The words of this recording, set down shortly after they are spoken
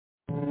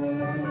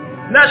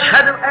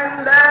نشهد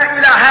أن لا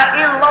إله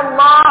إلا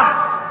الله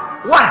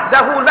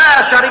وحده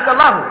لا شريك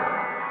له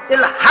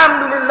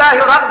الحمد لله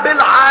رب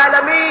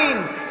العالمين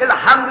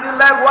الحمد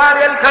لله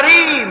الوالي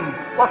الكريم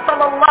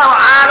وصلى الله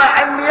على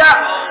الأنبياء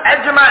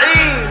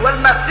أجمعين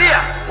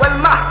والمسيح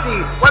والمهدي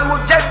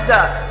والمجدد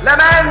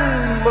لمن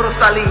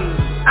مرسلين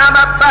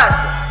أما بعد.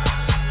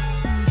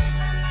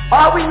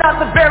 Are we not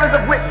the bearers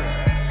of witness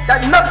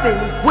that nothing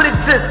would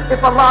exist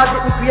if Allah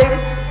didn't create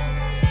it,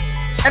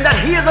 and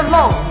that He is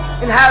alone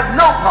and has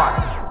no part,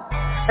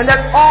 and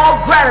that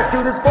all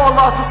gratitude is for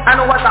Allah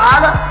subhanahu wa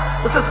ta'ala,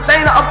 the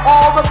sustainer of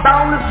all the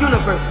boundless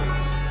universes.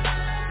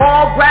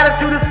 All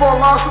gratitude is for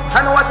Allah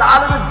subhanahu wa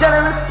ta'ala, the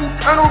generous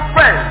eternal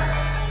friend,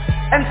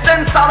 and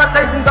send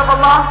salutations of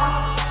Allah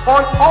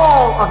on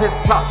all of His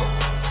prophets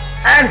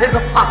and His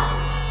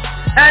apostles,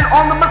 and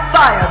on the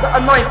Messiah, the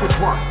anointed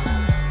one,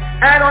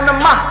 and on the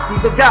Mahdi,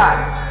 the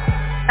guide,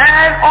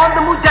 and on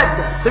the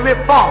Mujaddid, the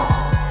reformer,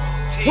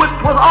 which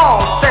was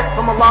all sent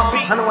from Allah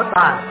subhanahu wa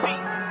ta'ala.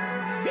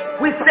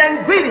 We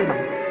send greetings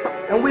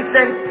and we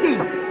send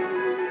peace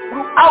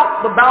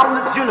throughout the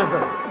boundless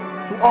universe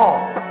to all.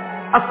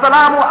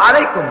 Assalamu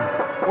alaikum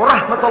wa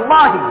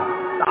rahmatullahi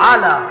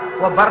ta'ala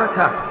wa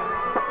barakatuh.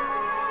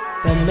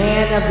 The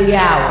man of the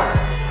hour,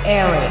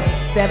 airing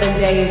 7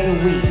 days a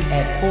week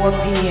at 4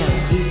 p.m.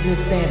 Eastern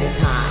Standard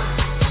Time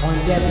on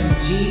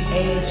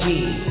WGAG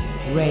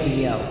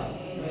Radio.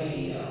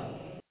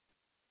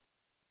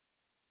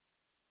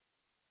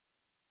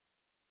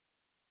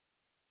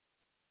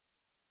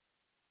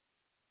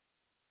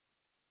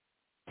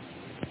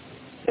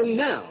 And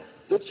now,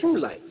 The True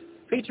Light,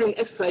 featuring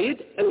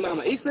Sayyid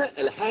Imam Isa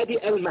Al-Hadi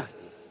Al-Mahdi.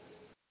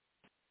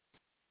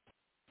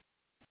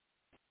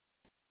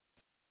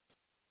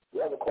 The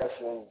other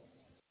question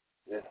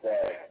is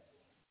that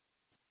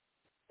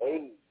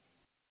AIDS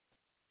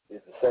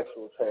is a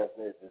sexual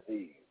transmitted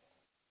disease,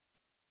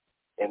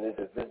 and it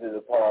is visited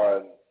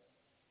upon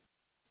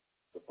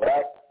the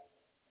black,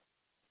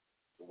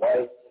 the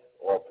white,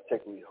 or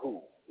particularly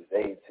who is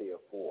AIDS here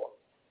for?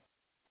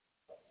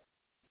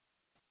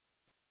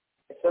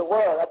 It's a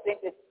world. I think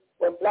that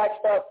when blacks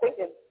start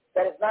thinking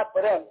that it's not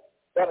for them,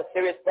 they have a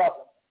serious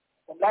problem.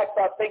 When blacks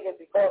start thinking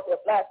because they're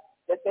black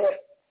that they're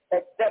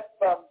exempt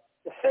from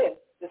the sin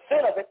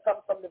of it comes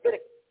from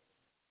Leviticus.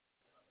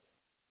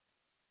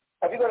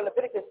 If you go to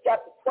Leviticus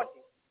chapter 20,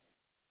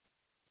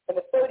 in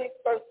the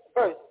 31st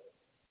verse,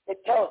 it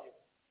tells you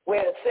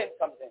where the sin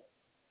comes in.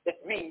 It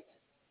reads,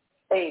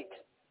 AIDS.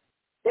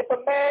 If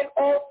a man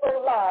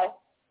also lie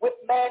with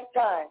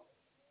mankind,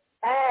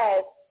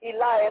 as he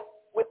lieth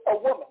with a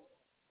woman,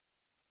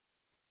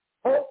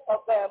 both of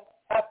them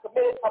have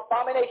committed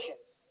abomination.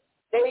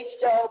 They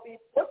shall be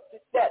put to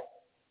death.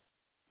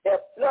 Their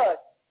blood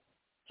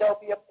shall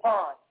be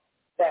upon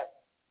them.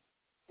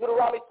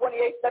 Deuteronomy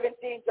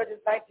 28:17,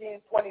 Judges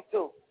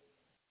 19:22.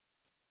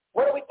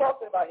 What are we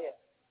talking about here?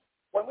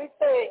 When we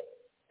say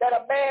that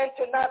a man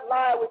should not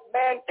lie with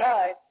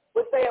mankind,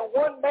 we're saying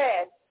one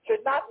man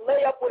should not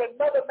lay up with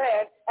another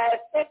man as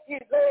if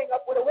he's laying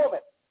up with a woman.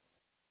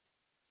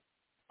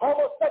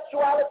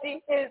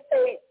 Homosexuality is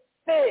a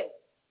sin,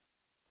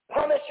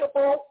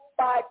 punishable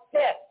by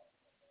death,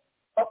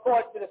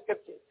 according to the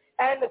scriptures.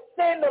 And the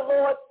sin, the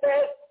Lord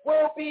says,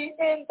 will be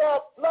in the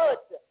blood.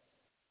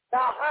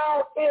 Now,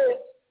 how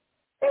is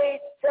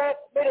AIDS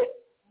transmitted?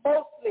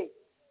 Mostly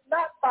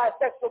not by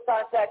sexual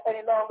contact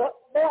any longer,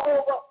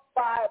 moreover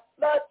by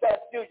blood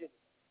transfusion.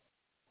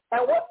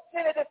 And what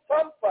sin did it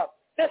come from?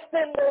 This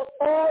sin goes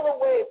all the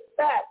way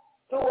back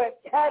to when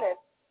Canaan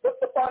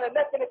looked upon the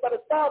nakedness of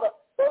his father.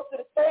 Goes to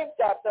the same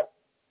chapter,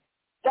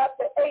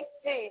 chapter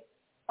 18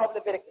 of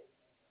Leviticus.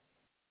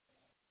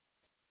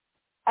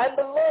 And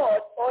the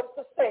Lord, or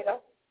the sustainer,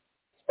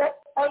 spake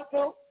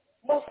unto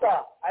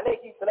Musa,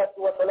 alayhi salatu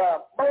wa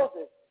salam,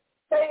 Moses,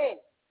 saying,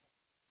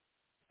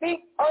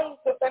 speak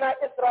unto Bani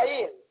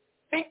Israel,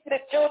 speak to the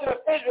children of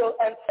Israel,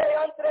 and say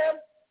unto them,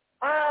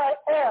 I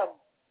am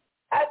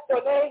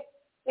Adonai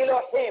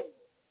Elohim,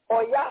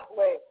 or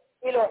Yahweh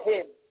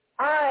Elohim.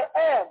 I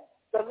am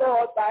the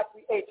Lord thy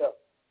creator.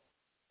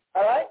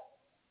 All right?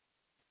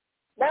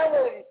 Now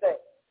what did he say?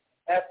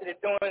 After the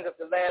doings of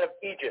the land of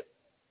Egypt,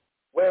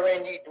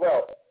 wherein ye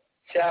dwelt,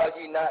 shall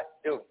ye not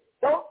do.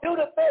 Don't do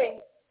the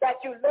things that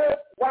you learned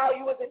while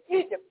you was in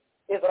Egypt,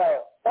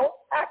 Israel. Don't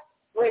act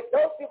like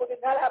those people did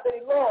not have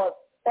any laws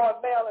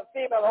on male and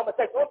female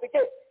homosexual. Don't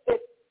forget that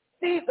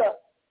Caesar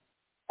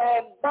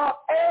and Mark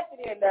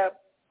Antony and them,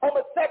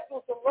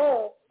 homosexuals from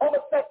Rome,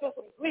 homosexuals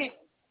from Greece,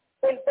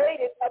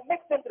 invaded and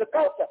mixed into the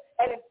culture.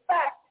 And in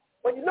fact,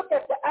 when you look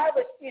at the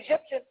average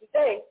Egyptian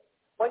today,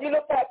 when you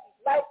look at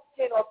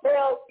light-skinned or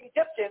pale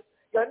Egyptians,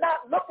 you're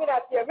not looking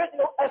at the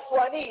original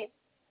Eswani.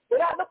 You're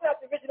not looking at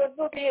the original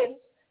Nubians.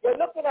 You're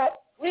looking at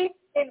Greek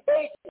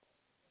invasion.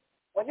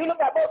 When you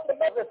look at most of the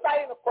men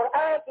reciting the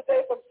Quran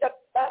today from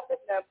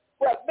Vietnam,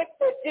 who have mixed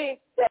their genes,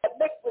 they have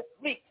mixed with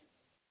Greeks.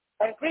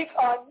 And Greeks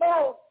are a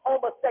known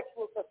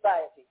homosexual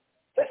society,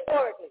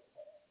 historically.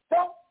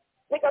 Don't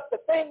pick up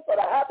the things or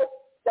the habits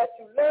that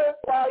you learned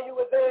while you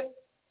was in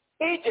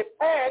Egypt.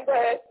 And go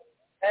ahead.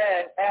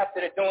 And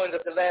after the doings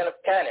of the land of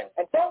Canaan.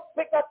 And don't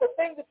pick up the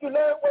things that you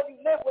learned when you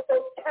lived with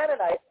those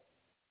Canaanites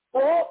who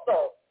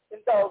also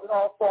indulge in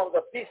all forms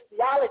of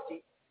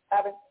bestiality,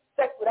 having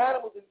sex with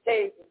animals in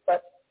caves and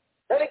such.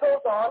 Then it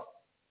goes on.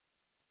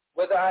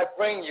 Whither I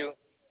bring you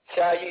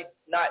shall ye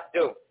not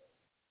do,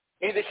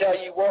 neither shall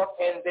ye walk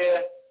in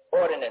their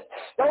ordinance.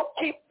 Don't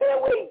keep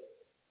their ways.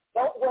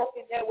 Don't walk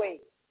in their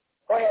ways.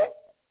 Go ahead.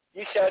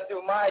 Ye shall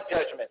do my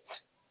judgments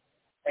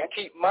and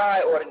keep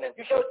my ordinance.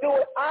 You shall do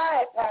what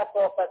I pass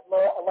off as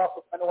law, Allah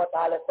subhanahu wa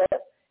ta'ala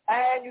says,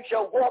 and you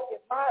shall walk in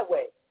my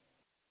way.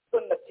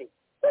 Sunnati.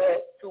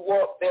 To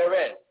walk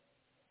therein.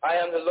 I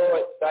am the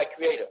Lord thy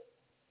creator.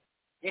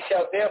 Ye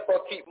shall therefore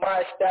keep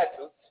my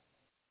statutes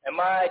and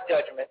my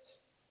judgments,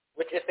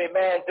 which if a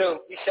man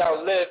do, he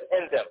shall live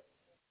in them.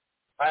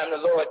 I am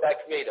the Lord thy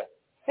creator.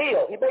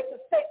 Seal. He makes a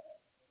statement.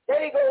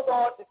 Then he goes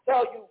on to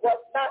tell you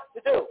what not to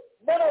do.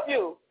 None of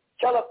you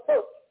shall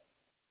approach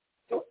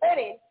to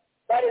any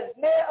that is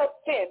near of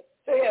kin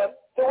to him,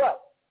 to what?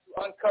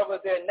 To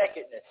uncover their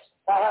nakedness.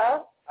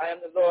 I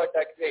am the Lord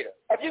thy creator.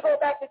 If you go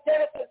back to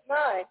Genesis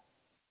 9,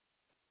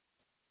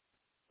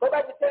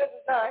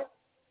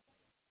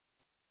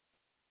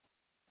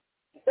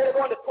 instead of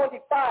going to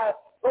 25,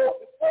 go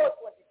before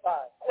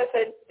 25. Let's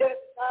say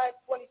Genesis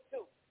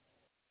 9:22.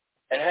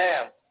 And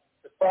Ham,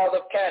 the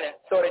father of Canaan,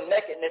 saw the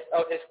nakedness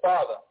of his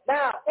father.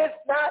 Now, it's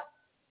not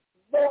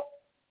more,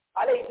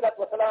 alayhi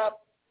salatu wasalam,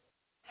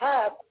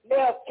 Ham,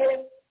 near of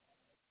kin.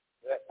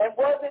 And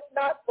was it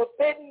not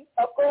forbidden,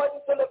 according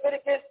to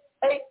Leviticus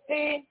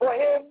 18, for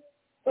him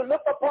to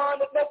look upon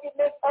the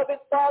nakedness of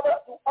his father,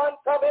 to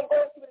uncover him? Go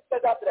and see what it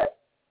says after that.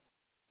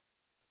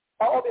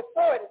 Or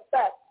before it, in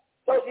fact,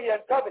 shows he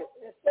uncovered it.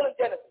 It's still in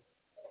Genesis.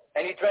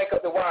 And he drank of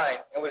the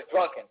wine and was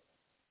drunken,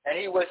 and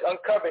he was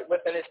uncovered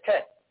within his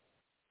tent.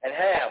 And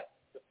Ham,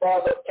 the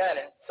father of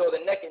Canaan, saw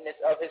the nakedness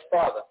of his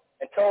father,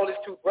 and told his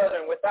two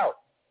brethren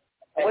without.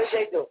 And what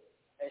did they do?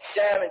 And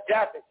Shem and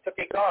Japheth took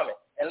a garment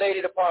and laid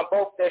it upon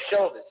both their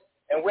shoulders,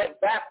 and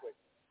went backward,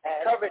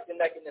 and covered the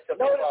nakedness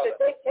of their father. Notice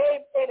that they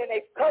came in and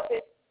they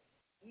covered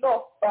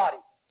Noah's body.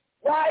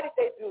 Why did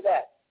they do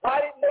that?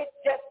 Why didn't they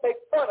just make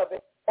fun of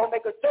it, or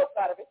make a joke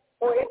out of it,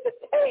 or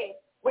entertain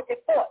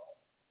wicked thoughts?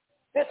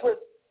 This was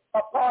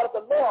a part of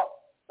the law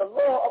of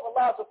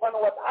Allah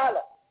subhanahu wa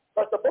ta'ala.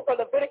 But the book of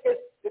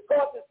Leviticus,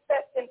 because it's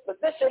set in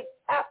position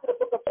after the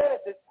book of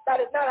Genesis,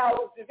 that is not how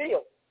it was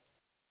revealed.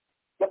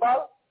 You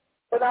follow?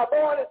 So now go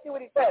on and see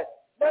what he says.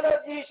 None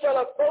of ye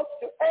shall approach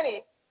to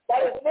any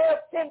that is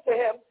near kin to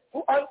him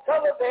to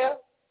uncover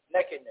their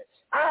nakedness.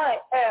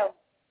 I am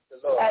the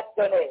Lord.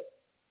 Adonai.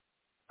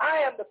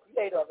 I am the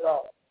creator of it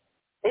all.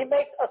 He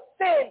makes a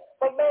sin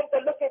for men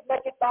to look at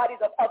naked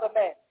bodies of other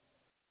men.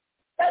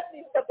 That's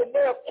the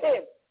near of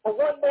kin. For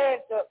one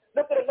man to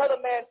look at another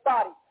man's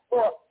body.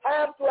 For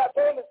Ham to have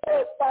came and saw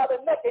his father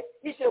naked,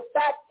 he should have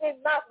backed in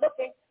not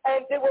looking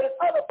and did what his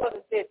other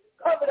brothers did,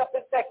 covered up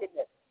his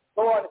nakedness.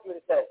 Go on and see what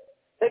it says.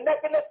 The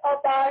nakedness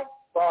of thy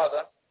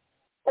father,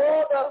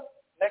 or the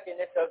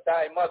nakedness of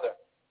thy mother,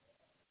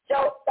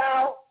 shalt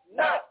thou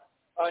not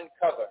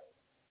uncover.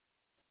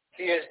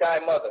 She is thy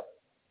mother.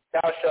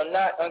 Thou shalt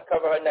not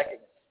uncover her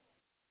nakedness.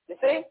 You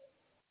see?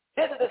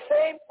 This is the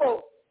same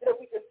quote that if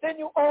we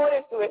continue on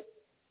into it,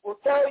 will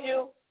tell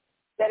you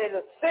that it is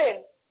a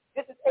sin.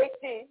 This is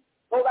 18.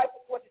 Go right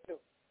to 22.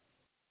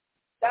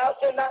 Thou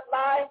shalt not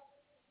lie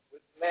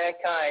with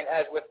mankind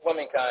as with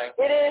womankind.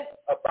 It is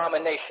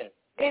abomination.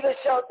 Neither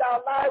shalt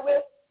thou lie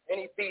with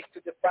any beast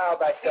to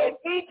defile thyself. In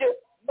Egypt,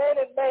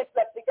 men and men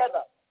slept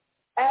together.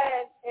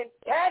 And in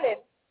Canaan,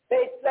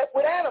 they slept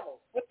with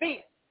animals, with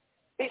beasts,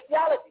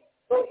 bestiality.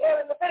 So here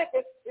in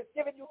Leviticus, it's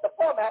giving you the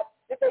format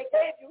that they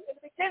gave you in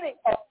the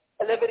beginning of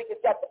Leviticus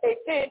chapter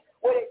 18,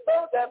 where they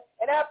told them,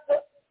 and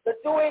after the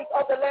doings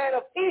of the land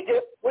of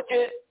Egypt, which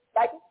is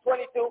like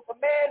 22, for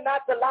man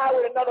not to lie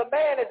with another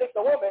man as if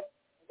a woman.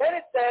 And then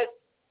it says,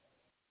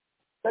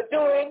 the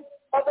doings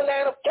of the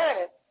land of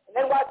Canaan. And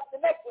then watch the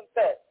next one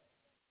says,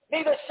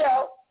 neither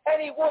shall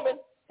any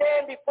woman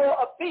stand before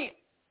a beast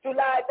to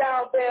lie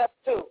down there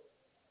too.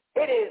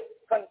 It is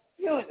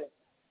confusing.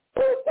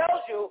 So it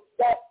tells you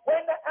that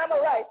when the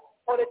Amorites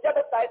or the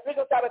Jebusites,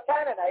 original tribe of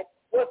Canaanites,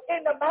 was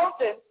in the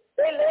mountain,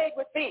 they laid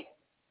with beasts.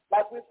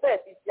 Like we've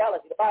said,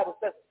 bestiality, the Bible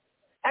says it.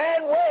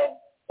 And when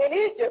in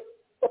Egypt,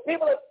 the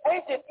people of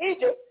ancient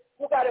Egypt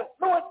who got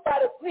influenced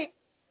by the Greeks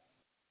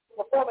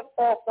performing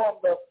all forms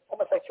of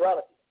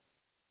homosexuality.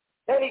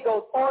 Then he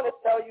goes on to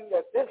tell you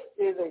that this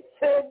is a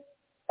sin,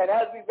 and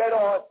as we read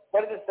on,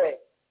 what does it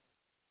say?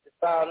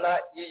 Defile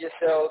not ye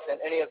yourselves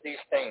in any of these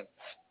things,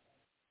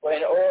 for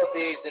in all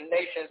these the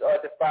nations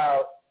are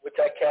defiled, which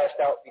I cast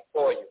out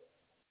before you.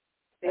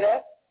 See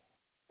that?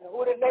 And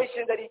who are the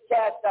nation that he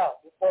cast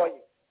out before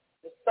you?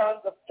 The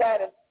sons of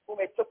Canaan,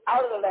 whom he took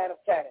out of the land of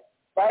Canaan,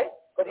 right?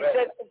 But he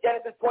says in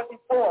Genesis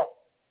 24,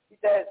 he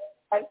says,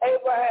 and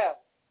Abraham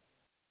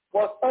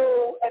was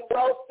old and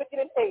well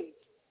stricken in age,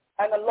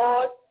 and the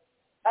Lord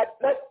had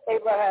blessed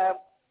Abraham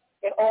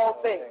in all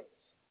things.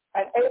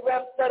 And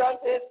Abraham said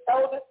unto his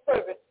eldest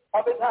servant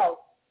of his house,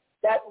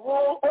 that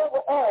ruled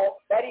over all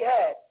that he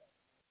had,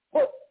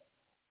 put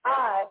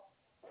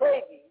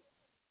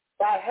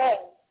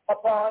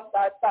upon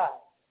thy thigh.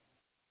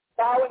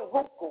 Thou in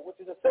Hupku, which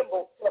is a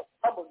symbol of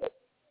humbleness.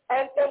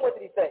 And then what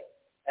did he say?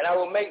 And I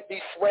will make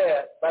thee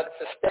swear by the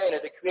sustainer,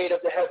 the creator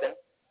of the heaven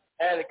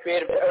and the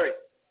creator of the earth,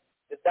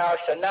 that thou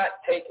shalt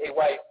not take a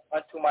wife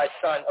unto my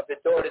son of the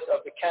daughters of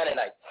the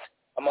Canaanites,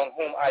 among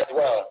whom I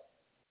dwell.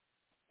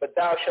 But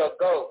thou shalt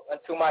go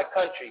unto my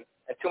country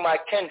and to my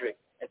kindred,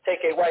 and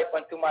take a wife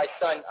unto my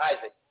son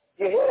Isaac.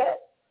 You hear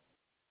that?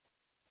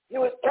 He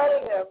was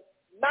telling him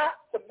not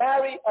to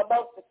marry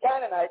amongst the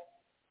Canaanites,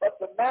 but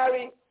to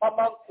marry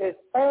amongst his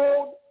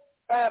own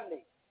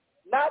family.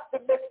 Not to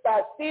mix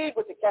thy seed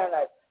with the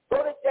Canaanites.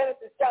 Go to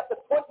Genesis chapter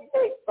 28,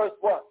 verse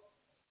 1.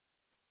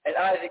 And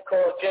Isaac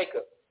called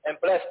Jacob, and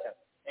blessed him,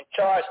 and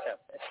charged him,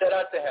 and said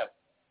unto him,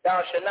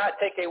 Thou shalt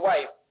not take a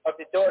wife of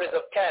the daughters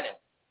of Canaan.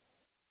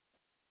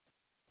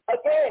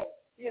 Again,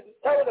 he is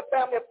telling the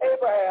family of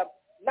Abraham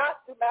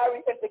not to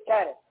marry into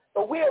Canaan.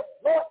 So we have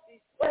brought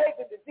these plagues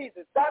and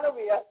diseases,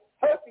 gonorrhea,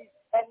 herpes,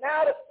 and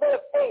now the spread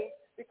of AIDS,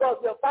 because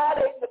we are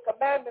violating the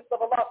commandments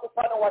of Allah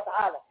subhanahu wa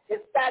ta'ala,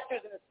 his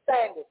statutes and his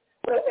standards.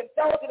 We're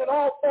indulging in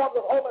all forms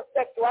of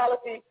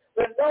homosexuality.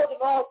 We're indulging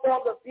in all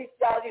forms of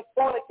bestiality,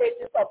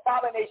 fornication,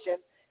 abomination,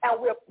 and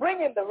we're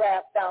bringing the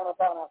wrath down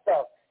upon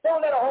ourselves.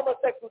 Don't let a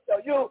homosexual tell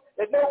you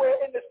that nowhere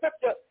in the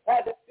scripture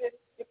has it been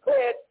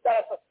declared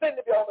that it's a sin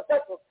to be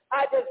homosexual.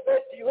 I just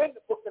read to you in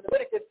the book of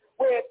Leviticus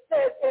where it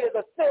says it is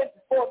a sin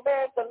for a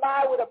man to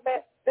lie with a man.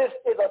 This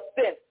is a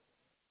sin.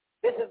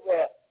 This is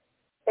where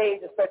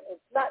AIDS is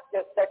sexually, it's not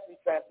just sexually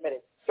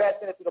transmitted.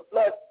 Transmitted through the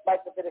blood,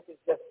 like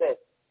Leviticus just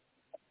said.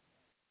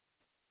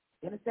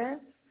 You understand?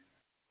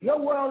 Your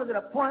world is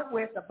at a point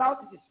where it's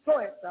about to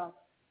destroy itself,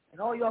 and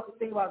all y'all can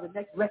think about is the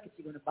next record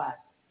you're going to buy,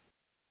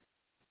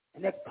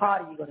 the next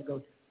party you're going to go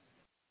to.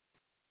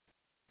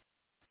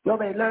 You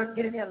better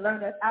get in there and learn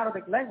that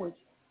Arabic language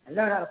and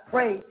learn how to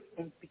pray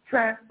and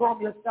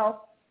transform yourself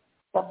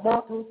from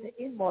mortals to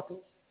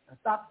immortals and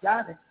stop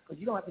jiving because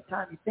you don't have the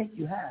time you think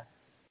you have.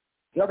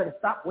 You better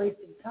stop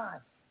wasting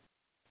time.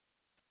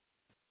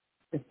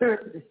 The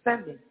spirits are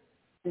descending.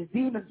 The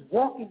demons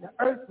walking the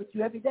earth with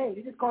you every day.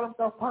 They just call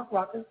themselves punk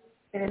rockers,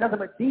 and another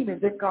but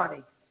demons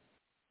incarnate.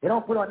 They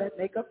don't put on that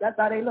makeup. That's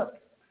how they look.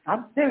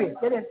 I'm serious.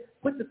 They didn't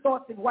put the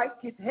thoughts in white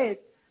kids' heads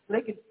so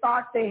they can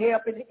start their hair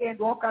up in the air and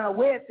do all kind of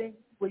weird things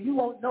where you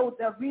won't know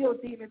they're real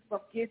demons from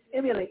kids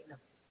emulating them.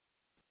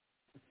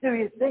 It's a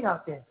serious thing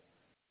out there.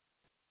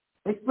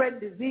 They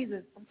spread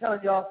diseases, I'm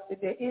telling y'all,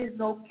 that there is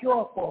no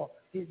cure for.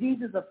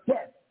 Diseases of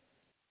death.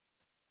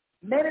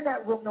 Men in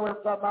that room know what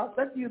I'm talking about.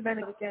 Some of you men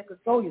who can't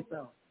control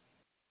yourselves.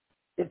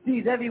 It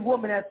sees every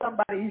woman as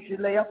somebody you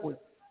should lay up with.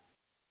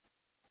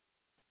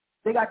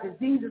 They got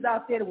diseases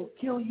out there that will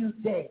kill you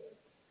dead.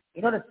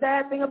 You know the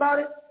sad thing about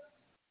it?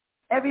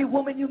 Every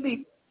woman you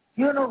meet,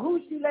 you don't know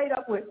who she laid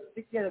up with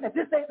 6 years ago. If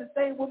this ain't the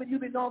same woman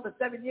you've been knowing for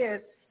 7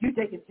 years, you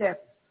taking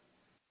chances.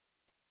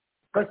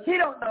 Because she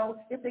don't know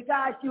if the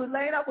guy she was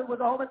laying up with was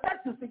a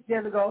homosexual 6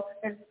 years ago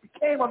and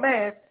became a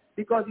man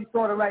because he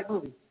saw the right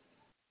movie.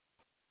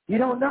 You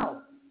don't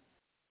know.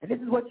 And this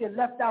is what you're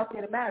left out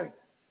there to marry.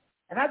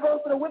 And that goes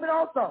for the women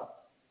also.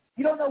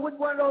 You don't know which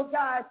one of those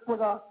guys was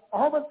a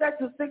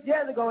homosexual 6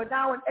 years ago, and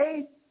now when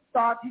AIDS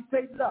starts, he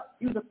straightens up.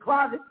 He was a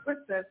closet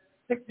princess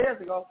 6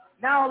 years ago.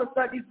 Now all of a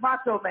sudden he's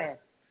macho man.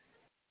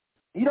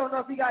 You don't know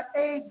if he got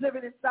AIDS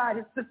living inside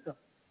his system.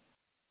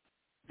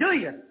 Do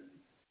you?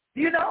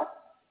 Do you know?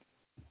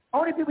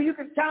 Only people you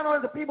can count on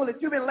are the people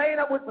that you've been laying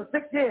up with for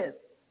 6 years.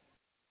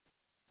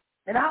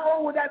 And how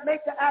old would that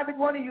make the average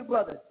one of you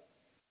brothers?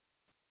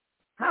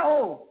 How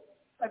old?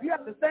 If you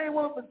have the same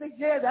woman for 6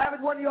 years, the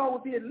average one of y'all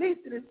would be at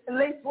least in his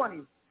late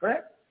 20s,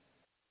 correct?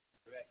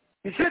 Correct.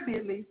 You should be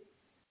at least.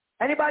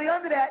 Anybody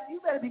under that,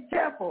 you better be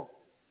careful.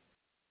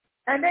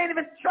 And they ain't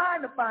even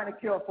trying to find a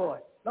cure for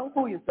it. Don't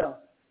fool yourself.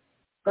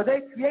 Because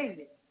they created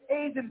it.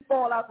 AIDS didn't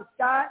fall out the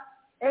sky.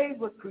 AIDS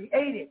was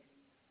created.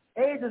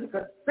 AIDS is a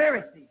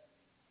conspiracy.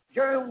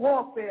 Germ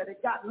warfare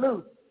that got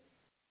loose.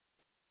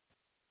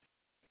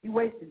 You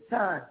wasting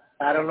time.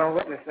 I don't know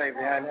what to say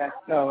behind that.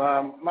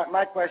 No,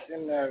 my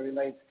question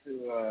relates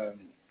to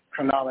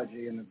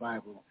chronology in the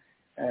Bible,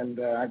 and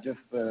I'd just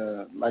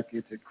like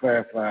you to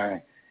clarify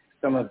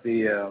some of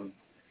the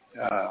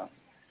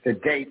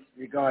dates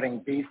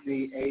regarding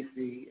BC,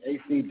 AC,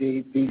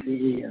 ACD,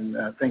 BCE, and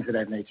things of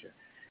that nature.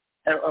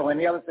 Oh, and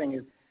the other thing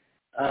is,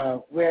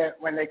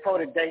 when they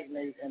quote a date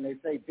and they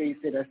say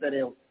BC, they say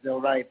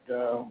they'll write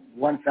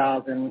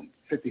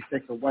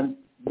 1056 or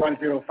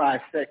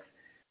 1056.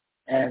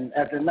 And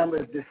as the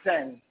numbers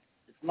descend,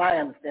 it's my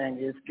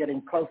understanding it's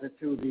getting closer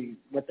to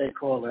what they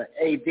call the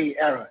AD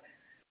era.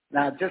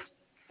 Now, just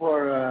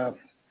for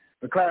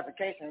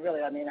clarification,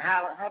 really, I mean,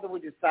 how do we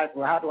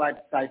decipher? How do I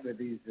decipher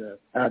these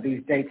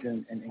dates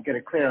and get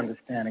a clear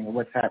understanding of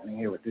what's happening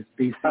here with this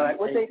BC, AD,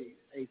 ACD,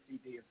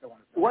 and so on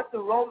and so on? What the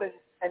Romans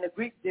and the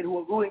Greeks did, who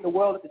were ruling the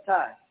world at the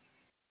time,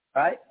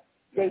 right?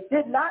 They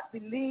did not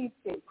believe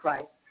in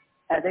Christ,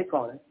 as they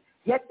call it,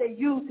 yet they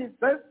used his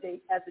birth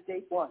date as the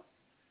date one.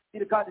 See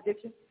the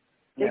contradiction?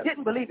 They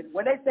didn't believe it.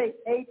 When they say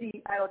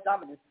AD, Anno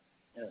Dominus,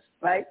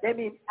 right, they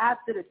mean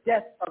after the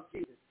death of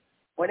Jesus.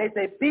 When they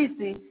say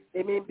BC,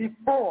 they mean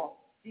before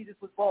Jesus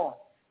was born.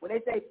 When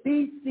they say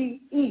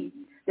BCE,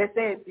 they're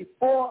saying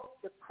before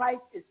the Christ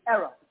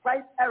era. The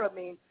Christ era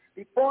means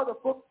before the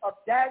book of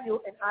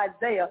Daniel and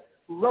Isaiah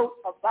wrote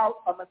about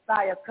a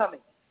Messiah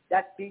coming.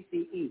 That's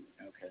BCE.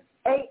 Okay.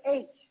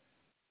 AH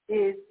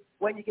is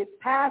when you get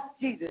past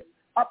Jesus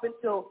up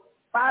until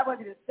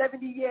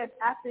 570 years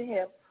after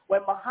him,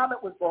 when Muhammad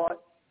was born,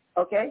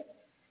 okay?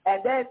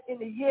 And then in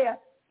the year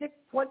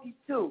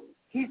 622,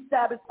 he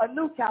established a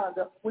new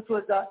calendar, which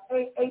was the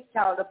A.E.O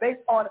calendar,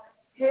 based on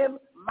him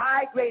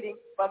migrating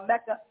from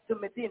Mecca to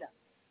Medina.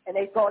 And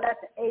they call that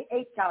the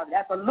A.E.O calendar.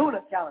 That's a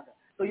lunar calendar.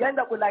 So you end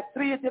up with like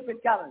 3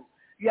 different calendars.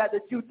 You have the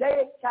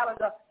Judaic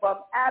calendar from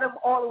Adam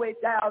all the way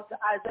down to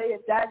Isaiah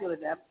and Daniel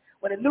and them.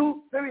 When a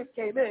new period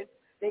came in,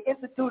 they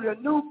instituted a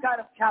new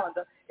kind of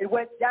calendar. It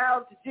went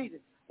down to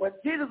Jesus. When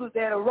Jesus was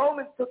there, the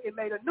Romans took and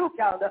made a new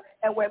calendar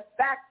and went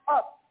back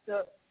up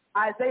to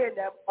Isaiah and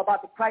them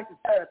about the crisis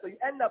era. So you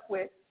end up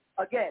with,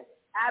 again,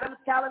 Adam's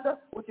calendar,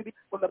 which would be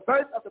from the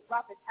birth of the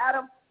prophet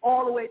Adam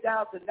all the way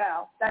down to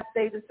now. That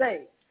stays the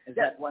same. Is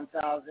that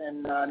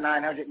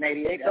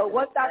 1,988? So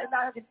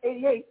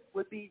 1,988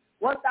 would be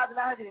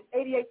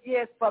 1,988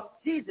 years from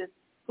Jesus,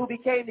 who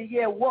became the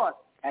year 1,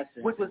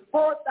 which was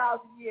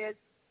 4,000 years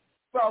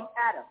from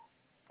Adam.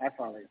 I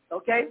follow you.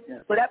 Okay?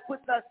 Yeah. So that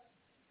puts us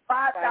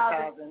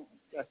 5,000.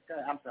 Yes,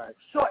 I'm sorry.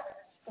 Short.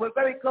 We're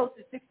very close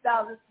to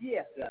 6,000th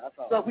year. Yeah, I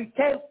follow. So if we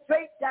came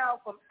straight down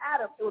from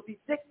Adam, it would be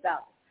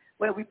 6,000.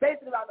 When we base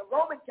it around the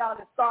Roman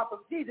calendar and start from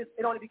Jesus,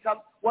 it only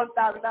becomes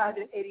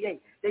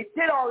 1,988. They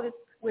did all this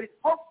with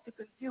hopes to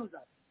confuse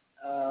us.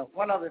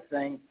 One other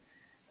thing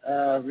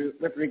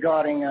with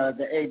regarding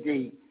the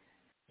AD,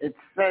 it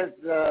says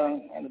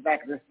on the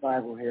back of this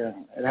Bible here,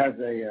 it has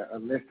a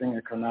listing,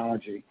 a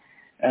chronology,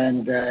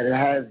 and it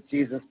has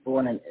Jesus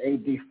born in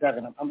AD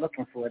 7. I'm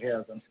looking for it here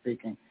as I'm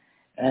speaking,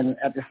 and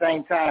at the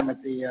same time, it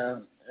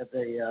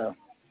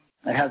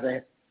has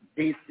a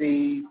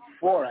BC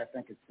 4, I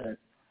think it says.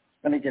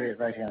 Let me get it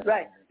right here.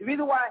 Right. The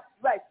reason why,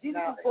 right,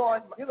 Jesus was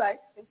born, you're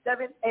right, in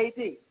 7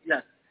 AD.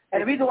 Yes.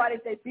 And the reason why they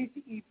say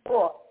BCE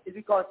 4 is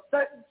because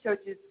certain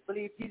churches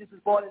believe Jesus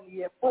was born in the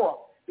year 4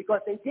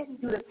 because they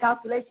didn't do the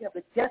calculation of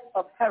the death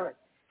of Herod.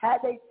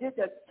 Had they did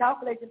the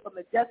calculation from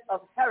the death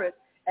of Herod,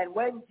 and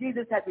when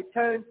Jesus had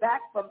returned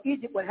back from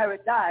Egypt when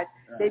Herod died,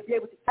 they'd be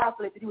able to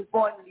calculate that he was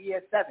born in the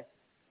year 7.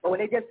 But when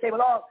they just came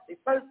along, they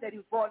first said he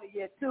was born in the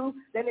year 2.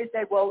 Then they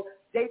said, well,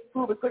 dates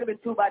prove it could have been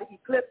 2 by the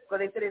eclipse, because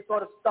they said they saw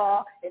the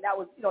star, and that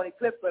was, an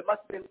eclipse, so it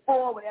must have been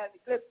 4 when they had an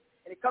eclipse.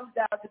 And it comes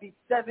down to be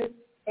 7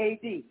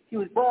 AD. He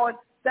was born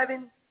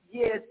 7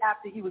 years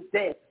after he was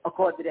dead,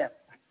 according to them.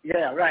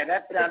 Yeah, right.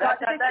 That's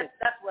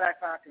what I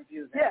found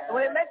confusing. Yeah,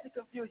 well, it meant to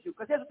confuse you,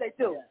 because here's what they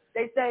do.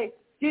 They say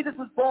Jesus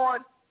was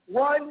born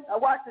 1,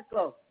 watch this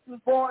close. He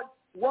was born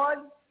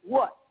 1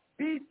 what?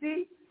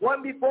 BC,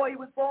 1 before he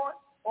was born,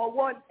 or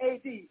 1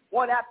 AD,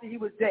 1 after he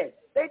was dead.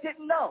 They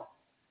didn't know.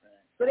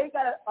 So they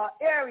got an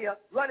area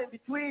running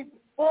between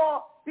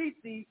 4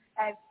 BC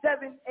and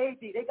 7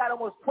 AD. They got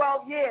almost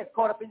 12 years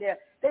caught up in there.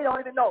 They don't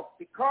even know,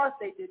 because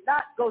they did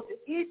not go to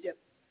Egypt,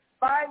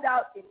 find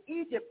out in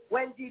Egypt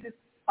when Jesus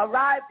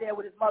arrived there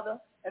with his mother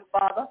and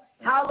father,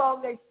 how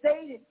long they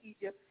stayed in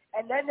Egypt,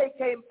 and then they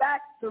came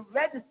back to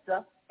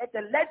register at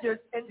the ledgers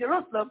in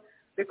Jerusalem,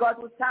 because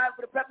it was time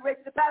for the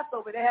preparation of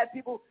Passover. They had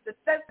people, the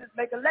census,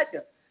 make a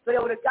ledger. So they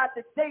would have got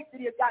the date that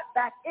he had got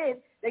back in.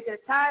 They could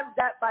have timed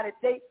that by the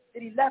date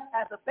that he left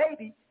as a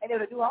baby, and they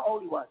would have knew how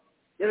old he was.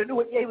 They would have knew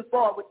what year he was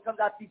born, which comes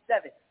out to be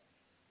 7.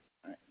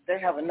 They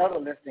have another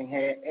listing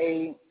here,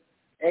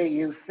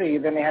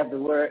 AUC. Then they have the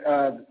word,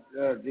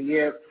 the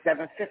year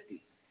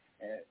 750.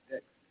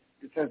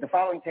 It says the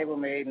following table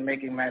made in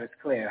making matters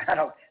clear. I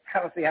don't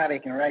see how they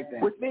can write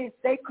that. Which means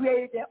they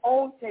created their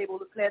own table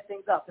to clear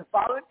things up. The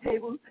following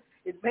table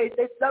is made.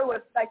 They so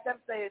it's like them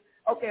saying,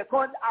 okay,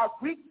 according to our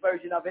Greek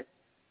version of it,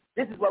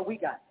 this is what we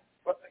got.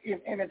 Well,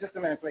 just a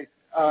minute, please.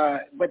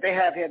 But they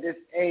have here this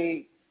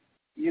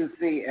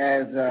AUC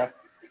as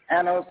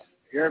Annos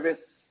Urbis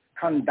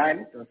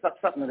Condimit, or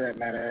something of that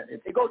matter.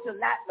 They go to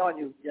Latin on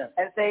you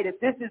and say that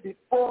this is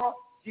before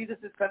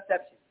Jesus'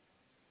 conception.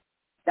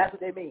 That's what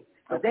they mean.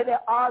 So then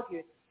they're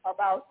arguing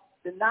about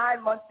the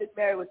 9 months that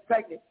Mary was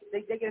pregnant.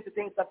 They get into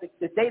things like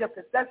the date of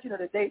conception or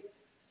the date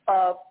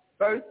of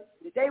birth,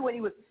 the day when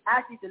he was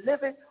actually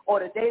delivered, or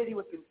the day that he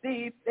was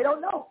conceived. They don't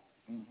know.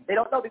 They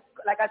don't know,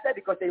 like I said,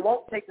 because they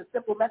won't take the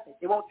simple method.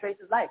 They won't trace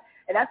his life.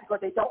 And that's because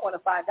they don't want to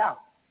find out.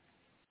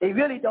 They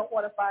really don't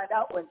want to find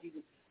out when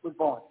Jesus was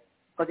born,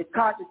 because it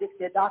contradicts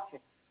their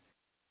doctrine.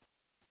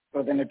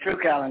 So then the true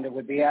calendar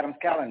would be Adam's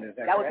calendar.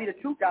 That would be the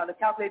true calendar,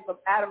 calculated from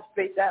Adam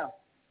straight down.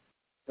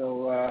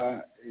 So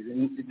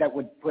that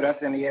would put us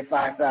in the year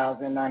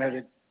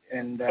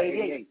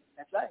 5,988.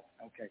 That's right.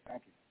 Okay,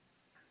 thank you.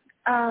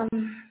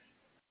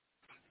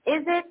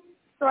 Is it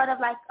sort of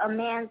like a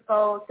man's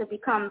goal to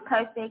become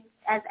perfect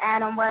as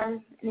Adam was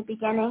in the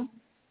beginning?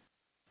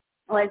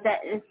 Or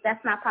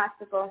that's not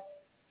possible?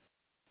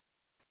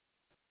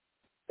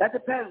 That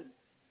depends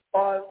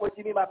on what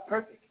you mean by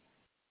perfect.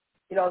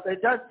 It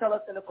does tell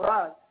us in the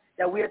Quran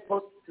that we are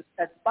supposed to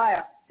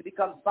aspire to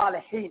become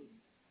salihin.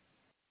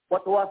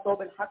 وَتَوَاصَوْا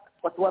بِالْحَقِّ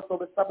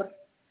وَتَوَاصَوْا بِالصَّبْرِ,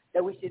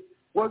 that we should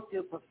work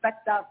to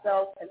perfect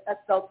ourselves and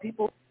excel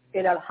people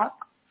in al-haq,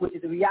 which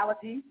is the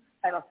reality,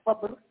 and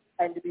al-sabr,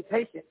 and to be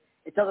patient.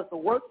 It tells us to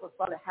work for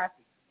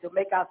salihati, to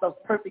make ourselves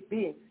perfect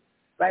beings,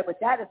 right? But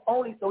that is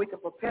only so we can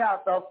prepare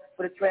ourselves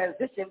for the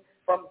transition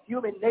from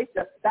human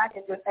nature back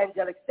into an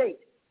angelic state.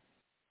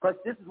 Because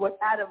this is what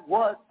Adam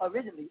was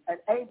originally, an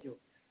angel.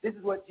 This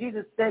is what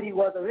Jesus said he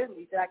was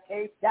originally. He said, I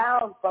came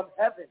down from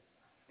heaven.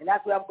 And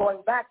that's where I'm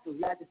going back to.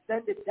 He had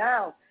descended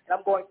down, and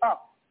I'm going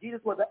up. Jesus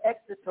was an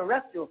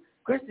extraterrestrial.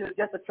 Christians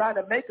just are trying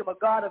to make him a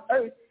God of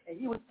earth, and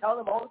he would tell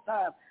them all the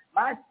time,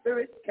 my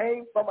spirit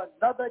came from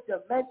another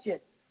dimension.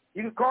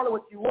 You can call it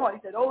what you want.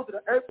 He said, those are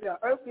the earthly are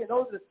earthly, and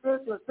those are the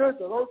spiritual are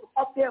spiritual. Those from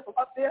up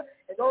there,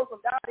 and those from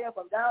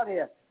down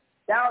here.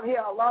 Down here,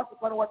 Allah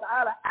subhanahu wa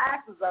ta'ala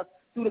asks us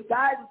through the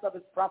guidance of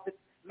his prophets,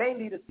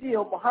 mainly the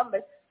seal,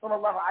 Muhammad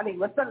sallallahu alayhi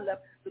wa sallam,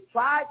 to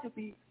try to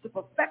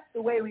perfect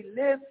the way we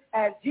live.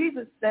 And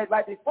Jesus said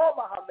right before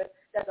Muhammad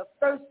that the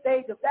first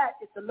stage of that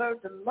is to learn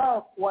to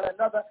love one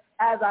another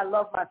as I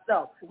love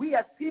myself. We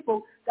as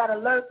people got to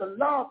learn to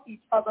love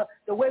each other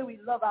the way we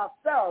love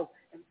ourselves,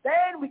 and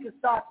then we can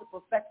start to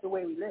perfect the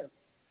way we live.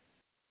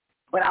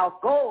 But our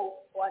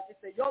goal, or I should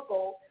say your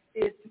goal,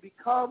 is to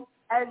become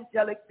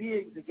angelic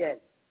beings again.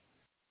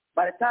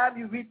 By the time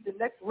you reach the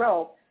next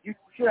realm, you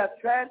should have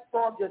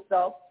transformed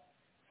yourself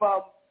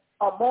from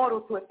a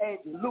mortal to an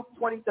angel. Luke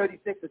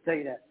 20:36 will tell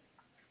you that.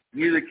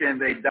 Neither can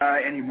they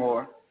die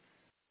anymore,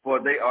 for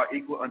they are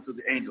equal unto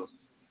the angels,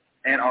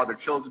 and are the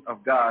children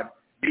of God,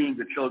 being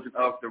the children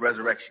of the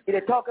resurrection.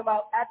 They're talking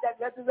about at that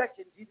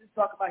resurrection, Jesus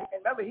talked about, and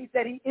remember, he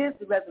said he is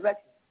the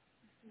resurrection,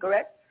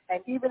 correct?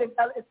 And even in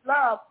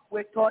Islam,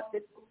 we're taught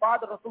that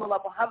Father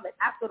Rasulullah Muhammad,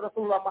 after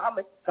Rasulullah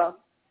Muhammad comes,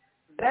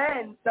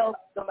 then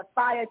the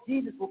Messiah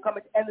Jesus will come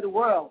at the end of the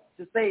world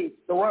to save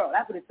the world.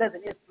 That's what it says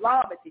in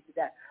Islam. It teaches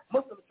that.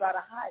 Muslims try to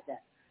hide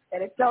that.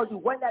 And it tells you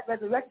when that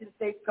resurrection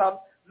stage comes,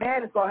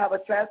 man is going to have a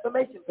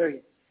transformation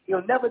period.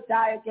 He'll never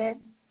die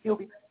again. He'll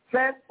be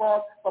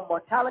transformed from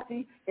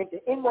mortality into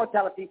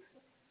immortality.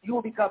 You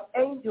will become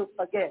angels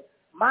again.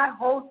 My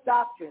whole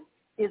doctrine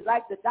is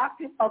like the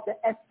doctrine of the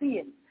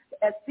Essenes.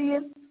 The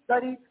Essenes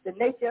study the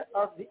nature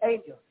of the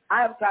angel.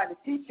 I am trying to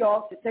teach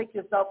y'all to take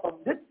yourself from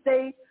this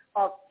stage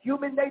of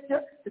human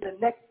nature to the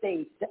next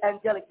stage, to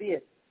angelic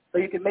beings, so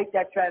you can make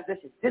that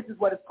transition. This is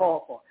what it's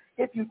called for.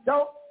 If you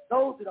don't,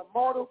 those that are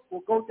mortal will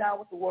go down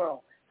with the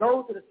world.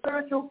 Those that are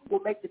spiritual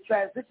will make the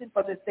transition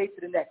from this state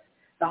to the next.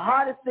 The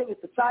hardest thing is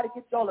to try to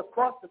get y'all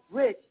across the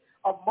bridge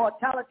of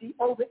mortality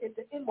over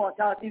into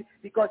immortality,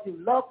 because you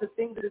love the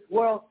things of this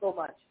world so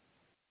much.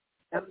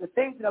 And the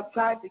things that I'm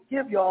trying to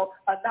give y'all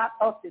are not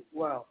of this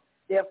world.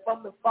 They're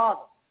from the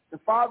Father. The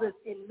Father is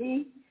in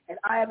me, and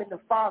I am in the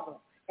Father.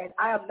 And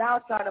I am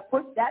now trying to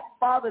put that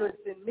Father that's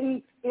in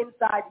me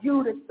inside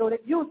you, so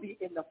that you be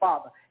in the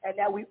Father, and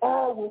that we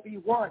all will be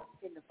one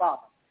in the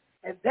Father.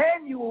 And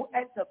then you will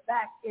enter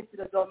back into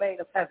the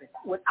domain of heaven.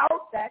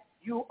 Without that,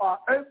 you are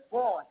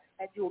earthborn,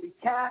 and you will be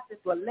cast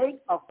into a lake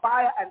of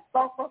fire and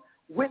sulfur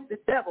with the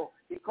devil,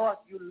 because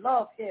you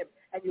love him,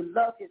 and you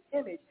love his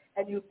image,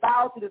 and you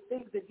bow to the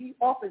things that he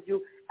offers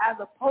you, as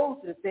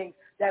opposed to the things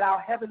that our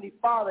Heavenly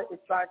Father is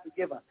trying to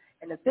give us.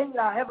 And the thing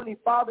that our Heavenly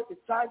Father is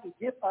trying to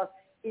give us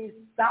is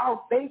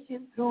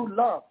salvation through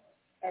love.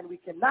 And we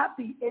cannot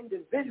be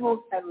individuals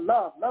and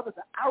love. Love is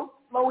an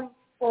outflowing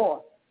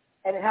force,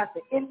 and it has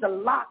to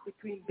interlock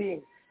between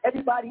beings.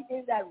 Everybody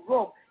in that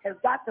room has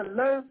got to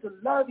learn to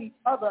love each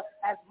other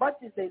as much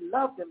as they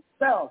love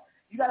themselves.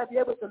 You got to be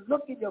able to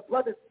look in your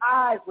brother's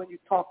eyes when you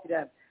talk to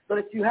them, so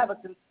that you have a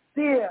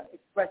sincere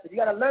expression. You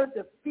got to learn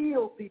to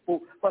feel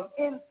people from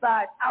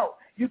inside out.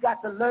 You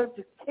got to learn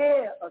to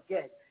care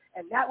again.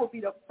 And that will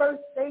be the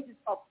first stages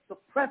of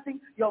suppressing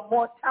your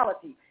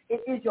mortality.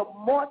 It is your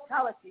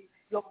mortality,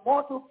 your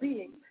mortal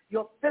being,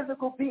 your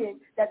physical being,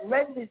 that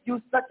renders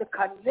you such a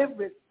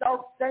carnivorous,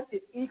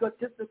 self-centered,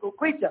 egotistical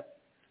creature.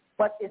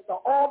 But it's the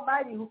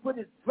Almighty who put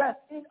his breath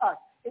in us.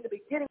 In the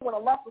beginning, when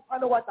Allah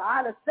subhanahu wa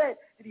ta'ala said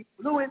that he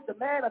blew into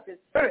man of his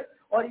spirit,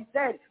 or he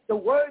said the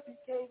word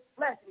became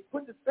flesh and he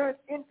put the spirit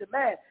into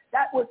man,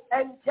 that was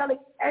angelic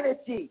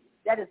energy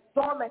that is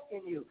dormant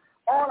in you.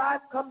 All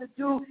I've come to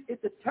do is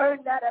to turn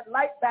that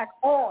light back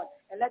on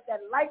and let that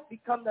light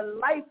become the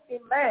life in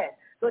man,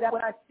 so that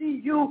when I see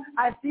you,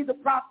 I see the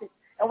prophets.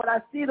 And when I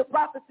see the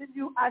prophets in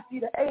you, I see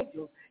the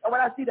angels. And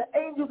when I see the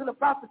angels and the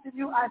prophets in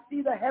you, I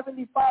see the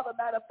Heavenly Father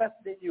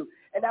manifested in you.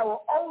 And that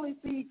will only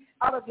be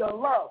out of your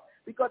love,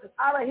 because it's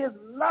out of his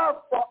love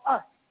for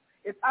us.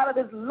 It's out of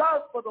his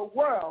love for the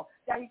world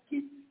that he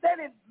keeps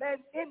sending men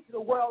into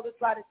the world to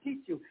try to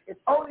teach you. It's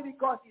only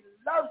because he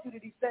loves you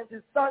that he sends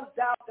his sons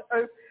down to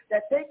earth,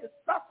 that they could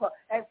suffer,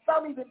 and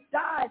some even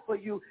die for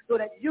you, so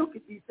that you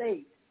could be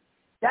saved.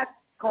 That's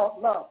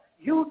called love.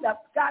 You have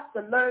got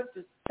to learn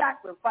to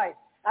sacrifice.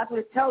 That's what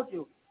it tells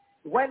you.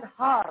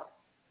 Wanhar.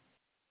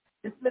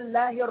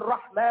 Bismillahir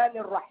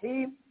Rahmanir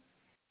Rahim.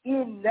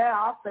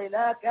 Inna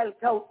a'tainaka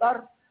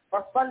al-kawthar.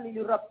 Fasalli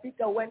li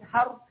rabbika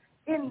wanhar.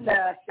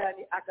 Inna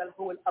shani'aka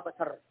huwal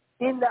abtar.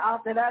 Inna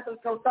a'tainaka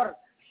al-kawthar.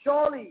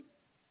 Surely,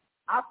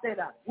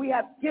 a'taina, we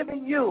have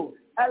given you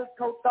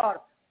al-kawthar.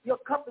 Your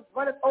cup is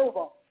running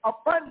over,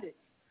 abundant.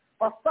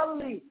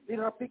 Fasalli li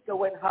rabbika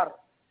wanhar.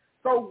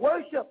 So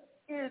worship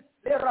is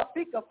li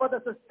rabbika, for the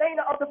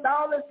sustainer of the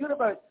boundless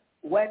universe,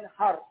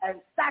 wanhar, and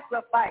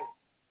sacrifice.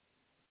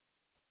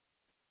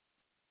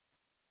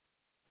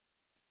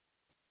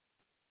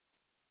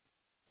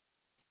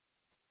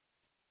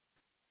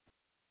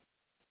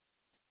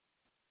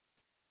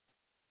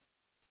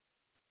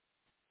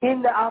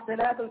 In the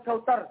A'tainaka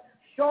al-Kawthar,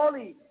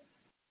 surely,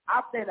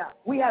 A'taina,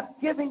 we have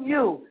given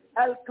you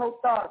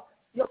al-Kawthar.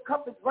 Your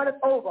cup is running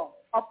over,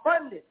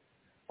 abundant.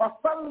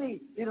 Fasalli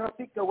li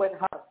rabbika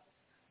wanhar.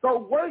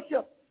 So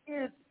worship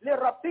is li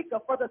rabbika,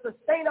 for the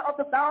sustainer of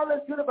the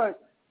boundless universe,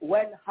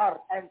 wanhar,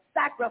 and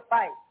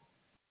sacrifice.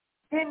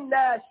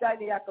 Inna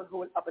shani'aka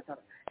huwal abtar.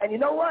 And you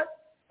know what?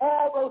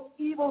 All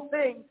those evil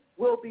things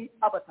will be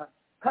abatar,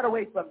 cut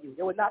away from you.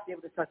 They will not be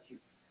able to touch you.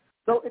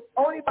 So it's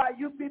only by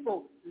you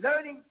people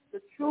learning the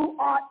true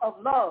art of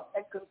love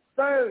and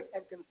concern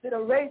and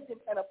consideration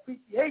and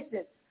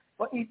appreciation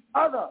for each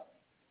other.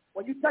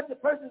 When you touch a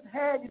person's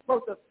hand, you're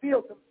supposed to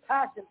feel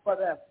compassion for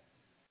them.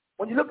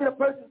 When you look at a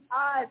person's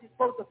eyes, you're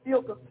supposed to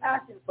feel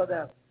compassion for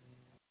them.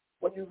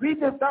 When you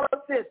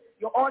redevelop this,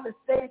 you're on the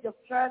stage of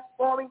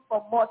transforming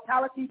from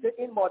mortality to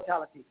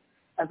immortality.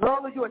 As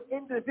long as you're an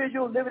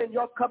individual living in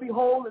your cubby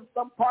hole in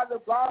some part of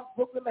the Bronx,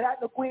 Brooklyn,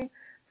 Manhattan, or Queens,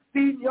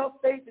 feeding your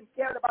faith and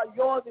caring about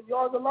yours and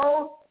yours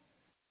alone,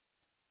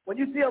 when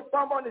you see a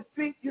bum on the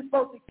street, you're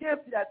supposed to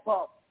give to that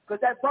bum,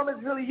 because that bum is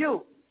really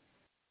you.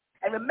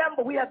 And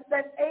remember, we have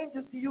sent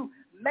angels to you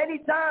many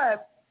times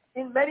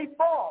in many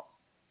forms.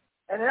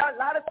 And a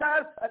lot of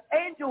times, an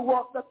angel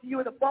walks up to you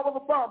in the form of a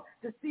bum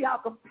to see how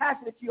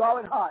compassionate you are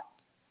in heart.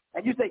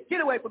 And you say,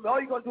 get away from me. All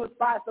you're going to do is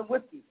buy some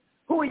whiskey.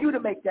 Who are you to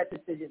make that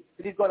decision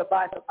that he's going to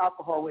buy some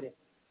alcohol with it?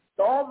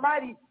 The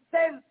Almighty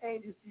sends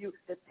angels to you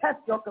to test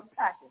your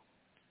compassion.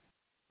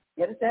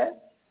 You understand?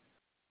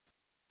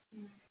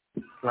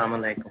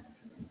 Assalamu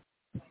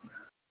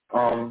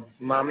alaikum.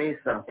 Mama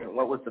Isa,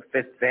 what was the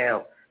fifth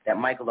veil that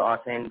Michael the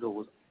Archangel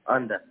was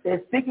under?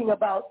 They're speaking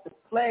about the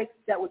plagues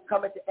that would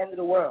come at the end of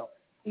the world.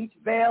 Each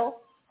veil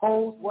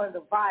holds one of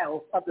the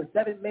vials of the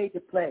 7 major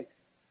plagues.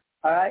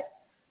 All right?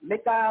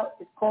 Michael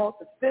is called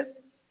the fifth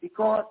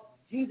because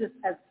Jesus,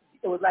 as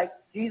it was like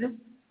Jesus,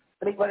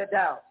 let me run it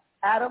down.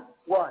 Adam,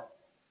 1.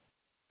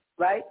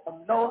 Right?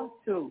 Noah,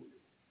 2.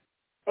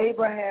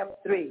 Abraham,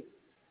 3.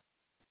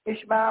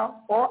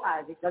 Ishmael or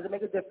Isaac, doesn't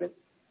make a difference,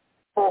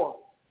 4.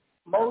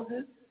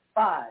 Moses,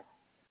 5.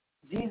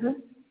 Jesus,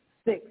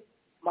 6.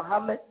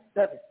 Muhammad,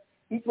 7.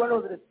 Each one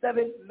of those are the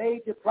 7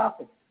 major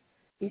prophets.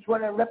 Each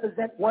one of them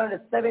represents one of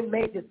the 7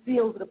 major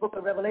seals of the book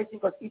of Revelation,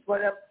 because each one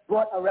of them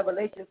brought a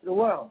revelation to the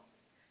world.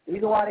 The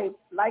reason why they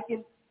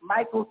liken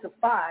Michael to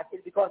 5 is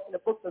because in the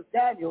book of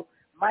Daniel,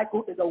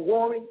 Michael is a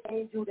warring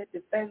angel that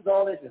defends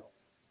all Israel.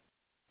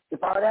 You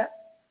follow that?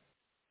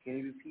 Can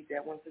you repeat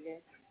that once again?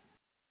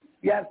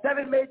 You have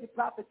 7 major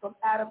prophets from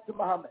Adam to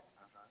Muhammad,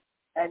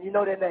 and you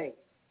know their names.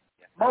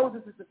 Yeah.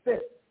 Moses is the 5th.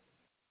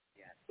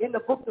 Yeah. In the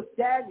book of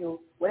Daniel,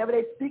 whenever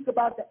they speak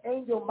about the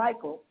angel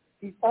Michael,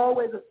 he's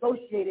always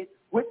associated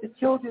with the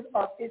children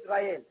of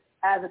Israel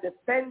as a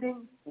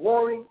defending,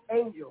 warring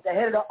angel, the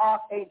head of the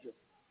archangel.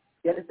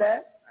 You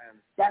understand?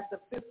 That's the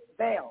 5th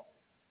veil.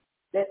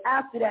 Then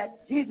after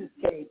that, Jesus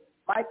came.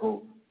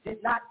 Michael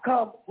did not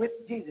come with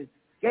Jesus.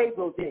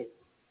 Gabriel did.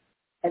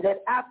 And then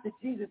after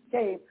Jesus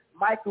came,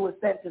 Michael was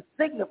sent to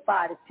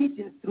signify the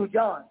teachings through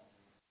John,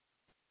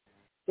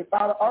 the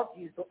father of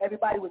Jesus. So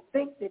everybody would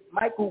think that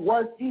Michael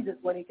was Jesus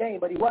when he came,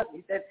 but he wasn't.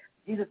 He said,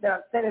 Jesus said,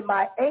 I'm sending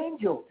my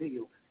angel to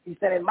you. He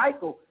sent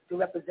Michael to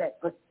represent,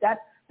 because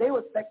they were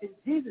expecting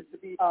Jesus to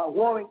be a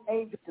warring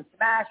angel to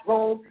smash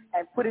Rome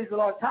and put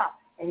Israel on top,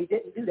 and he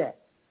didn't do that.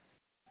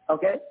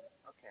 Okay?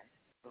 Okay.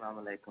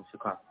 Assalamu alaikum.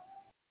 Shukran.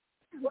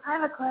 Well, I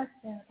have a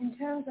question. In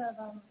terms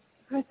of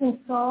a person's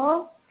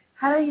soul,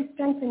 how do you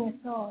strengthen your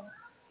soul?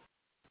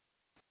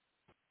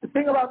 The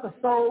thing about the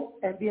soul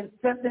and being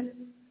strengthened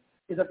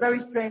is a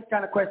very strange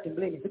kind of question,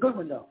 believe me. It's a good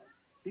one, though.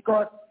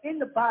 Because in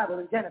the Bible,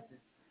 in Genesis,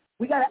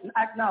 we got to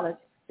acknowledge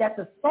that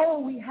the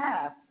soul we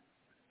have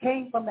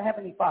came from the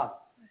Heavenly Father.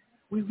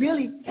 We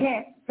really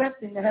can't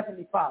strengthen the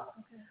Heavenly Father.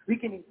 Okay. We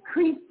can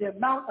increase the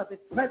amount of His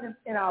presence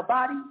in our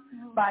body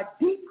by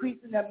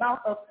decreasing the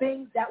amount of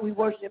things that we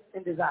worship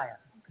and desire.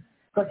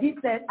 Because He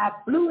said, I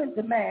blew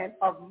into man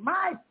of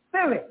my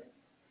spirit,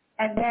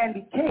 and man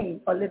became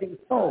a living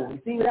soul.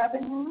 You see what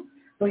happened? Mm-hmm.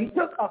 So He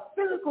took a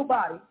physical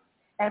body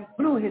and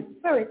blew His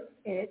spirit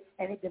in it,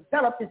 and it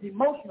developed His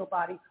emotional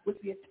body, which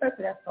we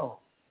interpret as soul.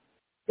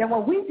 Then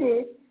what we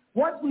did,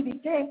 once we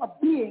became a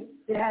being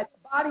that had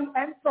body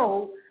and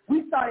soul,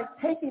 we started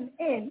taking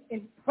in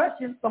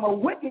impressions from a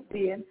wicked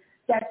being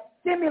that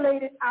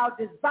stimulated our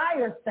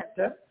desire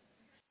center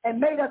and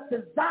made us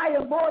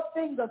desire more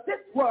things of this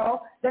world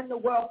than the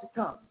world to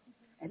come.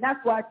 And that's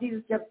why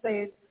Jesus kept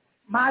saying,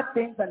 my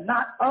things are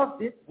not of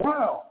this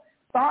world.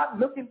 Start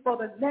looking for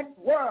the next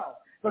world.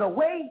 So the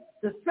way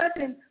to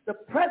strengthen the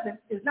presence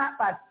is not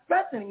by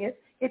strengthening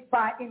it, it's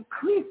by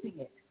increasing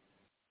it.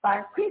 By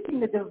increasing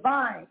the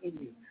divine in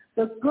you,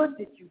 the good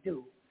that you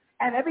do.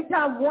 And every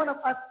time one of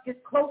us gets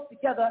close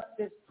together,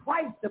 there's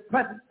twice the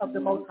presence of the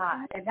Most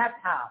High. And that's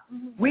how.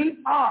 We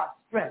are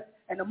strength.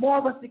 And the more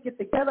of us that get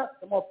together,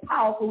 the more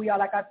powerful we are.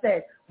 Like I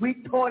said,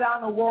 we tore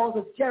down the walls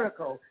of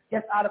Jericho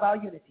just out of our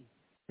unity.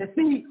 To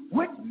see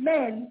which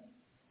men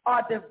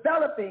are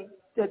developing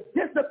the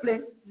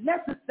discipline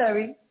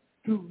necessary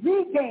to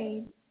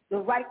regain the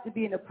right to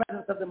be in the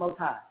presence of the Most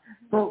High.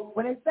 So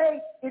when they say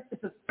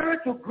it's a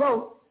spiritual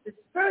growth, the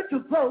spiritual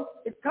growth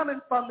is coming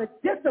from the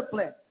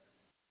discipline.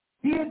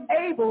 Being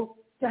able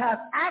to have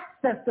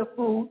access to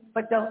food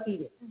but don't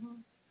eat it.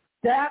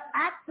 To have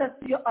access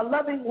to a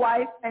loving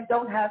wife and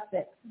don't have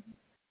sex.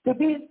 To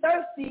be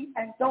thirsty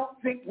and don't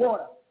drink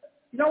water.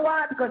 You know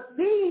why? Because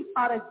these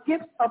are the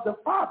gifts of the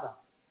Father.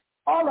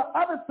 All the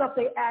other stuff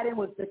they add in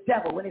was the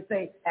devil when they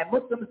say, and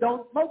Muslims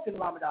don't smoke in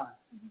Ramadan.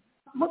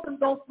 Muslims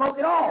don't smoke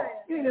at all.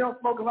 They don't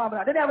smoke in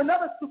Ramadan. Then they have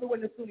another stupid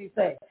one the Sunnis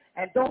say,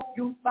 and don't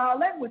use foul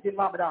language in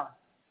Ramadan.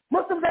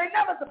 Muslims ain't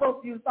never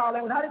supposed to use foul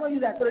language. How are they going to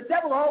use that? So the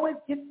devil always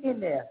gets in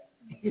there.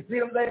 You see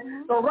what I'm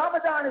saying? So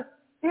Ramadan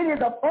is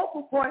a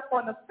focal point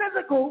on the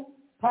physical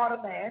part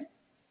of man,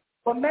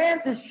 for man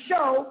to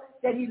show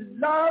that he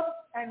loves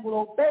and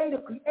will obey the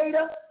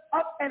Creator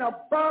up and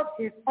above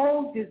his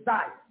own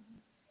desires.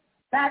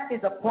 That is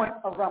a point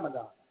of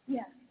Ramadan.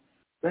 Yes.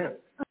 Yeah.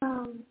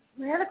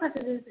 My other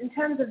question is, in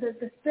terms of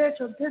the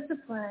spiritual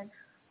discipline,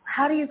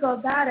 how do you go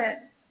about it?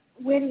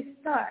 Where do you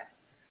start?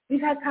 We've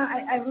had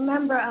I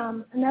remember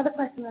another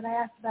question that I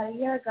asked about a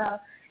year ago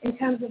in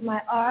terms of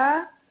my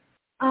aura.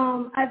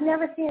 I've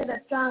never seen it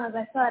as strong as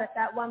I saw it at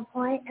that one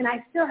point, and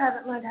I still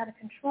haven't learned how to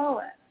control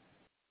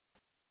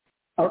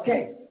it.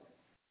 Okay.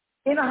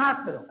 In a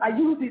hospital, I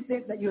use these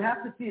things that you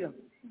have to see them.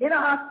 In a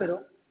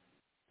hospital,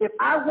 if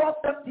I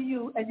walked up to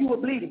you and you were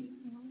bleeding,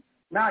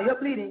 now you're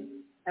bleeding,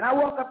 and I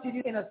walk up to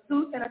you in a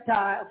suit and a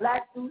tie, a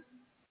black suit,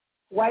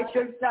 white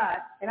shirt and tie,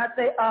 and I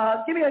say,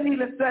 give me a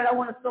needle and thread, I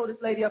want to sew this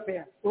lady up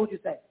here. What would you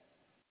say?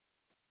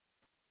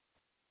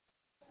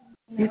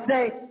 No. You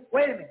say,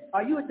 wait a minute,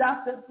 are you a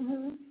doctor?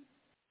 And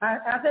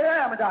I say,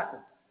 yeah, I'm a doctor.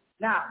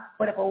 Now,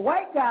 but if a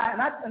white guy,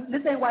 and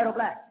this ain't white or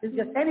black, this is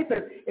just any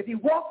person, if he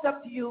walks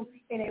up to you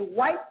in a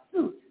white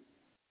suit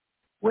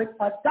with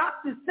a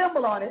doctor's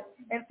symbol on it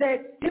and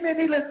said, give me a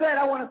needle and thread,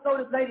 I want to sew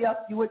this lady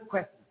up, you wouldn't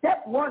question.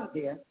 Step one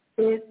there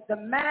is the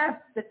mask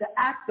that the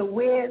actor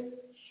wears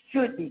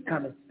should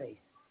become his face.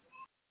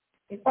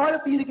 In order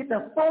for you to get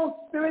the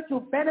full spiritual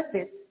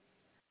benefits,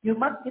 you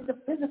must get the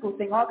physical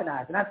thing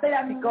organized. And I say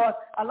that because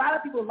a lot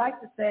of people like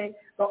to say,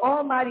 the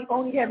Almighty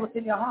only has what's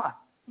in your heart.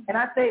 And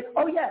I say,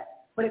 oh, yes,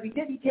 but if he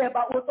didn't care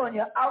about what's on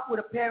your outward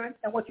appearance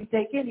and what you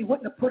take in, he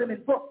wouldn't have put them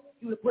in books.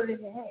 He would have put it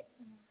in your head.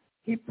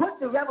 He put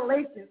the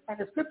revelations and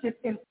the scriptures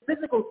in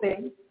physical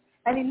things,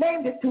 and he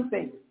named it two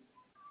things.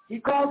 He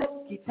called it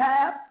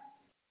Kitab,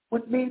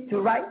 which means to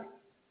write,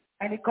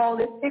 and he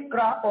called it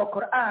Ikra or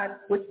Quran,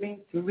 which means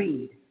to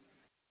read.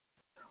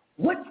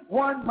 Which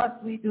one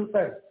must we do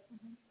first?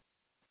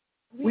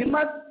 We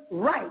must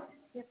write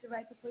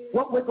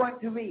what we're going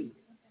to read.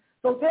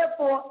 So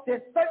therefore,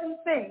 there's certain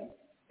things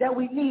that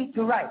we need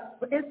to write.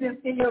 For instance,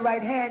 in your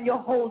right hand, you're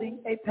holding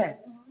a pen.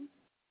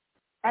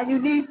 And you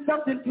need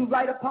something to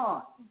write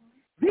upon.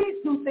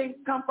 These two things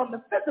come from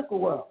the physical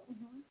world.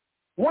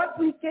 Once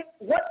we get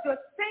what you're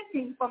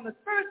thinking from the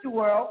spiritual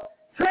world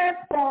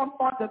transformed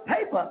onto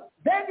paper,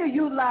 then you're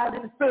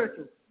utilizing the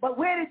spiritual. But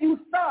where did you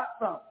start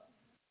from?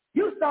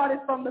 You started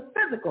from the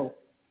physical.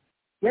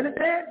 You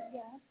understand?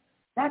 Yes.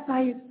 That's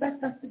how he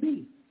expects us to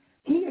be.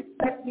 He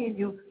expects me and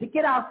you to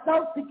get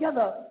ourselves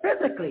together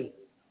physically,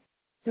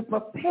 to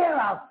prepare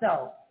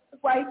ourselves.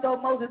 That's why he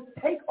told Moses,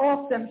 take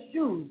off them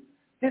shoes.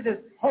 This is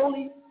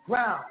holy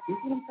ground. You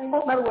see what I'm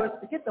saying? In other words,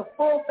 to get the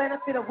full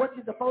benefit of what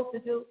you're supposed to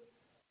do,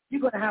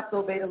 you're going to have to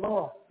obey the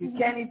law. You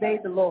can't evade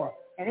the law.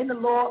 And in the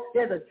law,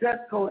 there's a dress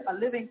code, a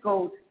living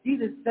code.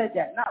 Jesus said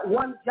that. Not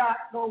one jot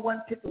nor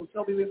one tittle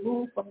shall be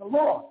removed from the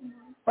law.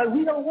 But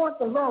we don't want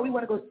the law. We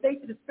want to go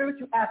straight to the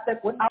spiritual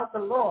aspect without the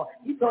law.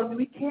 He told me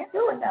we can't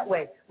do it that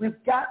way. We've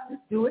got to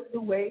do it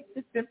the way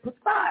it's been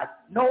prescribed.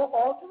 No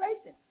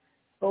alteration.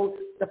 So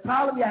the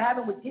problem you're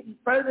having with getting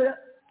further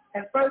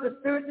and further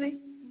spiritually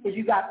is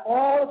you got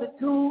all the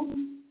tools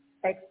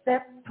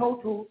except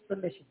total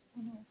submission.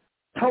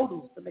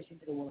 Total submission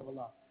to the will of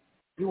Allah.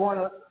 You want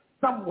to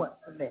somewhat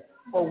submit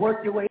or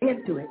work your way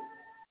into it,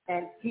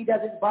 and he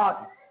doesn't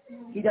bargain.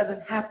 He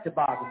doesn't have to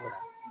bargain with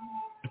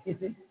us. You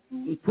see?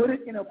 He put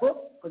it in a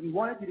book because he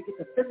wanted you to get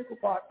the physical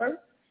part first,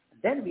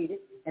 and then read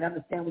it and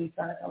understand what he's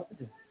trying to tell us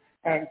to do.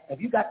 And if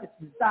you got this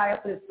desire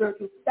for the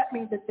spiritual, that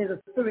means that there's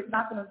a spirit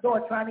knocking on the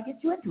door trying to get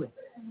you into it.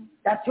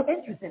 That's your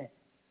interest in it.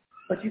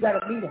 But you got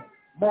to meet him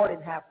more than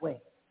halfway.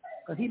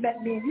 Because he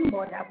met me and you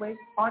more than halfway.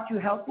 Aren't you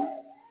healthy?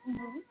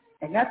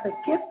 And that's a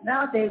gift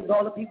nowadays with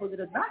all the people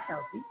that are not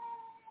healthy.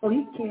 So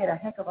he cared a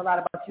heck of a lot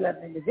about you as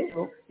an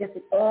individual. Just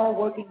that all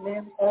working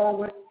limbs, all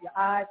work, your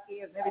eyes,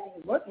 ears, and everything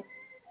is working.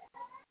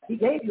 He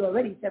gave you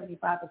already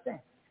 75%.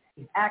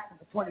 He's asking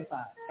for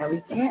 25. And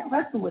we can't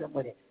wrestle with him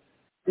with it.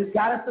 We've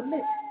got to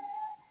submit.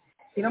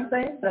 You know what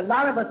I'm saying? But a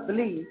lot of us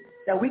believe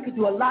that we could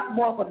do a lot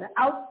more from the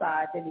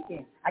outside than the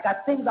in. I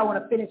got things I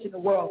want to finish in the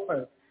world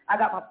first. I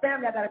got my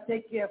family I got to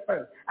take care of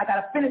first. I got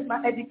to finish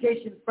my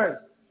education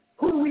first.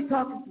 Who are we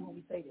talking to when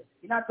we say this?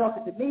 You're not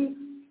talking to me.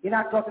 You're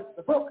not talking to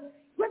the book.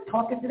 We're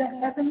talking to that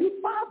Heavenly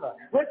Father.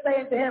 We're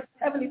saying to him,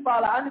 Heavenly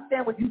Father, I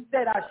understand what you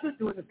said I should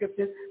do in the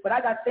scriptures, but I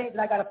got things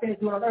that I got to finish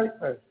doing on earth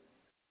first.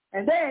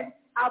 And then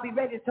I'll be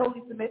ready to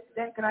totally submit.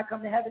 Then can I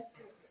come to heaven?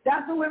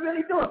 That's what we're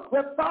really doing.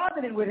 We're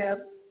bargaining with him.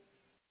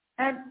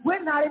 And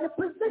we're not in a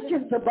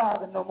position to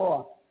bargain no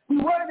more. We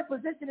were in a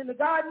position in the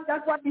garden.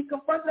 That's why he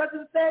confronted us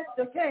and said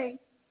to Cain,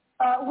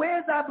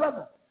 where's our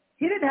brother?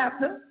 He didn't have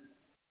to.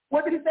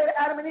 What did he say to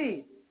Adam and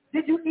Eve?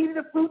 Did you eat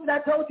the fruit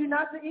that I told you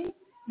not to eat?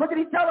 What did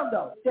he tell them,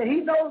 though? That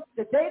he knows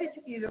the day that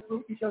you eat the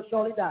fruit, you shall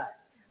surely die.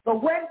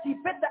 But when she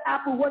bit the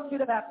apple, what should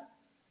have happened?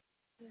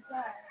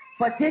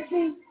 But did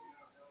she?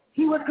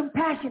 He was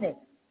compassionate.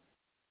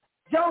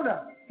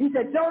 Jonah, he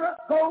said, Jonah,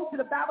 go to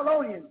the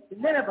Babylonians, to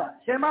Nineveh,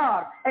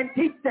 Shemar, and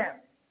teach them.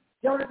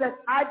 Jonah said,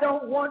 I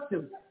don't want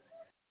to.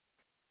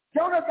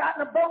 Jonah got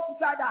in a boat and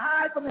tried to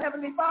hide from the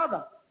Heavenly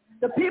Father.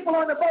 The people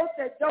on the boat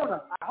said,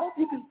 Jonah, I hope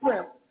you can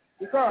swim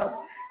because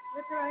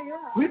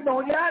we're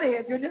throwing you out of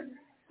here, Junior.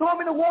 Throw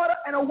him in the water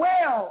and a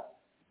whale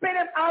spit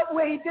him out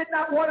where he did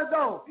not want to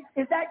go.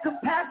 Is that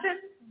compassion?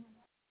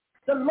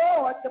 The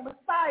Lord, the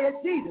Messiah,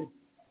 Jesus,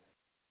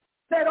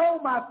 said, oh,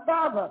 my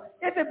Father,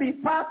 if it be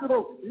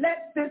possible,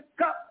 let this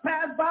cup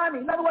pass by me.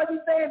 In other words, he's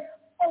saying,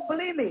 oh,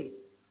 believe me,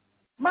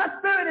 my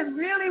spirit is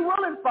really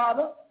willing,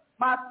 Father.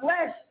 My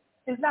flesh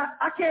is not,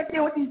 I can't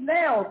deal with these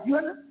nails. You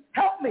understand?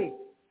 Help me.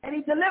 And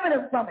he delivered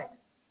him from it.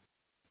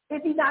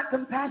 Is he not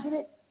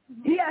compassionate?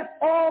 He has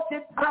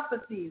altered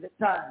prophecies at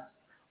times,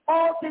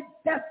 altered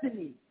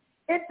destiny,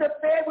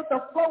 interfered with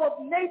the flow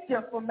of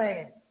nature for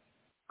man.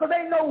 Because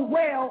ain't no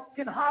whale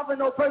can harbor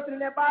no person in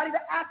their body.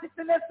 The acids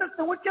in their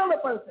system would kill a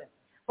person.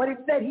 But it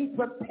said he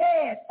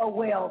prepared a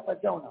whale for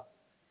Jonah.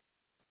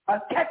 A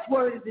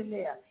catchword is in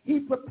there. He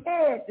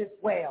prepared this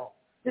whale.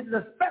 This is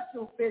a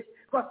special fish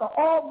because the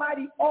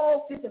Almighty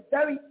altered the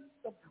very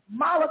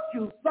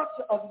molecule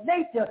structure of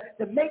nature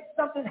to make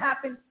something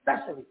happen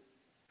specially.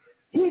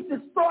 He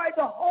destroyed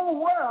the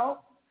whole world,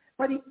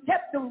 but he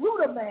kept the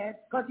root of man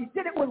because he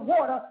did it with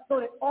water so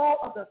that all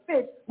of the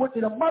fish, which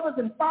are the mothers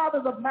and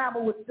fathers of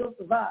mammal, would still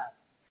survive.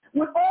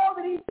 With all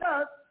that he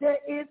does, there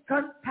is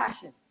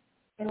compassion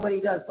in what he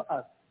does for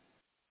us.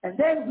 And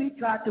then we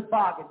try to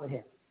bargain with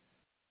him.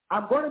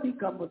 I'm going to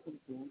become Muslim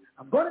soon.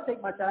 I'm going to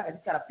take my shot. I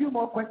just got a few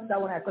more questions I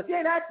want to ask. Because you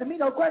ain't asking me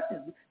no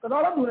questions. Because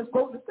all I'm doing is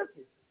quoting the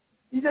scriptures.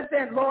 He's just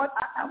saying, Lord,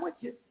 I'm with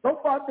you. So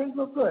far, things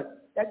look good.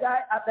 That guy,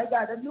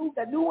 that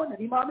new one, that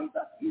Imam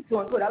Isa, he's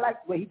doing good. I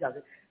like the way he does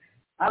it.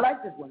 I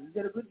like this one. He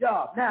did a good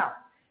job. Now,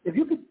 if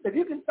you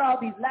can solve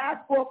these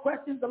last 4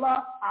 questions,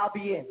 Allah, I'll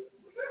be in.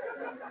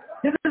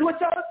 This is what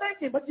y'all are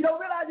thinking, but you don't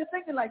realize you're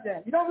thinking like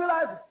that. You don't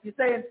realize it. You're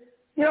saying,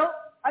 you know,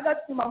 I got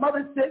my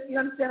mother's sick. You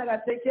understand? I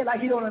got to take care.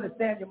 Like he don't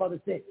understand your mother's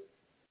sick.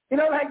 You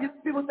know, like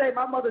people say,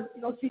 my mother,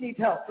 you know, she needs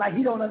help. Like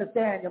he don't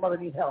understand your mother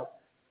needs help.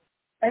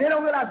 And they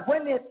don't realize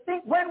when we're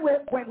thinking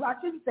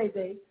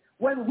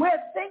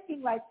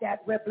like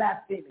that, we're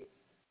blaspheming.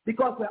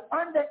 Because we're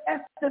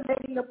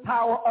underestimating the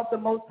power of the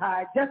Most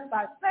High just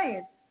by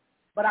saying,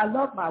 but I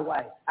love my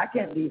wife. I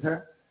can't leave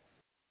her.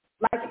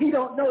 Like he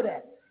don't know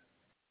that.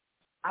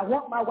 I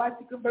want my wife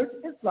to convert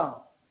to Islam.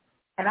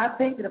 And I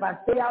think that if I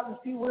stay out in the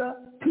street with her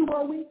 2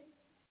 more weeks,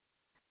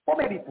 or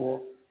maybe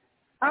 4,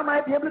 I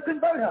might be able to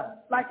convert her.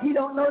 Like he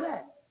don't know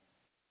that.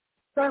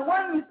 So in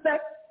one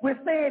respect, we're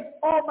saying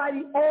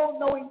Almighty,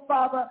 all-knowing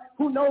Father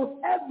who knows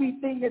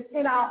everything that's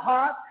in our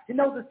heart, who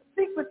knows the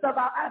secrets of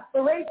our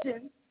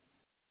aspirations,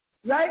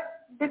 right?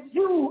 It's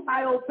you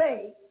I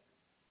obey,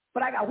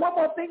 but I got one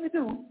more thing to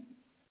do.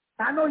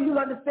 I know you'll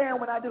understand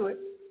when I do it,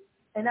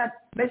 and that's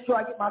make sure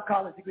I get my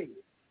college degree.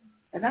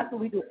 And that's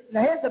what we do.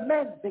 Now here's the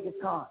men's biggest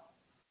con.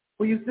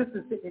 For you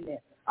sisters sitting in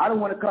there. I don't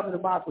want to come to the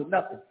mosque with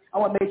nothing. I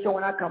want to make sure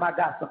when I come I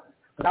got something.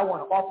 Because I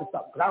want to offer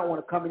something. Because I don't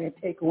want to come in and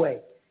take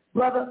away.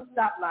 Brother,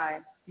 stop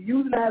lying. You're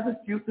using it as an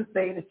excuse to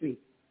stay in the street.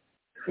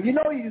 And you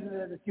know you're using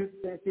it as an excuse to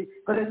stay in the street.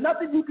 Because there's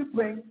nothing you can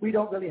bring we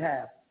don't really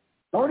have.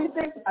 The only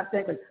thing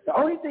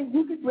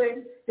you can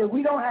bring that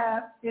we don't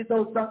have is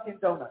those Dunkin'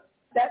 Donuts.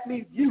 That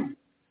means you.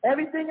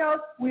 Everything else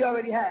we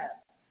already have.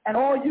 And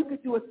all you can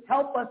do is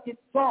help us get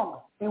stronger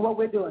in what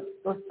we're doing.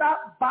 So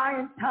stop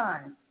buying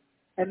time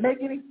and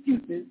making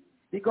excuses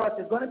because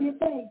there's going to be a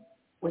day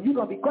when you're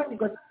going to be questioning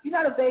because you're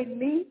not evading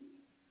me.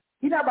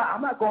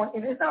 I'm not going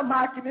in. It's not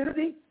my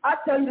community. I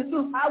tell you the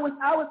truth. I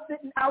was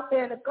sitting out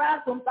there in the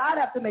classroom, so I'd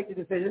have to make the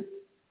decision.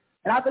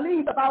 And I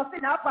believe if I was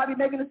sitting, I'd probably be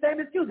making the same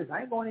excuses.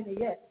 I ain't going in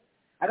there yet.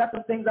 I got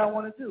some things I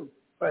want to do.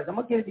 First, I'm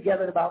going to get it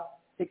together in about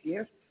 6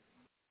 years.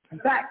 In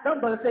fact, some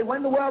brothers say,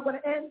 when the world going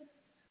to end?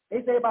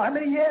 They say about how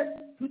many years?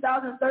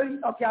 2030?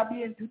 Okay, I'll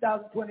be in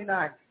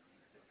 2029.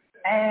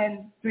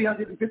 And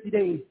 350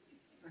 days.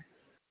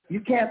 You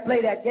can't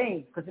play that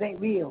game because it ain't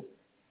real.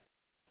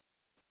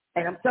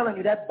 And I'm telling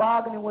you, that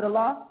bargaining with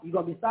Allah, you're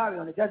going to be sorry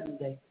on the judgment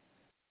day.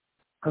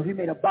 Because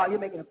you're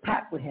making a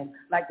pact with him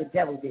like the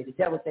devil did. The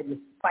devil said, you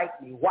spite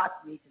me, watch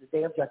me to the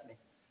day of judgment.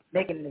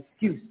 Making an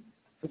excuse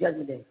for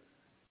judgment day.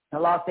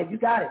 And Allah said, you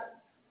got it.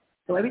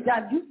 So every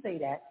time you say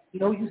that, you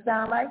know what you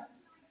sound like?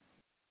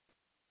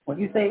 When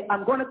you say,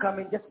 I'm going to come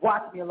in, just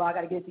watch me, Allah, I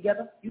got to get it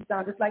together. You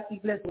sound just like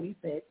Iblis when he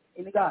said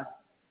in the garden.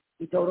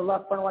 He told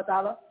Allah subhanahu wa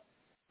ta'ala,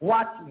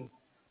 watch me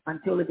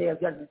until the day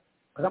of judgment.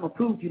 Because I'm going to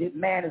prove to you that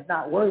man is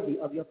not worthy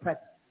of your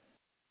presence.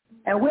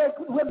 And we're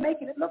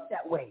making it look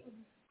that way.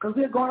 Because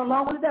we're going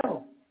along with the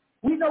devil.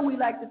 We know we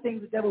like the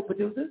things the devil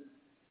produces.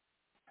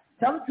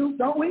 Tell the truth,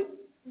 don't we?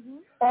 Mm-hmm.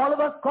 All of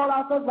us call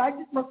ourselves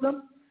righteous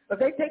Muslims. If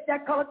they take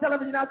that color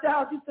television out your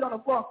house, you sit on the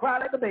floor and cry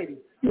like a baby.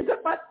 You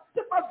took my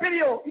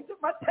video. You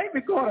took my tape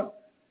recorder.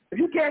 If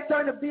you can't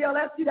turn to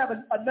BLS, you'd have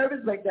a nervous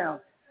breakdown.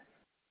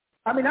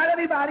 I mean, not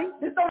everybody.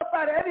 This don't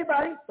apply to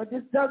everybody, but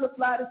this does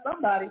apply to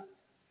somebody.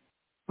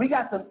 We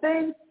got some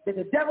things that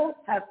the devil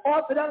has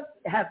offered us.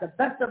 It has the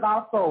best of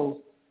our souls.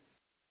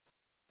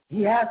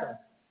 He has us.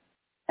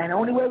 And the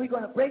only way we're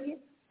going to break it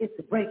is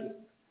to break it.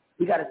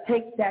 We got to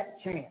take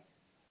that chance.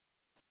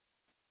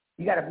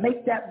 You got to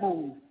make that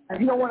move. And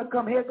if you don't want to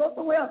come here, go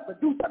somewhere else.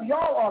 But do something.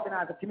 Y'all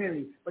organize a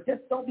community. But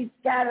just don't be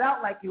scattered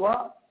out like you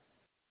are.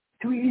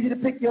 Too easy to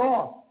pick you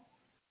off.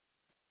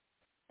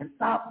 And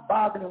stop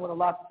bargaining with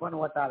Allah subhanahu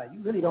wa ta'ala.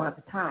 You really don't have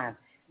the time.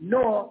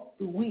 Nor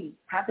do we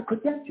have the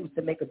credentials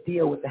to make a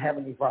deal with the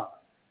Heavenly Father.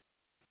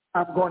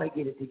 I'm going to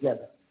get it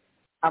together.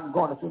 I'm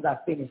going as soon as I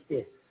finish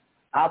this.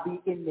 I'll be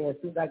in there as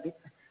soon as I get.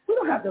 We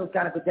don't have those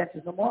kind of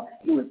credentials no more.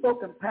 He was so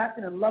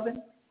compassionate and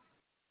loving.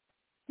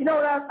 You know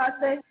what I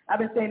say? I've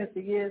been saying this for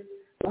years.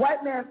 The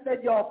white man fed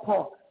y'all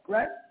pork,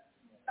 correct?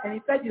 And he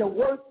fed you the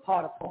worst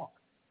part of pork.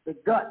 The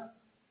gut,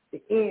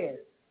 the ears,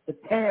 the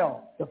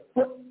tail, the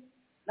foot,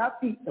 not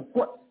feet, the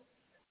foot,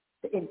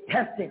 the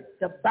intestines,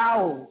 the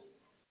bowels.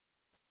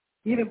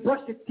 You even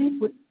brush your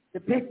teeth with the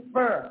big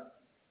fur.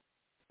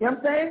 You know what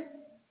I'm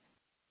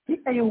saying?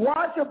 And you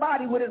wash your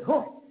body with his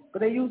hoof,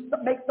 because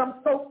they make some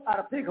soap out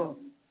of pig hooves.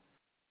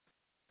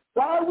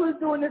 While we was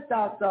doing this to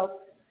ourselves,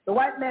 the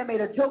white man made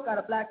a joke out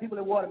of black people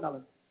and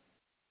watermelons.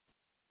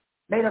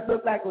 Made us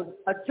look like it was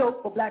a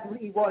joke for black people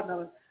to eat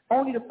watermelons,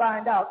 only to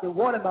find out that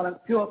watermelons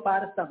purify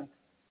the stomach,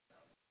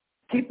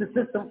 keep the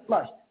system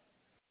flushed.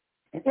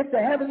 And if the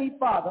Heavenly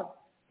Father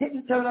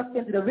didn't turn us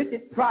into the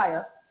Richard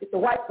Pryor that the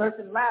white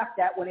person laughed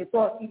at when they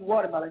saw us eating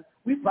watermelon,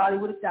 we probably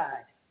would have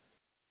died.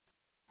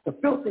 The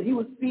filth that he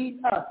was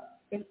feeding us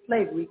in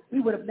slavery,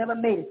 we would have never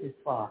made it this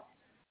far.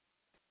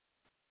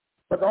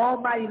 But the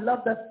Almighty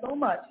loved us so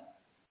much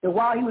that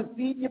while he was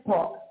feeding your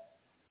pork,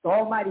 the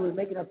Almighty was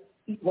making us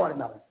eat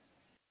watermelon.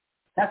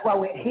 That's why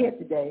we're here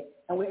today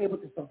and we're able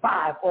to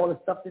survive all the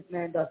stuff this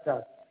man does to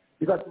us.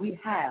 Because we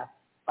have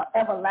an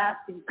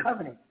everlasting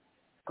covenant.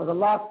 Because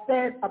Allah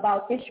said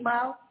about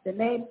Ishmael, the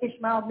name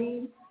Ishmael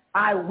means,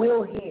 I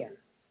will hear.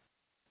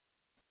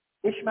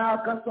 Ishmael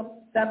comes from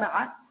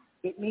Sama'at.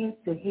 It means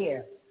to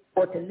hear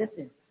or to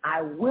listen.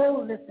 I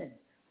will listen.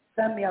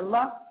 Sami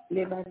Allah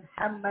liman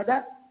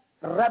hamada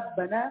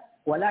Rabbana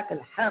walak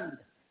alhamd.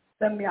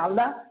 Sami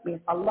Allah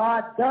means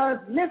Allah does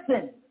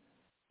listen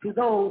to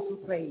those who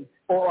praise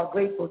or are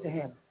grateful to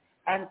him.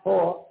 And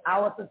for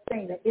our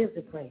sustainer is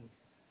the praise.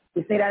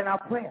 We say that in our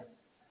prayer.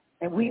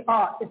 And we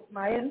are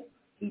Ismail.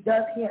 He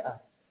does hear us.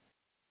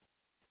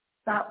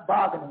 Stop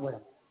bargaining with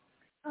him.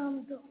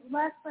 The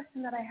last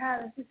question that I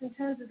have is just in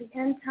terms of the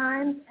end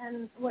times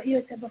and what you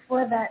had said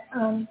before that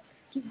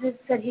Jesus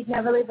said he'd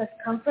never leave us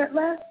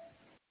comfortless.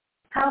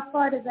 How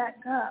far does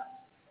that go?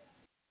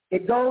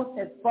 It goes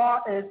as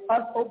far as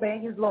us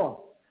obeying his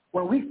law.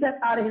 When we step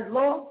out of his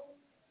law,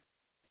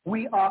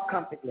 we are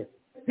comfortless.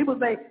 People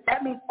say,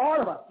 that means all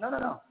of us.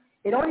 No.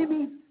 It only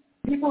means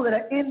people that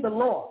are in the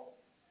law.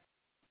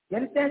 You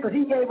understand? Because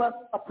he gave us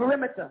a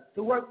perimeter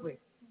to work with.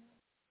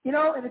 You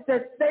know, and it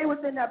says stay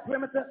within that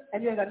perimeter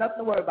and you ain't got nothing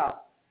to worry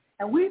about.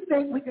 And we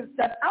think we can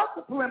step out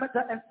the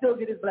perimeter and still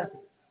get his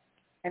blessing.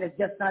 And it's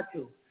just not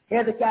true.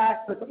 Here's a guy,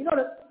 you know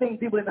the thing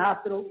people in the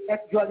hospital,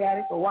 ex-drug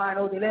addicts or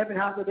winos, they live in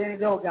the hospital, they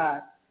ain't no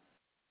guys.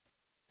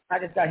 I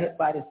just got hit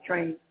by this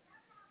train.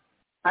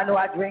 I know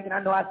I drink, and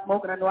I know I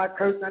smoke, and I know I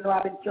curse, and I know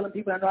I've been killing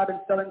people, and I know I've been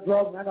selling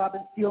drugs, and I know I've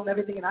been stealing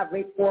everything, and I've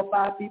raped 4 or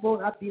 5 people,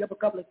 and I've beat up a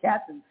couple of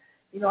cats, and,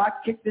 you know, I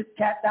kicked this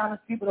cat down the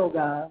street, but oh,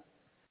 God,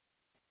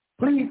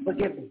 please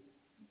forgive me.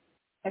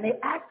 And they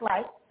act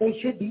like they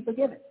should be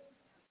forgiven.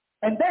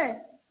 And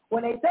then,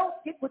 when they don't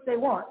get what they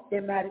want,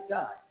 they're mad at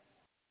God.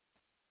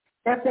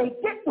 If they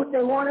get what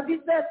they want, if he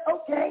says,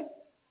 okay,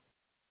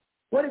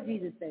 what did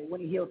Jesus say when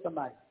he healed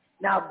somebody?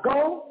 Now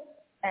go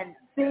and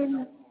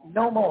sin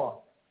no more.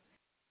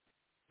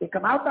 They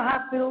come out the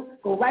hospital,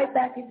 go right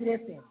back into their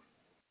sin.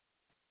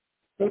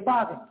 They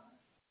bargain.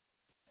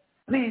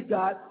 Please,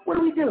 God, what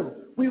do?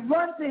 We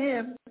run to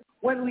him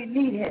when we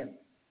need him.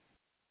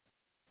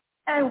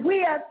 And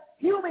we as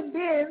human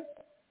beings,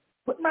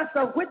 put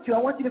myself with you, I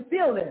want you to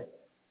feel this.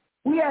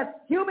 We as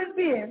human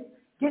beings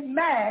get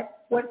mad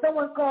when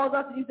someone calls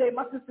us and you say,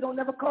 my sister don't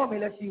never call me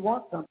unless she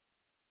wants something.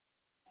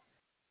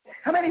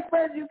 How many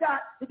friends you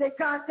got that they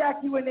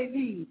contact you when they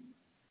leave?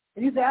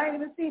 And you say, I ain't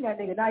even seen that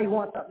nigga. Now he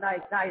wants something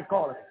nice. Now he's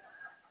calling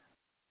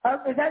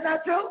me. Is that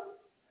not true?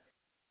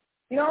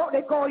 You know,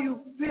 they call you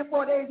 3 or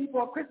 4 days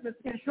before Christmas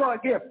to ensure a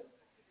gift.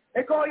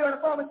 They call you on the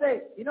phone and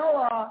say, you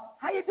know,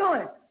 how you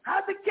doing?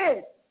 How's the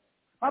kids?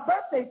 My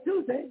birthday's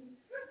Tuesday.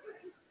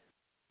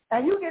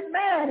 And you get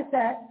mad at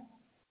that,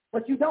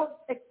 but you don't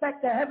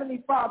expect the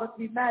Heavenly Father to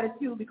be mad at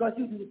you because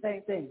you do the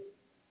same thing.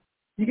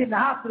 You get in the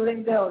hospital and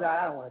you say, oh, God,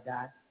 I don't want to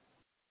die.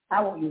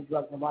 I won't use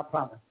drugs no more, I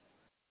promise.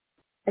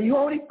 And you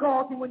only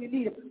call him when you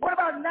need him. What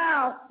about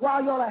now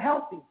while y'all are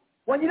healthy?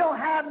 When you don't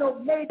have no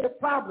major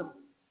problems?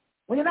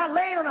 When you're not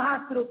laying on a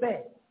hospital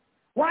bed?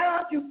 Why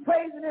aren't you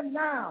praising him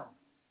now?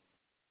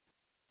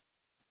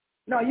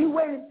 No, you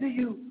wait until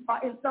you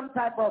are in some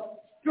type of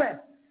stress.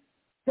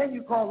 Then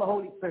you call the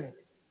Holy Spirit.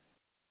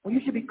 Well,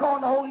 you should be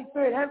calling the Holy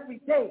Spirit every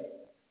day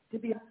to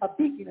be a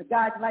beacon, a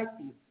guiding light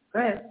for you. Go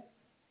ahead.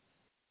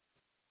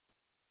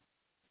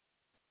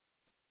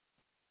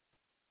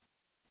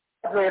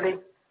 Really,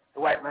 the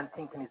white man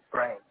thinking his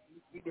brain.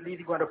 You believe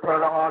he's going to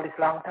prolong all this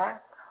long time?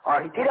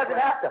 Or he doesn't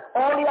have to.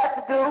 All he has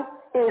to do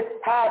is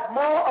have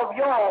more of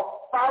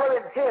y'all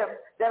following him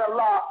than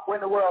Allah when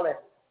the world ends.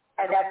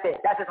 And that's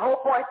it. That's his whole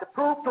point, to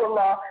prove to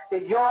Allah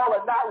that y'all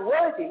are not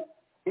worthy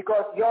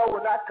because y'all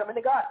will not come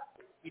into God.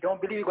 You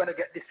don't believe you're going to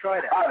get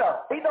destroyed? Oh, no.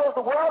 He knows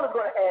the world is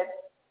going to end,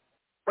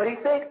 but he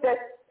thinks that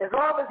as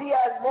long as he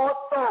has more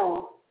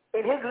souls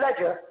in his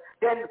ledger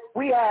than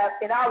we have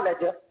in our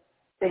ledger,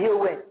 that he'll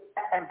win.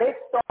 And based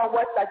on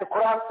what, like the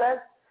Quran says,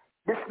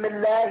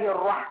 Bismillahir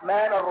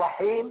Rahmanir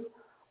Rahim,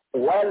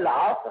 wal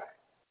 'asr,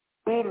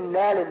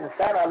 innal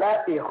insana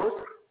lafi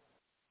khusr,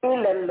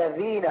 illa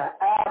alladhina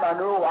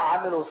amanu wa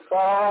 'amilu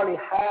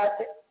s-salihat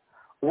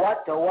wa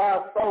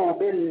tawasaw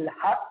bil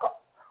haqq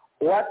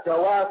wa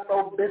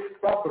tawasaw bis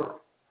sabr.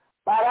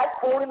 By that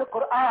quote in the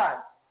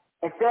Quran,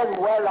 it says,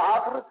 wal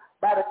 'asr,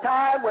 by the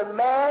time when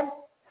man's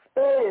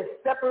spirit is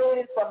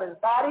separated from his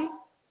body,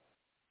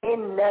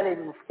 innal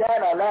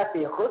insana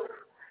lafi khusr,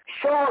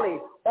 surely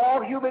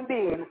all human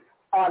beings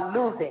are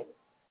losing.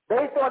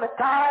 Based on the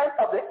time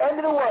of the end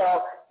of the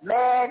world,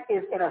 man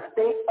is in a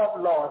state of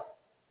loss.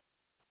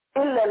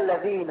 إِلَّا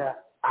الَّذِينَ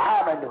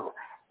آمَنُوا,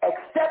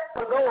 except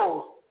for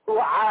those who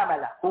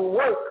amala, who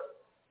work,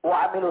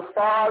 وَعَمِلُوا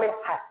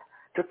الصَّالِحَاتِ,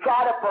 to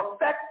try to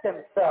perfect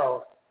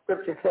themselves.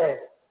 Scripture says,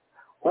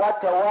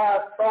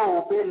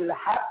 وَتَوَاصَوْا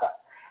بِالْحَقِّ,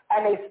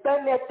 and they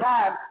spend their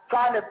time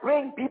trying to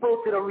bring people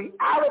to the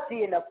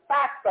reality and the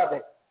facts of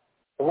it.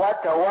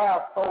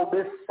 وَتَوَاصَوْا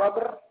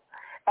بِالصَّبْرِ,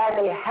 and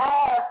they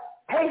have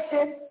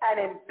patience and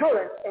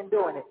endurance in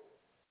doing it.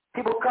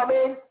 People come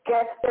in,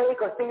 can't stay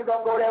because things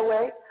don't go their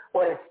way,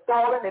 or they're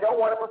stalling, they don't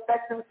want to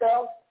perfect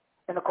themselves.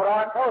 And the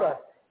Quran told us,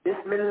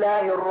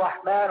 Bismillahir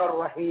Rahmanir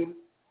Rahim,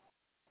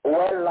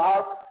 wal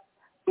 'asr,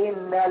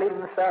 innal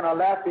insana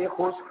lafi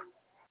khusr,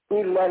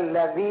 illa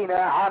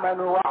alladhina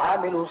amanu wa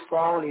 'amilu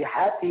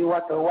s-salihati wa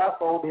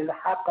tawasaw bil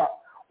haqq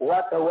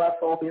wa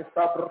tawasaw bis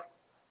sabr.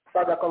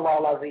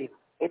 Sadaqallahu al-azim.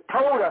 It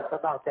told us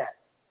about that.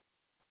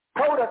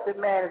 Told us that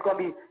man is going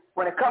to be,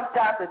 when it comes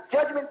time to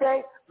Judgment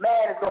Day,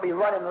 man is going to be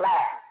running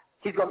last.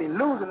 He's going to be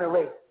losing the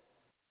race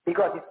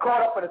because he's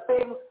caught up in the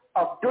things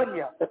of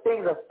dunya, the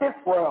things of this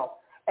world,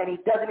 and he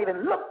doesn't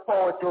even look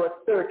forward to a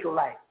spiritual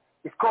life.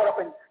 He's caught up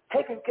in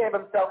taking care of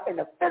himself in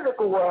the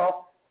physical world,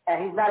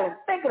 and he's not even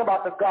thinking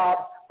about the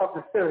God of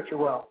the spiritual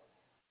world.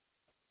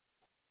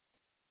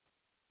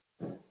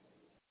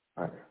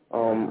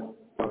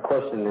 My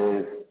question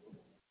is,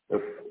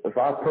 if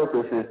our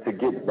purpose is to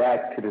get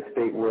back to the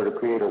state where the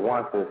Creator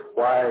wants us,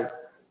 why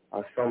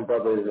are some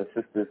brothers and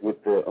sisters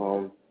with the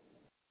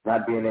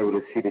not being able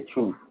to see the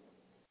truth?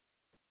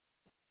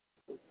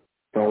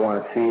 Don't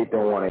want to see it,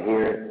 don't want to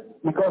hear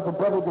it. Because the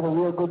brother did a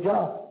real good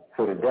job.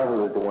 So the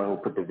devil is the one who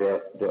put the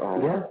yes, the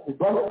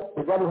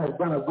devil has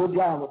done a good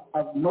job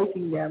of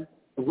making them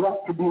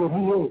want to be what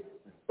he is.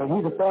 But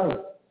he's a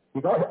failure.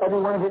 Because every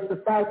one of his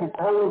societies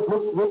always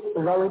looks rich,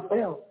 has always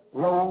failed.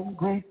 Rome,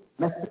 Greece,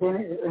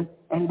 Mesopotamia,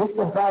 and this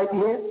society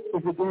here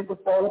is beginning to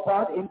fall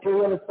apart.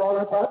 Imperial is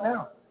falling apart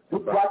now.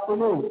 Look what's the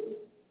news.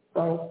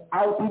 So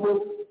our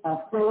people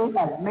are afraid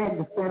as men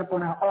to stand up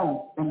on our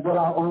own and build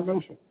our own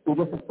nation. We're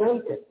just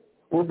afraid that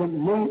we've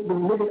been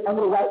living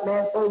under the white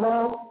man so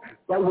long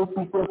that we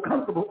feel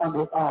comfortable under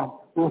his arm.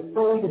 We're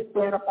afraid to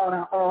stand up on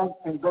our own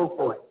and go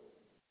for it.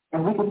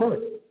 And we can do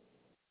it.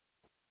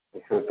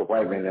 So it's the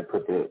white man that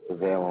put the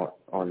veil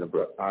on the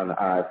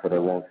eyes so they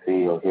won't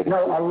see or hear.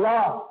 No,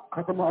 Allah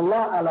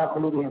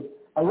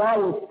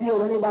will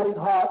steal anybody's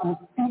heart who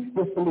speaks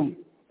disbelief.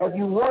 If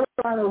you want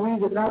to find a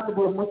reason not to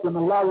be a Muslim,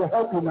 Allah will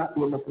help you not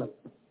be a Muslim.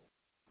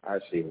 I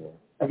see, man.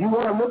 If you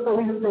want to look for a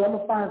reason to say, I'm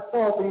going to find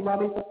fault in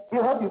Imam,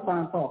 he'll help you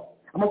find fault.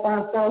 I'm going to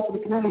find fault in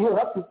the community, he'll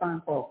help you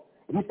find fault.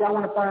 If you say, I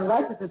want to find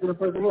righteousness in a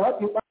person, he'll help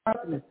you find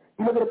righteousness.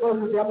 You look at a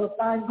person and say, I'm going to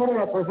find good in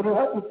that person, he'll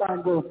help you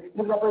find good.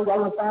 You look at a person and say, I'm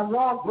going to find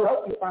wrong, he'll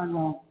help you find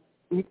wrong.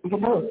 You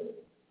can do it.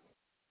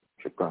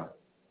 Shukran.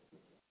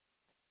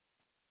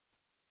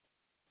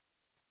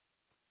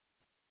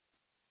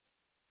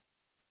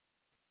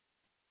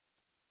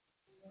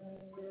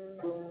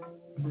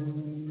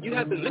 You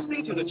have been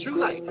listening to The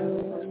True Light,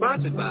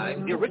 sponsored by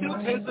the original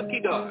Tents of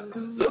Kedar,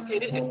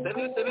 located at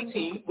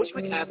 717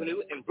 Bushwick Avenue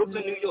in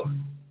Brooklyn, New York.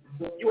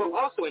 You are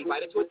also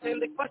invited to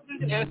attend the Questions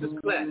and Answers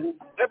class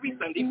every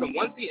Sunday from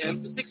 1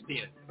 p.m. to 6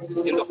 p.m.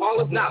 in the Hall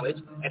of Knowledge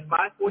at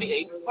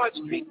 548 Hart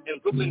Street in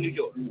Brooklyn, New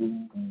York.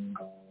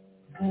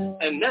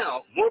 And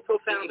now, more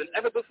profound than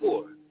ever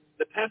before,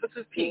 the Pamphlets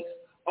of Peace,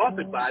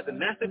 authored by the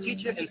master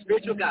teacher and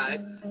spiritual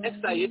guide,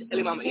 Sayyid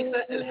Al-Imam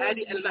Isa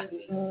Al-Hadi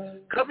Al-Mahdi,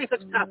 covering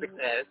such topics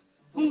as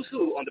who's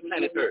who on the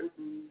planet Earth,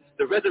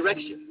 the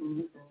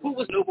resurrection, who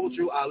was Noble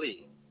Drew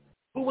Ali,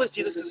 who was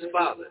Jesus'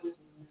 father,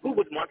 who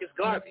was Marcus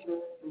Garvey,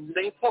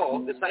 St.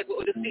 Paul, disciple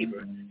or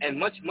deceiver, and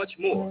much, much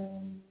more.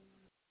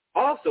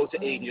 Also,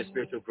 to aid in your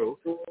spiritual growth,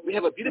 we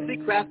have a beautifully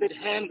crafted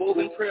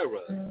hand-woven prayer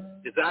rug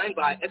designed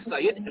by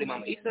Sayyid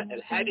Al-Imam Isa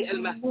Al-Hadi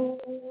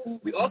Al-Mahdi.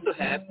 We also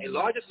have a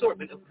large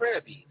assortment of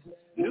prayer beads,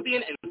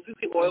 Nubian and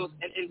Sufi oils,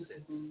 and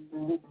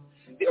incense.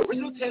 The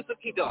original Tents of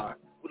Kedar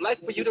would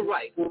like for you to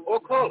write or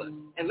call us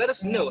and let us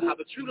know how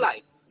the true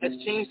light has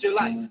changed your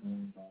life.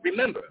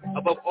 Remember,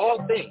 above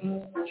all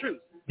things, truth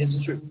is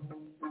truth.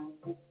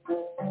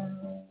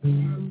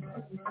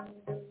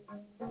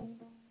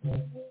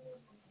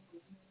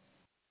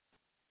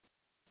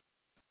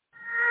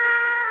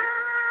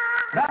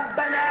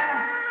 ربنا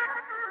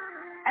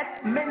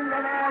أتمن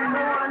لنا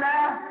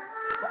نورنا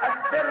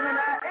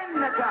وأسرنا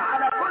إنك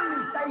على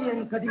كل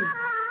شيء قدير.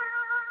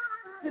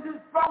 This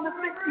is from the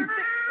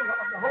 56th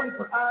of the Holy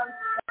Quran,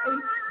 the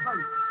 8th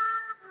verse.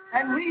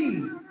 And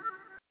read,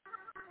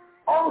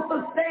 O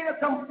sustainer,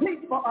 complete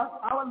for us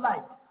our life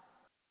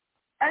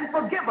and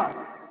forgive us,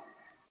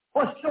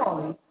 for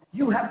surely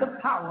you have the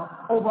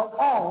power over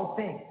all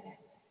things.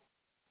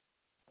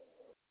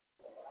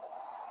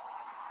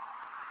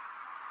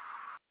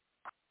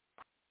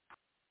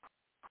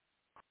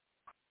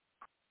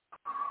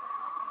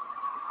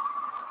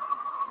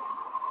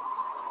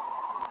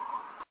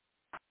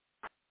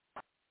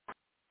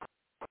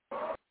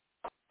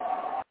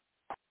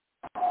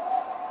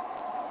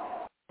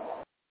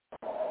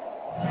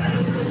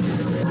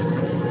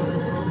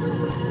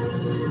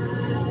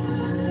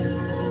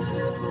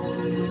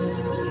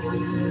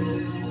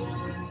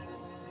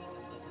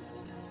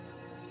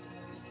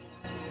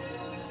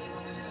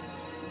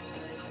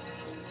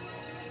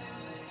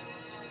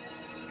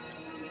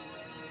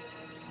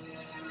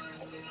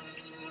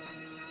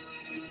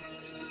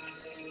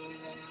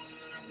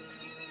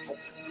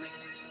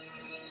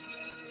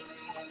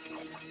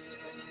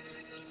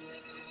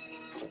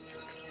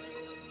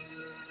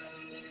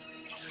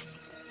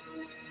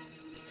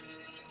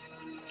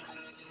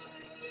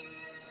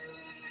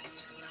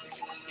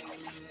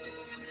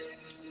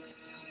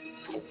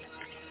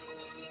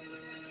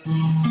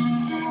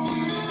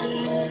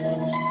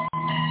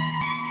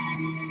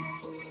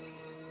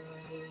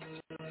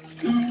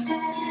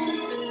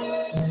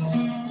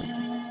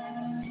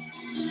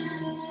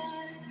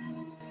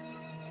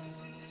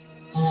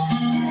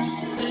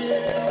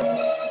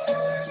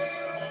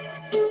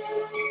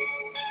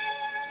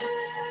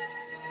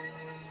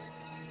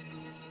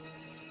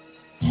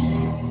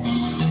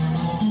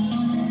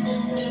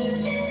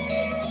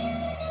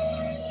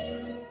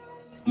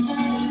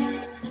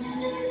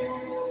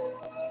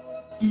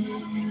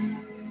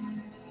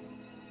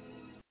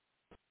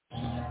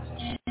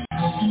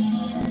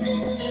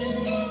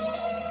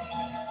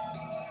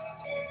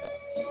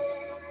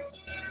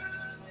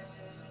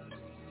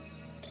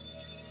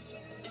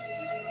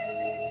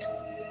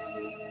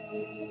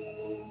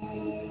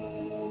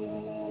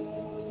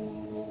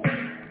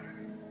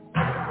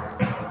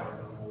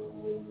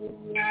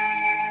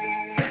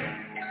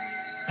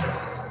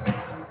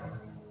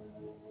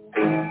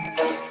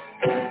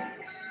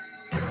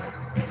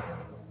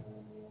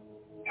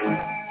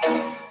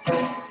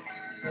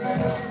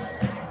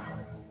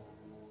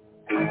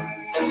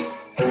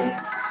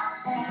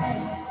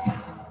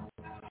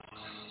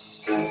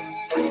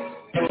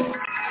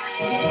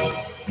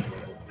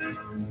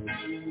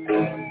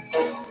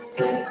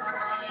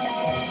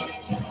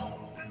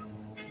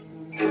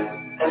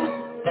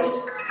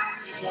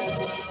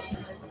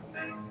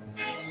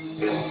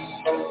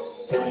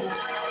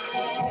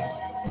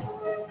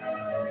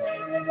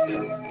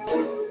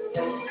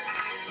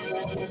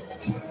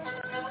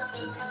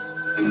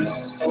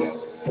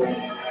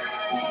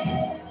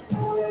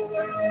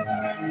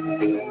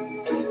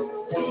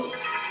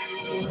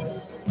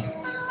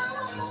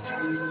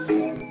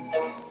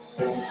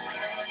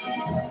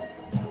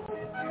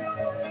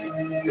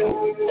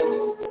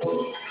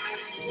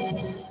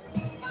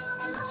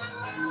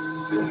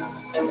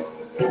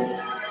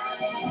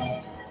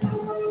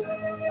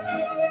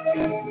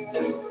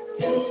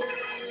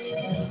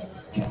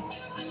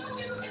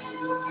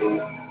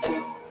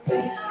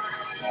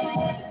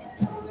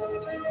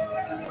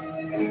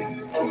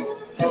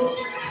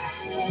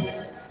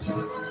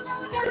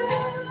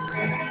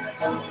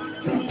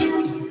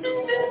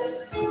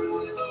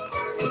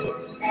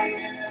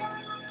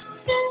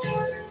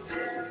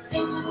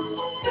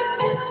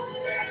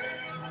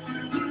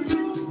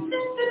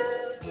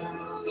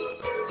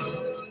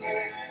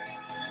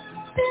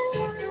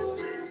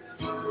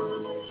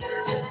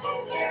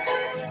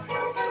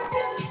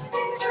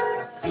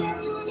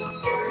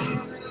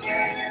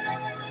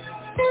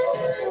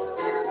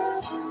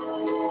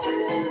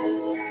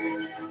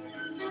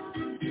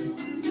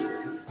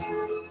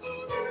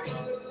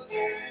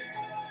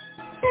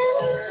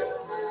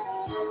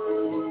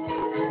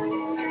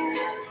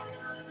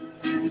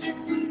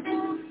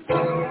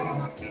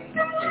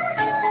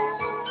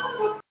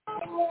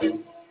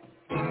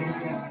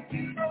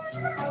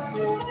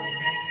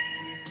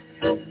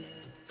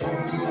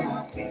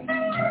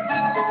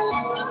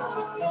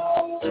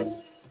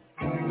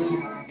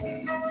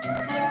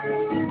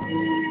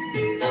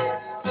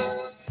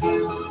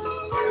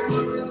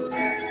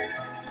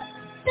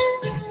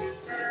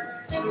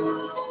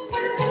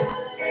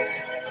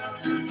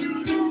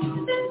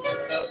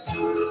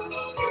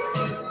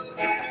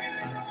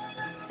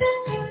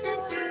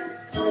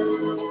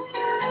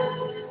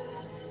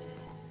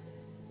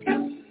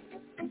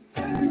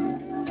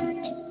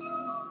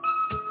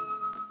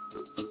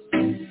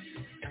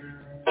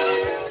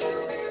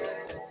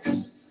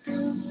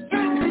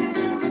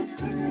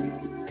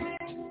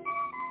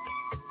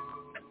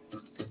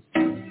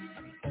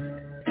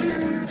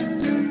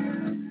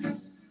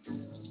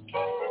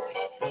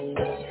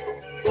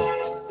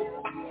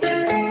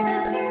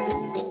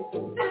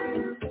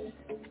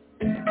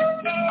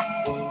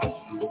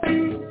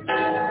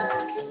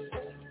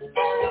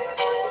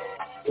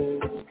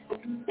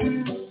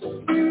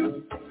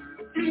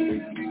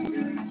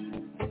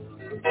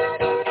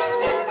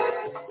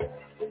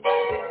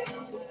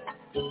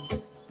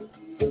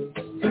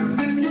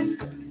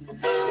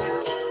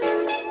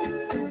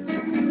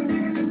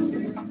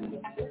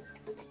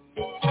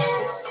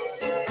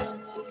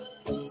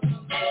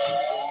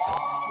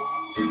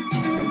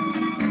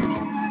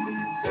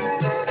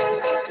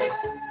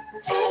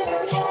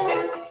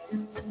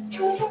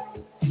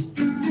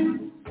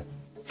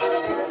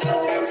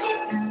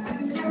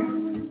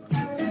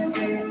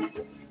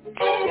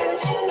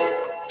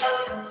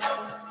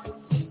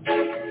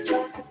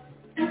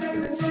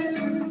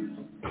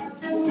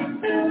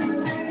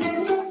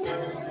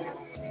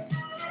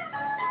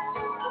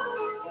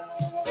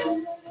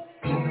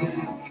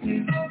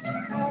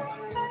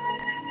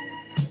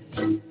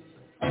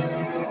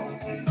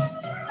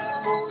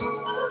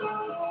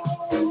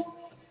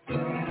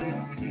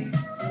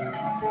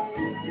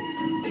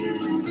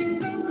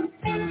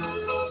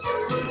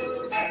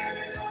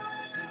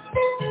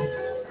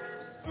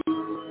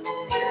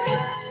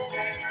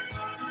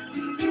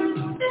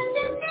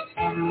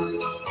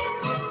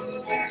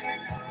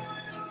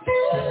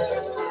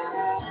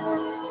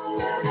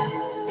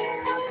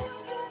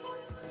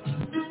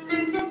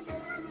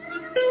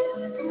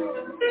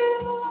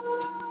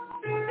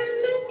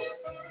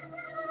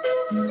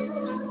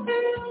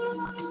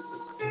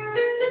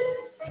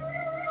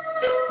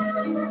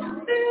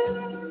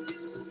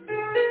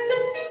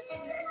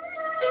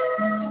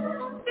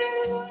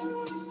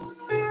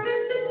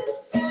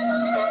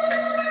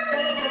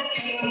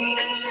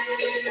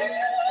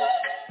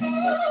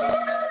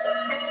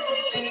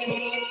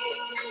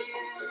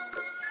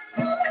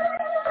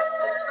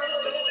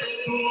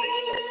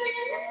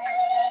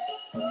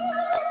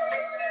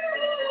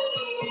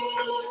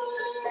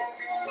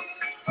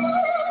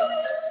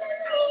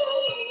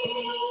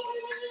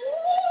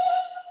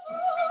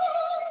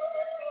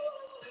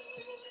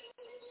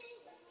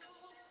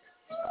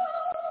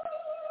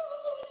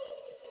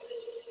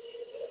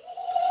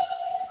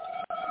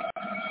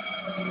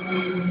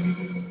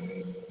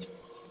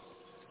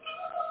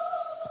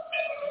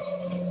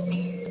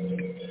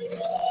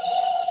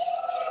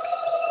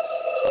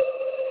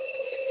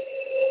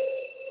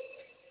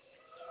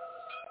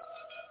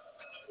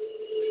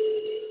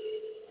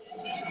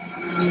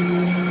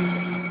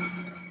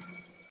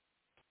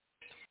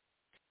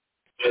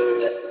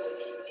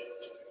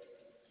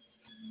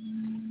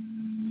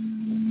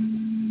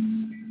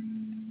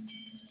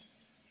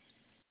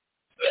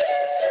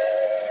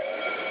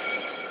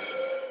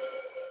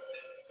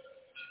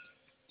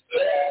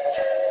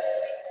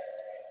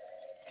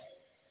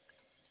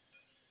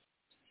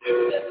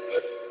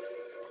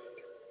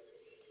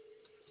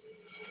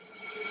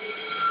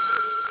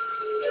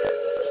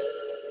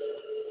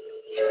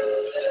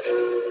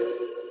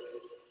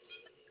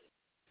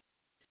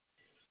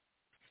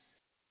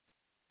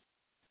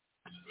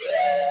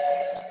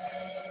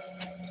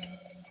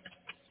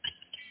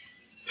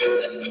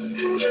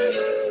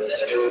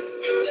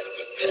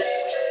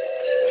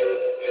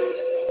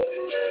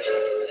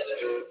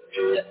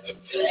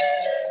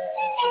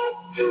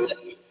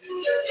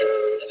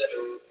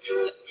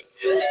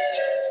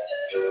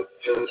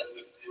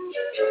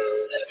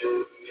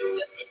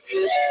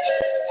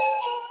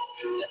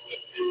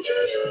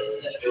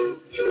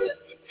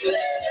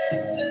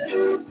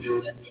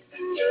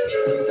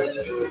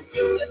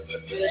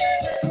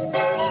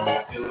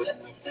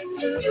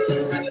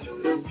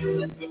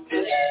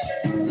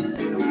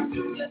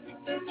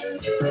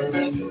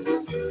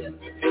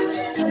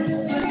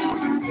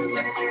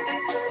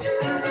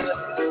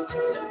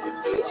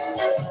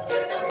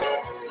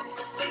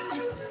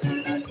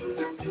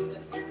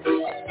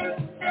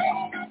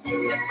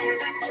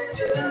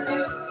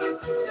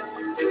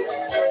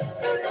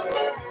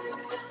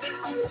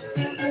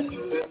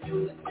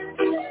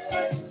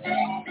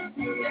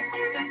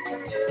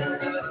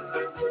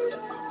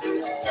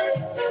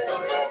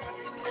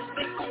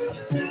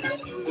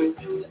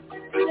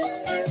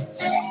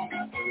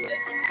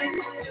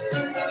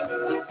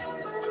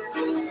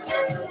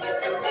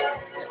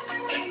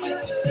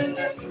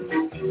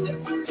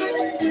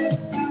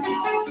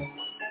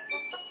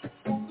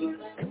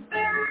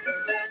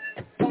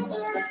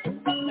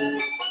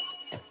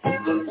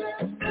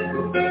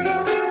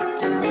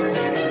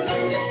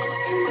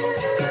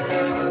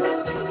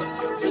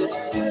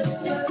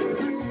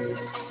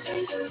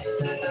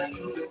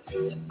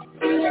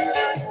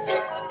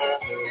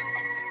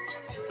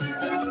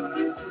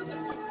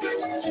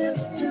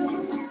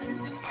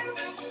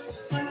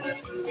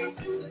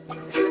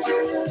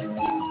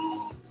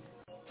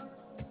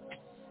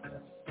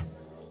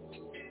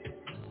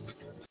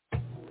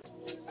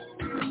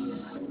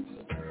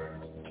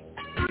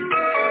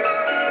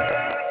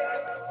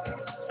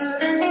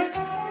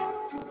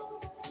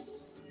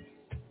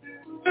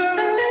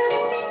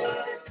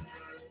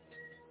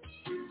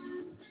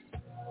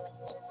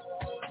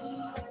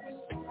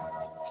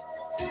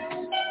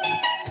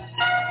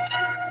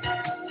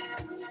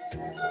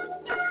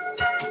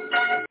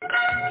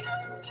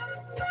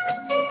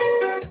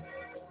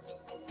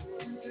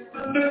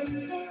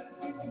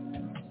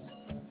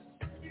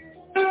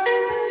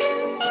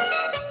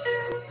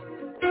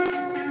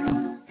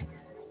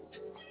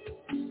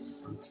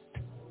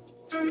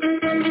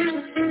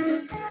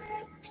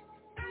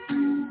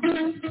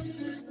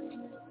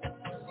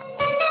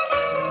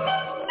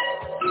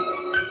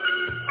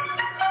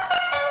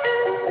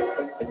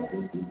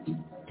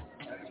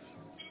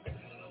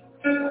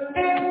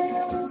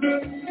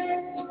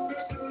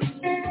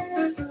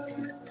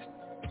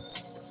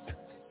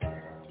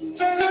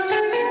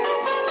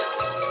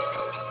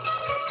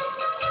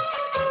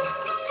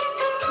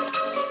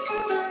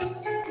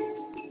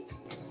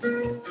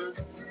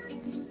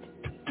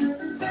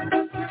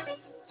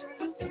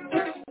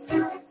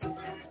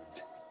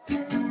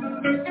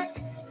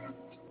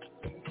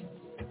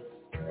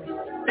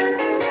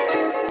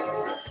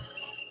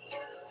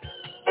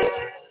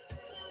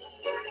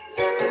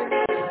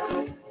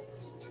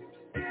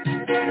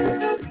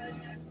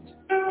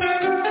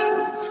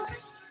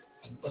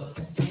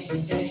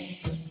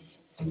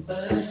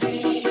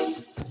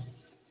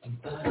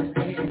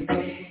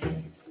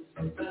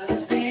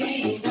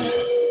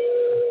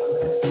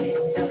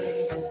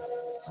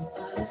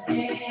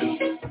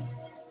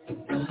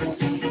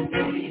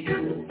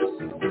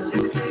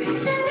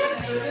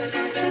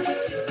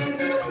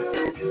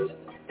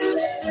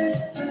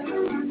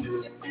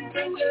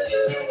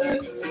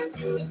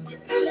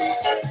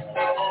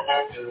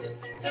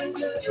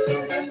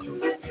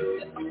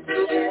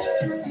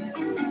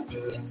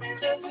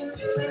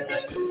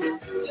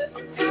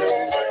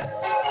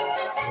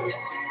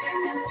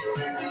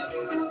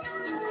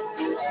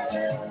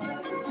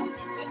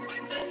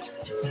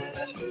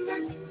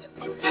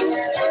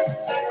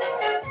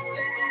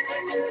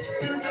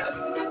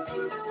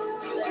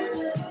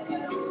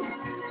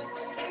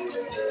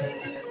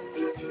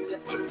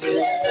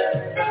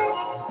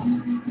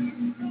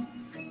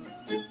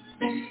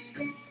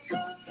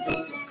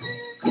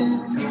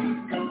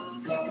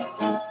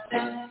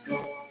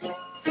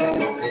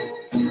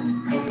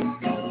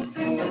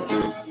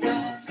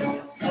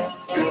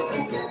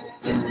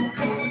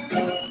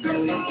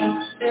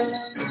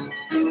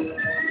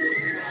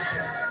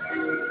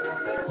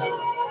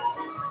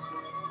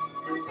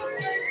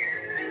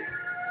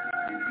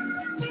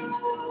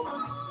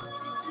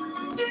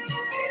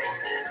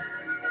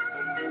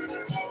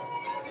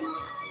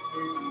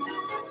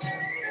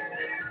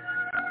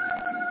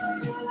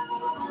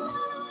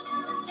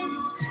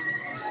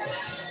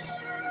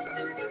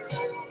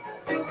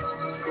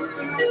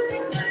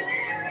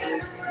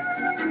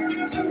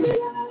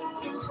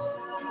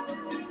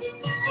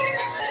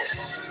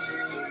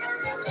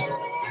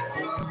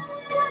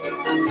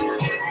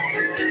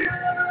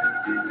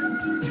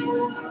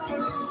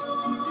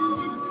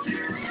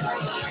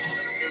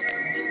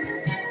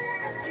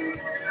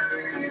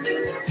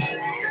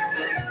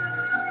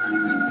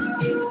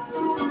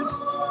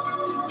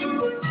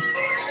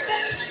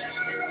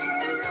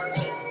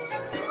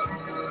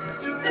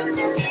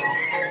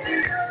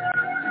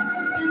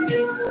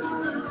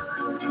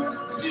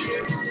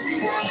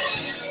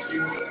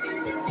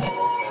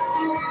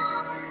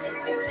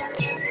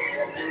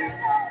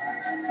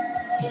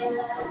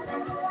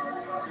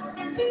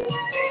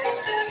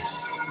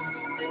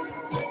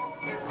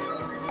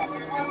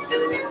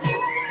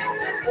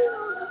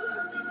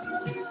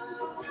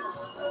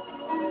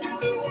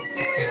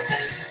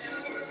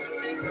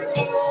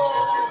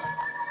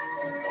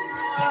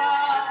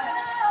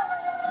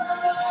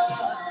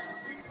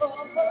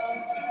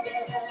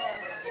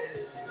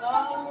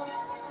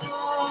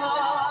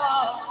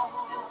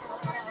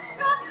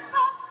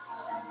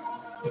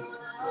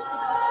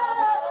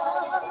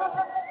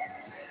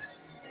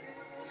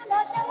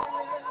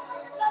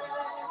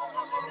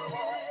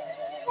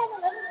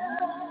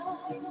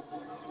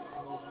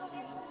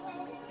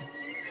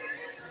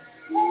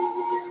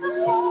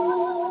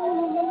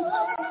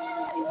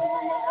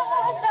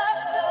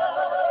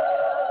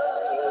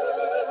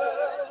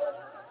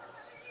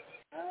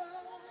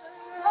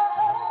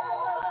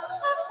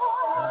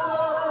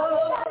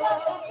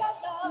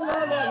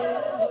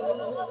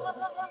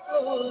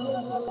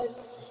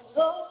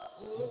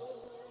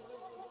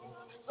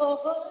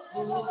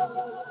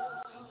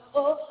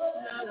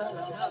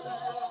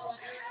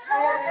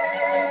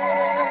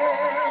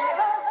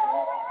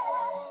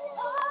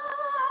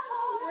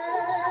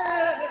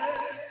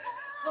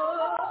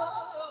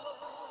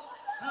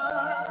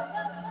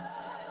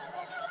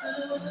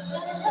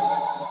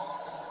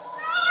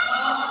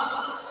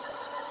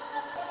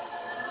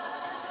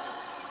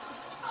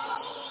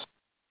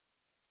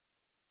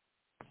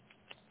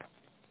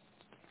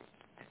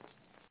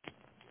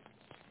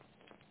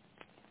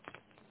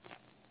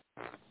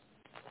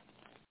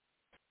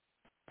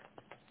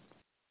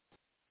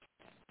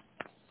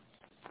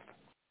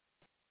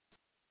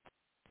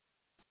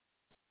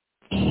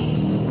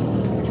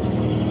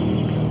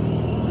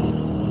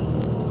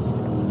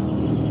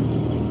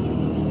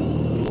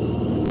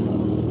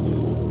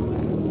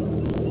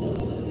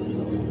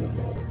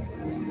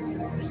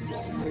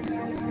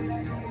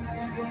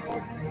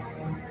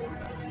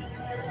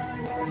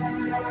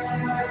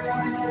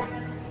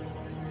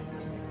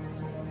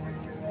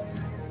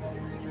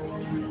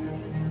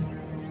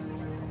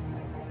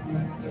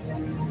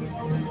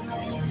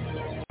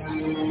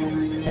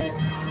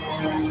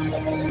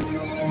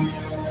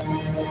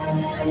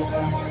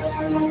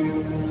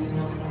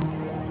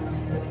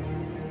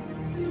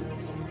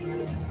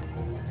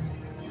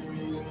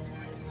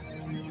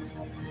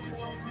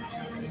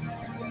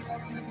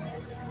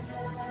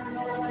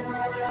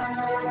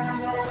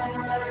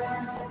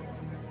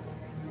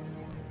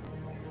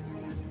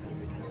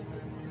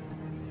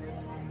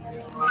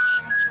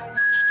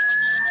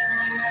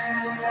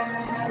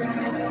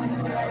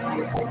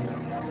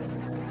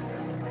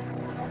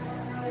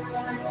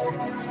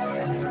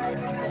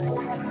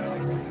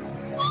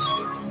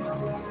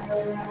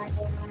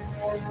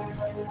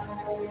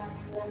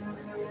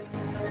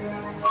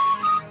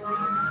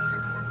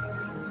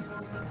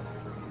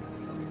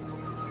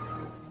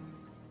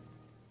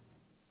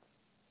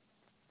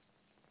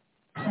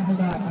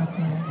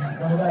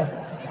 All right.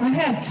 I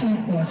have two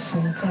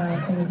questions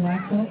for the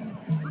Black book.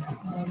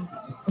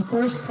 The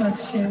first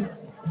question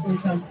is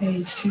on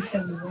page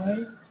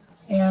 271,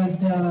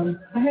 and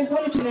I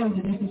wanted to know the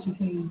difference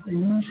between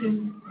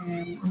illusion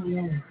and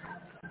illusion.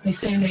 They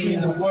say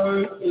that the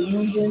word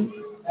illusion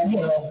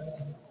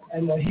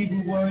and the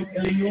Hebrew word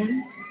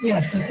illusion.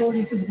 Yes,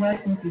 according to the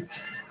Black book,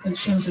 it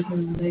shows that they're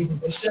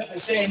related.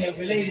 They're saying they're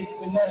related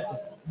phonetically.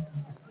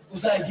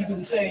 It's like you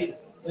can say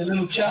a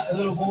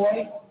little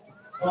boy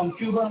from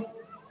Cuba,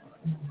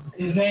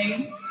 his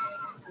name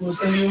was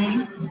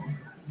Eliud.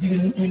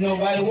 You know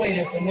right away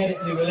they're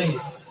phonetically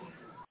related.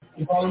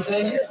 You follow what I'm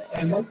saying?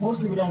 And most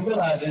people don't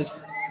realize this.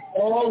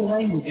 All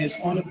languages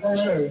on the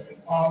planet Earth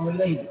are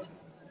related.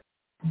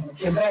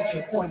 Get back to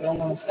your point, but I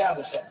want to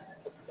establish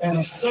that. And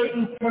a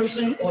certain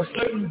person or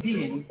certain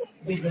being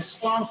is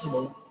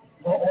responsible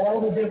for all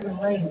the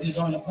different languages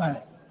on the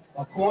planet.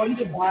 According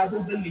to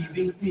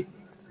Bible-believing people,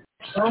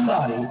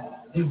 somebody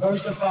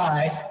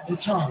diversified the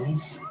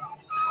tongues,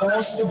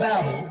 caused the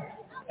Babel,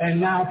 and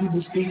now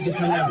people speak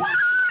different languages.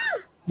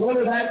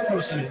 Whoever that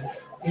person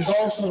is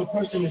also the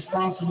person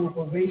responsible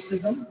for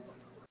racism,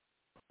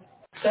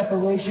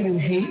 separation,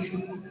 and hate.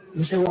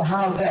 You say, well,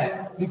 how's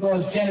that?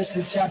 Because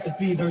Genesis chapter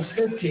 3, verse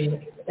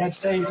 15, that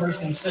same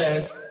person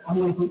says, I'm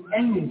going to put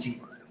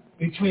enmity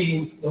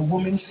between the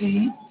woman's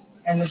seed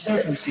and the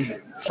serpent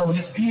seed. So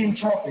this being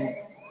talking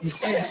is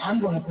saying, I'm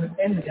going to put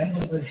enmity, I'm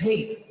going to put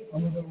hate,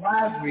 I'm going to put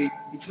rivalry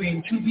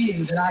between two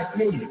beings that I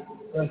created.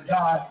 Because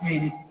God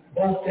created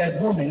both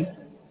that woman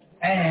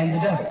and the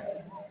devil.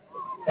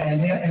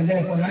 And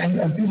therefore,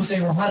 and people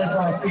say, well, how did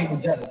God create the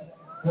devil?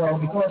 Well,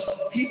 because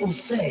people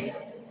say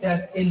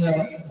that in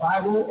the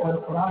Bible or the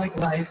Quranic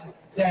life,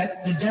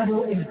 that the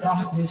devil is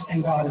darkness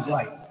and God is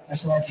light.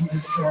 That's why Jesus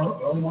saw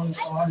the only one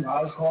saw, and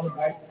God is called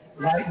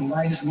light, and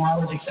light is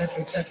knowledge,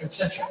 etc., etc.,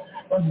 etc.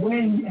 But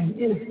when and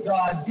if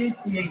God did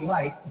create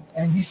light,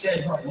 and he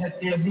said, well, let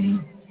there be,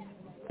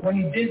 when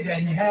he did that,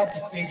 he had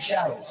to create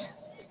shadows.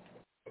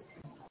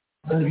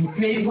 But if you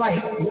create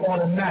light, you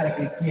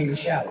automatically create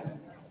a shadow.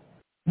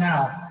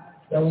 Now,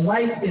 the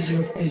light is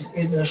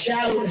the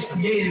shadow is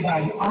created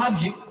by the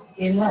object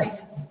in light.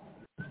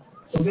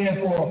 So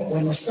therefore,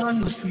 when the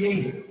sun was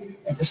created,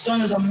 if the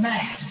sun is a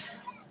mass,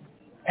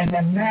 and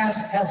that mass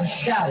has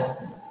a shadow,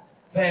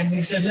 then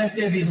he said, let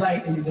there be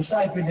light, and he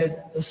decided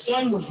that the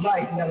sun was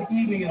light, and that the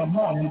evening and the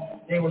morning,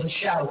 there was a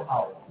shadow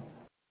out.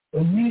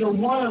 But neither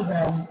one of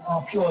them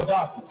are pure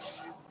darkness,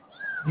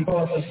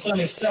 because the sun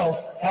itself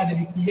had to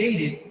be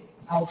created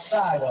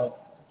outside of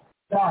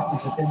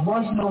darkness. If there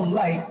was no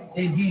light,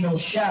 there'd be no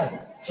shadow.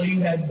 So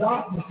you had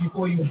darkness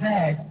before you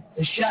had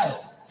the shadow.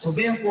 So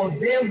therefore,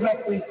 their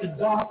reference to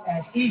dark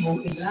as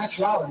evil is in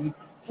actuality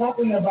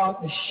talking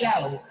about the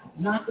shadow,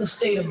 not the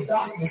state of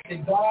darkness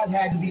that God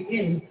had to be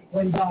in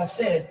when God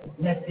said,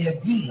 let there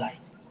be light.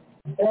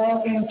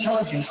 All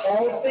intelligence,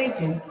 all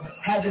thinking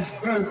has its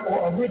birth or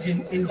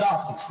origin in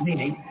darkness,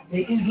 meaning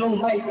there is no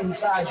light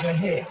inside your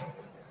head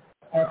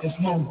at this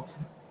moment.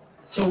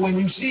 So when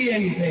you see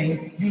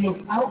anything, you look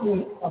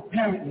outward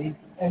apparently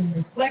and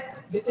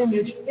reflect the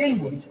image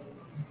inward.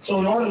 So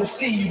in order to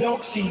see, you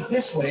don't see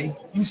this way,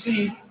 you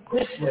see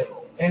this way.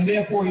 And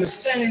therefore you're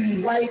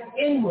sending light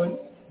inward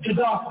to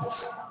darkness.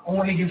 And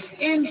when it gets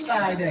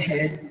inside the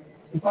head,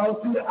 it follows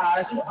through the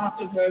eyes to the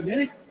optic nerve, then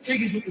it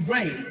triggers with the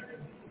brain.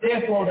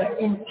 Therefore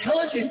the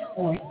intelligent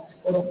point,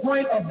 or the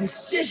point of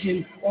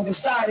decision or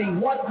deciding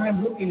what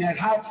I'm looking at,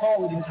 how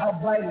tall it is, how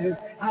bright it is,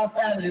 how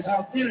fast it is,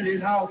 how thin it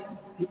is, how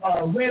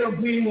red or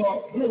green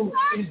or blue,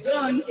 is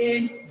done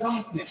in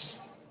darkness.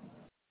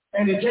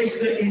 And it takes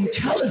the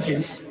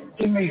intelligence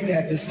to make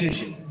that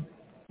decision.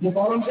 You know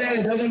what I'm saying?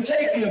 It doesn't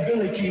take the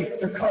ability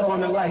to cut on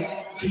the light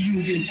to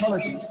use the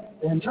intelligence.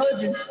 The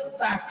intelligence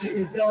factor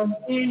is done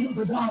in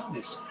the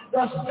darkness.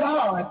 Thus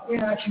God,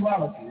 in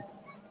actuality,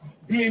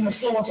 being the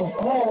source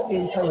of all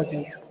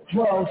intelligence,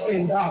 dwells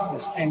in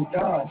darkness. And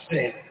God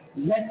said,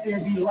 let there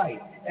be light.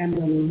 And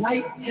when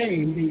light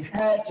came,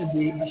 there had to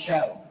be a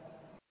shadow.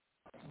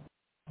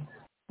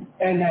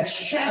 And that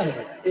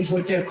shadow is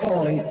what they're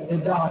calling the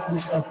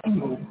darkness of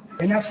evil.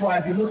 And that's why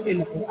if you look in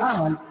the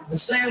Quran, the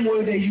same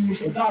word they use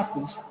for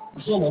darkness,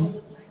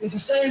 zulm, is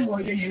the same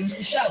word they use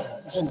for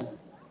shadow, zulm.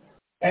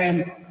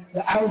 And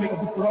the Arabic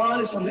of the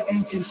Quran is from the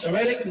ancient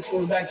Semitic. This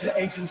goes back to the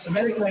ancient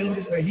Semitic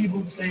languages where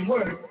Hebrew is the same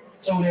word.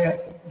 So their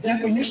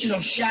definition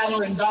of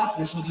shadow and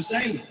darkness was the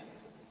same.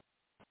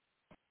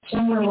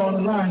 Somewhere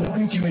along the line, the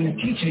preacher and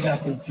the teacher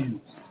got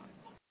confused.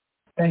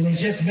 And they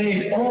just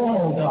made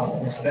all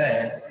darkness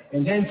bad.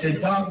 And then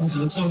said darkness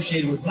is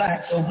associated with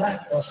black, so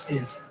black us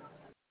is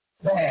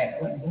bad.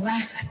 But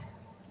black,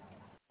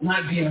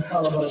 not being a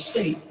color but a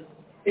state,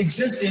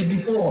 existed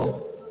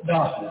before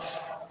darkness.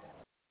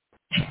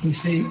 You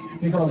see,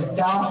 because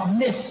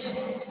darkness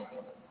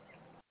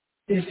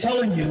is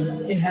telling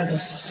you it has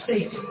a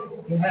state,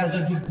 it has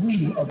a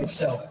degree of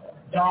itself.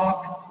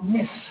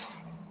 Darkness.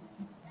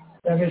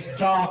 There is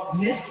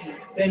darkness,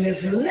 then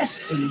there's less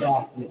than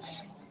darkness.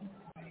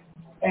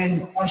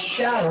 And a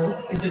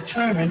shadow is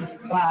determined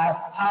by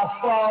how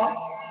far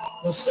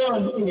the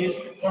sun is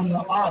from the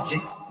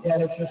object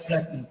that it's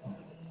reflecting on.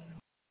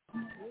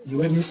 You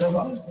with me so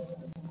far?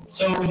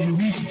 So when you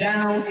reach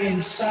down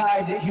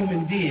inside the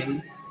human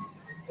being,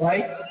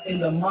 right, in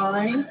the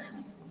mind,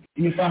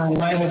 you find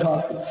light or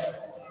darkness.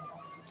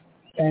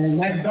 And in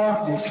that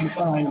darkness, you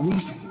find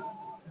reason,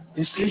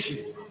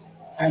 decision,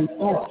 and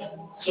thought.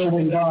 So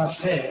when God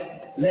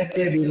said, let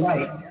there be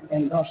light,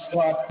 and thus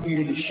God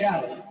created a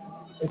shadow,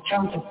 the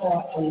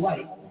counterpart to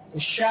light,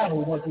 the shadow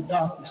was the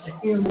darkness,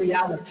 the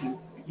irreality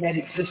yet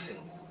existed,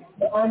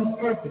 the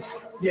unpurposed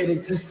yet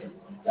existed,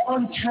 the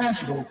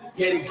untangible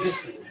yet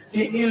existed,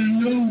 the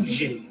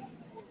illusion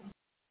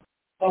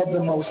of the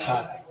Most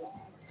High.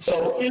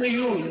 So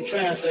illusion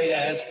translated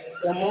as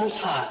the Most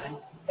High,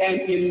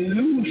 and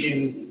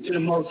illusion to the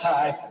Most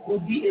High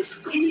would be its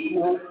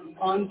equal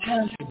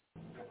untangible.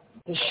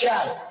 The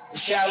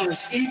shadow is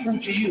equal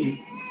to you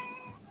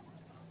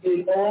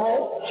in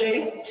all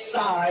shape,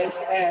 size,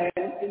 and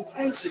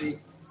intensity,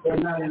 but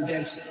not in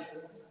density.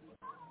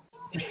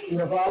 You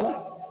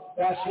follow?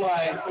 That's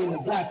why in the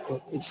Black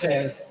Book it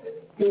says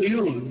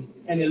illusion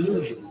and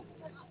illusion.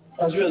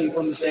 That's really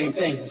from the same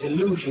thing.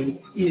 Illusion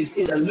is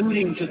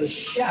alluding to the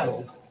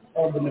shadow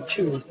of the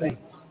material things.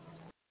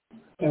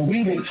 And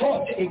we've been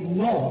taught to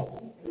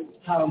ignore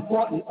how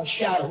important a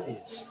shadow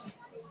is.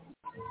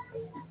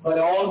 But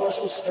all of us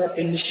will step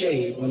in the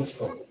shade when it's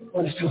cold,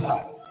 when it's too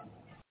hot.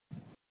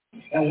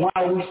 And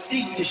while we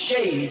seek the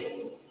shade,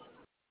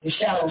 the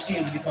shadow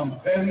seems to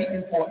become very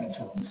important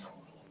to us.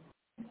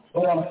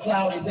 But on a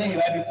cloudy day,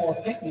 right before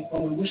a picnic,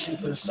 when we're wishing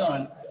for the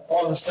sun,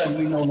 all of a sudden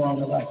we no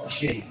longer like the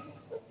shade.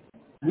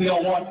 We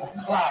don't want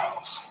the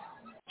clouds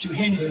to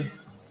hinder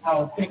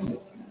our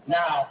picnic.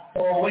 Now,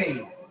 throw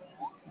away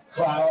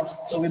clouds,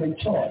 so we've been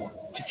taught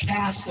to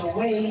cast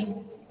away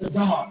the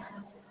dark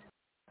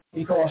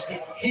because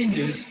it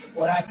hinders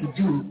what I can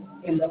do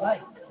in the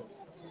light.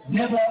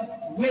 Never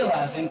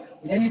realizing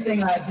that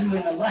anything I do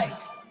in the light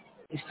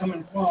is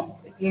coming from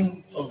the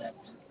intellect.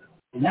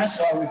 And that's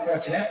why I refer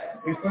to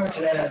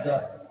that as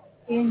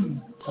the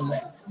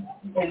intellect.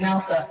 And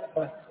now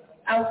the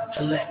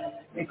outtellect,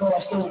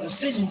 because those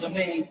decisions are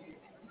made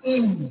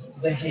in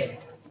the head,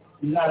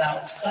 not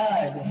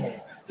outside the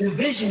head. The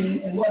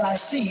vision and what I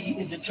see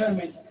is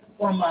determined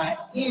from my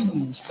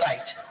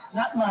insight,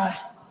 not my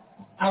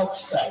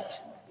outsight.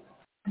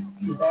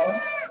 You follow?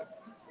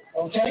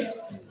 Okay?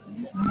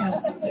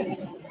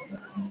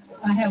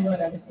 I have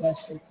one other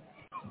question.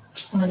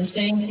 On the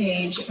same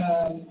page,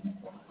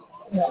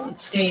 it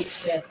states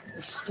that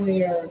the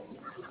square,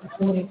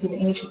 according to the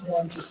ancient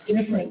ones, is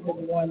different than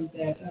the one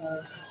that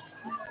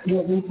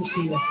what we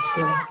perceive as a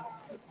square.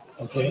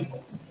 Okay.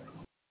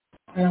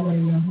 I don't want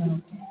to know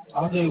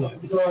how. I'll tell you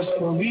what. Because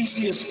when we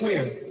see a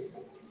square,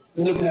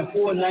 we're looking at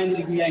 4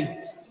 90-degree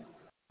angles,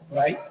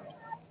 right?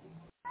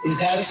 Is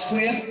that a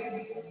square?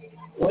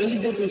 What is the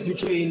difference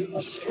between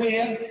a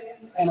square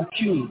and a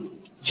cube,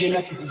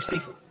 geometrically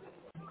speaking?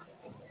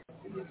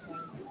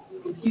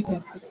 A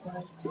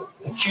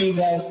cube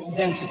has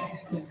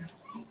density,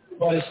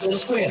 but it's still a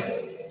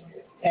square.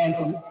 And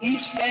from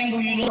each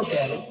angle you look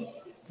at it,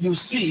 you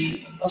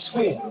see a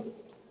square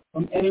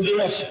from any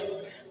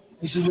direction.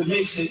 This is what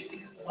makes it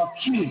a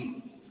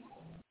cube.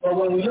 But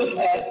when we look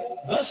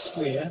at the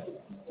square,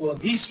 or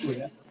the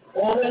square,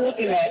 all we're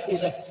looking at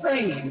is a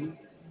frame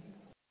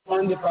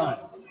undefined.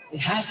 It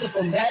has to,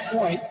 from that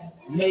point,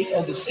 make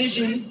a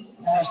decision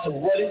as to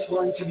what it's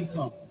going to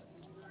become.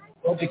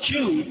 But the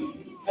cube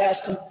has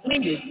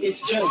completed its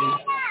journey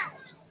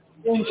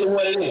into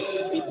what it is.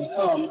 It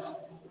becomes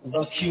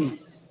the cube.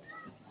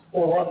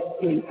 Or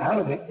out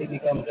of it, it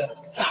becomes the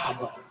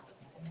Kaaba.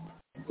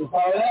 You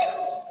follow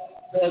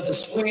that? Does the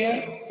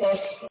square plus,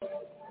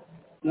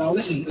 now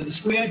listen, does the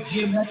square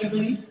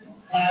geometrically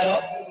add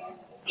up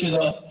to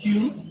the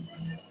cube?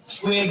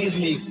 Square gives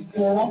me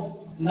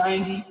 4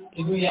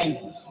 90-degree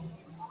angles.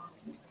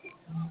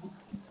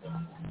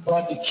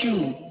 But the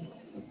cube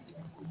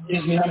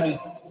gives me how many?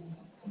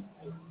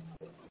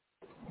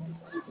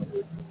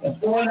 The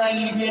 4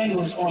 90-degree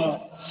angles on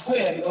a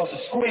square, because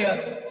a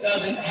square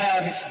doesn't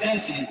have its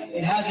density.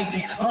 It hasn't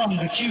become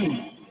the cube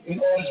in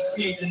order to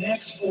create the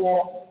next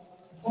 4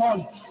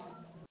 points.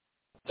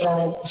 So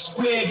a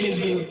square gives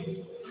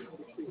you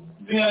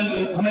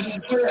 300, how much is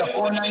the square?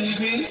 490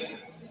 degrees?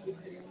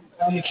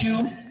 And the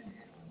cube?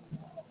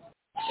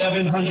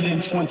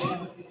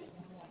 720.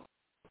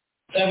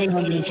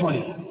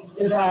 720.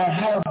 If I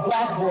had a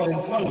blackboard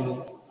in front of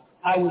me,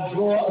 I would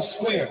draw a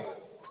square.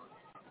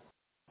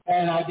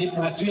 And I did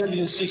my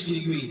 360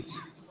 degrees.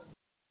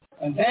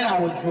 And then I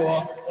would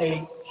draw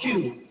a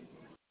cube.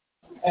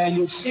 And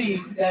you'll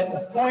see that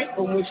the point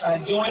from which I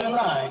join a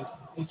line,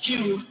 the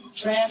cube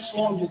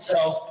transforms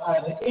itself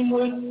either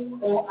inward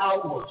or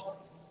outward.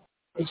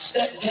 It's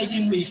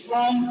taking me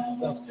from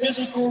the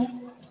physical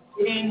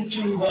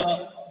into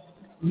the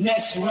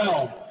next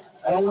realm.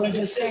 I don't want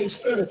to just say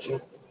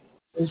spiritual.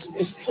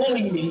 It's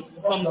pulling me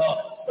from the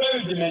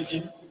 3rd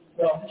dimension,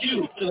 the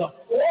cube, to the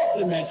 4th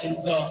dimension,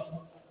 the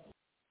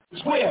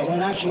square. When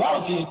in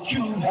actuality, a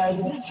cube has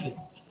density.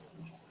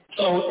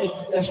 So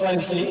that's why I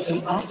say it's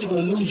an optical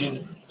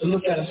illusion to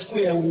look at a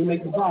square when you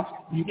make the box.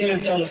 You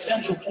can't tell the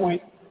central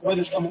point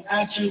whether it's coming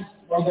at you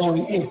or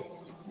going in.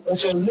 But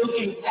you're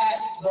looking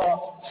at the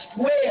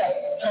square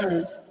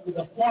turned with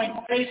the point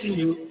facing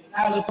you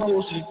as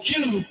opposed to the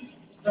cube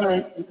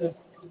turned with the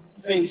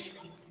face.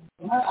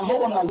 I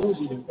hope I'm not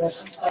losing you. But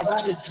if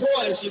I could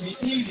draw it, it should be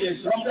easier.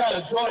 So I'm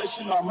trying to draw this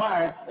in my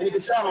mind, and it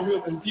could sound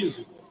real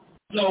confusing.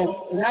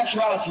 So in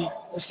actuality,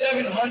 the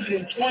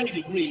 720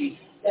 degrees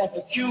that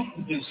the cube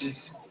produces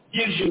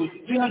gives you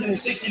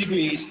 360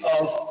 degrees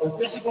of the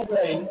physical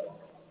plane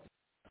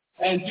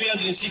and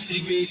 360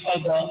 degrees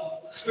of the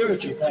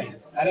spiritual plane.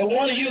 I don't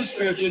want to use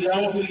spiritual,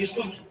 I want to use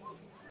spiritual,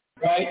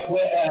 right?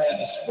 Whereas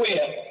a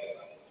square,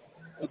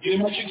 a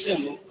geometric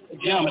symbol, a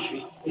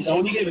geometry, is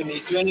only giving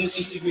me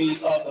 360 degrees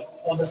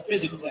of the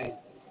physical plane.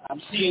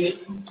 I'm seeing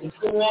it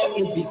before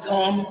it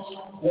becomes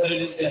what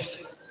it is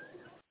destined.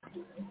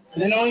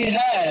 And it only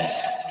has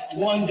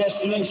one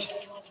destination,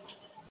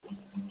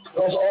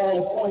 because all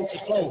the points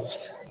are closed,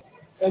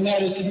 and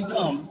that is to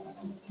become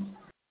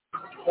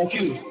a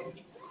cube.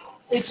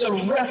 It's a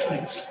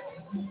reference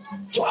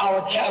to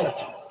our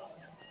character.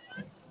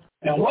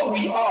 Now, what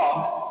we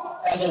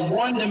are as a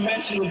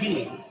one-dimensional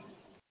being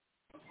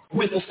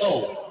with a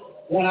soul.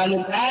 When I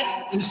look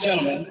at this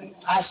gentleman,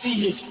 I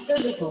see his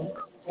physical,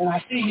 and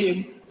I see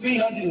him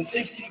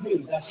 360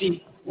 degrees. I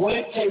see what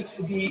it takes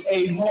to be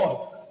a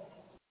mortal.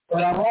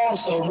 But I'm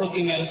also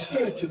looking at a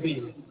spiritual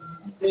being.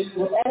 It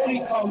will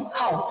only come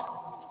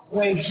out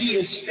when he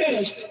is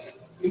finished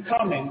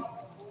becoming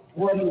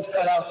what he was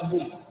cut out to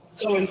be.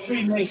 So in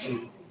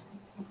Freemasonry,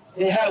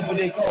 they have what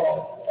they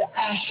call the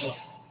asher,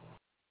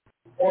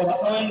 or the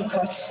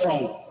uncut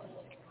stone.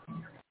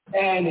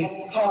 And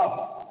they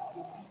carve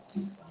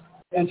it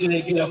until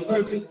they get a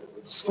perfect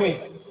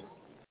square.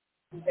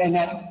 And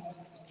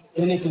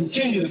then they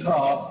continue to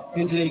carve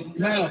until they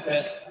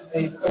manifest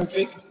a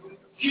perfect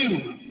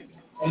cube.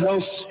 And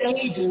those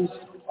stages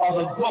are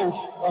the growth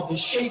of the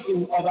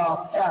shaping of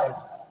our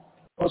character.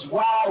 Because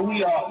while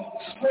we are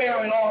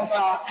squaring off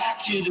our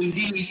actions and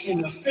deeds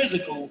in the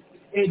physical,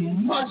 it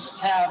must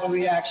have a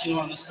reaction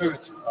on the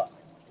spiritual part.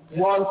 In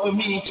order for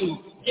me to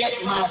get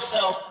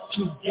myself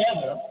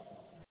together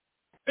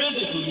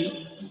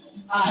physically,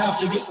 I have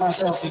to get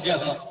myself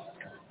together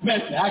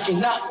mentally. I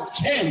cannot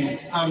pretend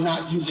I'm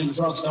not using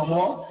drugs no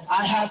more.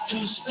 I have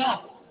to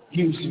stop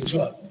using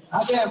drugs.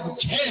 I can't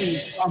pretend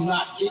I'm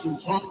not getting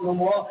drunk no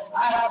more.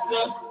 I have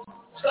to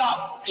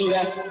stop so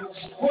that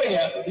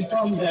square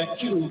becomes that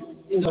cube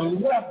is a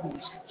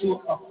reference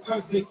to a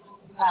perfect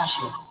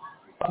asher.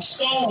 A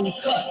stone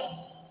cut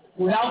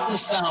without the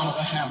sound of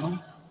a hammer,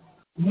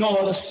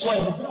 nor the sweat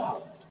of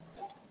God.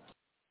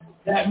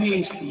 That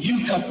means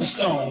you cut the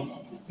stone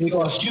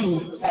because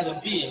you, as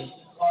a being,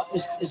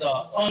 is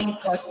an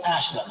uncut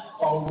asher,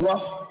 a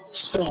rough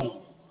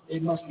stone.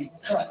 It must be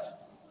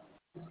cut.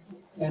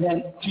 And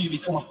then till you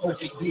become a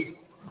perfect being.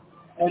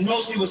 And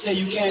most people say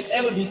you can't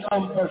ever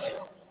become perfect.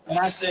 And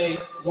I say,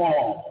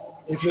 wrong.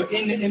 If you're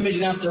in the image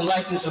and after the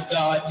likeness of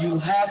God, you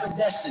have a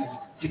destiny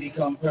to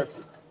become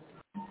perfect.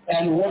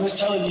 And whoever's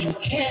telling you you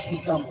can't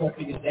become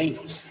perfect is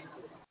dangerous.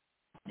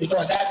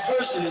 Because that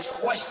person is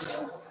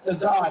questioning the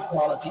God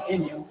quality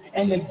in you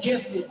and the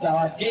gift that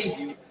God gave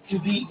you to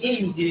be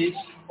in his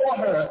or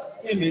her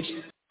image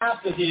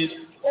after his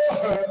or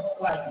her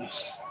likeness.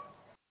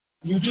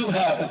 You do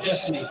have a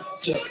destiny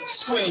to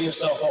square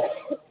yourself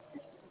off.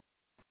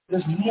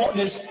 There's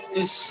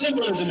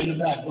symbolism in the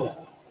Black Book.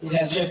 It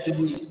has yet to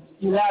be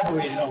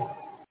elaborated on.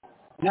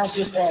 And that's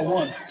just part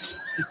one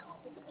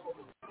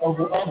of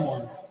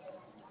one.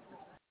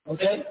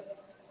 Okay?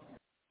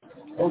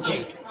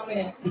 Okay.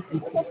 Amen.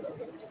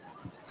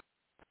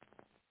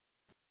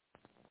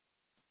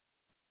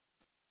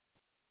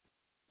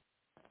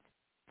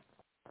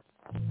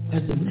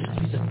 As the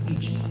mysteries of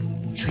Egypt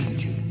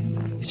intrigued you,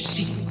 the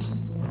secrets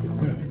of the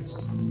pyramids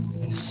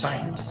and the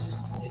scientists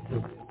that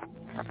built them.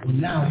 Well,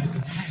 now you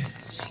can have the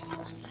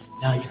secrets.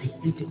 Now you can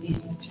enter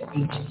into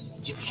ancient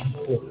Egyptian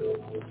folklore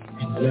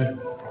and learn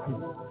who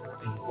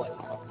and what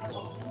is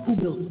all. Who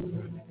built the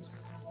pyramids?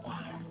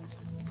 Why?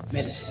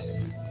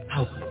 Medicine,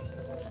 alchemy,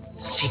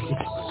 the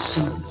secrets of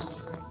symbols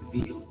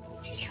revealed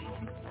to you.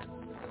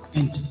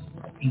 Enter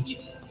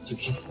ancient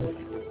Egyptian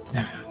folklore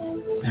now.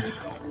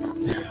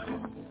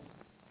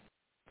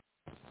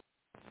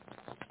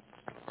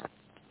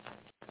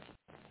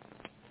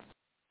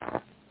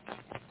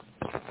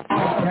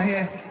 Right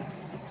here.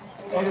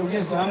 Oh,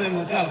 yes, I'm in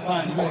my job.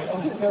 Fine.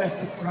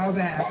 Rahul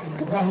bad.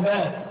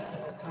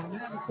 I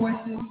have a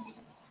question.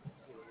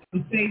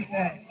 It states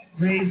that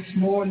raise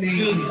small names.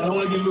 Excuse me, I don't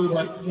want to get rude,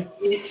 but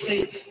it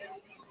states.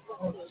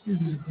 Oh, excuse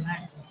me,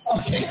 black.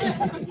 Okay.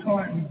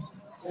 Pardon me.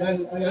 I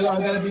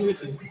got to be with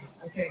you.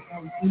 Okay,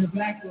 in the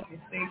Black Book, it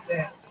states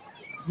that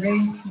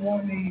raise small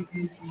names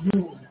into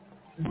rules.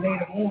 And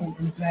later on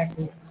in the Black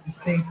Book, it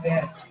states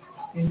that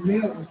in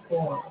real is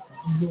called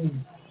rules.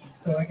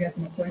 So I guess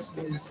my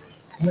question is,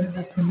 what is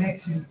the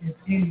connection, if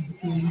any,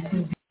 between these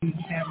two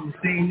beings having the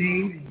same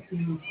name and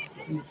between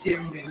the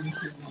material that we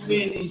should be? You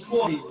mean these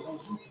 4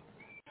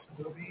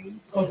 beings?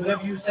 Because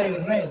whatever you say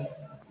is name,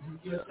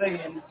 you're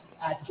saying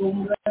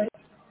ATUM-RE,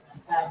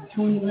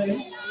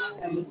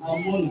 and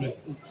AMUNNUBI.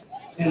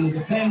 And it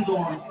depends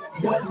on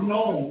what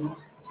node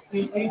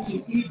in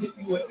ancient Egypt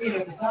you were in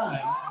at the time,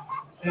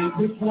 and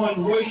which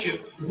one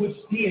worshipped which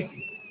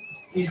deity.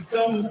 In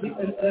some,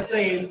 let's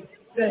say,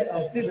 set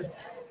of Tibet,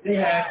 they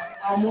had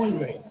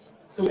Amun-Re.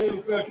 So they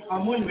refer to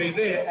Amun-Re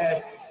there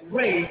as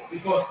Re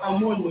because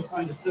Amun was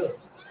understood.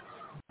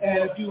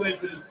 And if you went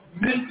to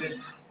Memphis,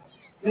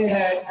 they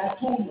had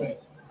ATUM-RE.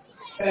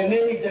 And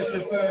they just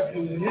referred to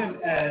him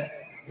as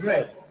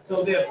Re.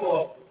 So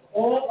therefore,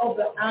 all of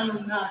the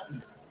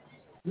Anunnaki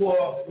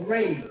were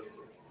Re.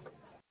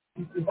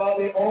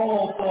 They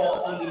all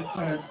fall under the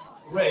term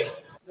Re.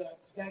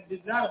 That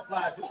did not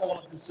apply to all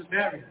of the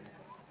Sumerians.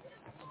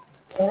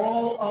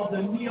 All of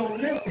the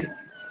Neolithic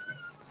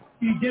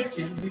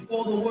Egyptians,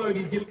 before the word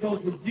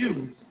Egyptos was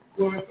used,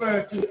 were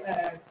referred to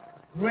as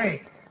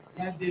Re.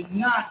 That did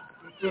not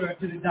refer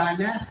to the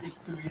dynastic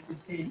period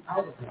that came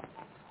out of them.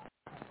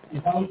 You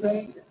know what I'm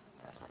saying?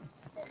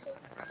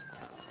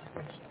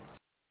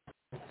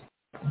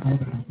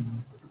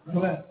 Go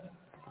ahead.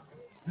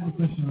 I have a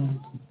question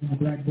in the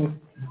Black Book,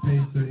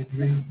 page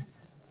 33.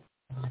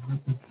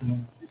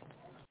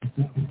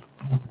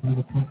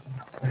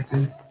 Like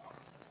this.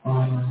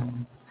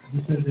 You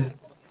said that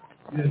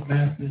you have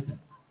mastered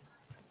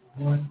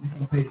one,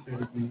 on page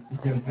 33, you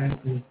have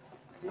mastered,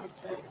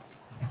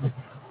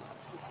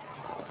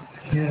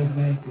 you have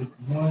mastered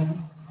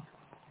 1,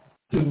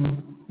 2,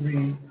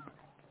 3,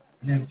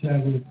 and have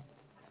traveled,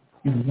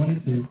 1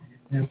 and 2,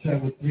 and have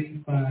traveled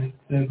 3, 5,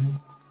 7,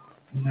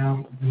 and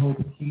now you hold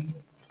the key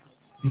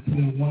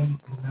between 1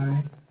 and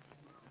 9.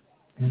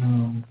 And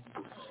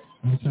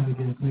I'm trying to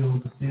get a clear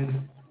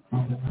understanding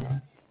on the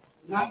 9.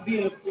 Not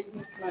being a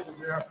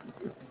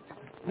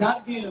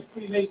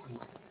Freemason,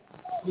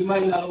 you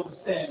might not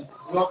understand.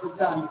 Walking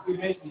down the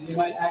Freemason, they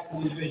might ask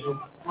an individual,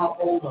 how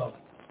old are you?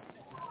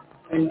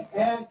 And the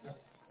answer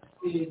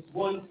is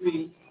 1,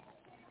 3,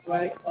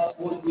 right, up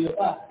 1, 3, or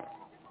 5,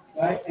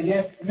 right? And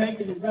that's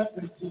making a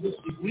reference to which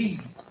degree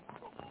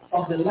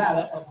of the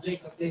ladder of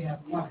Jacob they have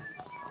won.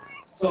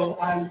 So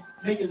I'm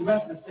making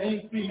reference to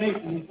any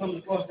Freemason who comes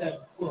across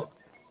that book.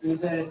 And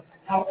he says,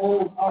 how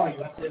old are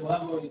you? I said, well,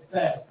 I've already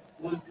said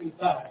 1 through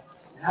 5.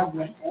 And I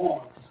went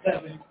on to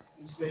 7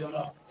 and straight on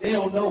up. They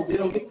don't know. They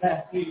don't get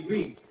past 3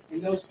 degrees.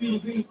 And those 3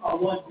 degrees are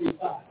 1 through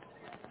 5.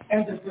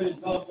 Enterprise,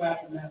 telegraph,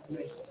 and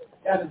masturbation.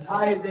 That's as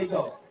high as they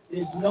go.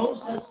 There's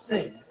no such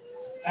thing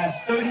as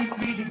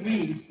 33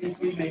 degrees in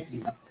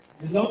Freemasonry.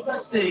 There's no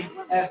such thing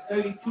as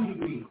 32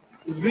 degrees.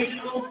 The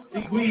original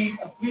degrees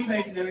of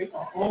Freemasonry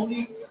are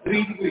only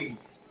 3 degrees.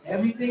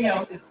 Everything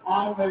else is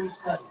honorary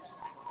studies.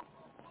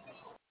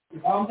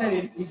 If I'm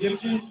saying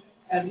Egyptians,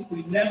 and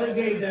we never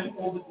gave them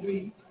over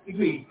 3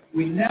 degrees.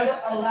 We never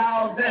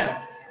allowed them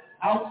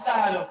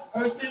outside of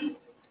persons,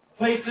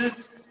 places,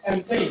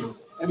 and things.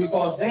 And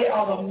because they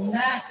are the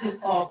masters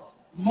of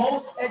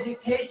most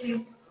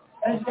education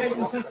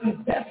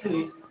systems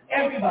destiny,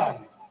 everybody,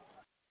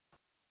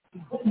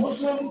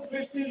 Muslim,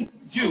 Christian,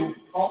 Jew,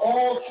 are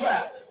all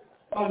trapped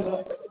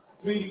under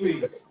 3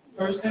 degrees.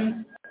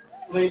 Persons,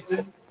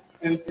 places,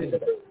 and things.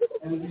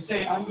 And if you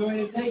say, I'm going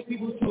to take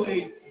people to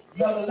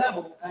another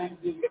level, I'm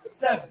going to do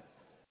 7.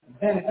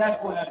 Then at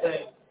that point I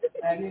say,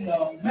 and in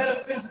the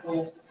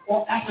metaphysical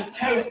or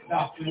esoteric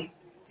doctrine,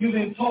 you've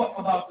been taught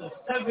about the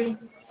 7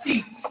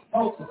 seats,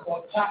 or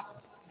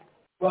chakras.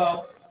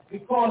 Well,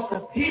 because the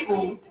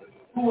people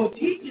who were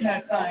teaching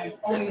that science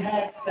only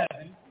had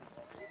 7,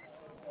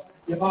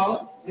 you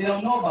follow? They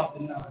don't know about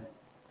the 9.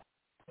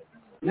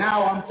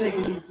 Now I'm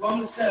taking you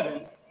from the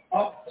 7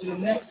 up to the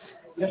next.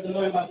 You have to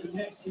learn about the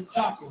next 2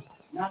 chakras,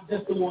 not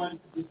just the one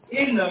that's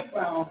in the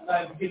crown.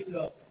 Like to get to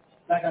the,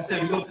 like I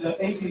said, we go to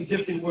the ancient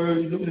Egyptian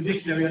word. You look in the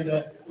dictionary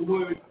under the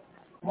word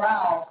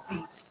brow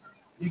seat.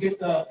 You get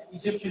the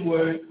Egyptian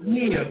word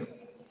near,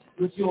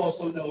 which you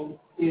also know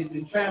is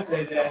been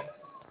translated as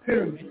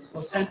pyramids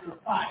or central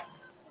fire.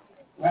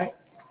 Right?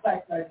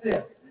 Right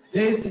there.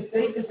 They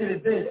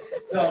considered this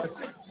the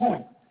 6th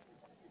point,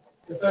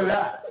 the 3rd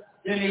eye.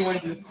 Then they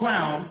went to the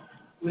crown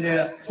with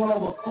their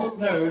 12 occult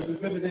nerves,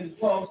 which represent the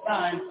 12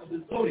 signs of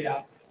the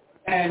zodiac.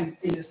 And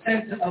in the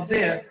center of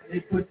there, they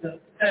put the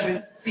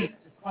 7 seats,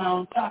 the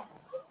crown chakra.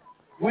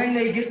 When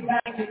they get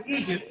back to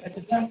Egypt at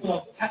the temple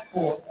of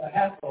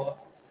Hathor,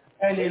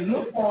 and they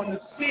look on the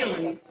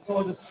ceiling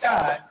toward the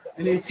sky,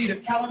 and they see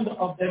the calendar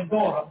of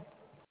Dendora,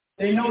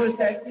 they notice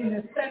that in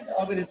the center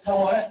of it is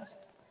Hawaret.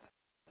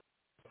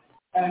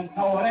 And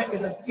Hawaret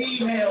is a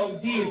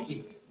female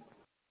deity.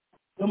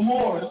 The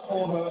Moors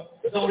call her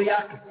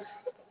Zodiacus,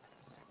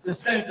 the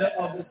center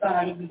of the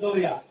sign of the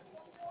zodiac.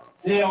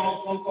 They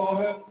also call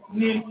her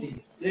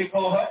Ninti. They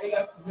call her, they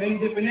got many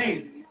different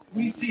names.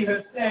 We see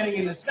her standing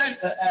in the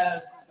center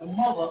as the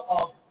mother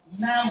of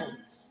mammals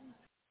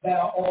that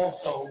are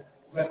also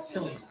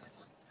reptilians.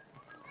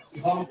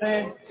 You know what I'm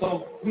saying?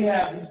 So we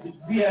have this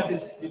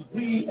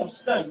degree of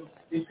study.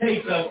 It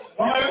takes us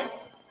from Earth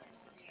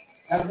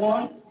at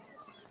 1,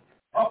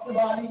 up the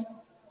body,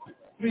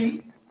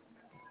 3,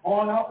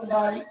 on up the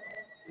body,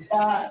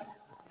 5,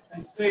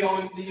 and straight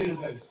on into the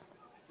universe.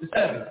 the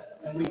 7,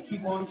 and we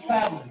keep on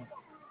traveling,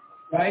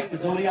 right? The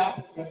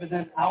zodiac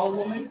represents our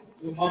woman,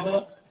 the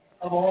mother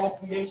of all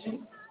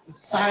creation, the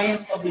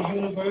science of the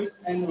universe,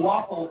 and the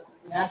waffle,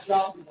 in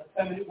actuality, is a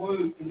feminine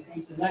word in the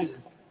ancient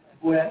language,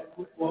 where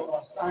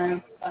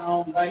science,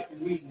 sound, right,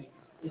 and reasoning,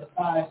 it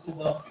applies to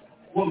the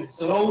woman.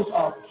 So those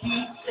are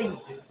key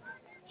stages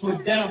to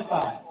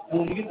identify. And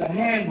when you get the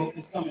handbook,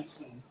 it's coming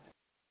soon,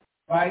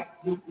 right?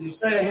 You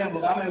study the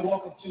handbook. I may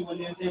walk up to you and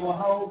they say, well,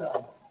 how old are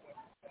you?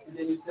 And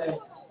then you say,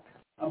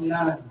 I'm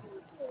 9.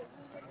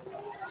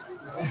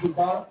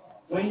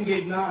 When you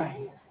get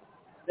 9,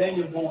 then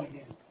you're born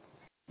again.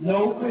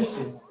 No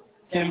Christian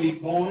can be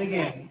born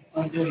again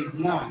until he's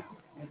 9.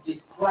 And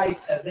see, Christ,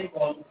 as they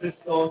call him,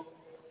 Christos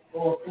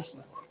or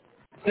Krishna,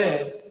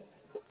 says,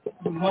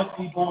 you must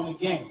be born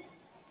again.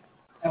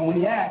 And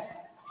when he asked,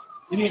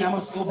 you mean I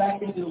must go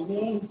back into the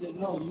womb? He said,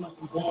 no, you must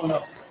be born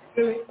of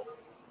spirit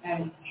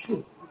and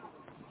truth.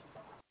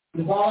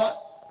 The God,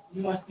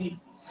 you must be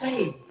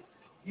saved.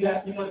 You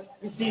must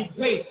receive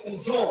grace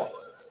and joy.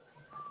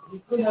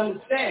 You couldn't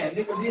understand.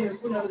 Nicodemus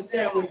couldn't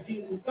understand where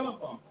Jesus was coming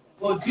from.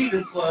 Well,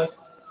 Jesus was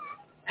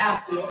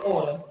after the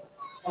order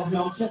of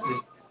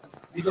Melchizedek,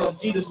 because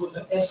Jesus was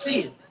an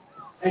Essenes.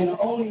 And the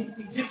only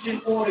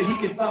Egyptian order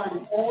he could find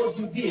in all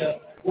Judea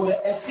were the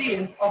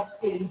Essenes up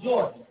in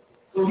Jordan.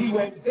 So he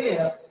went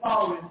there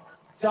following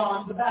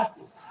John the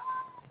Baptist.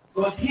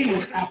 Because he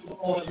was after the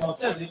order of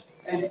Melchizedek,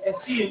 and the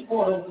Essene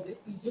order was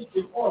the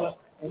Egyptian order,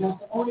 and that's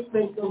the only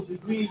place those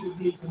degrees would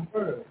be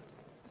conferred.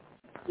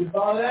 You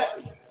follow that?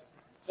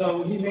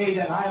 So he made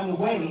that I am the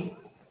way,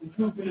 the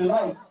truth, and the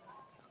life.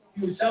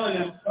 He was telling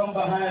them, come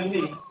behind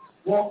me,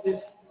 walk this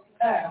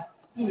path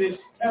through this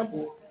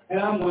temple, and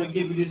I'm going to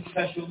give you this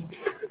special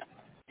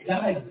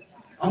guidance.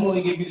 I'm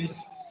going to give you this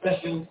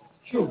special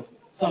truth,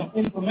 some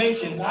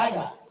information that I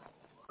got.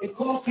 It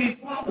caused me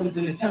problems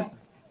in the temple.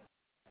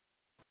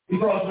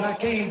 Because when I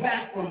came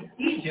back from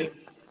Egypt,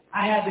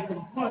 I had to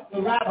confront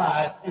the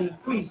rabbis and the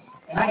priests,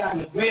 and I got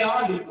in a great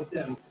argument with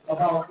them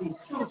about these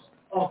truths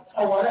of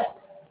Torah.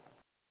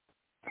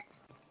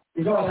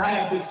 Because I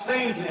had to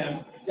explain to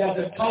them that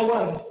the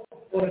Torah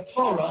or the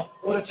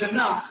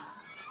Tanakh,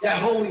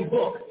 that holy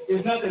book,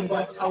 is nothing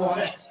but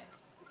Torah.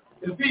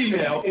 The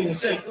female in the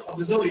sense of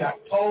the zodiac,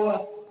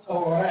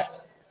 Torah.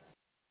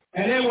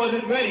 And they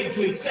wasn't ready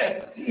to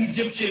accept the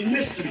Egyptian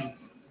mysteries,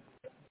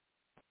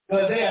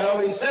 because they had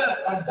already set up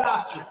a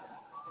doctrine.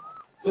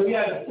 So he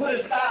had to put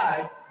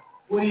aside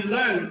what he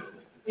learned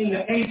in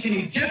the ancient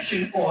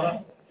Egyptian order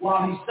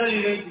while he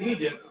studied ancient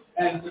Egypt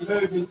and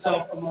submerged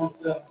himself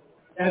amongst the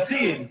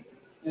Essenes.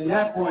 And at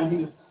that point, he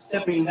was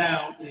stepping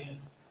down in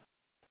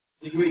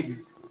degrees.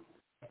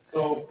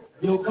 So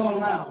you'll come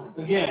around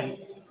again,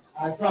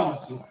 I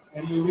promise you,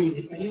 and you'll read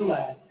it, and you'll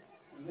laugh.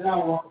 And then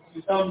I'll walk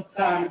you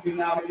sometime between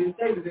now and then,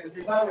 say to them,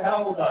 say, by the way,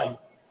 how old are you?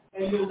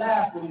 And you'll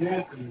laugh when you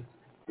answer me.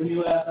 When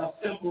you ask how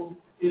simple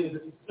it is,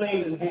 it's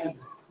plain and handy.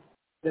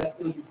 That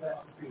thing you pass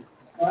the truth.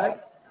 All right?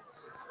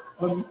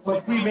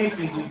 But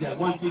Freemasons do that,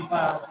 1, 3,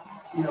 5,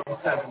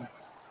 7.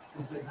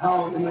 It's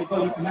how, when they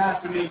go to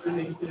Master Mason,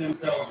 they consider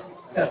themselves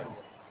 7.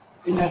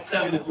 And that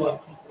 7 is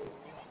what?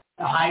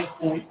 The highest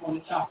point on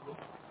the chocolate,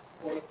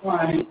 or the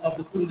climbing of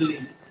the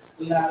Kundalini,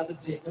 the ladder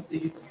of Jacob, they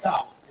get to the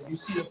top. If you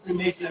see the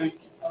Freemasonry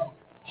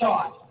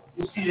chart,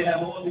 you see they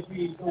have all the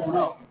degrees going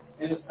up.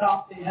 And at the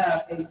top, they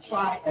have a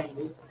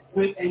triangle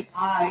with an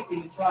eye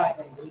in the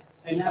triangle,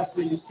 and that's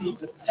where you see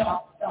the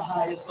top, the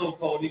highest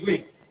so-called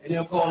degree. And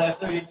they'll call that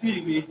 33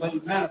 degrees, but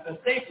the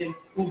manifestation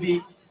will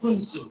be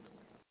Kunsu.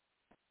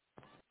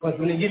 But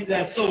when they get to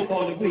that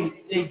so-called degree,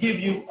 they give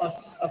you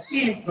a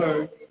phoenix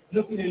bird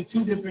looking in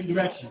 2 different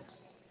directions.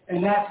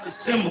 And that's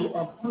the symbol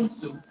of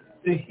Kunsu,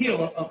 the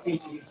healer of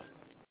ancient Egypt.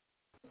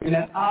 And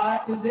that eye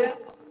is there,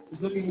 is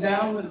looking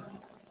down.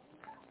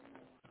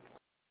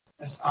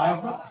 That's the eye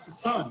of Ra, the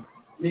sun.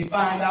 They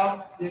find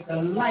out that the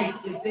light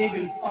that they've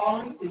been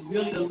following is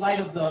really the light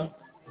of the,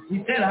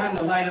 he said, I'm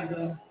the light of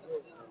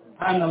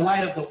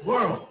the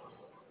world.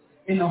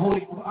 In the Holy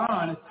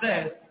Quran, it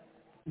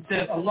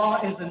says,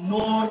 Allah is the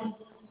Nur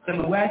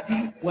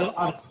Samawati wal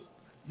Ard.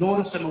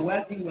 Nur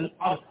Samawati wal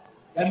Ard.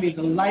 That means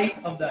the light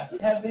of the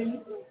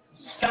heaven,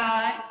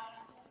 sky,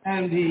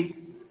 and the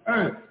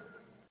earth.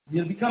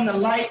 You become the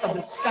light of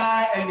the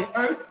sky and the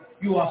earth,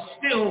 you are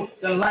still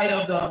the light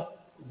of the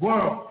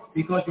world,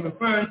 because you're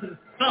referring to the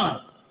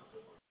sun.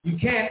 You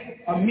can't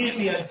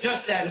immediately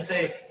adjust that and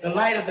say, the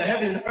light of the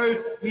heaven and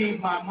earth means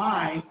my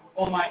mind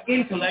or my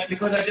intellect,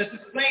 because I just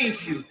explained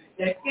to you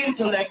that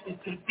intellect is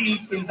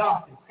conceived in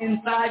darkness,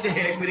 inside the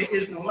head where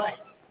there is no light.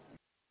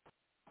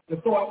 The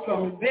thoughts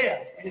come in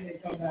there, and then they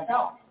come back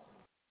out.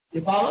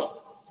 You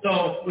follow?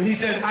 So when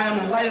he says, I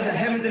am the light of the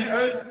heavens and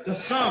earth, the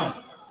sun.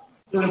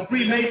 So the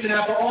Freemason,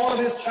 after all of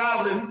his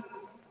traveling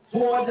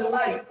toward the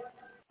light,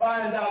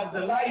 finds out that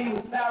the light he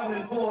was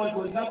traveling toward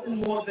was nothing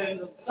more than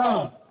the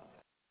sun.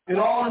 And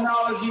all the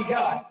knowledge he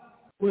got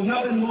was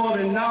nothing more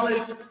than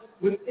knowledge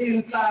with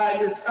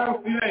inside this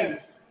earthly range.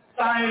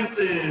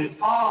 Sciences,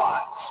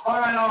 art,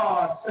 fine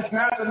arts,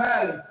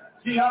 mathematics,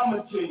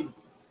 geometry.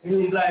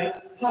 And he's like,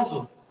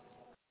 puzzled.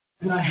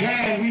 and a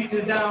hand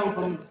reaches down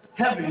from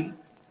heaven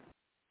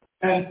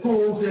and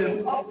pulls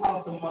him up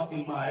out the muck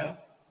and mire,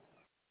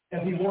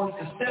 if he wants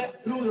to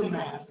step through the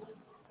mask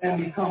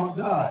and become a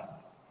God.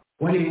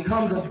 When he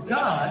becomes a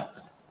God,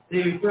 they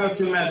refer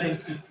to him as a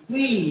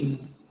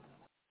supreme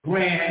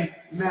grand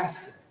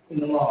master in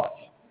the lodge,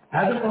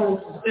 as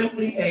opposed to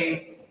simply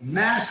a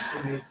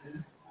master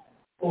mason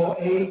or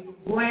a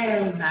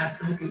grand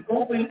master who can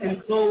open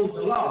and close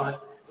the lodge,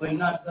 but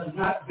does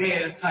not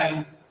bear the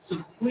title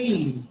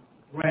supreme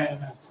grand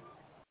master.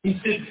 He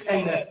sits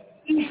in the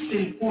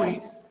eastern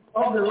point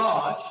of the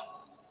lodge,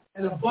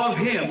 and above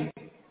him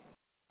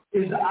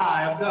is the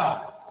eye of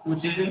God,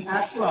 which is in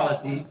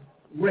actuality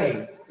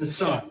Re, the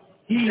sun.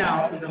 He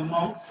now is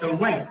amongst the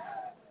ranks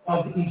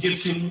of the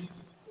Egyptian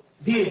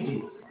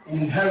deities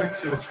and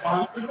inherits the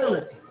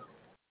responsibility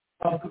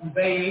of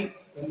conveying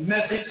the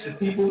message to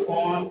people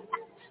on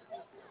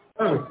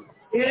earth,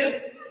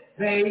 if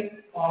they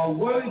are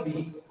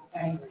worthy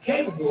and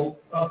capable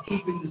of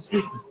keeping the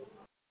secret.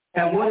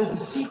 And what is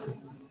the secret?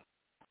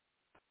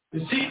 The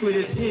secret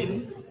is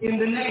hidden in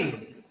the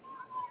name,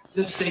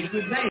 the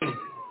sacred name.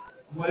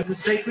 What is the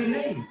sacred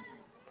name?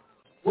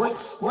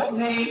 What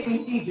name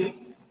in Egypt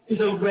is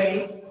a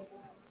Re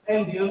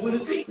and deals with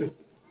a secret?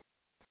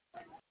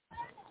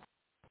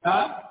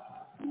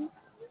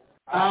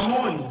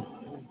 Amun.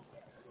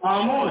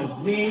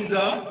 Amun means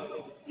the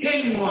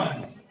hidden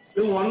one,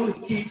 the one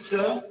who keeps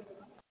the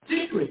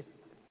secret.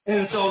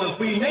 And so the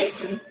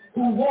Freemason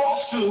who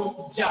walks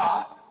through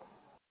Jah,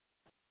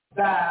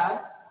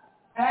 Baal,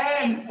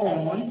 and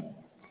On,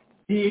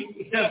 he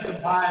accepts the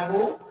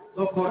Bible,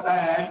 the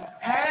Quran,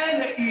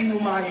 and the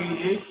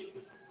Enumerated,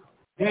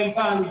 and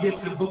finally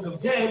gets to the Book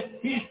of Dead.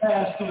 He's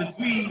passed through the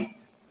three,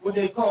 what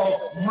they call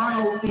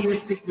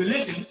monotheistic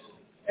religions,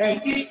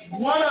 and each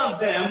one of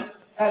them,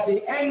 at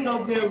the end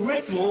of their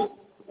ritual,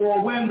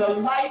 or when the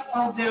light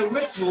of their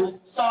ritual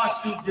starts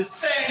to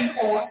descend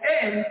or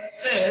end,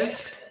 says,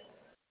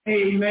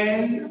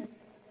 Amen,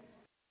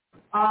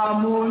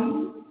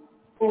 Amun,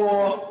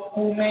 or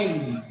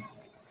Umain.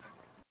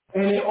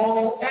 And it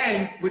all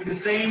ends with the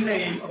same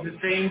name of the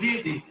same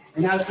deity.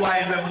 And that's why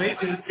in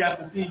Revelation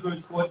chapter 3,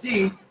 verse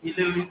 14, he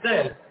literally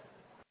says,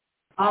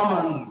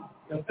 Amun,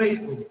 the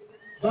faithful,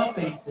 the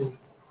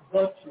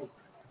true,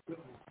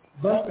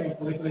 the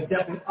faithful, is a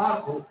definite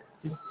article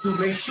to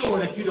make sure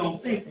that you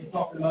don't think he's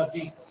talking about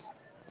Jesus.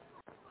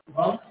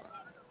 Right?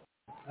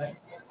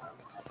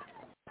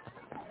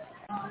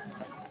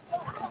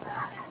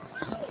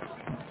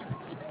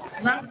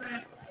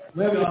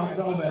 Where we are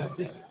going back.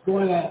 Just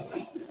going at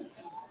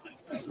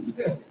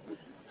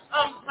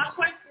my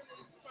question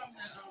is from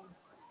the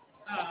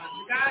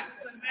guys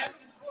in the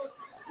message book.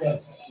 Yes.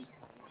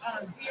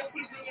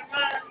 DSP's in your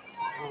mind.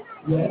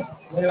 Yes.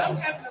 I'm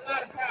having a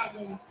lot of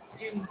problems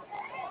in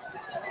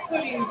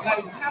putting,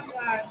 like, how do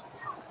I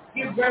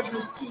give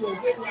reference to, or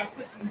where do I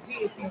put these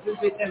deities? Is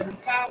it that we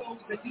follow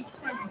that each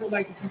principle,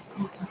 like if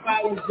you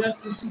follow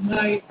justice,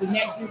 unite, the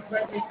next gives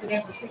reference to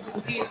that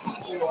particular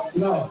deity, or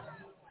no?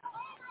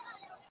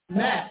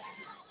 Math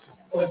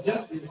or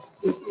justice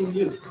is in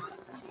you.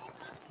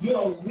 You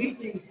are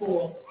reaching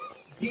for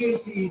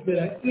deities that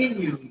are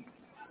in you.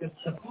 The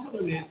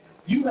problem is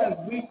you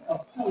have reached a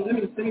point. Let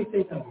me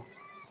say something.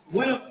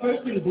 When a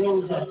person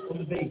grows up from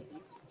the base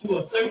to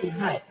a certain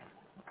height,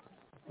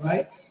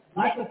 right?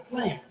 Like a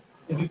plant,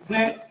 if you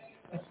plant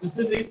a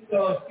specific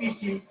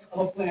species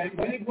of plant,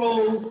 when it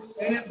grows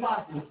and it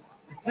blossoms,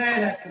 the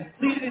plant has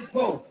completed its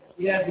growth.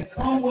 It has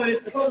become what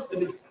it's supposed to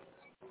be.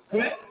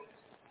 Correct?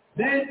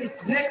 Then its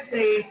next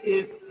stage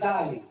is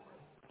dying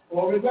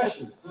or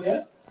regression.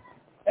 Yeah?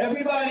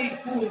 Everybody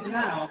who is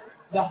now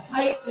the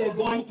height they're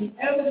going to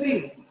ever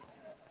be,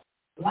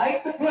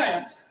 like the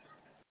plant,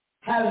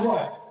 has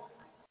what?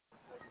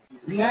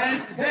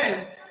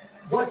 Then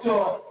what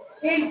your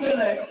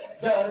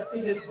intellect does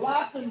is it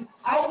blossoms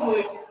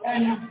outward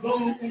and you grow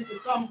into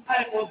some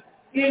type of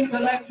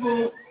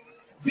intellectual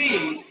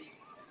being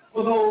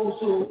for those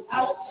who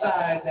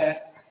outside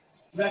that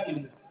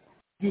recognize.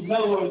 You've in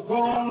other words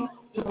grown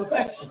to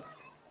perfection.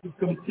 You've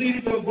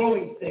completed your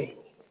growing stage.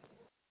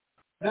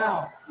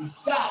 Now, you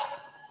stop.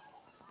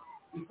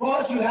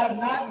 Because you have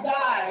not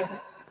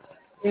died,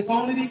 it's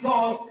only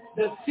because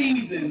the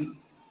season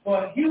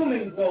for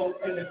human growth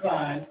and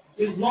decline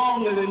is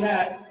longer than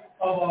that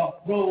of a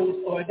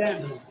rose or a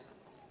dandelion.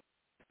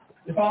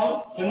 You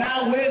follow? So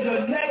now where's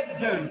the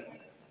next journey?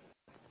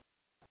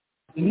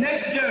 The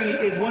next journey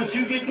is once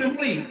you get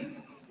complete,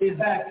 is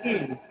back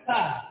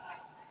inside.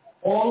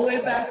 All the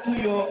way back to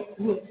your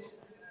roots.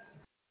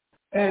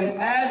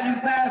 And as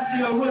you pass to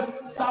your roots,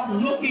 stop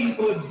looking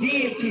for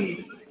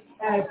deities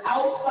as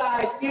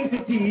outside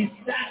entities,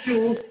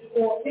 statues,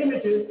 or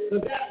images,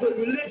 because that's what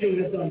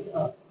religion has done to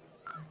us.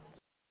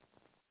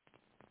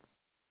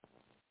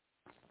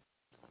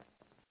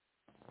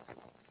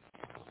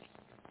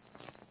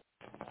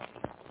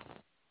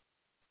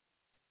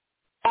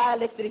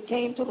 That it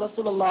came to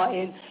Rasulullah,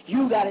 and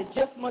you got it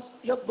just much,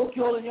 your book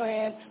you hold in your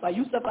hand by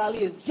Yusuf Ali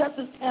is just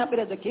as pampered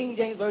as the King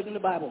James Version of the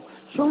Bible.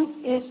 Truth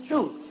is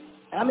truth.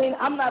 I mean,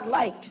 I'm not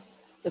liked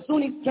The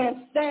Sunnis can't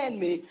stand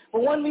me for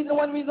one reason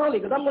only,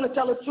 because I'm going to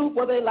tell the truth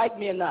whether they like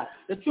me or not.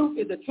 The truth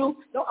is the truth.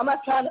 No, I'm not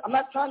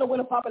trying to win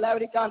a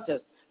popularity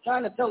contest. I'm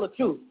trying to tell the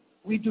truth.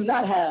 We do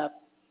not have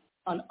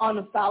an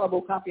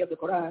unfallible copy of the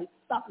Quran.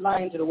 Stop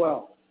lying to the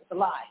world. It's a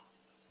lie.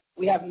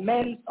 We have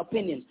men's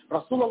opinions.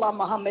 Rasulullah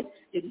Muhammad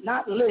did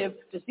not live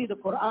to see the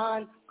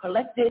Quran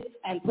collected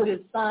and put his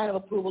sign of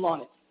approval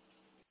on it.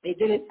 They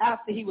did it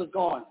after he was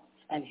gone.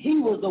 And he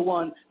was the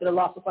one that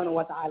Allah subhanahu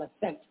wa ta'ala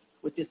sent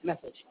with this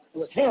message. It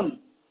was him.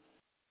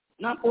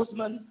 Not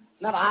Usman,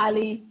 not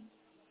Ali,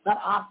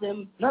 not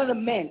Asim, none of the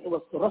men. It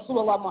was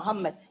Rasulullah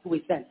Muhammad who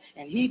he sent.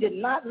 And he did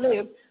not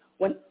live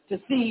to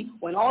see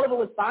when all of it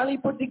was finally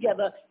put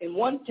together in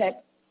one text.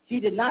 He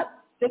did not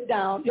sit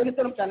down, you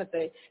understand what I'm trying to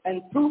say,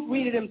 and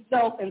proofread it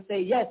himself and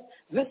say, yes,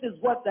 this is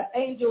what the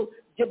angel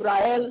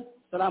Jibrail,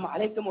 salamu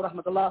alaykum wa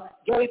rahmatullah,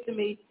 gave to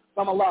me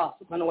from Allah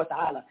subhanahu wa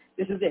ta'ala.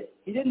 This is it.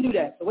 He didn't do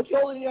that. So what you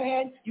hold in your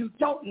hand, you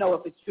don't know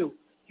if it's true.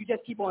 You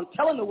just keep on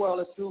telling the world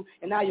it's true,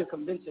 and now you're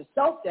convinced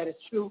yourself that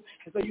it's true,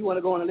 and so you want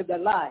to go on and live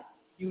that lie.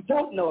 You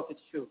don't know if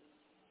it's true.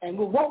 And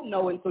we won't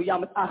know until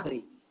Yawm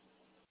al-Akhiri.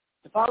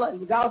 To follow,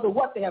 regardless of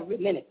what they have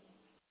written in it.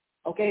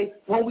 Okay?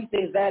 When we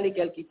say, ذَلِكَ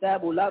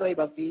الْكِتَابُ لَا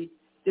رَيْبَ فِيهِ,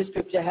 this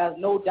scripture has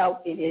no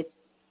doubt in it.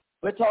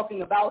 We're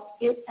talking about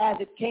it as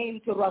it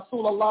came to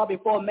Rasulullah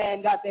before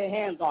man got their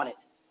hands on it.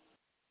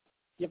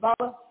 You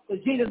follow?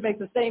 Because Jesus makes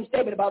the same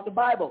statement about the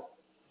Bible.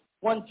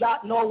 One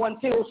jot nor one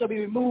tittle shall be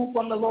removed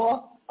from the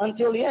law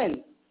until the end.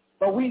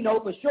 But we know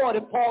for sure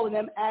that Paul and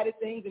them added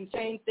things and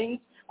changed things.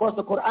 Of course,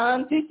 the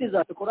Quran teaches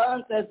us. The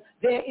Quran says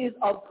there is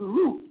a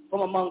group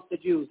from amongst the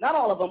Jews. Not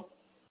all of them.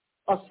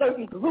 A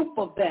certain group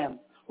of them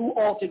who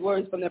altered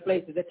words from their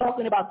places. They're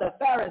talking about the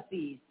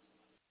Pharisees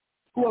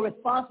who are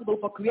responsible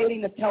for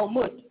creating the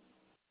Talmud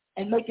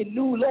and making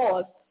new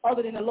laws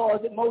other than the laws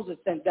that Moses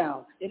sent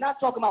down. They're not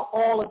talking about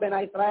all of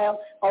Bnei Israel.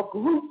 A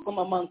group from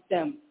amongst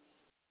them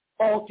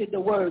altered the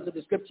words of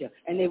the scripture.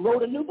 And they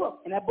wrote a new book,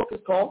 and that book is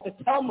called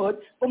the Talmud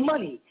for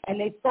money, and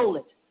they sold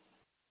it.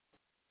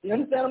 You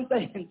understand what I'm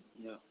saying?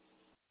 Yeah.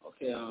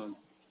 Okay,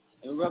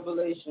 in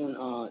Revelation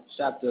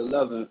chapter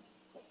 11,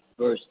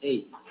 verse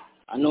 8,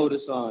 I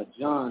notice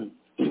John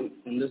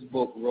in this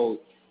book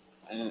wrote,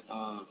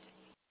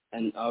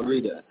 and I'll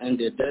read it, and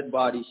their dead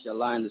bodies shall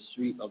lie in the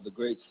street of the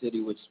great city,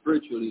 which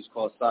spiritually is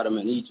called Sodom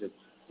and Egypt,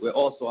 where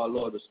also our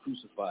Lord was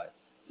crucified.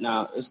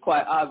 Now, it's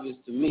quite obvious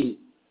to me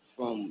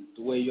from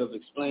the way you have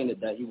explained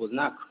it that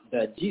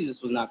Jesus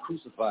was not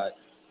crucified.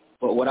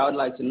 But what I would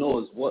like to know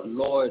is what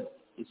Lord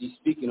is he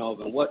speaking of,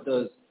 and what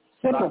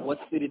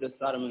city does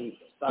Sodom and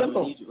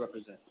Egypt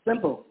represent?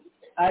 Simple.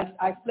 I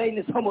explain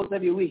this almost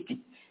every week.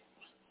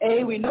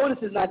 We know this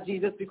is not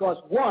Jesus because,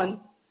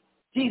 one,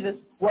 Jesus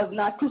was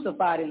not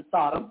crucified in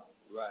Sodom.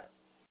 Right.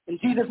 And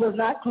Jesus was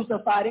not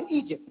crucified in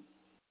Egypt.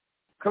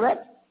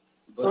 Correct?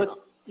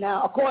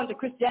 Now, according to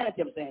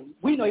Christianity, I'm saying,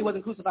 we know he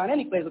wasn't crucified in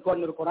any place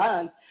according to the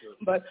Quran,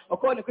 but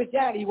according to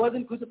Christianity, he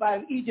wasn't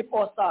crucified in Egypt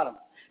or Sodom.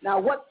 Now,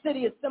 what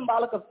city is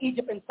symbolic of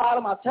Egypt and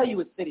Sodom? I'll tell you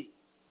which city.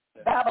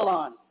 Yeah.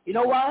 Babylon. You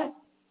know why?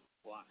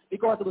 Why?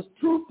 Because it was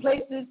two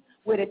places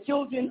where the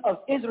children of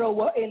Israel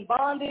were in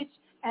bondage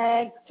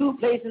and two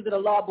places that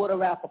Allah brought a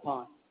wrath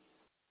upon.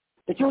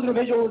 The children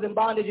of Israel was in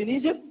bondage in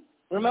Egypt,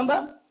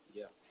 remember?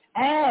 Yeah.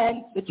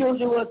 And the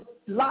children of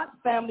Lot's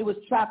family was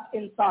trapped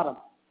in Sodom.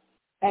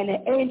 And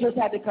the angels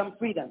had to come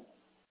free them.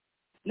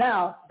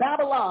 Now,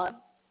 Babylon,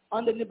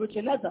 under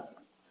Nebuchadnezzar,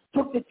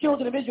 took the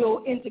children of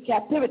Israel into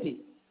captivity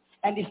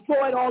and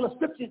destroyed all the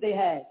scriptures they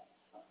had.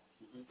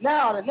 Mm-hmm.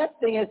 Now, the next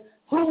thing is,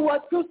 who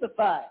was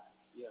crucified?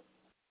 Yeah.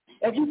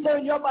 If you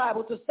turn your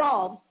Bible to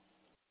Psalms,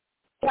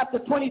 chapter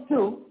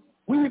 22,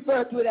 we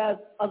refer to it as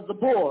a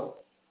Zabur.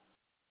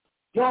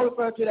 You all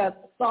refer to it as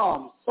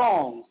Psalms,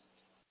 songs.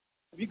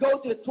 If you go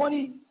to the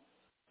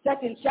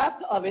 22nd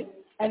chapter of it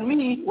and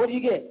read, what do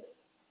you get?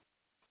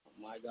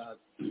 My God,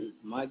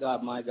 my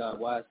God, my God,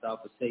 why hast thou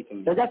forsaken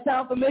me? Does that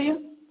sound familiar?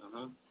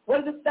 Uh-huh.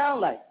 What does it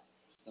sound like?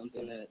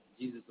 Something that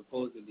Jesus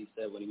supposedly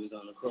said when he was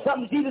on the cross.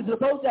 Something Jesus is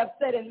supposed to have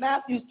said in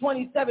Matthew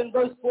 27,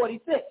 verse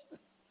 46,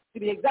 to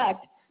be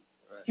exact.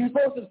 Right. He was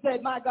supposed to have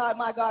said, my God,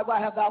 why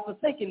hast thou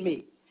forsaken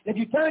me? And if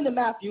you turn to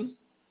Matthew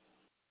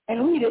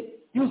and read it,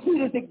 you'll see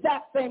this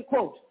exact same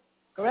quote.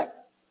 Correct?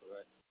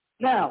 Correct.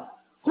 Now,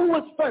 who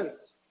was first?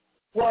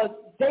 Was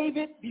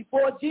David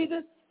before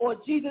Jesus, or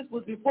Jesus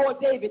was before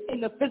David in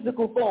the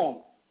physical form?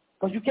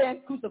 Because you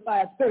can't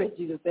crucify a spirit,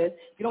 Jesus says.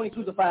 You can only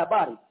crucify a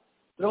body.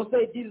 So don't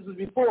say Jesus was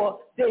before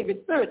David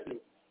spiritually.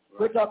 Right.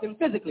 We're talking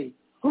physically.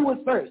 Who was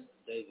first?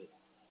 David.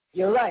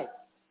 You're right.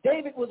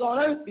 David was on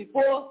earth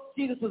before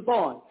Jesus was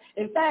born.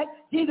 In fact,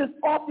 Jesus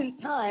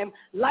oftentimes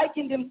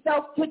likened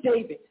himself to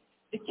David,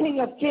 the King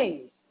of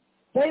Kings.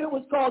 David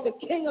was called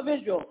the King of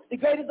Israel, the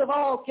greatest of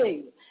all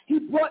kings. He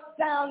brought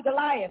down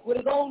Goliath with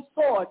his own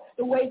sword,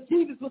 the way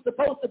Jesus was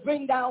supposed to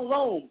bring down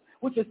Rome,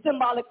 which is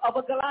symbolic of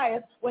a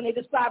Goliath when they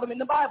describe him in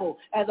the Bible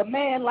as a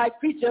man-like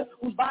creature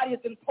whose body is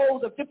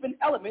composed of different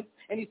elements,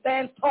 and he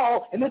stands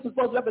tall, and this is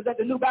supposed to represent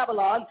the new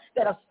Babylon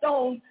that a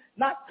stone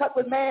not cut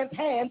with man's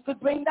hands could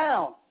bring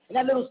down. And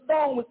that little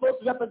stone was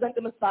supposed to represent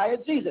the Messiah,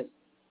 Jesus.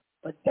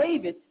 But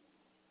David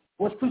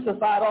was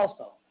crucified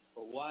also.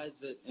 But why is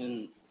it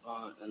in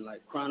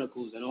like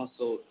Chronicles and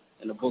also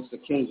in the books of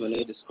Kings when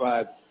they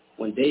describe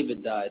when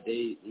David died,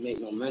 they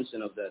make no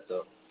mention of that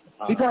though?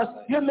 Because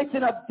you're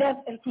mixing up death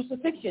and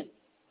crucifixion.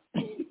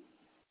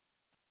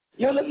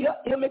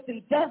 You're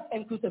mixing death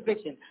and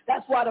crucifixion.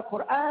 That's why the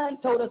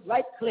Quran told us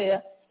right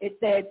clear. It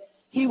said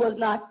he was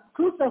not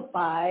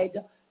crucified,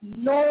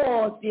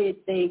 nor did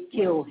they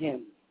kill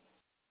him.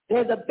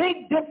 There's a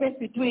big difference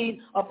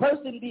between a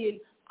person being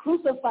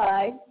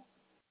crucified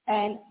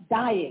and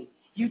dying.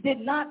 You did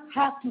not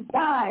have to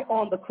die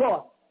on the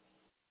cross.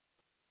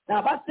 Now,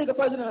 if I stick a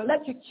person in an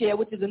electric chair,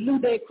 which is a New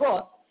Day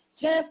cross,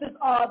 chances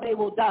are they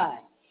will die.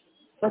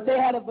 But they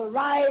had a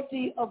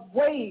variety of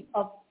ways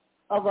of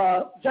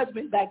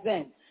judgment back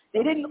then.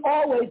 They didn't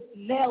always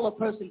nail a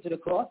person to the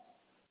cross.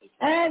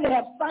 And they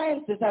have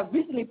scientists have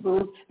recently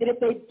proved that if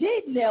they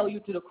did nail you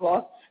to the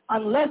cross,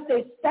 unless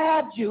they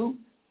stabbed you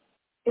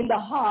in the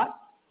heart,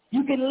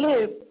 you can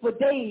live for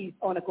days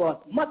on the cross,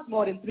 much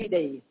more than 3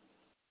 days.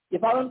 You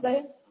follow what I'm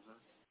saying?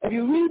 If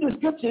you read the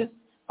scriptures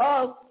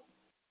of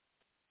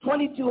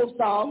 22 of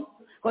Psalms,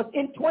 because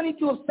in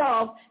 22 of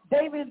Psalms,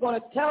 David is going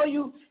to tell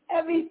you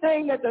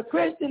everything that the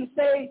Christians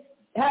say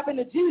happened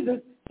to Jesus.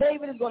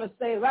 David is going to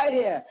say right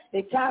here,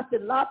 they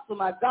casted lots for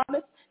my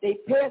garments, they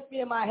pierced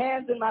me in my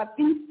hands and my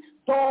feet,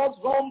 dogs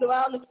roamed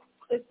around.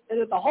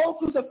 The whole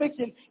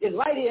crucifixion is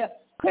right here.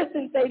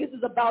 Christians say this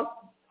is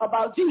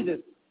about Jesus.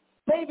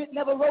 David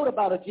never wrote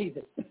about a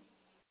Jesus.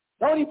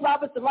 The only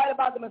prophets to write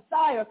about the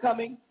Messiah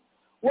coming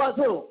was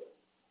who?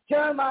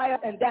 Jeremiah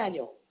and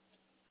Daniel.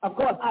 Of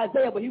course,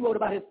 Isaiah, but he wrote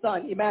about his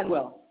son,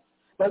 Emmanuel.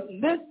 But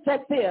this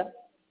text here,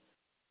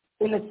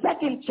 in the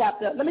second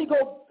chapter,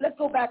 let's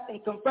go back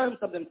and confirm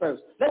something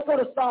first. Let's go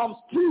to Psalms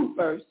 2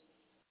 first,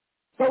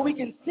 so we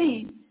can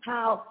see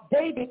how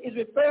David is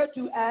referred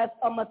to as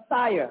a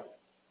Messiah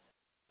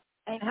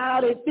and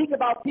how they speak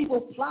about people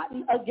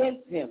plotting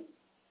against him.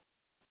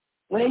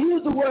 When they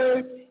use the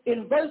word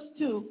in verse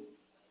 2,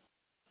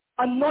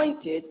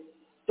 anointed,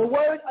 the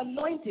word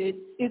anointed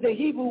is the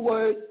Hebrew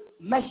word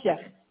meshach,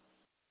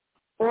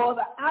 or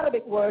the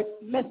Arabic word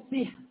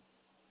Messiah,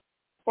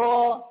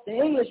 or the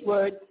English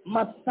word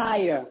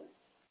Messiah,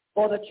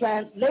 or the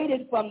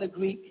translated from the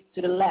Greek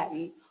to the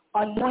Latin,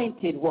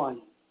 anointed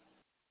one.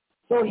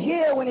 So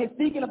here when they're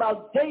speaking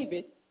about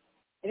David,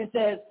 and it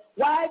says,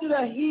 why do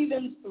the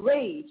heathens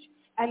rage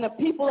and the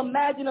people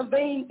imagine a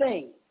vain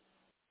thing?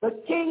 The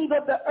kings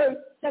of the earth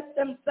set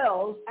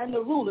themselves and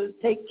the rulers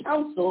take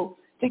counsel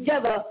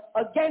together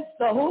against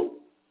the who?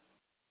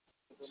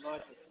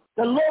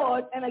 The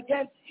Lord, and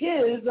against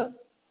his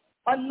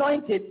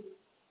anointed,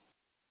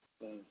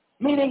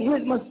 meaning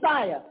his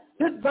Messiah.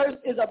 This verse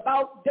is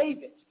about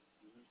David.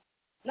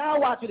 Now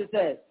watch what it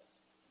says.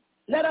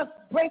 Let us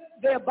break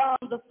their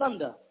bonds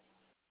asunder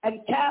and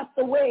cast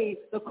away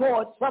the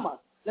cords from us.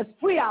 Let's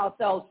free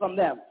ourselves from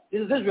them.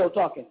 This is Israel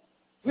talking.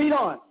 Read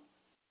on.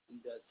 He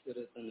that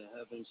sitteth in the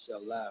heavens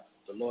shall laugh.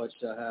 The Lord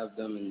shall have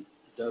them in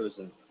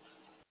derision.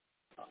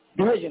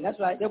 Derision, that's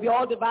right. They'll be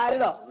all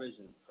divided up.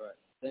 Derision, correct.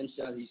 Then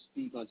shall he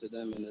speak unto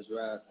them in his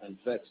wrath and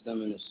vex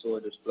them in his sore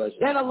displeasure.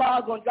 Then Allah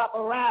is going to drop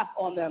a wrath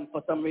on them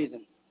for some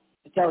reason.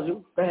 It tells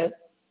you. Go ahead.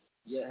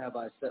 Yet have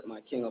I set my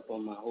king up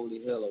on my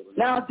holy hill over them.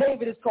 Now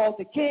David is called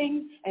the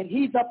king, and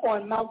he's up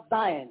on Mount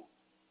Zion.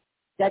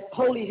 That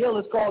holy hill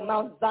is called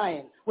Mount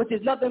Zion, which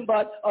is nothing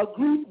but a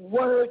Greek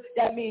word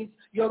that means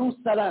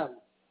Jerusalem,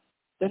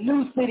 the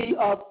new city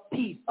of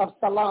peace, of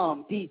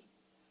salam, peace.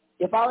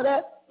 You follow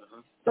that?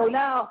 So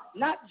now,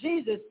 not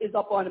Jesus is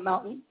up on the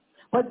mountain,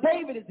 but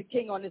David is the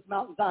king on this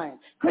Mount Zion.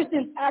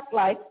 Christians act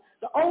like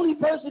the only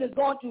person that's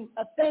going to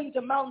ascend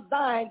to Mount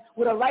Zion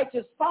with a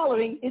righteous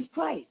following is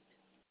Christ.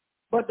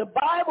 But the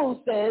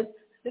Bible says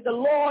that the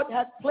Lord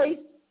has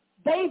placed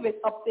David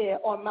up there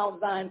on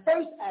Mount Zion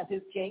first as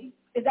his king.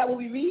 Is that what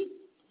we read?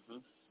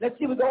 Let's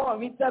see, we go on.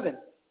 Read 7.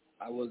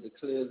 I will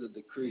declare the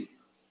decree.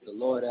 The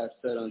Lord hath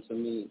said unto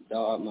me,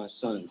 thou art my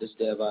son. This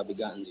day have I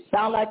begotten thee.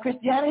 Sound like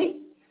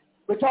Christianity?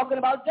 We're talking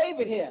about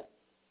David here.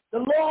 The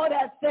Lord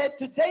has said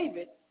to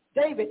David,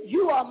 David,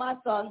 you are my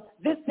son.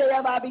 This day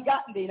have I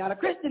begotten thee. Now the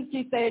Christians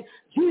keep saying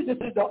Jesus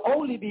is the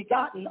only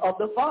begotten of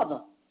the Father,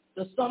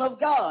 the Son of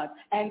God,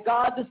 and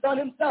God the Son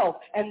himself,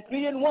 and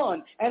 3 in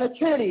 1, and a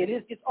Trinity.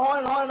 It gets on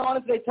and on and on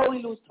until they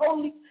totally lose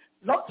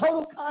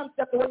total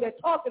concept of what they're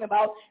talking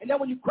about, and then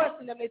when you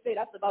question them, they say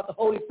that's about the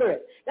Holy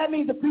Spirit. That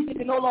means the preacher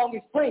can no longer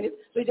explain it,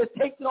 so he just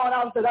takes it on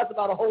out and says that's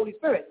about the Holy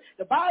Spirit.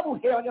 The Bible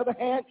here, on the other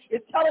hand,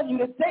 is telling you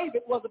that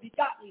David was a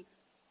begotten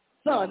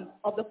son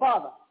of the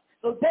Father.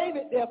 So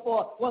David,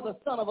 therefore, was a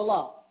son of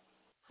Allah.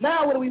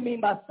 Now, what do we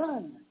mean by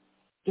son?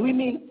 Do we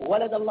mean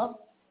Walad Allah,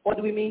 or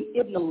do we mean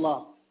Ibn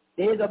Allah?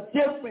 There is a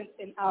difference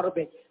in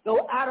Arabic.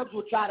 Though Arabs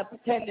will try to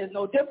pretend there's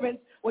no difference,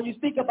 when you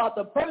speak about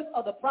the birth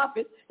of the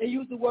prophet, they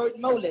use the word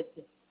molid.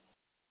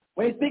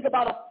 When you speak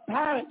about a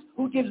parent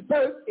who gives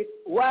birth, it's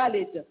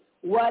walid,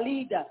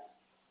 walida,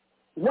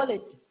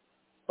 walid.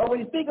 But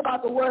when you speak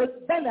about the word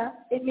bena,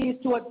 it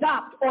means to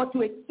adopt or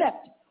to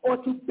accept or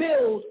to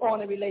build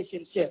on a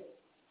relationship.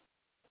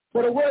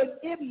 So the word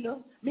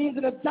ibn means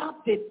an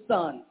adopted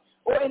son,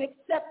 or an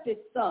accepted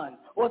son,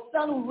 or a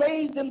son who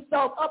raised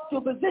himself up to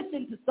a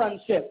position to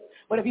sonship.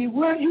 But if you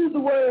use the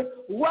word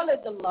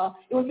waladullah,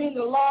 it would mean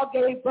the law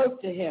gave birth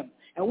to him.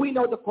 And we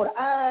know the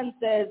Quran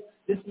says,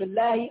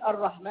 Bismillahi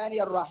ar-Rahmani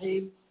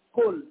ar-Rahim,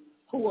 Qul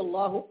huwa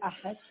Allahu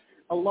ahad,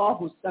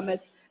 Allahu samad,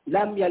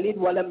 lam yalid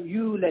wa lam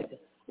yulad,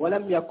 wa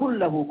lam yakul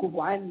lahu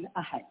kufuwan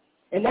ahad.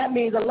 And that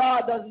means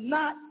Allah does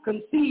not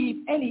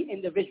conceive any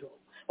individual,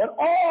 but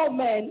all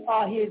men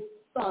are his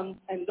sons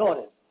and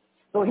daughters.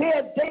 So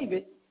here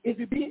David is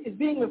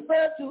being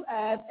referred to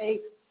as a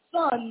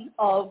son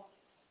of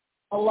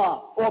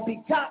Allah, or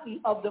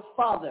begotten of the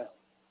Father.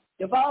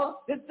 You follow?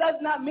 This does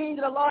not mean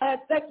that Allah had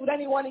sex with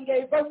anyone and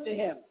gave birth to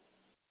him.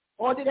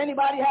 Or did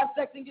anybody have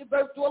sex and give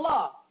birth to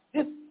Allah?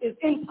 This is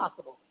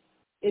impossible.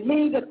 It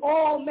means that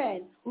all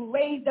men who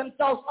raise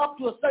themselves up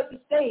to a certain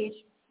stage,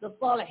 the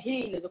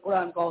Salihin, as the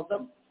Quran calls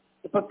them,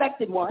 the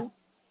perfected one,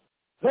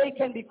 they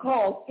can be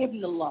called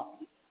Ibn Allah.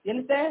 You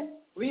understand?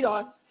 Read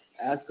on.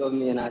 Ask of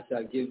me, and I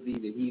shall give thee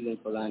the heathen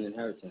for thine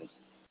inheritance,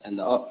 and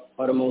the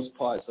uttermost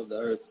parts of the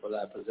earth for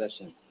thy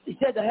possession. He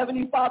said the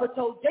Heavenly Father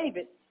told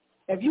David,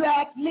 if you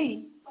ask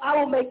me, I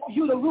will make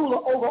you the ruler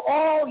over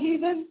all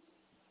heathen,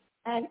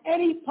 and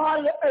any part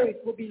of the earth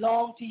will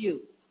belong to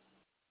you.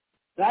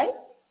 Right?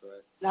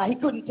 Correct. Now, he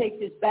couldn't take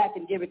this back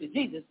and give it to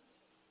Jesus.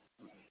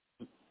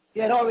 He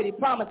had already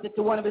promised it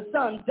to one of his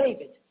sons,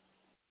 David.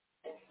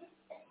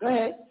 Go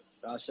ahead.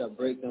 Thou shalt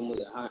break them with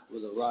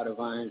a rod of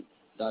iron.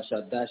 Thou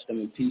shalt dash them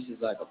in pieces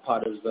like a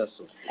potter's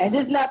vessel. And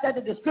is not that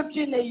the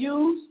description they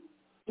use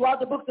throughout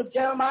the books of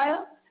Jeremiah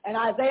and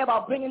Isaiah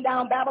about bringing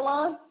down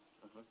Babylon?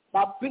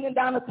 About bringing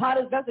down the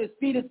potter's vessel, his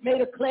feet is made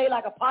of clay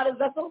like a potter's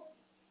vessel?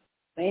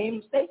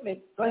 Same statement.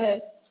 Go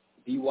ahead.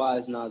 Be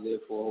wise now,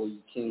 therefore, O ye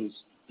kings,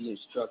 be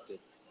instructed.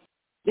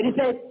 Did he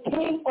say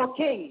king or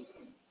kings?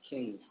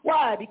 Kings.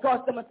 Why?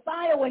 Because the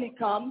Messiah, when he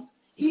comes,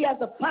 he has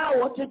the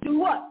power to do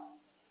what?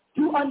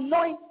 To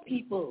anoint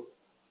people,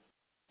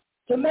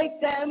 to make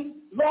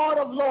them Lord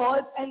of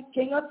Lords and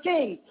King of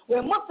Kings.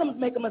 Where Muslims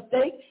make a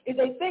mistake is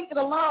they think that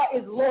Allah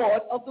is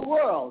Lord of the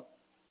world.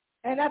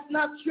 And that's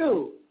not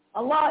true.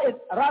 Allah is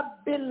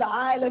Rabbil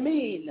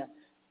Alameen.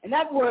 And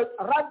that word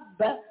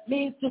Rabb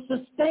means to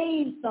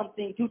sustain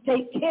something, to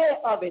take care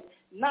of it,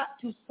 not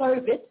to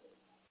serve it.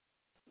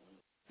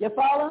 You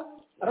follow?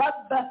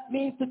 Rabb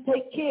means to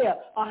take care.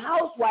 A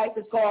housewife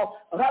is called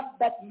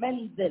Rabbat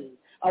Menzil,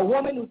 a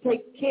woman who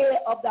takes care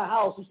of the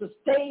house, who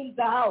sustains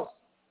the house.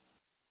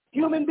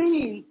 Human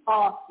beings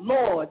are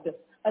Lord,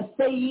 a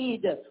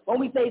Sayyid. When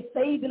we say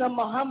Sayyidina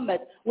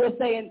Muhammad, we're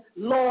saying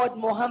Lord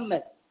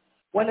Muhammad.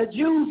 When the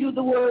Jews use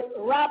the word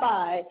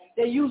rabbi,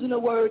 they're using the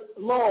word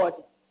Lord,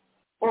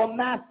 or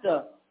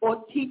master,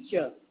 or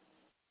teacher.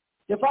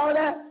 You follow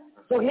that?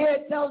 So here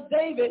it tells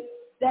David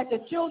that the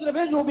children of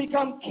Israel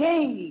become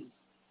kings.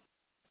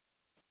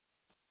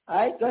 All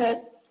right, go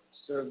ahead.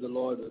 Serve the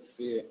Lord with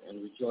fear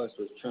and rejoice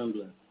with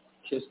trembling.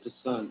 Kiss the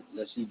Son,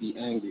 lest he be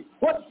angry.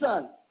 What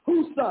son?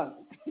 Whose son?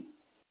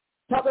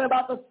 Talking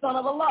about the son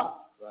of Allah.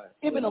 Right.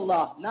 Ibn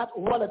Allah, not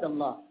Walad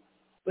Allah.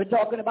 We're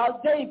talking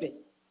about David,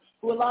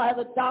 who Allah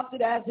has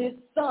adopted as his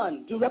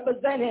son to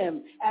represent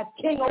him as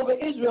king over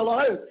Israel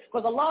on earth.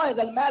 Because Allah is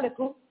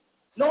al-Maliku.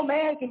 No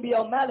man can be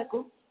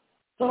al-Maliku.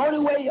 So the only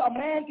way a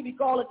man can be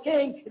called a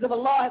king is if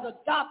Allah has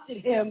adopted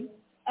him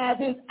as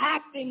his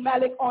acting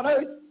Malik on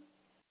earth.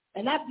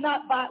 And that's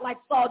not by like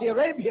Saudi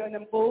Arabia and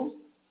them fools.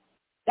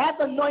 That's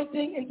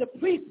anointing into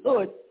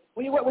priesthood.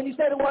 When you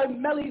say the word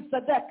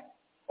Melchizedek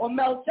or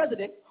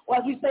Melchizedek, or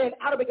as we say in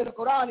Arabic in the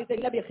Quran, you say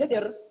Nabi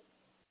Khidr,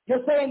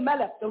 you're saying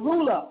Melech, the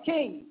ruler,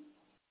 king.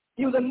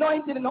 He was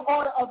anointed in the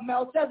order of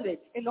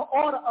Melchizedek, in the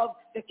order of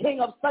the king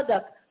of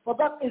Sadak.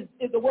 Sadak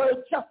is the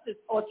word justice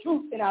or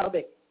truth in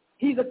Arabic.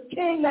 He's a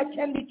king that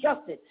can be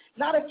trusted.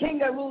 Not a king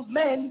that rules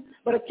men,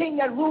 but a king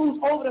that rules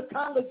over the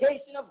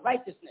congregation of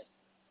righteousness.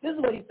 This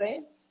is what he's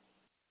saying.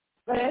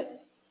 Go ahead.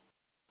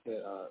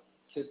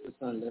 Kiss the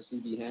Son, lest he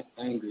be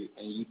angry,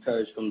 and ye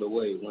perish from the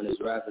way, when his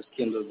wrath is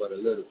kindled but a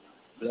little.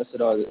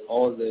 Blessed are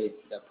all they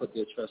that put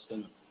their trust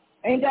in him.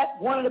 Ain't that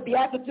one of the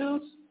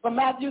Beatitudes from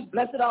Matthew?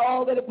 Blessed are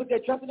all they that put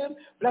their trust in him.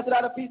 Blessed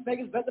are the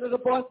peacemakers. Blessed are the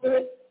poor in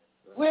spirit.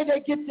 Where they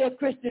get their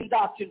Christian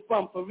doctrine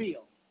from for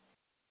real?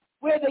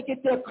 Where they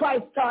get their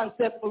Christ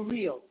concept for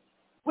real?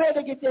 Where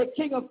they get their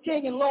King of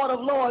Kings and Lord of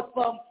Lords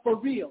from for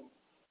real?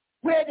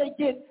 Where they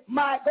get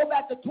go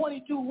back to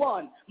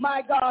 22:1.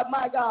 My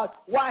God,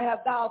 why have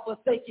thou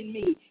forsaken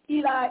me?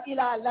 Eli,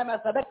 Eli,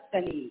 lama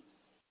sabachthani.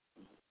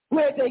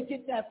 Where they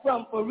get that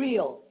from for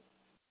real?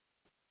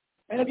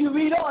 And if you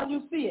read on,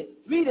 you see it.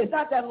 Read it. It's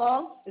not that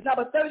long. It's not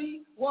but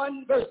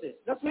 31 verses.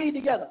 Let's read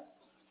together.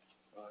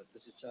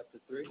 This is chapter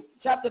 3?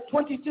 Chapter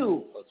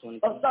 22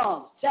 of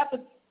Psalms. Chapter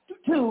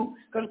 2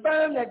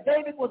 confirmed that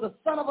David was a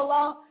son of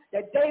Allah,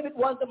 that David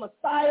was the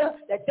Messiah,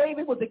 that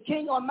David was the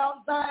king on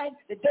Mount Zion,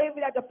 that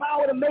David had the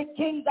power to make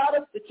kings out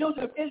of the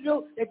children of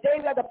Israel, that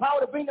David had the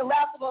power to bring the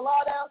wrath of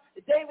Allah down,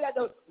 that David had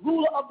the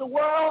ruler of the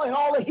world and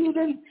all the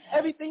heathens.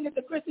 Everything that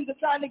the Christians are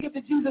trying to give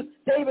to Jesus,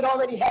 David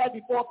already had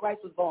before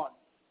Christ was born.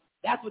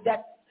 That's what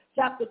that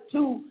chapter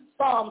 2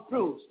 Psalm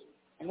proves.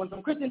 And when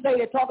some Christians say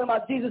they're talking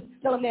about Jesus,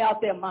 tell them they're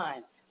out their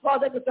mind. As far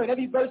as they're concerned,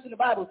 every verse in the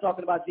Bible is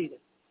talking about Jesus.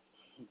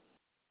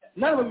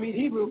 None of them read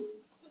Hebrew.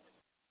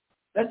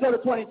 Let's go to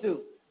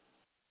 22.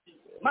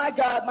 My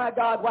God,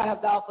 why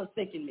have thou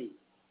forsaken me?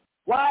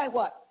 Why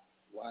what?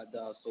 Why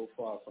thou so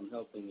far from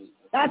helping me?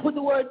 That's what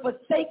the word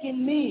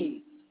forsaken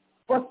means.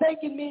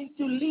 Forsaken means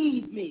to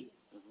leave me.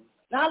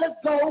 Now let's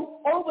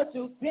go over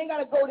to, we ain't got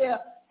to go there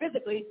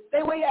physically,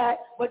 stay where you're at,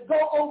 but go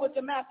over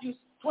to Matthew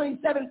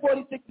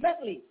 27:46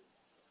 mentally,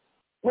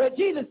 where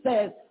Jesus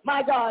says,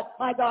 my God,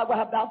 why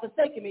have thou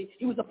forsaken me?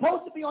 He was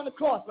supposed to be on the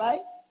cross, right?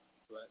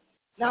 Right.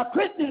 Now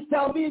Christians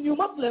tell me and you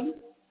Muslims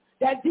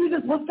that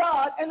Jesus was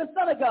God and the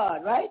Son of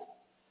God, right?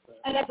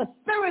 And that the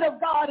Spirit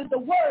of God is the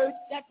word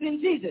that's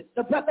in Jesus,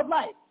 the breath of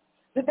life,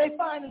 that they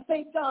find in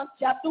St. John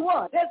chapter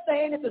 1. They're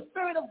saying that the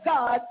Spirit of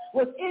God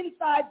was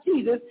inside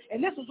Jesus,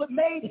 and this was what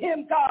made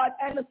him God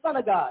and the Son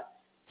of God,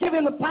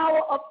 giving the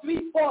power of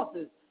three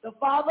forces, the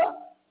Father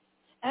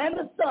and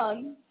the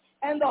Son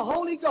and the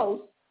Holy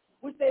Ghost,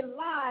 which they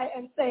lie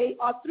and say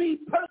are three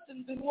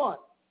persons in one.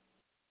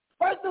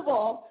 First of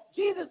all,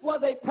 Jesus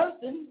was a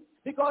person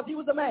because he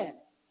was a man.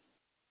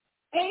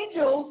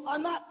 Angels are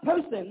not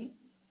persons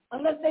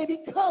unless they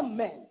become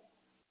men.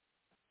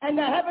 And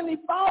the Heavenly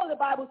Father, the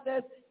Bible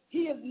says,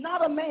 he is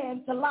not a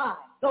man to lie.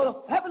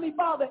 So the Heavenly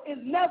Father is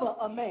never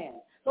a man.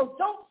 So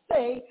don't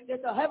say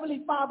that the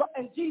Heavenly Father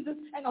and Jesus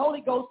and the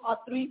Holy Ghost are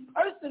three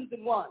persons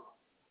in one.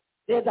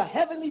 There's a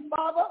Heavenly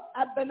Father,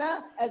 Adonai,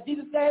 as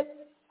Jesus said,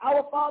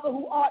 our Father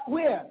who art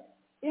where?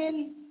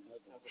 In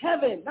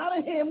heaven. Not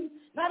in him,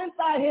 not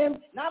inside him,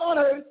 not on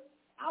earth.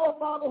 Our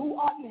Father who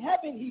art in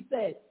heaven, he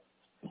said.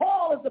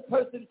 Paul is the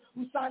person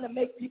who's trying to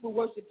make people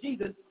worship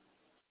Jesus,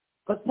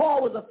 because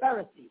Paul was a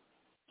Pharisee.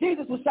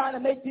 Jesus was trying to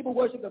make people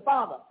worship the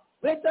Father.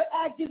 When they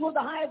asked Jesus was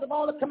the highest of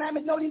all the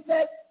commandments, you know what he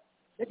said?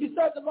 That you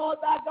serve the Lord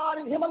thy God,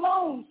 and him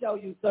alone shall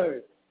you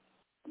serve.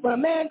 When a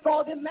man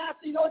called him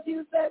master, you know what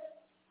Jesus said?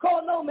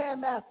 Call no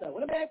man master.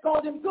 When a man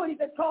called him good, he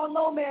said, call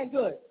no man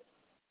good.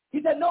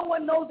 He said, no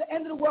one knows the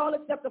end of the world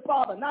except the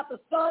Father. Not the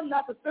Son,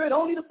 not the Spirit,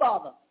 only the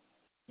Father.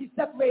 He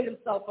separated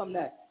himself from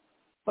that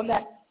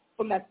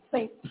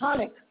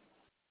satanic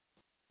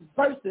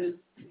verses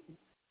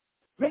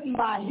written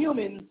by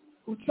humans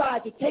who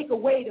tried to take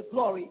away the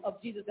glory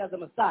of Jesus as a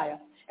Messiah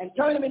and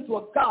turn him into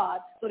a God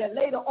so that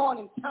later on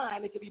in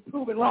time it could be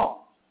proven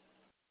wrong.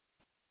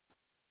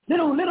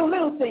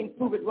 Little things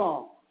prove it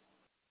wrong.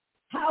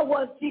 How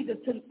was Jesus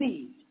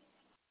conceived?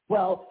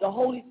 Well, the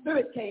Holy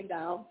Spirit came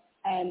down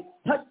and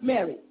touched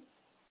Mary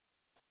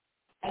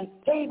and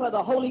gave her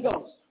the Holy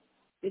Ghost.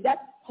 Did that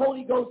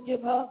Holy Ghost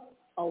give her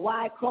a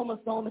Y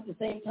chromosome at the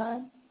same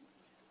time?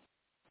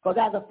 Because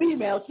as a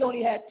female, she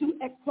only had 2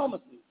 X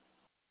chromosomes.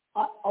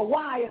 A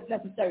Y is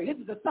necessary. This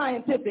is a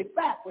scientific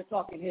fact we're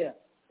talking here.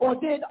 Or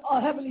did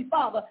our Heavenly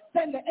Father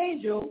send the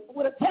angel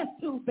with a test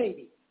tube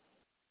baby?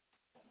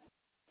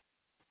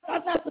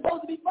 That's not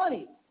supposed to be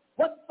funny.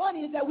 What's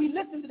funny is that we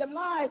listened to them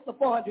lies for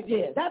 400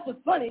 years. That's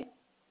what's funny.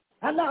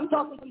 I'm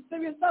talking some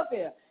serious stuff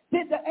here.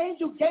 Did the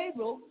angel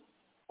Gabriel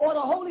or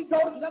the Holy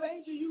Ghost, whatever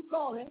angel you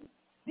call him,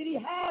 did he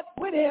have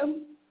with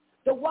him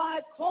the Y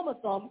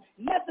chromosome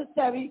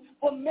necessary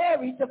for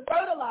Mary to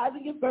fertilize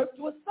and give birth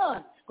to a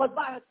son? Because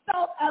by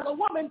herself, as a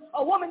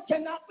woman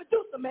cannot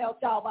produce a male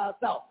child by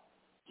herself.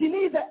 She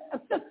needs the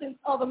assistance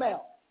of a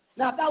male.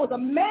 Now, if that was a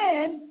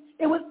man,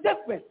 it was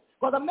different.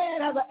 Because a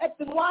man has an X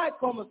and Y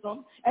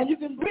chromosome, and you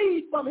can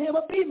breed from him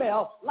a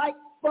female, like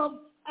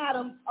from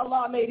Adam,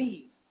 Allah made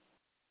Eve.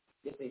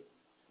 You see?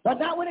 But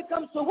now when it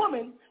comes to a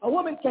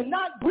woman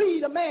cannot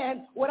breed a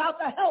man without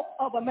the help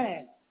of a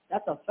man.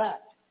 That's a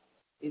fact.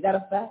 Is that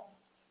a fact?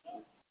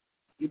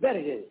 You bet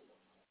it is.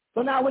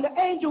 So now when the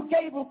angel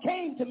Gabriel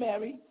came to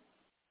Mary,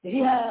 did he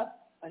have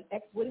an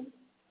X with him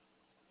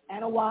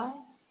and a Y?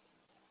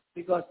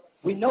 Because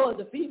we know as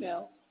a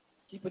female,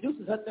 she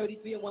produces her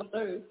 33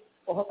 1/3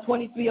 or her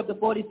 23 of the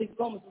 46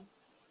 chromosomes.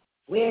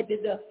 Where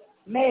did the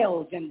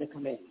male gender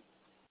come in?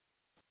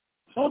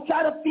 Don't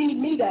try to feed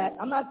me that.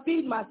 I'm not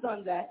feeding my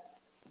son that.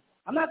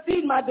 I'm not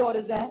feeding my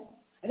daughters that.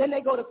 And then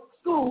they go to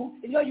school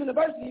in your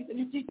universities and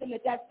you teach them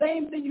that that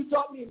same thing you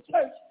taught me in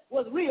church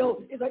was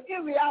real is an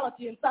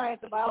irreality in science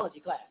and biology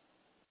class.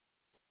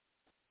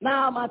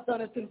 Now my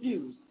son is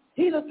confused.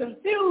 He's as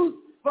confused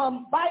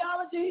from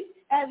biology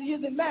as he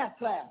is in math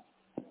class.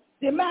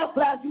 See, in math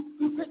class,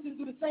 you Christians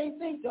do the same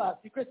thing to us.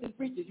 You Christian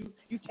preachers,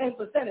 you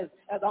 10%ers,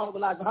 as the Honorable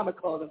Elijah Muhammad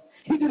calls them.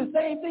 You do the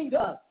same thing to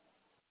us.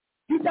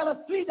 You tell us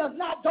 3 does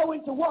not go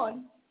into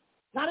 1,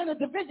 not in a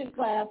division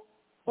class,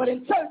 but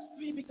in church,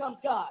 3 becomes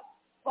God,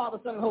 Father,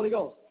 Son, and Holy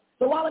Ghost.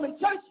 So while I'm in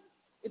church,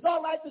 it's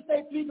all right to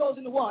say 3 goes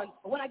into 1,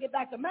 but when I get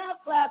back to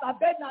math class, I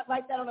bet not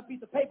write that on a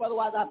piece of paper,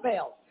 otherwise I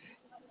fail.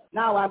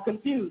 Now I'm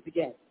confused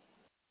again.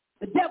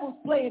 The devil's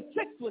playing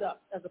tricks with us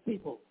as a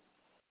people.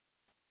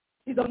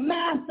 He's a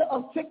master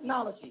of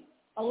technology,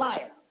 a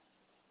liar.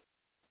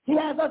 He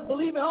has us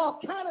believing all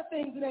kind of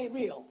things that ain't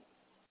real.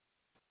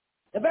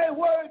 The very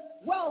word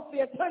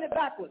welfare, turn it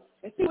backwards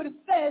and see what it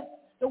says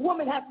the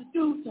woman has to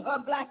do to her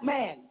black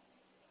man.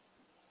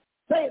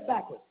 Say it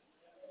backwards.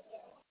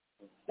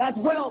 That's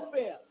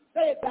welfare.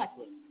 Say it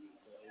backwards.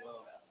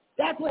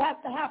 That's what has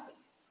to happen.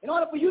 In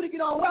order for you to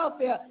get on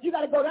welfare, you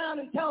got to go down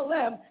and tell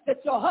them that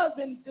your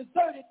husband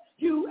deserted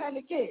you and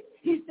the kids.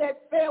 He said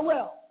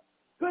farewell,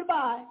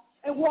 goodbye,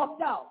 and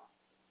walked out.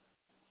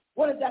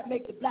 What does that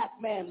make the black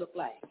man look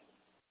like?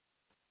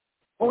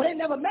 Well, they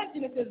never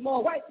mention that there's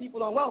more white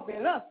people on welfare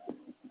than us.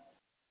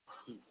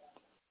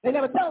 They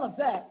never tell us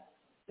that.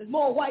 There's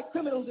more white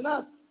criminals than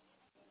us.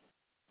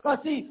 Because,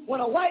 see,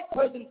 when a white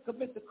person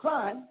commits a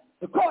crime,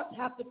 the courts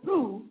have to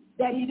prove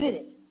that he did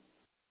it.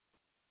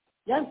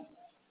 Yes?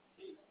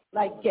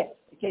 Like yes,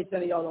 in case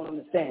any of y'all don't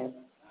understand.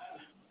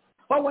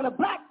 But when a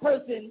black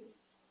person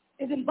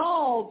is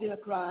involved in a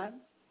crime,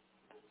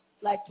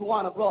 like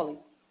Tawana Brawley,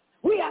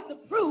 we have to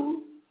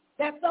prove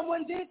that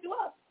someone did it to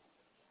us.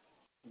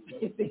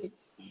 You see?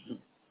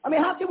 I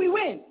mean, how can we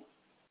win?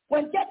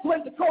 When Getz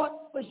went to court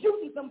for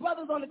shooting some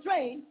brothers on the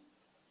train,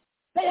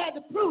 they had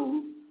to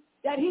prove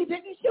that he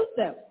didn't shoot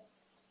them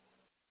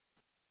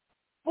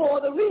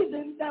for the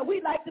reasons that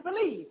we like to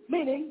believe,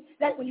 meaning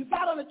that when you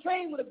got on a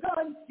train with a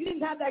gun, you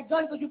didn't have that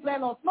gun because you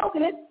planned on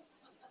smoking it.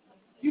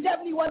 You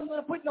definitely wasn't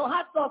going to put no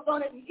hot sauce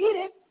on it and eat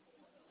it.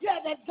 You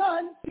had that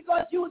gun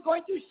because you were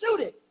going to shoot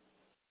it.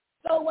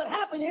 So what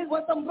happened is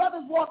when some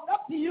brothers walked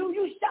up to you,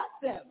 you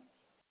shot them.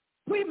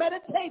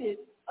 Premeditated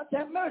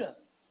attempt murder.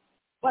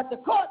 But the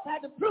courts had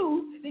to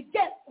prove that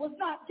Getz was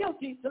not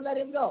guilty to let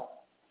him go,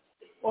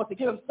 or to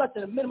give him such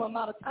a minimum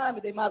amount of time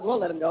that they might as well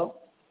let him go.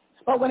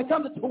 But when it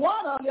comes to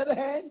Tawana, on the other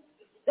hand,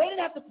 they didn't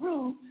have to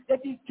prove that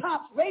these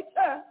cops raped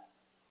her.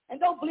 And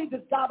don't believe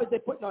this garbage they're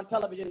putting on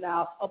television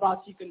now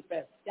about she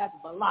confessed. That's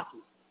Malachi.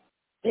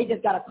 They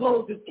just got to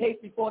close this case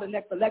before the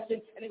next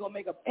election, and they're going to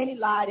make up any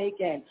lie they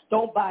can.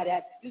 Don't buy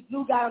that. This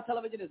new guy on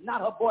television is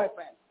not her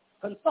boyfriend.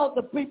 Consult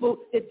the people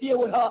that deal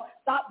with her.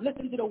 Stop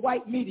listening to the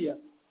white media.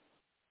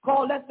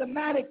 Call Lester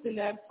Maddox and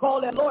them, call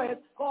their lawyers,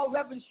 call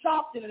Reverend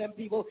Sharpton and them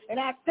people, and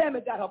ask them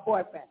if that's her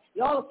boyfriend.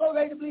 Y'all are so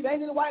ready to believe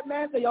anything the white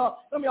man say, y'all.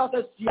 Some of y'all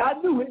says, gee, I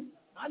knew it.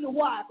 I knew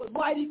why. Because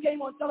Whitey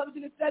came on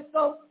television and said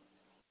so.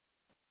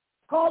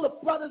 Call the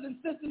brothers and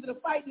sisters that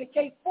are fighting the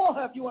case for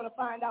her if you want to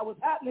find out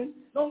what's happening.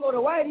 Don't go to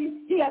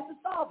Whitey. He has to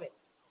solve it.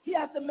 He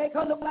has to make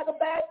her look like a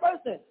bad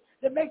person.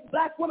 That makes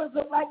black women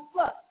look like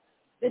sluts.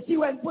 That she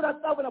went and put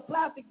herself in a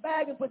plastic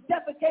bag and put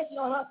defecation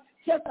on her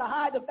just to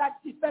hide the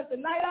fact that she spent the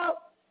night out.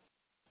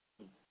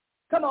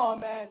 Come on,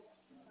 man.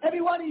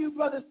 Every one of you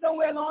brothers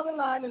somewhere along the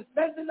line and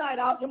spent the night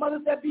out. Your mother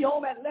said be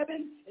home at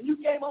 11, and you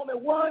came home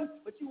at 1,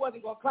 but you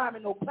wasn't going to climb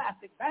in no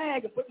plastic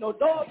bag and put no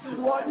dog food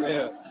on you.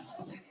 Yeah.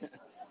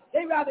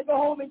 They'd rather go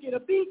home and get a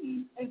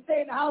beating and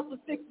stay in the house for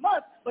 6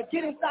 months, but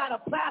get inside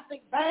a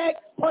plastic bag,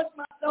 punch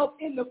myself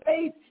in the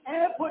face,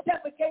 and put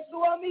defecation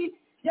on me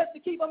just to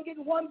keep them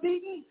getting one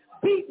beating.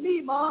 Beat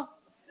me, Ma.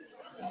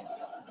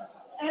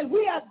 And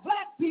we as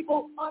black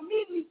people are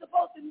immediately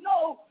supposed to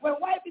know when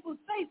white people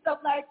say stuff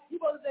like, you're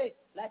supposed to say,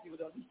 black people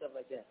don't do stuff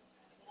like that.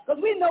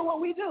 Because we know what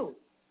we do.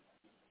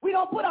 We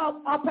don't put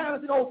our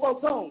parents in old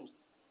folks' homes.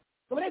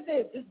 So when they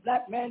say, this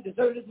black man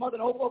deserted his mother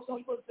in old folks' home,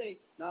 you're supposed to say,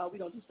 no, we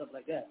don't do stuff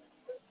like that.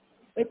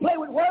 They play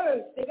with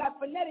words. They got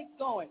phonetics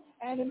going.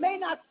 And it may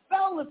not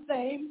spell the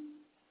same,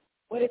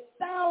 but it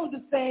sounds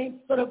the same,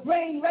 so the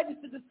brain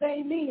registers the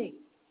same meaning.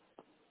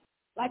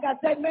 Like I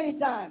said many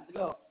times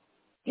ago,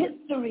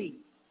 history.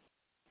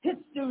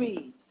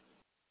 History,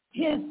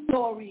 his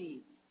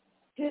story,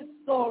 his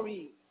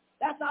story.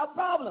 That's our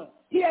problem.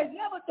 He has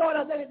never taught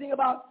us anything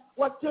about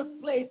what took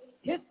place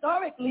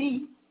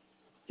historically.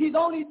 He's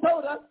only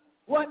told us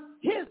what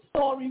his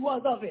story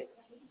was of it.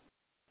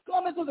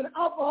 Columbus was an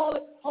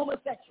alcoholic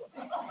homosexual.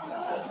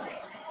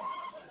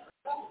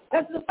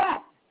 That's the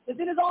fact. It's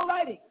in his own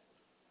writing.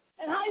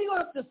 And how are you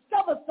going to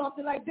discover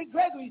something like Dick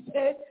Gregory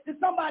said that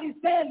somebody's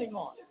standing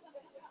on?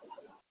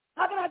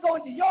 How can I go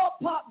into your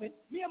apartment,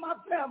 me and my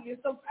family, and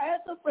some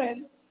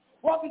friends,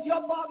 walk into your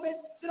apartment,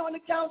 sit on the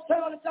couch,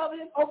 turn on the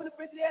television, open the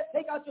refrigerator,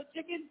 take out your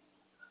chicken,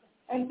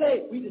 and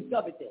say, we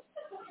discovered this.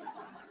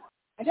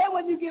 And then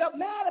when you get up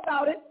mad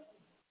about it,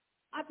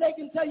 I take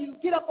and tell you,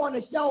 get up on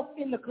the shelf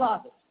in the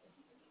closet.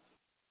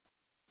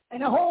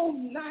 And the whole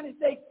United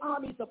States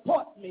Army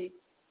supports me,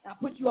 and I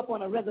put you up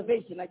on a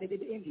reservation like they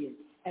did the Indians,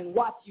 and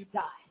watch you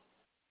die.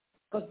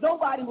 Because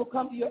nobody will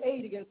come to your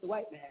aid against the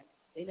white man.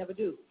 They never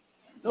do.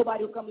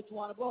 Nobody will come to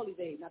Tawana Brawley's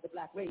aid, not the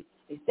black race.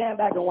 They stand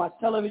back and watch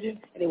television,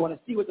 and they want to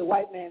see what the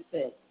white man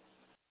says.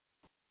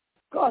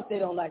 Of course they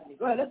don't like me.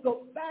 Go ahead, let's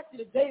go back to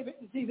the David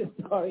and see this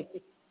story.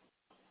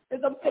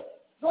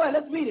 Go ahead,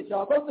 let's read it,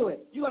 y'all. Go through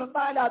it. You're going to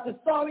find out the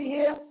story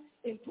here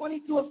in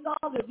 22 of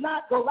Psalms. If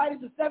not, go right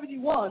into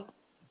 71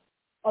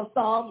 of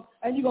Psalms,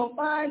 and you're going to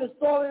find the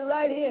story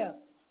right here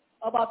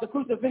about the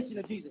crucifixion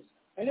of Jesus.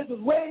 And this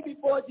was way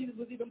before Jesus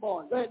was even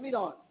born. Go ahead, read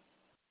on.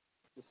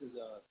 This is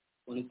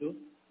 22?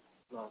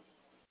 No.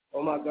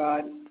 Oh my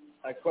God,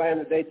 I cry in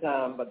the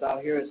daytime, but thou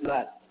hearest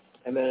not.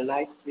 I'm in the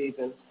night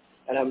season,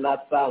 and I'm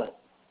not silent.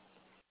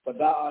 But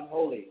thou art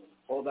holy,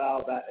 O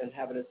thou that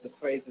inhabitest the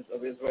praises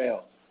of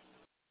Israel.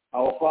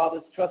 Our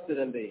fathers trusted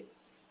in thee.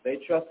 They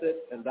trusted,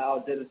 and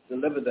thou didst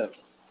deliver them.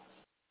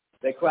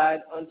 They cried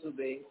unto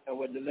thee and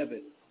were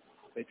delivered.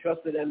 They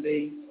trusted in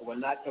thee and were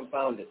not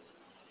confounded.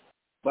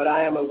 But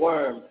I am a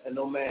worm and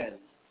no man,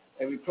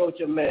 a reproach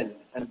of men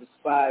and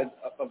despised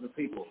of the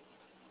people.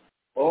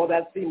 All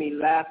that see me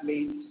laugh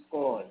me to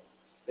scorn.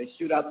 They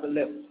shoot out the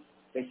lips.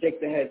 They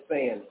shake their head,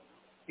 saying,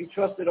 he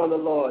trusted on the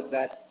Lord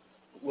that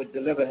would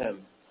deliver him.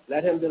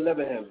 Let him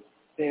deliver him,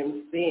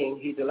 seeing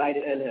he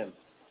delighted in him.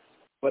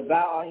 But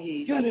thou art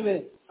he. Excuse me a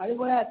minute. I just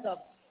want to ask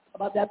something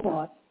about that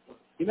part.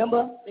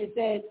 Remember, they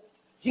said,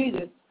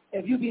 Jesus,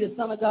 if you be the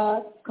Son of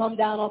God, come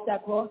down off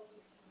that cross.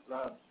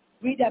 Right.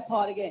 Read that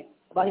part again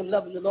about him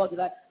loving the Lord,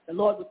 that the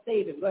Lord would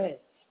save him. Go ahead.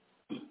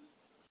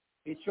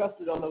 He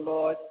trusted on the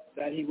Lord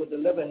that he would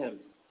deliver him.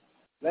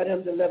 Let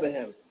him deliver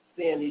him,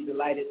 seeing he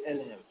delighted in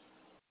him.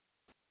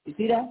 You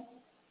see that?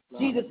 No.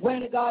 Jesus went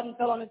in the garden,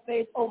 fell on his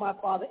face. Oh, my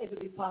Father, if it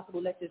be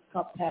possible, let this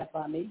cup pass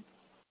by me.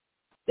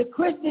 The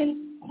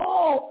Christians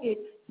call it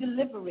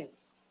deliverance.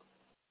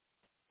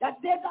 That's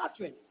their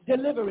doctrine,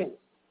 deliverance.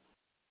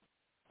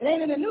 It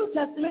ain't in the New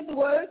Testament, the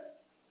word.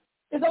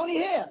 It's only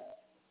here,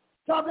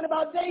 talking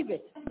about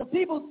David. The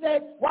people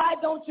said, why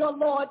don't your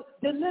Lord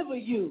deliver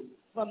you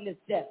from this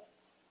death?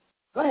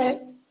 Go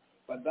ahead.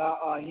 But thou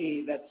art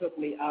he that took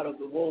me out of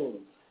the womb.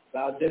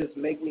 Thou didst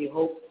make me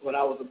hope when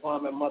I was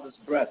upon my mother's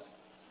breast.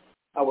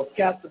 I was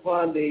cast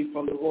upon thee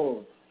from the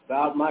womb. Thou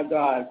art my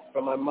God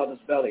from my mother's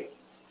belly.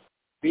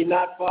 Be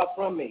not far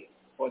from me,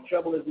 for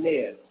trouble is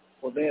near,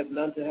 for there is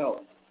none to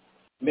help.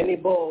 Many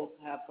bulls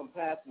have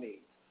compassed me.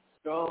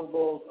 Strong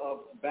bulls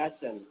of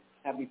Bashan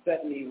have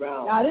beset me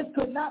round. Now, this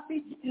could not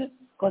be Jesus,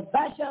 because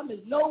Bashan is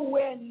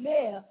nowhere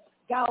near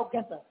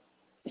Golgotha.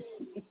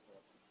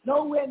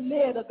 Nowhere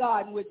near the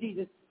garden with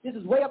Jesus. This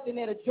is way up in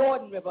there, the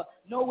Jordan River,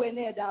 nowhere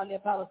near down near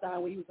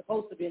Palestine where he was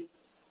supposed to be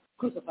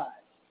crucified.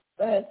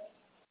 Go ahead.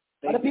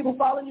 Are the people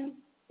following you,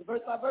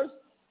 verse by verse?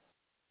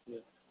 Yeah.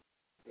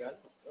 Got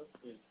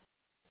it?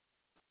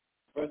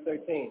 Verse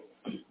 13.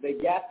 They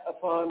gasped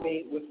upon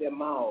me with their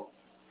mouths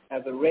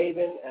as a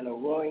raven and a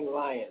roaring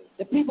lion.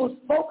 The people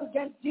spoke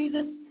against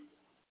Jesus.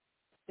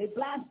 They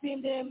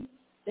blasphemed him.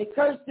 They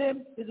cursed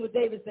him. This is what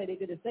David said. They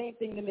did the same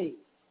thing to me.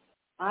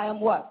 I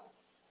am what?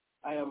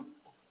 I am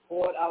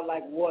poured out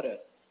like water,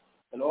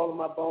 and all of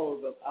my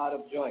bones are out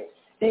of joint.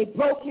 They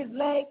broke his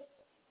leg.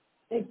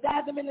 They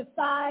stabbed him in the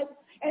side.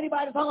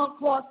 Anybody that's hung on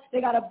cross,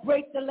 they got to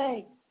break the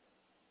leg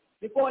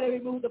before they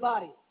remove the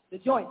body, the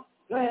joint.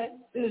 Go ahead.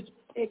 This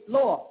is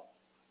law.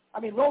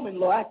 Roman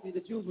law, actually,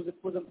 the Jews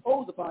was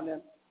imposed upon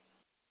them.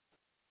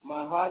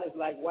 My heart is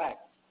like wax.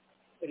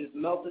 It is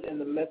melted in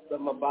the midst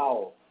of my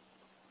bowels.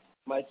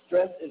 My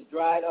strength is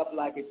dried up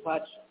like a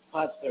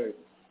potsherd,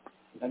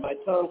 and my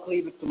tongue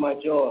cleaveth to my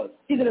jaws.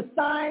 These are the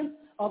signs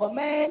of a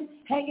man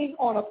hanging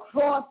on a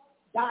cross,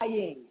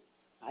 dying.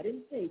 I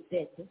didn't say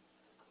dead.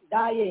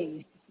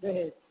 Dying. Go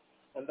ahead.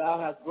 And thou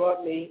hast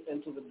brought me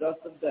into the dust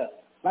of death.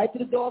 Right to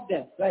the door of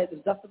death. Go ahead, the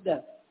dust of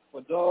death. For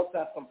dogs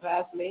have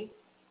compassed me.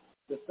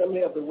 The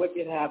assembly of the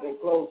wicked have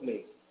enclosed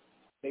me.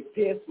 They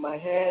pierced my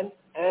hands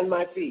and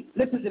my feet.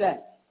 Listen to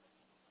that.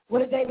 What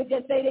did David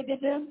just say they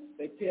did to him?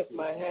 They pierced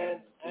my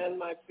hands and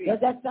my feet. Does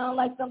that sound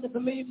like something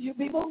familiar to you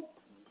people?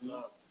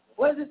 No.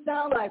 What does it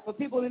sound like for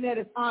people in there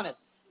that's honest?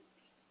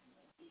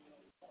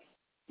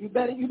 You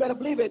better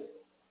believe it.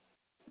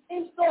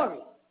 Same story.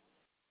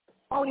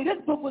 Only this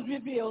book was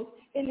revealed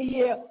in the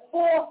year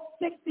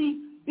 460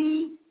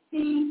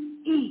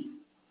 BCE,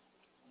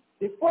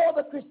 before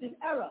the Christian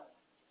era.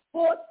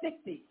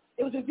 460.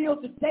 It was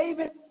revealed to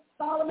David,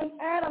 Solomon,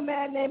 and a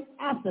man named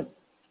Asaph.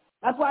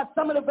 That's why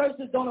some of the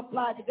verses don't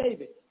apply to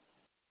David.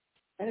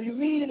 And if you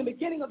read in the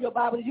beginning of your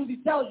Bible, it usually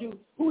tells you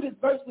who this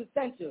verse was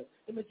sent to,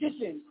 the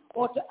magicians,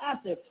 or to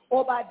Asaph,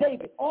 or by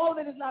David. All of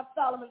it is not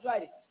Solomon's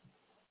writing.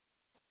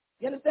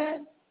 You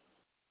understand?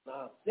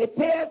 No. They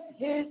pierced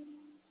his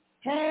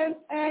hands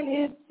and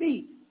his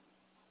feet.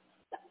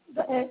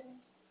 Go ahead.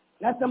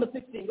 That's number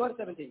 16. Go to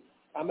 17.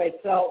 I may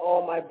tell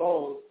all my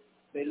bones.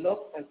 They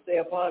look and stay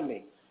upon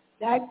me.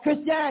 That's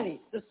Christianity.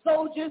 The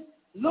soldiers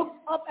looked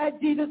up at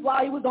Jesus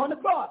while he was on the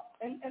cross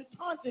and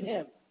taunted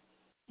him.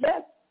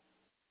 Yes?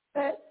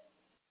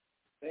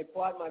 They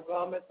part my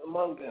garments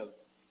among them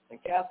and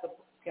cast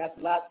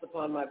lots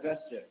upon my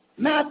vesture.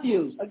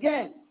 Matthew,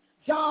 again.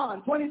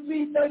 John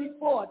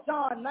 23:34.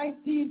 John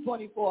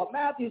 19:24.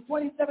 Matthew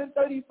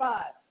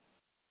 27:35.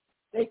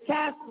 They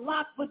cast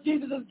lots for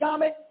Jesus'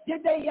 garment.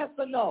 Did they? Yes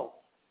or no?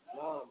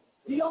 No.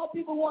 Do y'all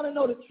people want to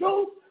know the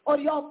truth, or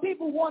do y'all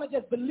people want to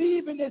just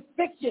believe in this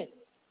fiction?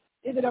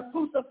 Is it a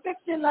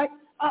crucifixion like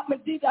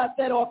Ahmadiyya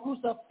said, or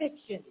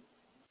crucifixion?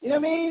 You know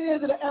what I mean?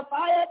 Is it an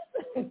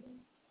F-I-X?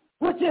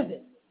 Which is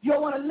it? You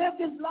want to live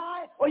this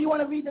lie, or you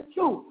want to read the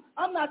truth?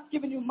 I'm not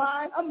giving you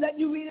mine. I'm letting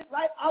you read it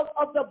right out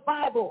of the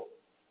Bible.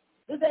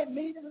 This ain't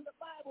me. This is the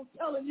Bible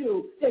telling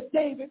you that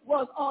David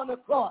was on the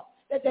cross,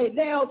 that they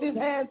nailed his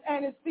hands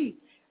and his feet.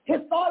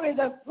 Historians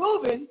have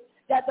proven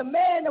that the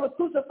man that was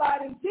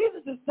crucified in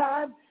Jesus'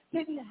 time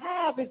didn't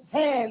have his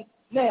hands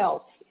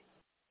nailed.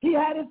 He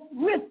had his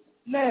wrists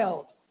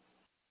nailed.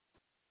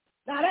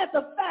 Now, that's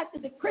a fact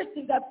that the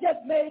Christians have just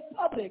made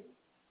public.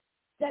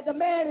 that the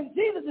man in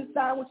Jesus'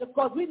 time, which of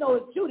course we know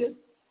is Judas,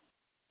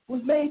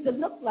 was made to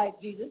look like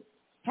Jesus,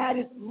 had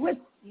his wrist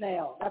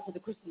nailed. That's what the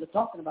Christians are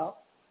talking about.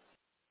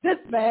 This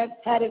man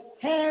had his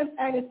hands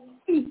and his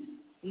feet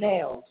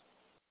nailed.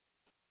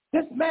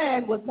 This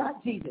man was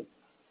not Jesus.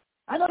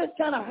 I know this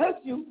kind of hurts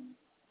you.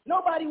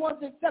 Nobody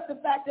wants to accept the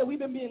fact that we've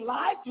been being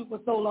lied to for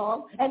so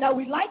long, and that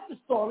we like the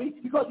story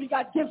because we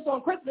got gifts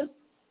on Christmas.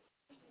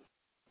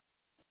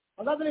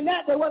 But other than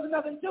that, there wasn't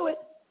nothing to it.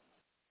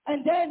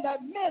 And then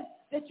that myth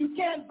that you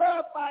can't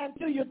verify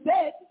until you're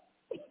dead,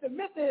 the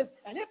myth is,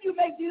 and if you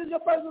make Jesus your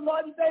personal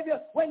Lord and Savior,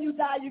 when you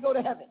die, you go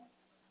to heaven.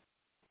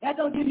 That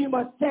don't give you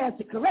much chance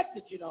to correct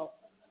it, you know.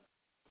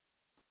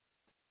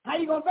 How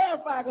you going to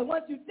verify? Because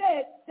once you're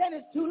dead, then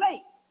it's too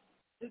late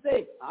to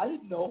say, I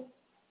didn't know.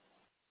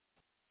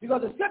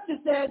 Because the scripture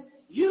says,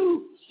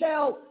 you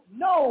shall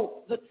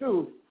know the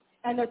truth,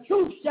 and the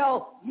truth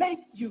shall make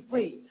you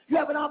free. You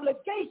have an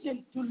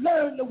obligation to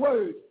learn the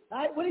word.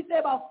 Right? What he said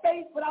about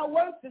faith without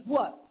works is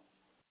what?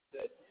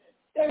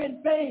 They're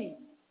in vain.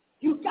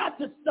 You got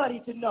to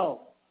study to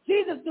know.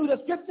 Jesus knew the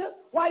scripture.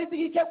 Why do you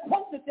think he kept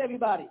quoting it to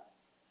everybody?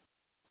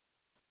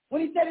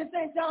 When he said in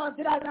St. John,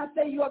 did I not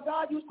say you are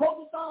God? He was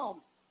quoting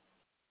Psalms.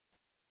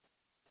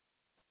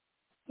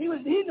 He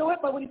knew it,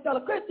 but when he told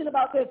a Christian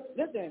about this,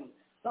 listen,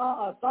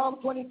 Psalm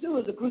 22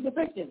 is a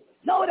crucifixion.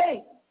 No, it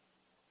ain't.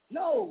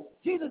 No,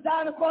 Jesus died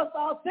on the cross for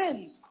our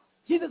sins.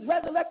 Jesus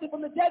resurrected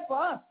from the dead for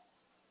us.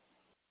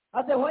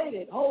 I said,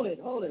 hold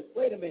it,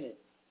 wait a minute.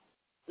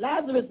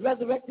 Lazarus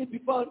resurrected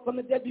from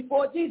the dead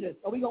before Jesus.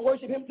 Are we going to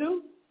worship him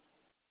too?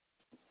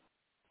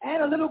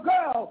 And a little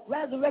girl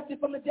resurrected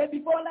from the dead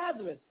before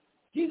Lazarus.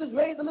 Jesus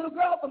raised a little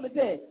girl from the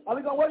dead. Are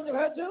we going to worship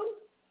her too?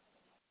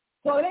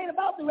 So it ain't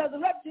about the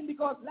resurrection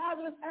because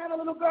Lazarus and a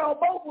little girl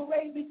both were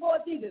raised before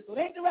Jesus. So it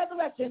ain't the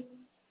resurrection.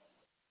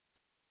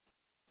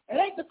 It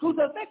ain't the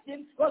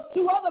crucifixion because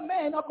two other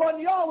men,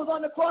 according to y'all, was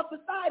on the cross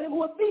beside him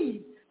who were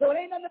thieves. So it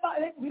ain't nothing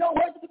about it. We don't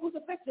worship the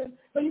crucifixion,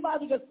 so you might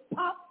as well just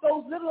pop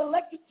those little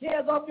electric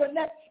chairs off your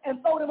neck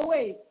and throw them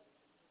away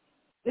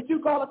that you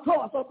call a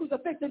cross or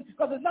crucifixion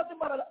because it's nothing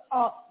but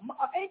an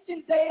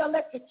ancient day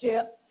electric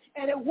chair.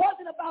 And it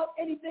wasn't about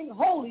anything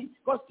holy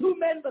because two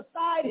men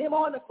beside him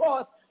on the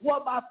cross were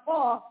by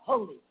far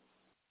holy.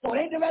 So it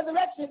ain't the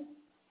resurrection.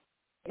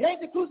 It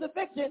ain't the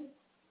crucifixion.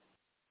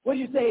 What do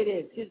you say it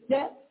is? His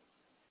death?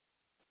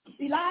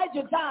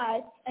 Elijah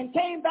died and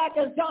came back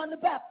as John the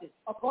Baptist,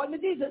 according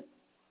to Jesus.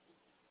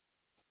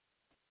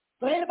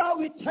 So it ain't about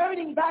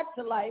returning back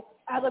to life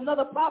as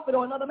another prophet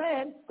or another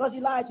man, because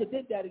Elijah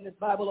did that in this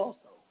Bible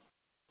also.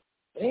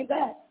 It ain't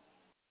that.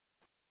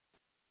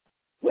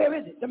 Where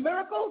is it? The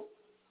miracles?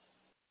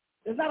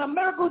 There's not a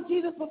miracle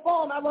Jesus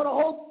performed. I wrote a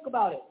whole book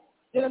about it.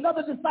 Did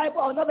another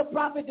disciple or another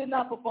prophet did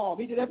not perform.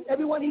 He did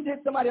everyone he did,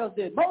 somebody else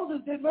did.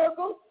 Moses did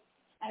miracles,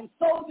 and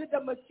so did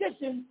the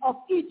magicians of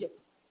Egypt.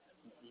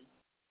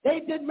 They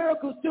did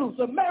miracles too.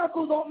 So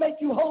miracles don't make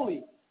you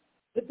holy.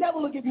 The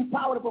devil will give you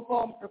power to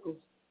perform miracles.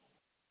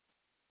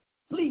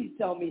 Please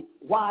tell me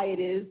why it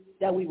is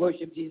that we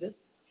worship Jesus.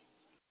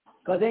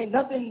 Because there ain't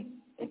nothing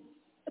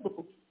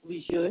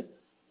we should,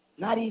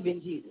 not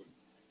even Jesus.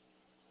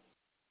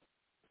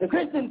 The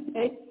Christians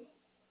say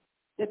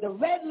that the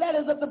red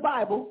letters of the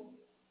Bible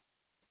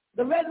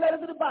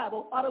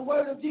are the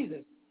word of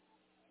Jesus.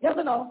 Yes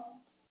or no?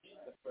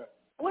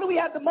 What do we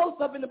have the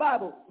most of in the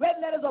Bible? Red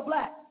letters or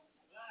black?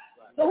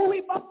 So who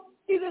we follow?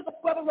 Jesus,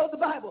 whoever wrote the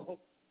Bible.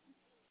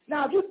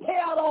 Now, if you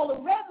tear out all the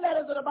red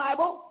letters of the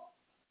Bible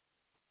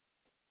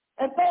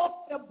and throw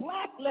up the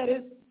black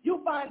letters,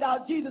 you find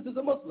out Jesus is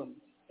a Muslim.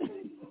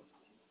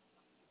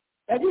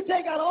 If you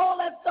take out all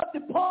that stuff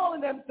that Paul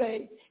and them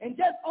say and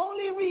just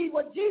only read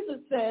what Jesus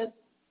says,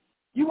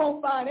 you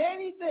won't find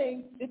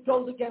anything that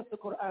goes against the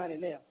Quran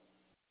in there.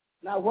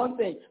 Not one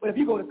thing. But if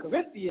you go to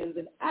Corinthians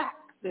and Acts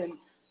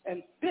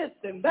and this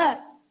and that,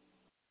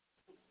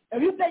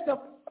 if you take the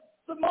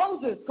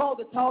Moses called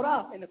the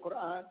Torah in the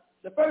Quran,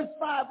 the first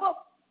 5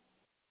 books,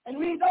 and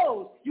read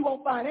those, you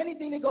won't find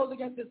anything that goes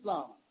against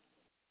Islam.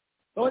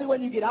 The only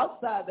when you get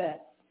outside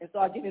that and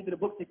start getting into the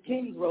books that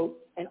kings wrote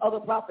and other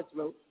prophets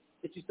wrote,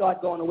 that you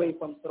start going away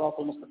from Sirat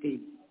al-Mustaqim.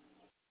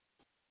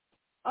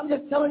 I'm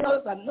just telling you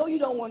this. I know you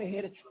don't want to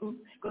hear the truth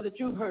because the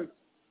truth hurts.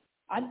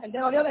 And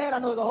then on the other hand, I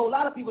know there's a whole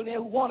lot of people there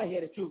who want to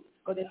hear the truth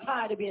because they're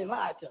tired of being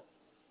lied to.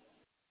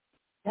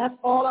 That's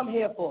all I'm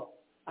here for.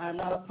 I am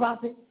not a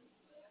prophet.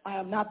 I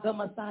am not the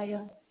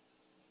Messiah.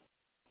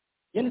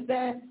 You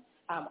understand?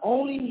 I'm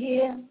only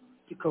here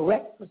to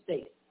correct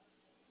mistakes.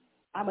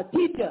 I'm a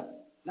teacher,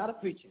 not a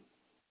preacher.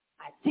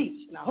 I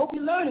teach, and I hope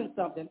you're learning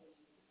something,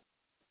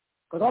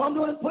 because all I'm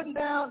doing is putting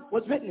down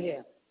what's written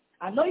here.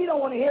 I know you don't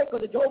want to hear it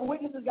because the Jehovah's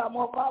Witnesses got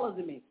more followers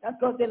than me. That's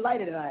because they're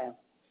lighter than I am.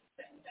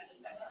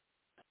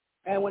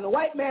 And when the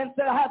white man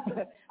said, I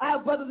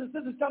have brothers and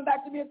sisters come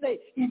back to me and say,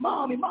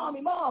 Imam, Imam,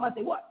 Imam, I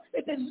say, what?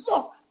 They said,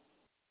 look.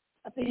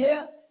 I said,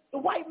 yeah. The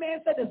white man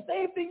said the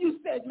same thing you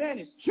said, man,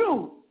 it's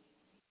true.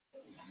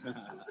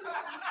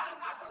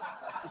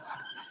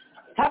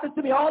 Happens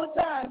to me all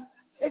the time.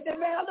 They said,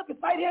 man, look,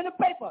 it's right here in the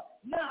paper.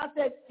 No, I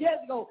said, years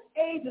ago,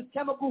 AIDS is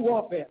chemical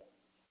warfare.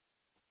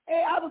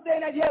 Hey, I was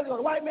saying that years ago.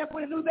 The white man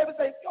put in the newspaper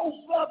saying, yo,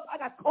 Slug, I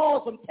got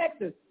calls from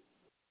Texas,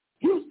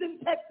 Houston,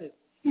 Texas.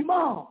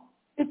 Imam,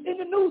 it's in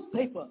the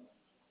newspaper.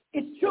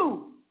 It's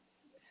true.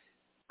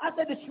 I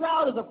said the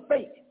shroud is a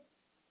fake.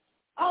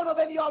 I don't know if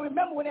any of y'all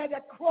remember when they had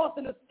that cross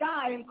in the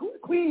sky in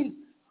Queens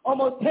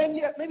almost 10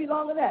 years, maybe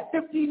longer than that,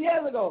 15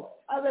 years ago.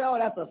 I said, oh,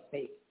 that's a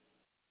fake.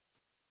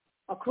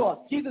 A cross.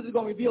 Jesus is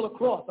going to reveal a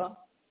cross, huh?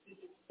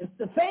 It's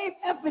the same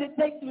effort it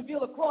takes to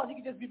reveal a cross. He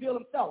can just reveal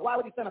himself. Why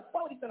would he send a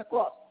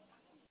cross?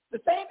 The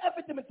same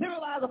effort to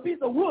materialize a piece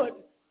of wood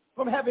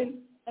from heaven,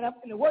 and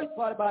the worst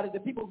part about it is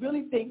that people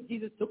really think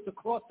Jesus took the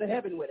cross to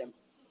heaven with him.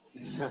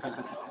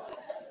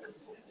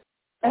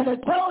 And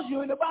it tells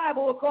you in the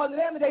Bible, according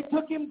to them, that they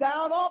took him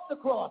down off the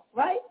cross,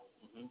 right?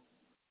 Mm-hmm.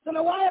 So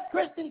now why are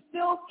Christians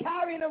still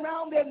carrying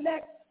around their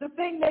neck the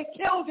thing they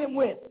killed him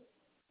with?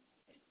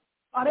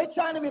 Are they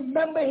trying to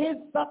remember his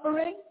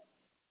suffering?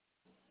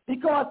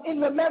 Because in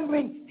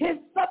remembering his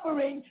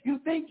suffering, you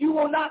think you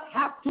will not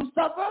have to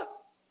suffer?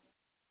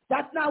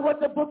 That's not what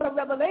the book of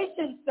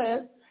Revelation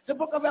says. The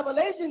book of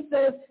Revelation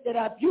says that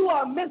if you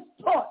are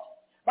mistaught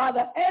by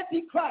the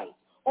Antichrist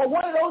or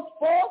one of those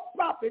false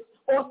prophets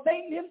or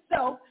Satan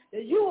himself,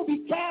 that you will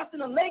be cast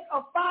in a lake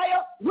of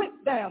fire with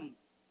them.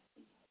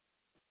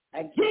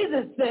 And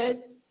Jesus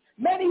said,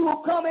 many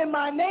will come in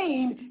my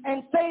name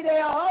and say they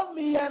are of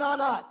me and are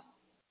not.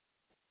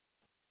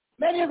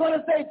 Many are going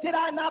to say, did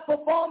I not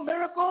perform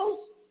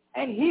miracles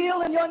and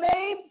heal in your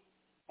name?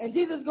 And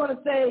Jesus is going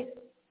to say,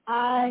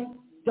 I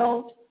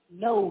don't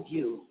know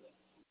you.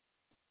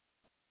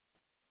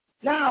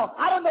 Now,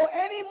 I don't know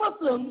any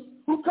Muslims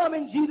who come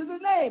in Jesus'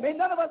 name. Ain't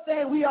none of us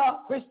saying we are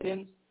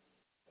Christians.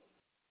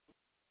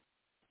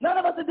 None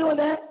of us are doing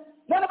that.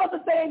 None of us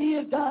are saying he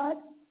is God.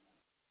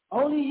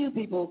 Only you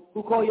people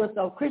who call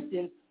yourself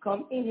Christians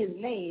come in his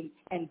name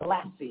and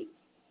blaspheme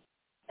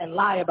and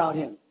lie about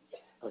him.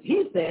 Because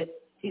he said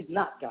he's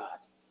not God.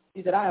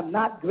 He said, I am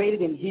not greater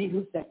than he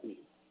who sent me.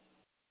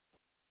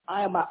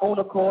 I on my own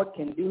accord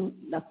can do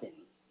nothing.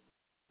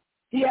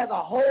 He has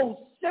a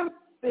whole series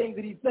of things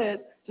that he says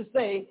to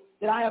say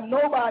that I am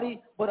nobody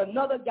but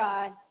another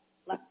guy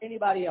like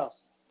anybody else.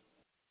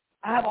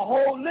 I have a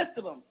whole list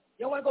of them.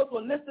 You want to go through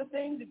a list of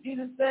things that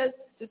Jesus says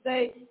to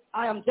say,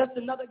 I am just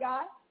another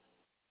guy?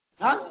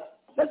 Huh?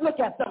 Let's look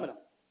at some of them.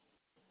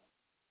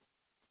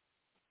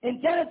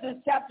 In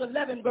Genesis chapter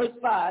 11, verse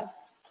 5,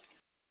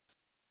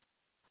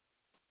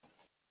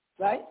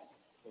 right?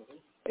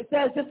 It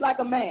says, just like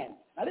a man.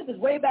 Now, this is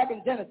way back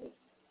in Genesis.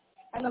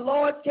 And the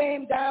Lord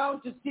came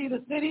down to see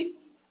the city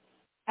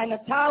and the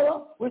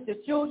tower which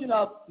the children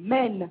of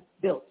men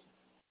built.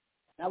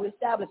 Now, we're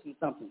establishing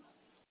something.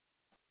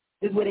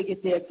 This is where they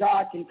get there.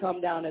 God can come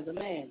down as a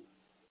man.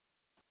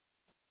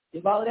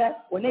 You follow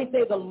that? When they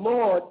say the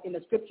Lord in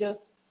the scripture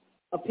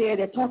appear,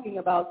 they're talking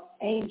about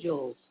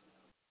angels.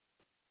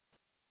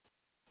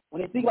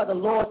 When they speak about the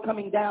Lord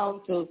coming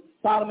down to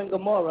Sodom and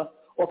Gomorrah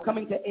or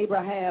coming to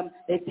Abraham,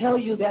 they tell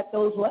you that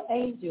those were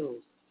angels.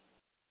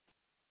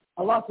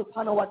 Allah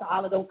subhanahu wa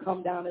ta'ala don't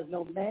come down as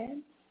no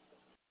man.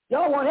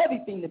 Y'all want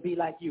everything to be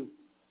like you.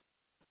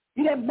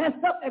 You didn't mess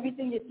up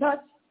everything you touch,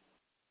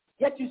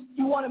 yet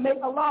you want to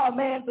make Allah a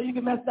man so you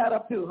can mess that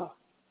up too, huh?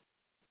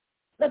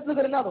 Let's look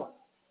at another one.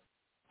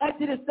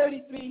 Exodus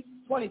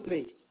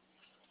 33:23.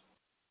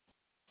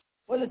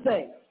 What does it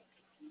say?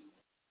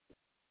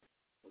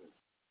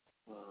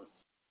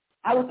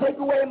 I will take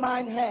away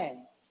mine hand,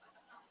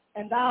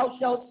 and thou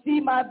shalt see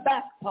my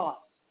back part,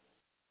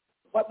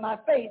 but my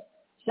face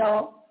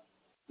shall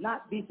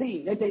not be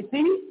seen. They say,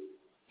 see,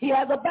 he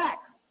has a back.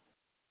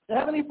 The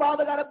Heavenly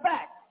Father got a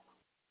back.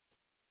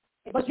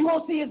 But you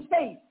won't see his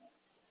face,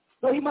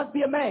 so he must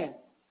be a man.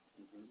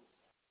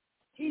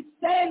 He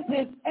sends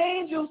his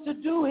angels to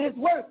do his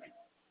work.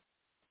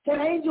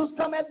 Can angels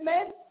come as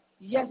men?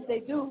 Yes,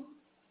 they do.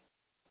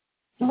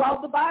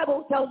 Throughout the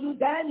Bible, tells you,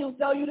 Daniel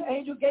tells you the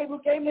angel Gabriel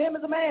came to him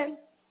as a man.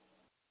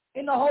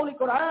 In the Holy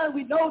Quran,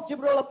 we know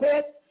Jibril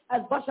appeared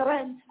as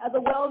Basharan, as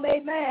a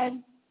well-made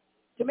man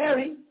to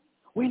Mary.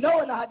 We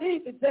know in the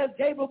Hadith, it says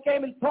Gabriel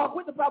came and talked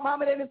with the Prophet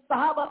Muhammad and his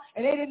Sahaba,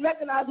 and they didn't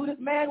recognize who this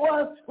man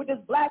was with this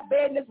black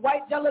beard and this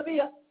white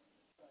jalabiyah.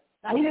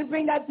 Now, he didn't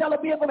bring that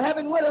jalabiyah from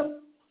heaven with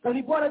him, because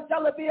he brought a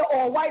jalabiyah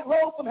or a white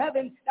robe from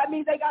heaven. That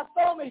means they got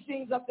soul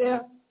machines up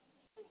there.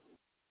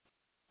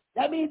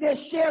 That means they're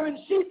sharing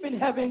sheep in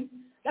heaven.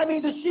 That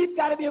means the sheep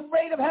got to be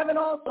afraid of heaven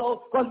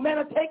also, because men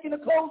are taking the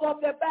clothes off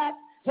their back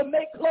to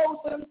make clothes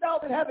for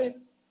themselves in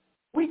heaven.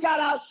 We got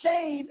our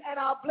shame and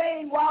our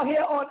blame while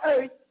here on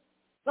earth.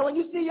 So when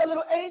you see your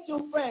little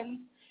angel friends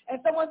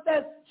and someone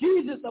says,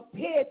 Jesus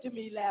appeared to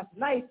me last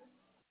night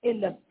in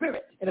the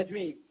spirit in a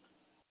dream.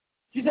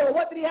 You say, well,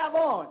 what did he have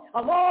on?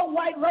 A long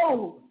white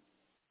robe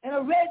and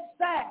a red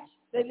sash.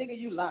 Say, nigga,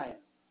 you lying.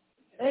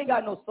 They ain't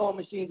got no soul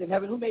machines in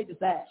heaven. Who made the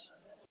sash?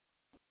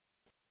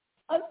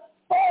 A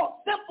false,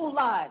 simple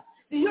lie.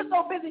 See, you're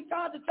so busy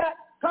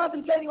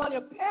concentrating on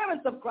your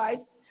appearance of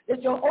Christ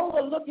that you're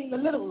overlooking the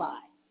little lie.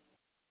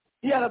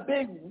 He had a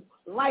big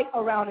light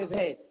around his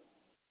head.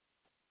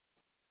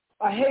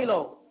 A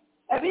halo.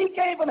 If he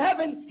came from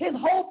heaven, his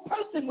whole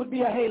person would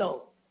be a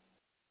halo.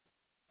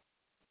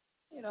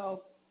 You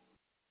know,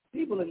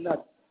 people are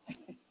nuts.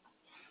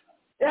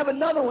 They have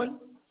another one,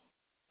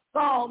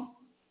 Psalm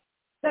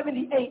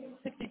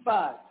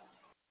 78:65.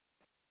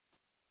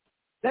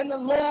 Then the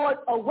Lord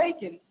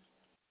awakened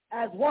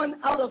as one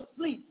out of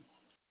sleep,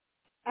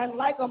 and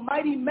like a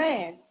mighty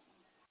man,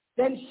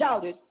 then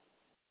shouted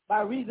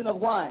by reason of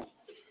wine.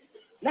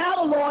 Now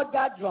the Lord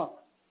got drunk.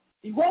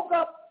 He woke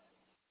up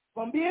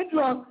from being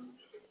drunk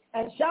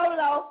and shouted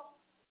out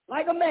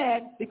like a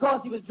man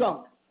because he was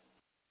drunk.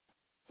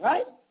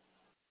 Right?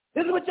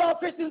 This is what y'all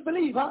Christians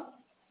believe, huh?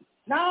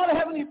 Now the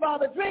Heavenly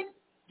Father drinks,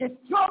 gets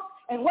drunk,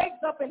 and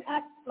wakes up and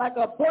acts like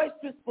a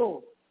boisterous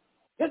fool.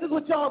 This is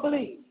what y'all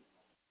believe.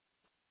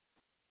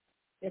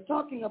 They're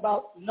talking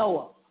about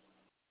Noah.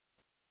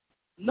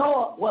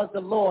 Noah was the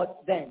Lord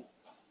then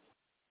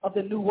of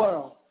the new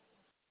world,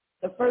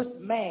 the first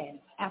man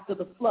after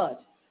the flood,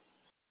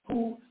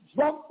 who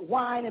drank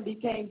wine and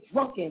became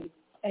drunken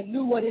and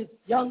knew what his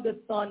youngest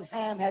son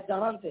Ham had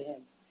done unto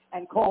him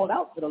and called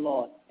out to the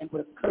Lord and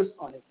put a curse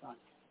on his son.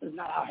 This is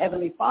not our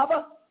Heavenly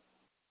Father.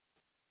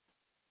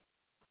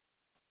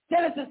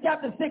 Genesis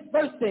chapter 6,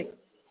 verse 6.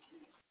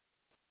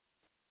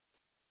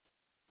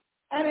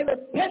 And it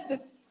repented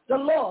the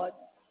Lord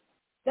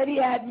that he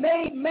had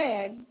made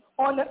man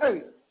on the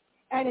earth,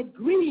 and it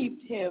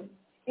grieved him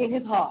in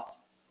his heart.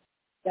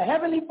 The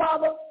Heavenly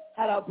Father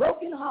had a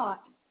broken heart,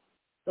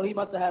 so he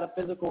must have had a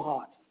physical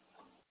heart.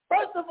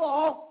 First of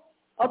all,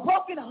 a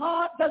broken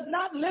heart does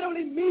not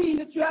literally mean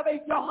that your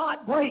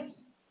heart breaks.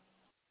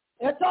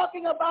 They're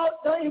talking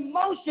about the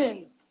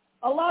emotion.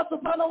 Allah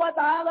subhanahu wa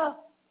ta'ala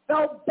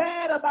felt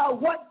bad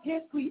about what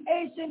his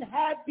creation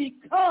had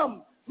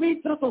become. Read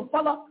Surah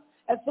Al-Falaq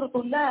and Surah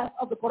Al-Nas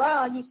of the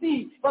Quran. You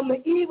see, from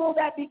the evil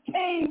that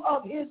became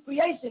of his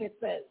creation, it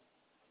says.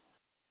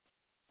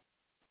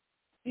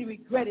 He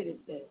regretted, it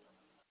says.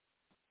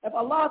 If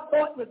Allah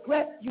thought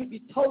regret, you'd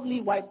be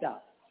totally wiped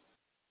out.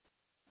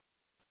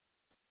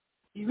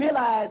 He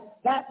realized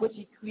that which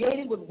he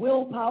created with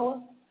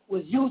willpower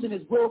was using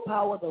his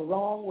willpower the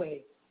wrong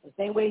way. The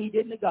same way he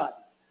did in the garden.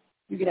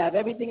 You can have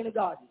everything in the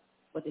garden,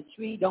 but the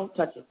tree, don't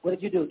touch it. What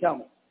did you do? Tell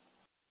me.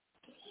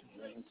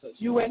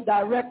 You went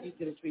directly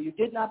to the tree. You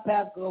did not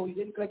pass go. You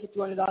didn't collect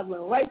your $200. You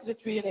went right to the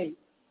tree and ate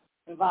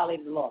and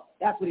violated the law.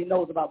 That's what he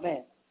knows about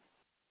man.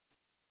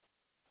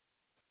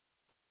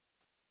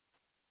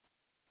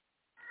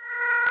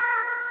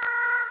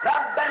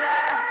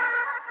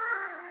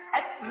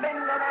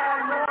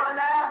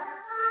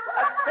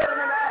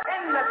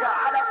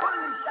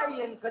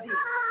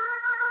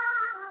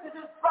 This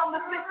is from the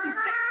 56th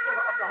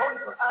of the Holy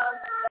Quran,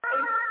 the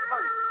 8th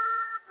verse.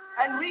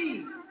 And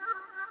read,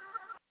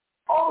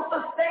 O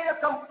sustainer,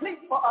 complete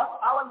for us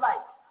our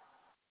life,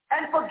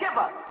 and forgive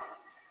us,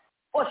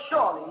 for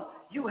surely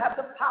you have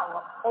the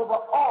power over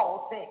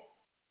all things.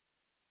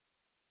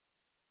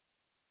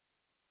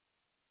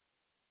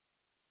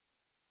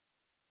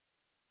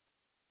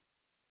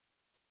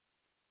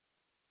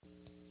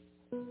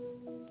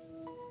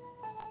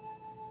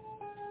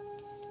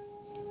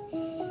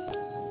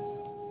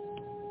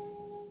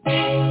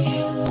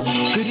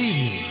 Good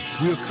evening.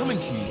 We are coming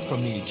to you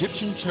from the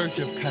Egyptian Church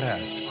of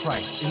Christ,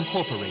 Christ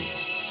Incorporated.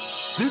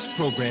 This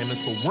program is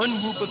for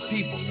one group of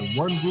people and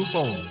one group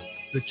only,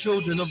 the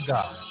children of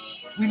God.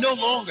 We no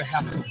longer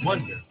have to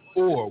wonder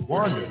or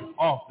wander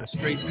off the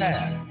straight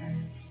path.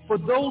 For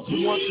those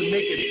who want to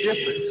make a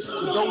difference,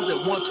 for those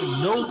that want to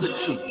know the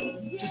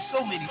truth, to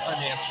so many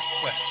unanswered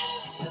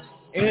questions,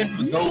 and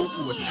for those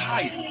who are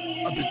tired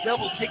of the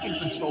devil taking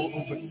control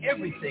over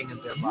everything in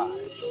their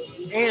lives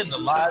and the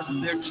lives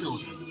of their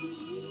children.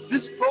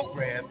 This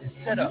program is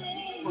set up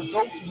for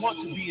those who want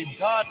to be in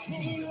God's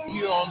kingdom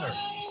here on earth.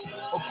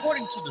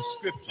 According to the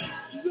scripture,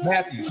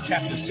 Matthew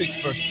chapter 6,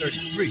 verse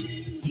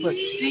 33, but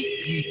seek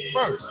ye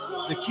first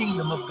the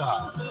kingdom of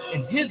God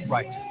and his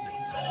righteousness,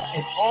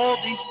 and all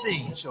these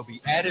things shall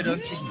be added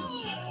unto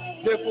you.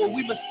 Therefore,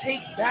 we must take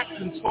back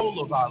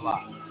control of our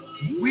lives.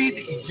 We,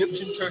 the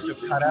Egyptian Church of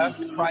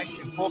Christ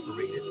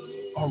Incorporated,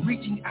 are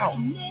reaching out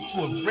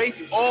to embrace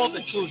all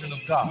the children of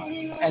God,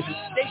 as it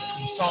states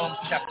in Psalms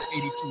chapter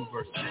 82,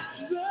 verse 6.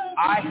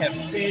 I have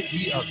said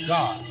ye are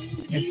God,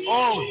 and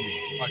all of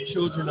you are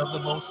children of the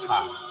Most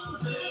High.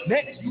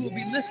 Next, you will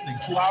be listening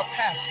to our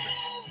pastor,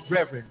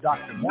 Reverend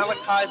Dr.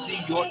 Malachi Z.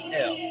 York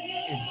L.,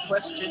 in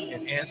question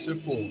and answer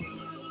form.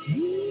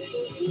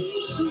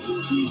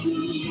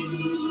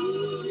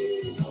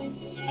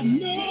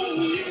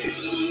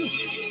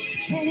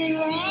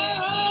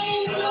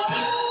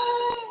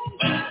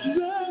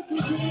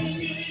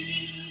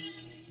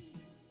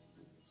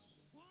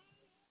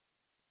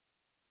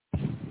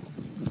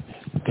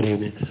 Good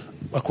evening.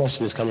 My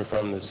question is coming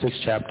from the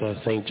 6th chapter of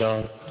St.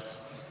 John,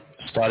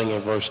 starting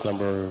in verse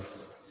number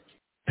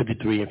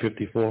 53 and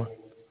 54.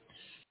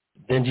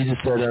 Then Jesus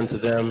said unto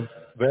them,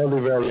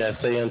 Verily, verily,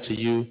 I say unto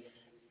you,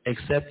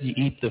 except ye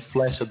eat the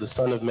flesh of the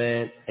Son of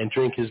Man and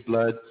drink his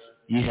blood,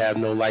 ye have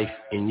no life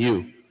in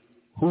you.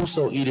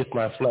 Whoso eateth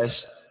my flesh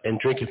and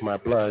drinketh my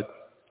blood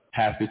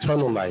hath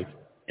eternal life,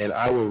 and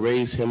I will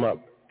raise him up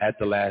at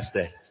the last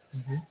day.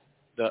 Mm-hmm.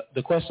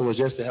 The question was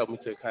just to help me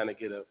to kind of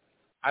get a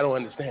I don't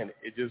understand it.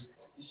 It just.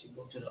 You should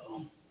go to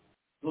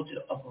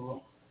the upper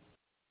room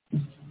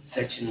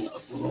section in the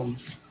upper room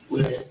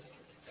where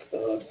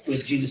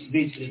Jesus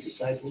speaks to his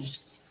disciples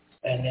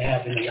and they're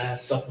having the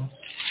Last Supper.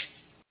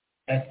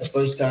 That's the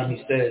first time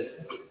he says,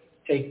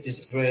 take this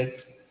bread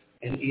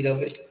and eat of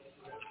it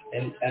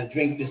and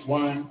drink this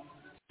wine.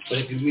 But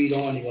if you read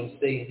on, you're going to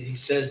see that he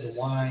says the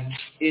wine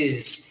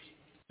is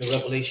the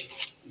revelation.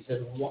 He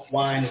says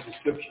wine is the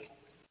scripture.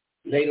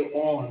 Later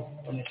on,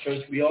 when the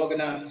church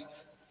reorganized,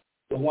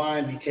 the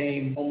wine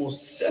became almost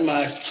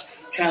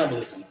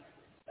semi-cannibalism.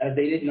 As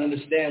they didn't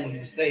understand what he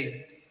was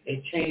saying,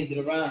 they changed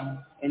it around,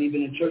 and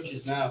even in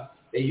churches now,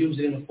 they use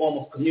it in the form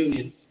of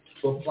communion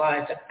to apply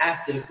it to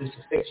after the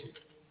crucifixion.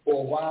 For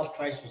a while,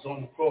 Christ was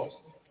on the cross.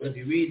 But if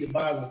you read the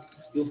Bible,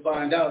 you'll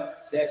find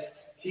out that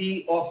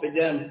he offered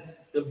them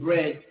the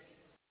bread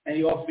and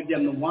he offered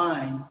them the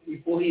wine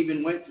before he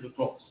even went to the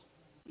cross,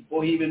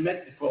 before he even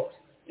met the cross.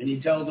 And he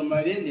tells them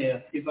right in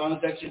there, if you found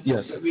the section,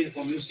 yes. Read it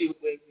for me, you'll see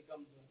what way it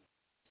becomes.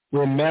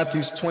 We're in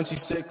Matthew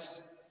 26,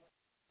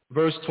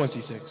 verse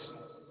 26.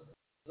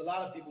 A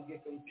lot of people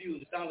get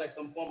confused. It sounds like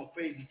some form of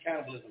crazy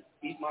cannibalism.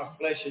 Eat my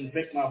flesh and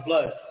drink my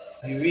blood.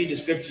 If you read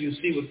the scripture, you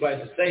see what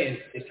Christ is saying.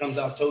 It comes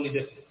out totally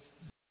different.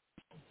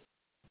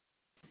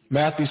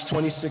 Matthew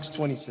 26,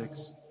 26.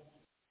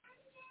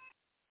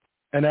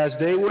 And as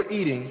they were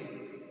eating,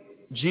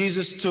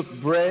 Jesus took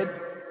bread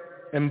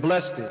and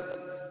blessed it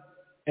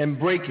and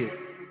brake it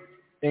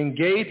and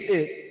gave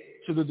it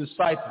to the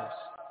disciples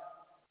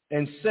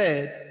and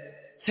said,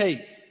 take,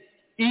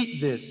 eat,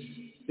 this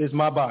is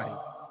my body.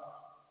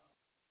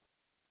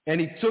 And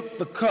he took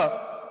the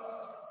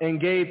cup and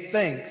gave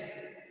thanks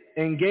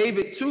and gave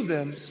it to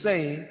them,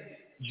 saying,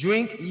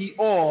 drink ye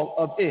all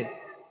of it.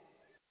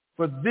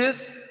 For this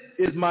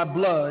is my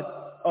blood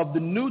of the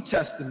New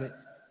Testament,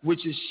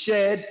 which is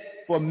shed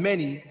for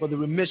many for the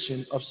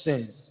remission of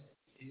sins.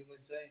 You would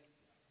say,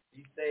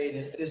 he's saying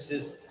that this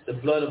is the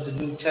blood of the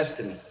New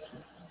Testament,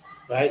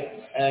 right?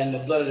 And the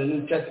blood of the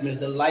New Testament is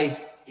the life,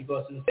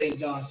 because in St.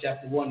 John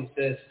chapter 1, he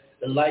says,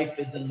 the life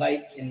is the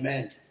light in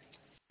man.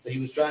 So he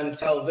was trying to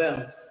tell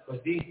them,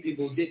 because these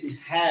people didn't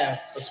have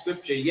a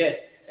scripture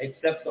yet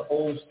except the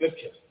old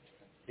scripture.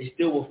 They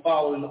still were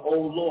following the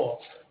old law.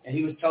 And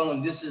he was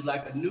telling them this is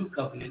like a new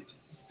covenant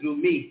through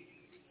me.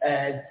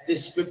 And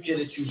this scripture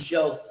that you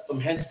shall from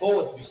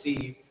henceforth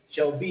receive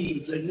shall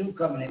be the new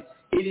covenant.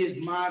 It is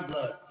my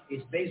blood.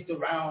 It's based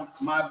around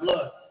my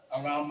blood,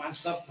 around my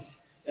suffering.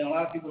 And a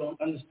lot of people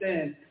don't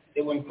understand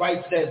that when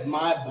Christ says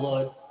my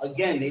blood,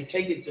 again, they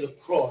take it to the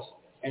cross.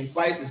 And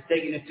Christ is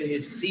taking it to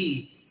his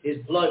seed, his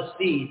blood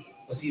seed,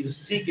 because he was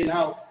seeking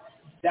out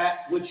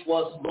that which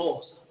was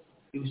lost.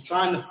 He was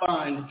trying to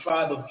find the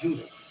tribe of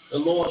Judah, the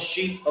lost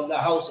sheep of the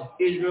house of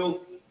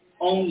Israel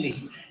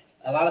only.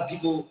 A lot of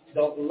people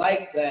don't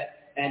like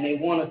that, and they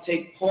want to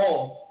take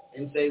Paul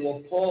and say,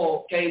 well,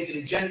 Paul came to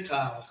the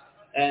Gentiles,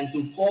 and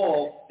through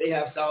Paul, they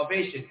have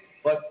salvation.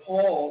 But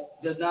Paul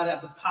does not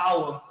have the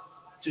power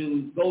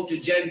to go to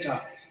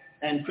Gentiles.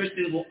 And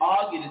Christians will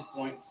argue this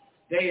point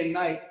day and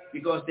night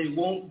because they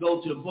won't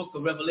go to the book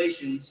of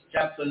Revelation,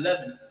 chapter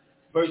 11,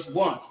 verse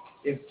 1.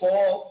 If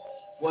Paul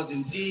was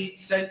indeed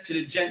sent to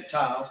the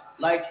Gentiles,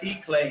 like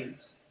he claims,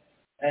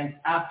 and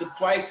after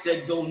Christ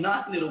said, go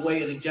not into the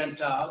way of the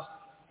Gentiles,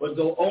 but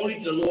go only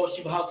to the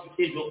Lordship house of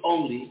Israel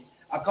only,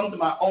 I come to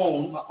my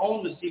own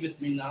receiveth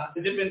me not.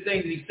 The different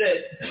things he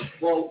said.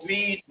 Well,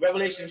 read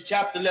Revelation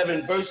chapter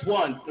 11, verse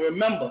 1. To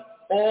remember,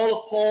 all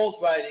of Paul's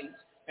writings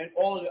and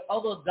all of the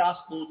other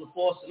gospels, the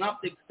four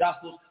synoptic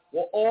gospels,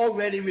 were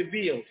already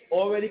revealed,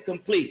 already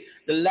complete.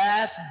 The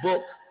last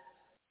book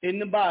in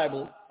the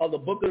Bible of the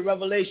book of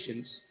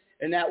Revelations,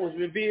 and that was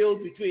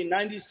revealed between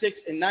 96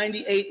 and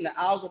 98 in the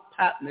Isles of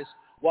Patmos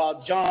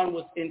while John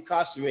was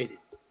incarcerated.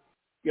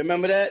 You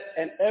remember that?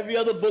 And every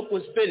other book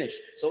was finished.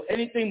 So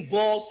anything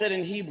Paul said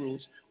in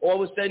Hebrews, or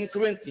was said in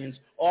Corinthians,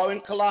 or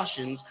in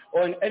Colossians,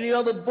 or in any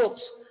other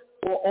books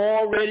were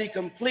already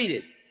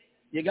completed.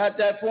 You got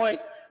that point?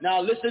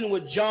 Now listen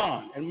with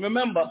John. And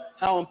remember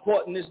how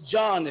important this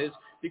John is,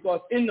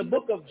 because in the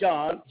book of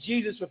John,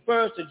 Jesus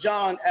refers to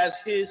John as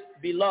his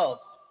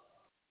beloved.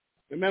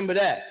 Remember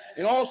that.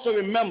 And also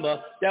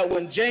remember that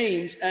when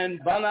James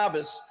and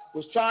Barnabas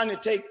was trying to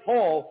take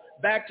Paul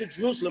back to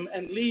Jerusalem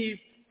and leave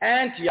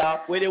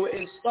Antioch, where they were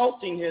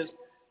insulting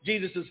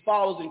Jesus'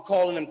 followers and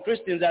calling them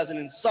Christians as an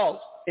insult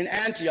in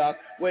Antioch,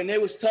 when they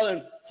was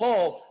telling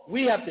Paul,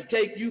 we have to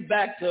take you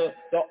back to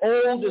the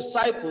old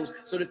disciples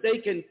so that they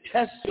can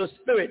test your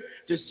spirit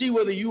to see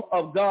whether you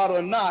are of God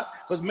or not,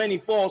 because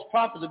many false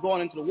prophets are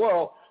going into the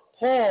world.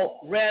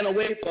 Paul ran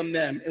away from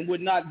them and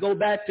would not go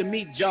back to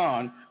meet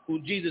John, who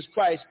Jesus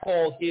Christ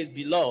called his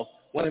beloved,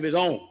 one of his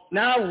own.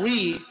 Now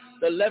read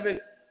the 11th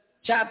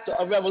chapter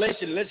of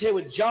Revelation. Let's hear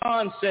what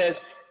John says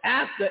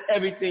after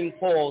everything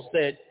Paul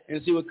said, and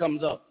see what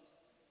comes up.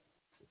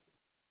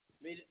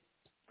 Read it.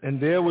 And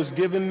there was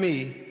given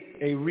me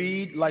a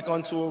reed like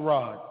unto a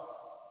rod,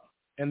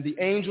 and the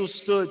angel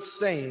stood,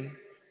 saying,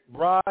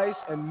 rise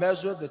and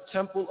measure the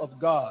temple of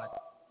God,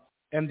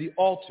 and the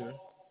altar,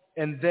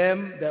 and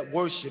them that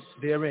worship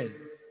therein.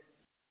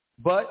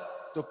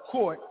 But the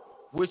court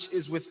which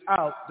is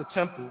without the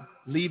temple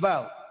leave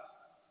out,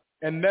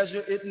 and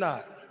measure it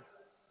not,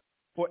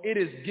 for it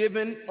is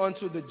given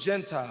unto the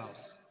Gentiles.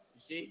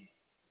 You see,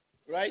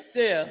 right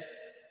there,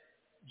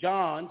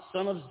 John,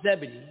 son of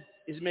Zebedee,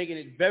 is making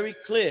it very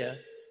clear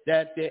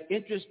that they're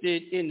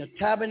interested in the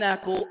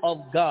tabernacle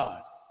of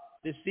God,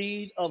 the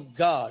seed of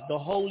God, the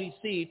holy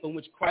seed from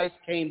which Christ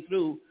came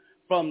through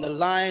from the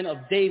line of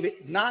David,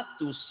 not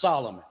through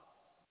Solomon,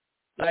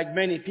 like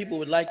many people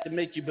would like to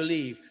make you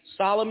believe.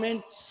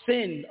 Solomon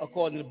sinned,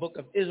 according to the book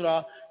of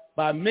Israel,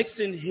 by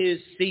mixing his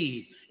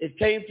seed. It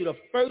came to the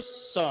first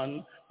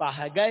son by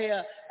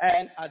Haggai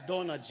and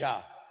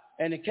Adonijah.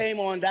 And it came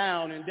on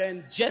down, and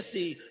then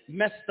Jesse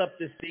messed up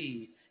the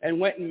seed and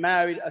went and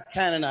married a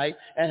Canaanite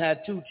and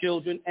had 2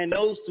 children, and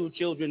those 2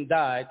 children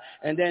died.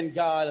 And then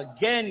God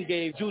again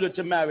gave Judah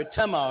to marry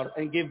Tamar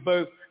and give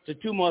birth to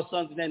 2 more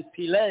sons, and then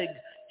Peleg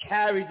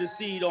carried the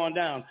seed on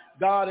down.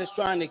 God is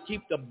trying to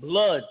keep the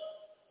blood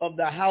of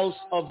the house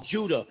of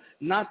Judah,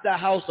 not the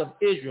house of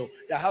Israel.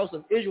 The house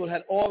of Israel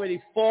had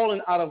already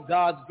fallen out of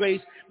God's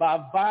grace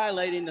by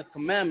violating the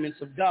commandments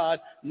of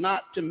God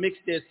not to mix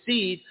their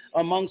seed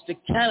amongst the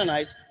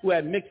Canaanites who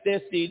had mixed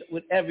their seed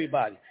with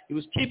everybody. He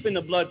was keeping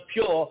the blood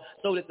pure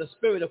so that the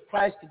Spirit of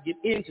Christ could get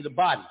into the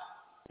body.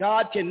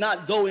 God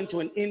cannot go into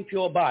an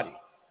impure body.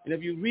 And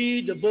if you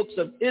read the books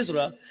of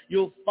Israel,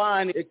 you'll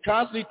find it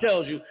constantly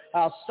tells you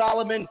how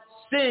Solomon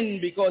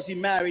sinned because he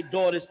married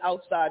daughters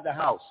outside the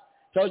house.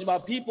 Tells you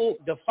about people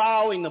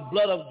defiling the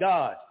blood of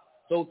God.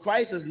 So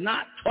Christ is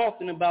not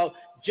talking about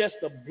just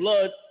the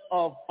blood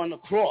of on the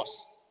cross.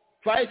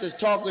 Christ is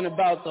talking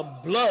about the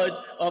blood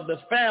of the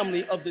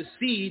family, of the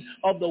seed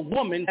of the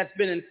woman that's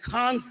been in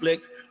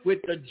conflict with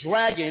the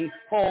dragon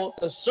called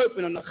the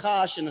serpent or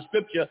Nachash in the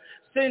scripture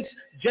since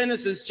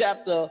Genesis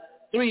chapter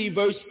 3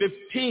 verse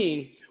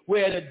 15,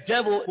 where the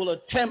devil will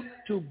attempt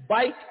to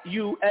bite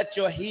you at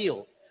your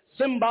heel.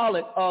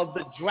 Symbolic of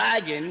the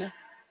dragon,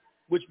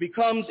 which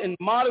becomes in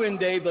modern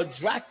day the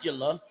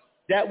Dracula,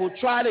 that will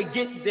try to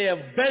get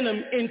their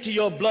venom into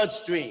your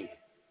bloodstream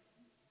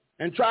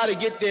and try to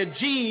get their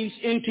genes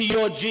into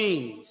your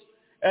genes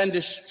and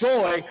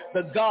destroy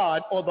the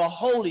God or the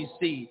holy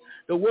seed.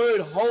 The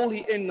word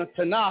holy in the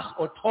Tanakh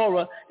or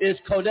Torah is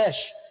Kodesh,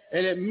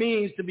 and it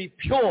means to be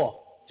pure,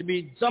 to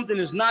be something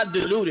that's not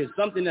diluted,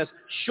 something that's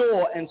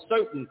sure and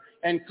certain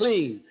and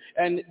clean.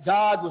 And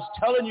God was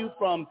telling you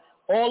from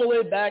all the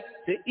way back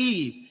to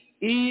Eve.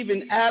 Eve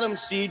and Adam's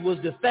seed was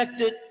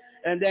defected,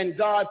 and then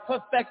God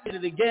perfected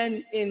it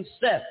again in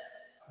Seth.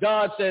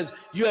 God says,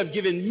 you have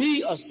given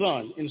me a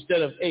son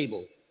instead of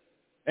Abel.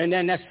 And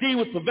then that seed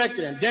was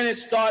perfected, and then it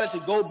started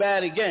to go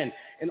bad again.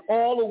 And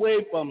all the way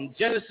from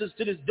Genesis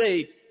to this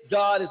day,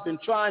 God has been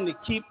trying to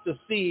keep the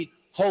seed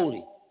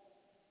holy.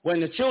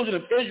 When the children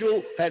of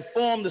Israel had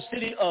formed the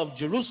city of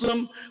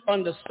Jerusalem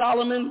under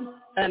Solomon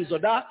and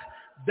Zadok,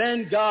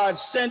 then God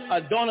sent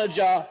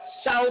Adonijah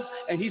south,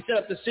 and he set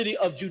up the city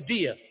of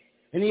Judea.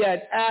 And he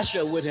had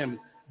Asher with him,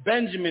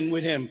 Benjamin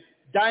with him,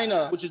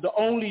 Dinah, which is the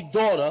only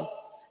daughter,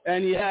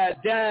 and he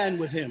had Dan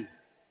with him.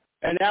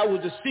 And that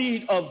was the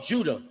seed of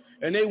Judah.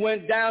 And they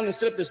went down and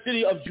set up the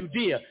city of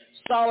Judea.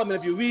 Solomon,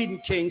 if you read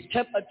in Kings,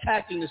 kept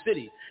attacking the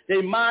city.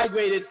 They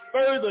migrated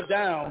further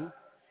down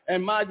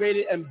and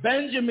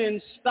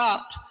Benjamin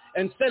stopped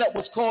and set up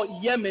what's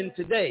called Yemen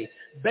today.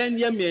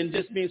 Benjamin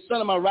just means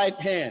son of my right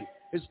hand.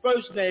 His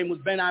first name was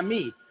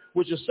Ben-Ami,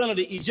 which is son of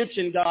the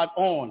Egyptian god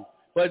On.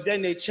 But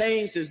then they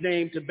changed his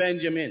name to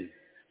Benjamin,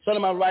 son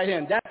of my right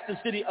hand. That's the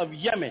city of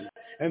Yemen.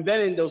 And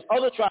then in those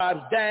other tribes,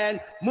 Dan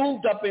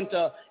moved up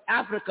into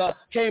Africa,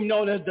 came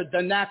known as the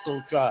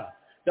Danakil tribe.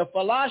 The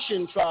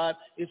Phalashian tribe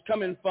is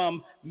coming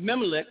from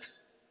Memelech,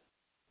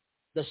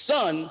 the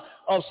son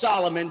of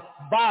Solomon,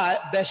 by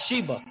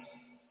Bathsheba.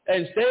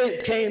 And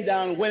they came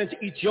down and went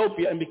into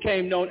Ethiopia and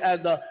became known as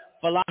the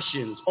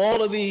Phalashians.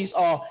 All of these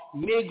are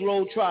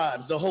Negro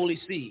tribes, the holy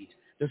seed,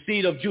 the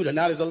seed of Judah.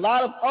 Now, there's a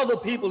lot of other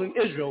people in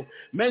Israel,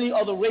 many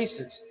other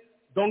races.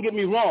 Don't get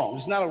me wrong.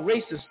 It's not a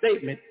racist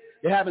statement.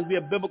 It happens to be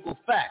a biblical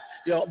fact.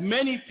 There are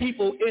many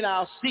people in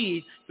our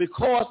seed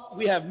because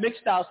we have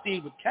mixed our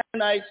seed with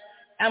Canaanites,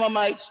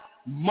 Ammonites,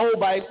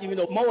 Moabites, even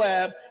though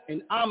Moab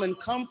and Ammon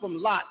come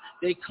from Lot.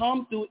 They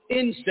come through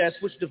incest,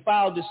 which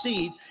defiled the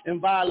seed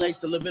and violates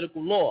the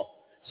Levitical law.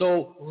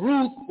 So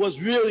Ruth was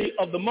really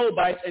of the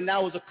Moabites, and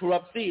now is a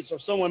corrupt seed. So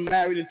if someone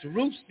married into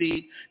Ruth's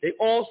seed, they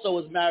also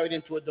was married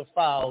into a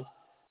defiled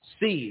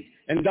seed.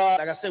 And God,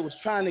 like I said, was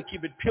trying to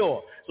keep it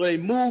pure. So they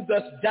moved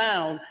us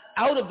down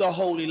out of the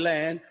Holy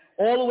Land,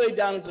 all the way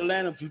down into the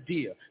land of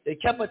Judea. They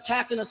kept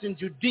attacking us in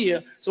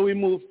Judea, so we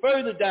moved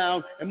further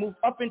down and moved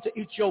up into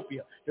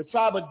Ethiopia. The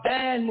tribe of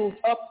Dan moved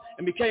up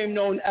and became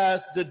known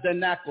as the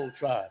Danakil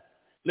tribe.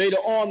 Later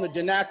on, the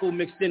Danakil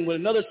mixed in with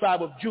another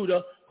tribe of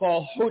Judah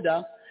called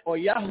Huda or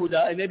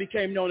Yahuda, and they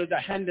became known as the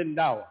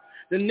Handandawa.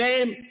 The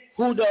name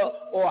Huda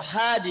or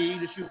Hadi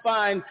that you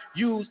find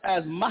used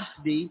as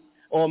Mahdi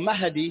or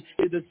Mahdi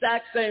is the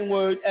exact same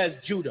word as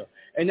Judah.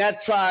 And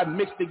that tribe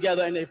mixed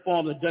together and they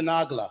formed the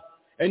Danagla.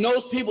 And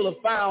those people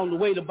are found the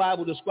way the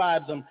Bible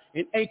describes them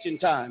in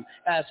ancient times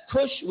as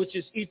Cush, which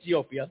is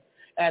Ethiopia,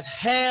 as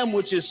Ham,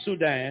 which is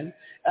Sudan,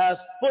 as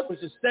Phut,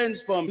 which extends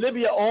from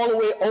Libya all the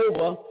way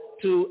over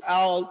to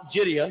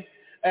Algeria.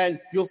 And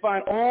you'll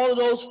find all of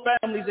those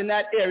families in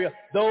that area.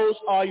 Those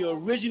are your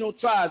original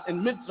tribes.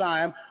 And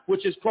Mitzrayim,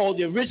 which is called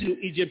the original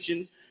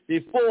Egyptians,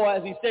 before,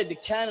 as he said, the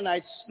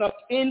Canaanites snuck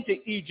into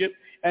Egypt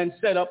and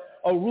set up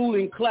a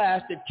ruling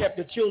class that kept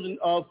the children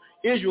of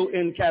Israel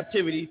in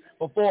captivity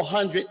for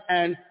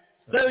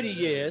 430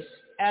 years,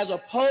 as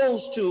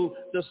opposed to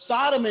the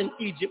Sodom and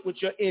Egypt,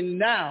 which you're in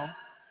now,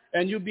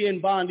 and you'll be in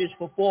bondage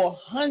for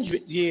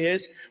 400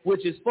 years,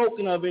 which is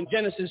spoken of in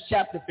Genesis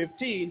chapter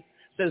 15.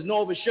 Says,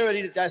 "Know of a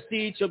surety that thy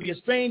seed shall be a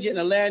stranger in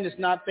a land that's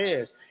not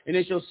theirs, and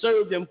they shall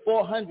serve them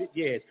 400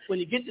 years." When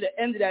you get to the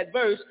end of that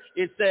verse,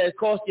 it says,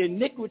 "Because the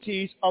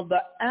iniquities of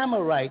the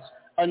Amorites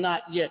are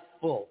not yet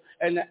full."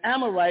 And the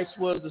Amorites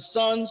were the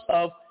sons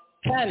of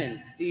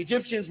Canaan. The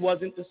Egyptians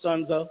wasn't the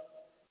sons of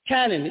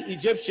Canaan. The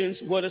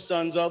Egyptians were the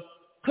sons of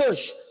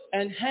Cush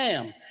and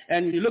Ham.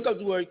 And when you look up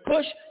the word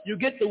Cush, you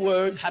get the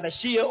word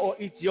Habashia or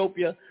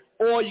Ethiopia,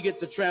 or you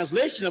get the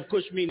translation of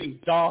Cush meaning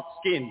dark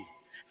skin.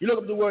 You look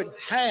up the word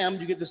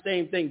Ham, you get the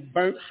same thing,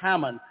 burnt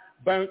Haman,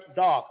 burnt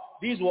dark.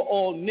 These were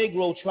all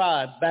Negro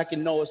tribes back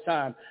in Noah's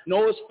time.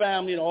 Noah's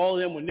family and all of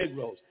them were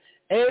Negroes.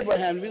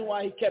 Abraham, the reason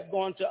why he kept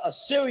going to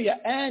Assyria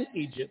and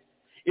Egypt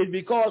is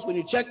because when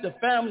you check the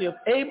family of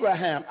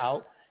Abraham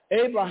out,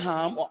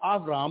 Abraham or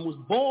Avram was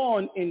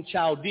born in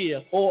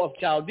Chaldea or of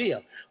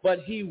Chaldea, but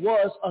he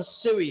was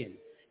Assyrian.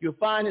 You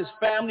find his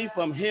family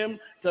from him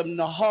to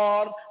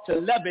Nahar to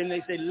Lebanon.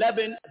 They say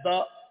Lebanon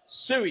the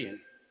Syrian.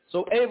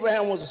 So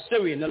Abraham was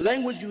Assyrian. The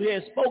language you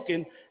hear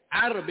spoken,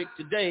 Arabic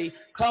today,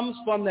 comes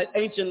from that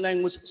ancient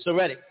language,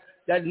 Syriac.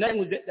 That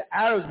language that the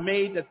Arabs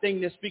made, the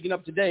thing they're speaking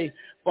of today,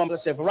 from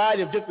let's say, a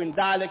variety of different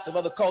dialects of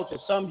other cultures.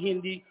 Some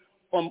Hindi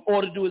from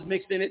Urdu is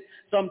mixed in it.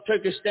 Some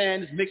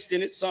Turkestan is mixed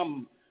in it.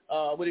 Some,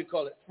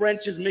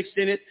 French is mixed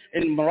in it.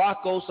 In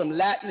Morocco, some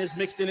Latin is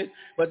mixed in it.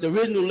 But the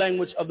original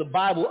language of the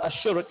Bible,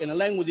 Ashuric, and the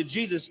language that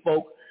Jesus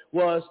spoke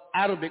was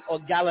Arabic or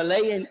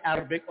Galilean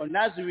Arabic or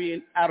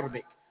Nazarene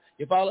Arabic.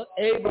 You follow?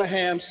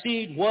 Abraham's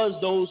seed was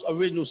those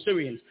original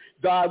Syrians.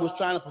 God was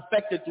trying to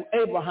perfect it through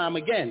Abraham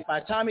again. By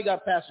the time he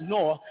got past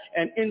Noah,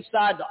 and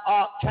inside the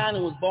ark,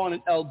 Canaan was born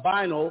in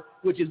Albino,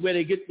 which is where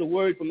they get the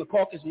word from the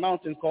Caucasus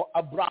Mountains called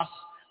Abras,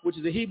 which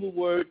is a Hebrew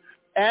word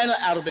and an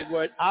Arabic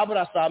word,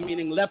 Abrasa,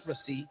 meaning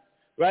leprosy,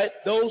 right?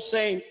 Those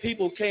same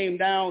people came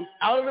down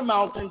out of the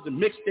mountains and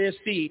mixed their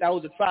seed. That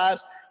was the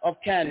tribes of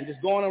Canaan,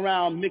 just going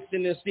around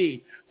mixing their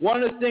seed.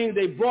 One of the things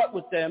they brought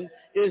with them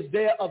is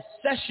their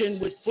obsession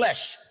with flesh.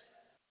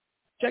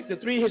 Check the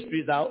three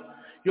histories out.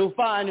 You'll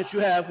find that you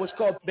have what's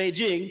called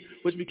Beijing,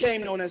 which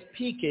became known as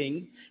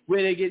Peking,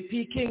 where they get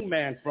Peking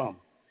man from.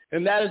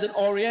 And that is an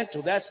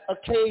Oriental. That's a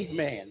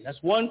caveman. That's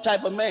one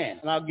type of man,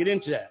 and I'll get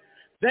into that.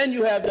 Then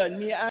you have the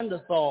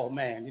Neanderthal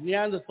man. The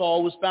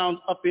Neanderthal was found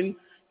up in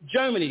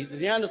Germany. The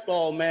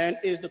Neanderthal man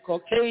is the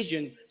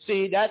Caucasian.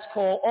 See, that's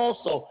called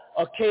also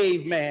a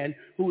caveman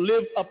who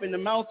lived up in the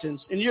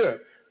mountains in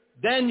Europe.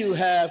 Then you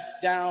have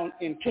down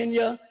in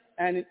Kenya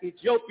and in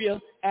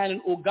Ethiopia and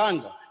in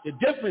Uganda. The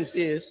difference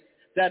is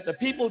that the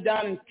people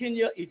down in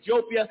Kenya,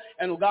 Ethiopia,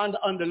 and Uganda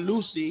under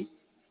Lucy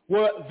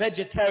were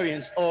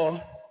vegetarians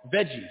or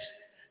veggies.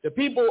 The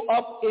people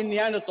up in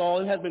Neanderthal,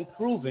 it has been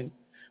proven,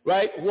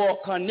 right, were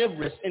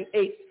carnivorous and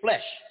ate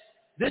flesh.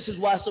 This is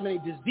why so many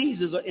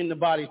diseases are in the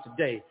body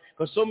today,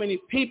 because so many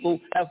people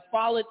have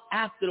followed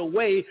after the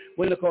way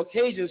when the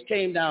Caucasians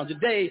came down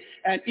today,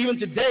 and even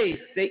today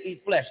they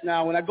eat flesh.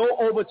 Now, when I go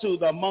over to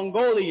the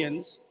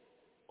Mongolians,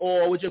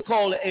 or what you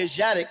call the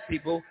Asiatic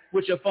people,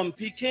 which are from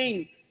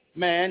Peking,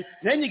 man,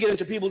 then you get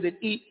into people that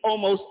eat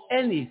almost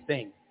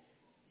anything.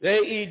 They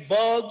eat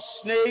bugs,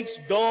 snakes,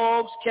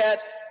 dogs,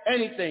 cats,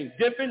 anything,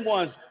 different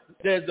ones.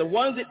 There's the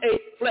ones that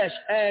ate flesh,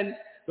 and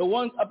the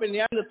ones up in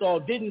Neanderthal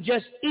didn't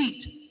just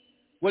eat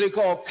what they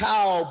call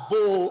cow,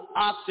 bull,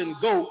 ox, and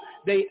goat.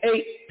 They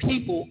ate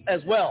people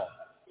as well.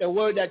 The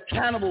word, that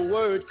cannibal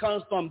word,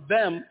 comes from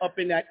them up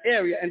in that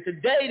area. And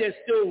today there's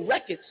still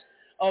records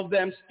of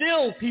them,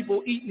 still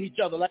people eating each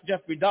other, like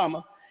Jeffrey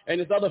Dahmer and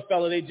this other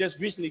fellow they just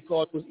recently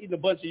caught was eating a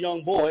bunch of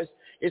young boys.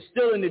 It's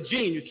still in the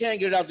gene. You can't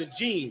get it out the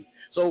gene.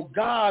 So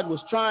God was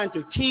trying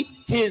to keep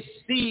his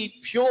seed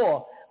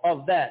pure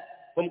of that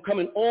from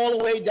coming all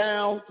the way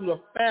down to the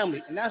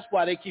family. And that's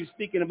why they keep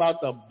speaking about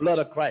the blood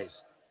of Christ,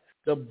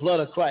 the blood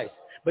of Christ.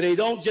 But they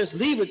don't just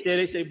leave it there.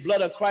 They say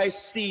blood of Christ,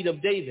 seed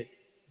of David.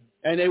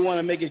 And they want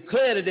to make it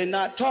clear that they're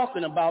not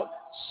talking about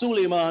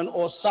Suleiman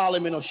or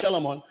Solomon or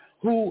Solomon,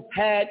 who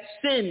had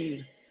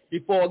sinned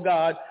before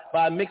God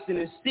by mixing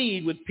his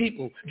seed with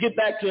people. Get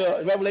back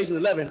to Revelation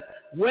 11.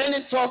 When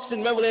it talks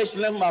in Revelation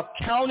 11 about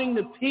counting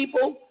the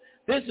people,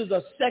 this is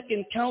a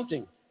second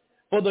counting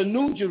for the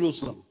New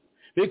Jerusalem.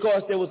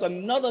 Because there was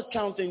another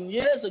counting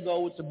years ago,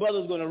 which the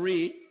brother's going to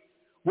read,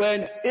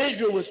 when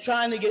Israel was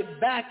trying to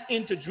get back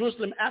into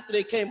Jerusalem after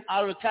they came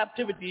out of the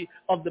captivity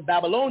of the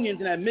Babylonians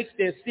and had mixed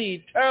their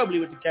seed terribly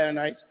with the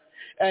Canaanites.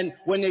 And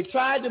when they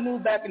tried to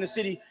move back in the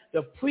city,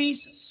 the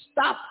priests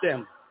stopped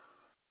them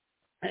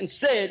and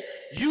said,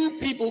 you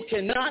people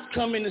cannot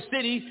come in the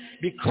city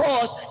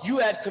because you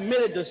had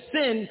committed the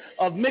sin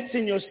of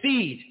mixing your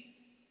seed.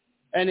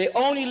 And they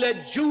only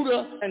let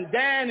Judah and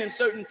Dan and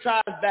certain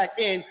tribes back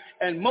in,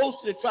 and most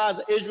of the tribes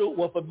of Israel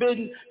were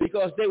forbidden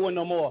because they were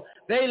no more.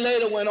 They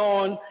later went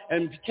on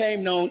and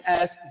became known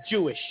as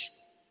Jewish,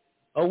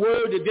 a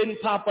word that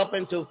didn't pop up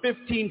until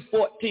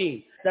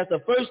 1514. That's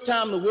the first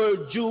time the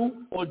word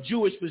Jew or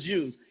Jewish was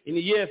used, in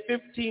the year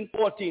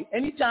 1514.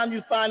 Anytime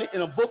you find it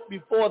in a book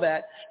before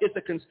that, it's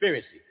a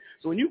conspiracy.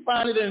 So when you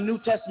find it in the New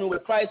Testament where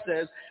Christ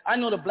says, I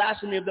know the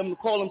blasphemy of them who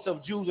call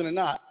themselves Jews and are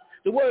not,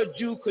 the word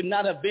Jew could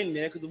not have been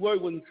there because the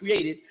word wasn't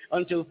created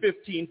until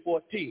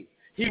 1514.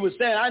 He was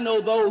saying, I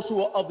know those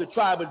who are of the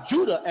tribe of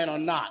Judah and are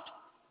not.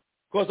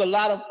 Because a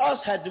lot of us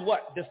had to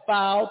what?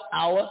 Defiled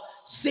our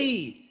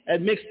seed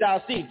and mixed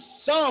our seed.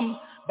 Some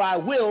by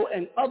will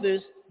and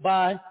others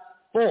by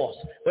force.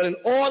 But in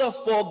order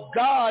for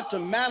God to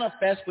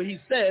manifest, for he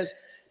says,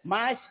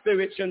 my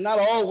spirit shall not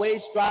always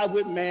strive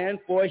with man,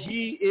 for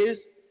he is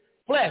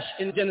flesh,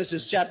 in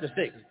Genesis chapter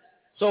 6.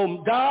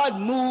 So God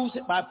moves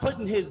by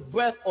putting his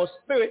breath or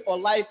spirit or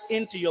life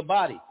into your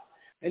body.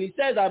 And he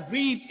says, I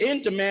breathed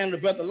into man the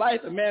breath of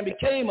life, and man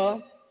became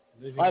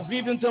I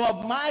breathed into him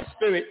of my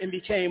spirit and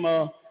became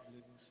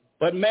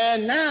But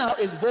man now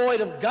is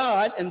void of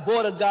God and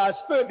void of God's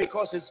spirit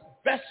because his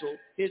vessel,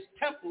 his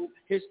temple,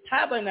 his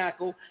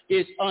tabernacle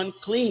is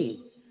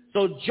unclean.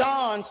 So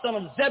John, son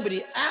of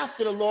Zebedee,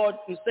 after the Lord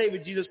and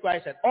Savior Jesus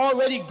Christ had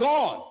already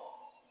gone,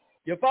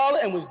 your father,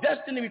 and was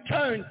destined to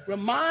return,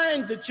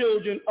 reminds the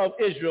children of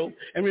Israel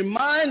and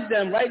reminds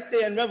them right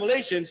there in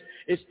Revelations,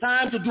 it's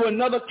time to do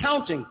another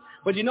counting.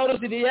 But you notice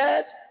that he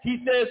adds,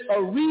 he says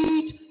a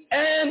reed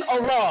and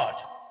a rod.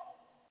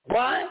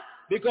 Why?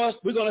 Because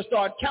we're going to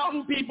start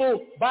counting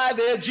people by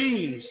their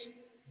genes.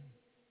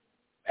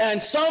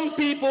 And some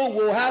people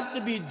will have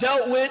to be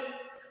dealt with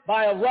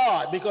by a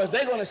rod because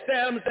they're going to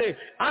stand up and say,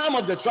 I'm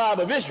of the tribe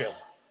of Israel.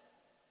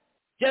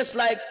 Just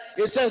like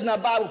it says in the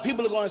Bible,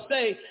 people are going to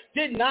say,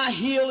 didn't I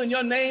heal in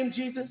your name,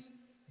 Jesus?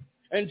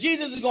 And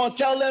Jesus is going to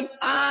tell them,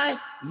 I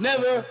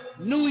never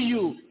knew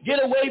you.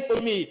 Get away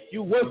from me,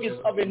 you workers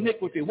of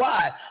iniquity.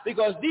 Why?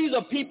 Because these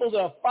are people that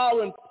are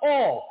following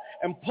Paul.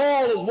 And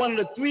Paul is one of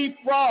the three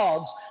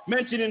frogs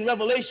mentioned in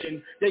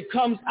Revelation that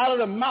comes out of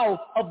the mouth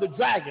of the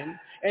dragon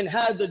and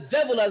has the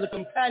devil as a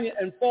companion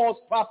and false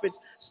prophets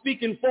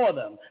speaking for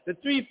them. The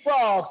three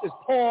frogs is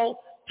Paul,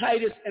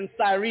 Titus, and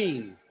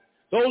Cyrene.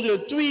 Those are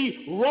the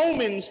three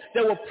Romans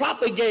that were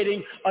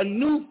propagating a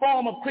new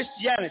form of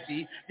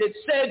Christianity that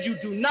said you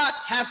do not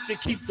have to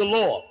keep the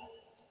law.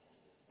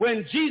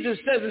 When Jesus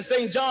says in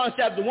St. John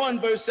chapter 1,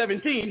 verse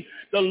 17,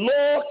 the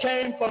law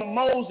came from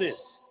Moses.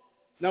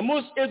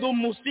 Namus idum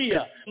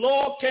musia.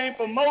 Law came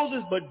from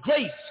Moses, but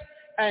grace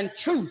and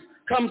truth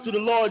comes to the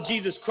Lord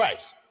Jesus Christ.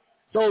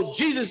 So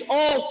Jesus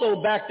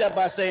also backed up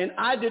by saying,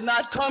 I did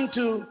not come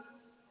to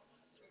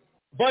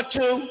but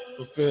to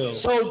fulfill.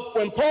 So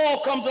when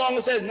Paul comes along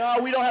and says, no,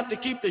 we don't have to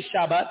keep the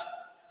Shabbat.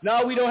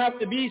 No, we don't have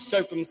to be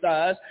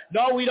circumcised.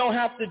 No, we don't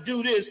have to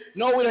do this.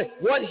 No,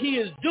 what he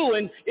is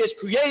doing is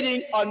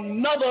creating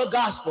another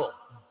gospel.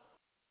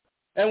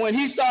 And when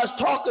he starts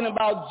talking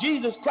about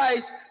Jesus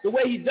Christ the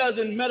way he does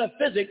in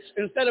metaphysics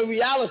instead of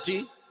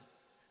reality,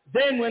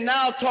 then we're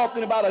now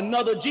talking about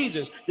another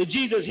Jesus. The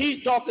Jesus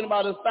he's talking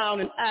about is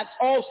found in Acts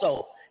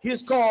also. He's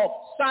called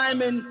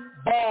Simon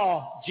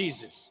Bar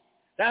Jesus.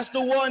 That's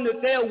the one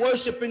that they're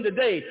worshiping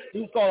today.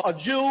 He's called a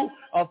Jew,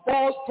 a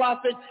false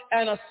prophet,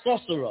 and a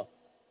sorcerer.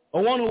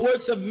 A one who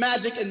works of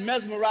magic and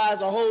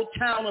mesmerize a whole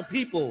town of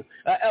people.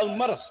 El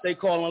Muras, they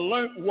call him, a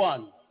learned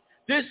one.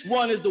 This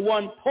one is the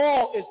one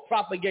Paul is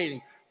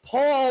propagating.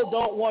 Paul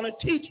don't want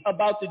to teach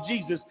about the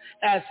Jesus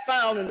as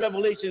found in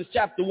Revelation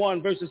chapter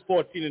 1, verses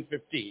 14 and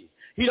 15.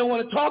 He don't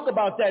want to talk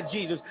about that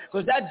Jesus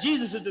because that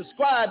Jesus is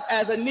described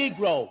as a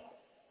Negro.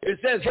 It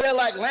says hair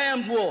like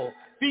lamb's wool,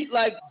 feet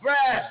like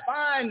brass,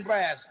 fine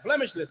brass,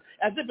 blemishless,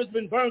 as if it's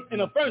been burnt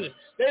in a furnace.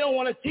 They don't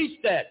want to teach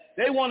that.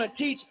 They want to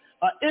teach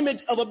an image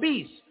of a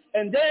beast.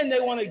 And then they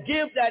want to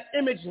give that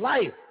image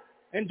life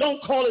and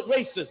don't call it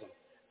racism.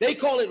 They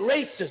call it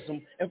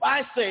racism if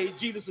I say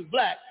Jesus is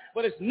black,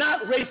 but it's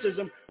not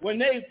racism when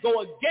they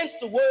go against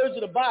the words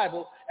of the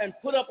Bible and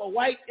put up a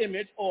white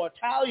image or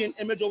Italian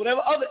image or whatever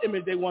other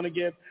image they want to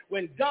give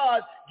when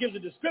God gives a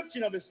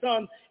description of his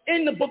son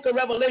in the book of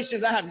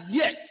Revelations. I have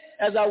yet,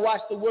 as I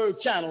watch the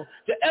Word channel,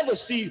 to ever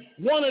see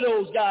one of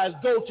those guys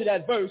go to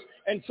that verse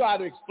and try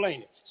to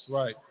explain it. That's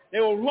right.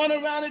 They will run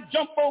around it,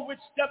 jump over it,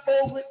 step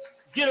over it,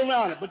 get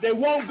around it, but they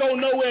won't go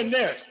nowhere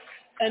near it.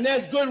 And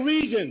there's good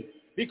reason,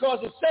 because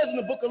it says in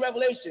the book of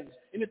Revelations,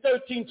 in the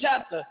 13th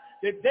chapter,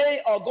 that they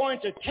are going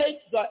to take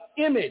the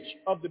image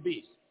of the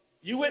beast.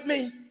 You with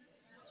me?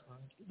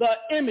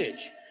 The image.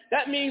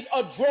 That means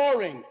a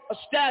drawing, a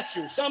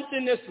statue,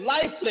 something that's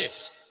lifeless.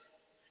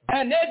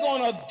 And they're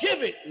going to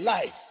give it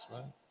life,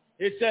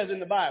 it says in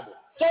the Bible,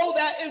 so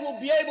that it will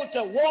be able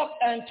to walk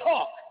and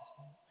talk.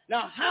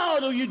 Now, how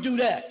do you do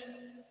that?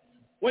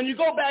 When you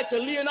go back to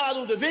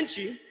Leonardo da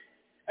Vinci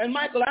and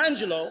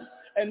Michelangelo,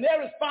 and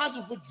they're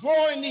responsible for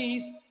drawing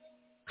these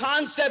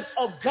concepts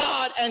of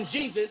God and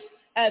Jesus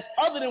as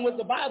other than what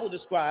the Bible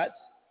describes,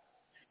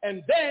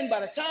 and then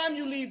by the time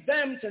you leave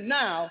them to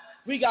now,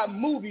 we got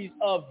movies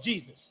of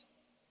Jesus.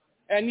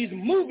 And these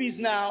movies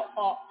now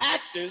are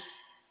actors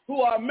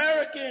who are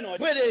American or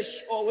British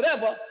or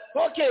whatever,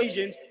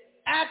 Caucasians,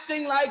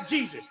 acting like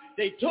Jesus.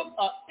 They took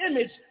an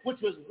image which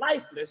was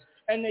lifeless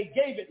and they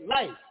gave it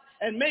life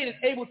and made it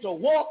able to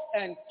walk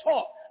and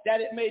talk, that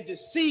it may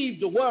deceive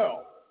the world.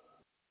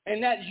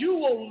 And that you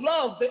will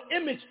love the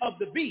image of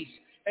the beast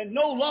and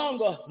no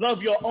longer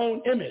love your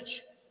own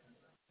image.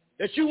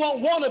 That you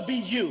won't want to be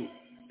you.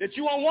 That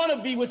you won't want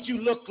to be what you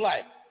look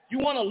like. You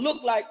want to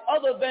look like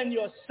other than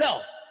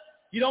yourself.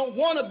 You don't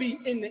want to be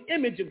in the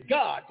image of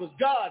God, because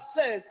God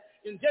says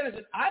in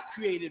Genesis, I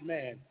created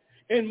man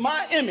in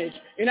my image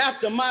and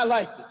after my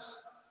likeness.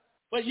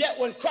 But yet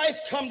when Christ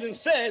comes and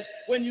says,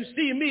 when you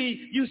see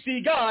me, you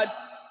see God,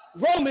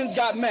 Romans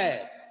got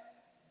mad.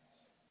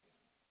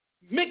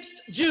 Mixed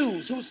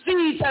Jews whose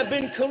seeds have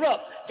been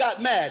corrupt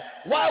got mad.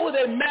 Why were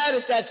they mad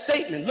at that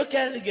statement? Look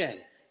at it again.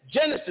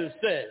 Genesis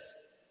says,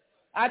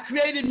 I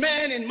created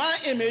man in my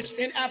image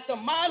and after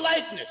my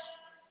likeness.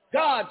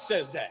 God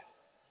says that.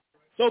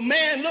 So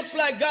man looks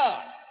like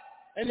God.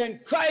 And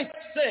then Christ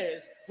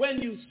says, when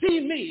you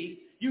see me,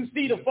 you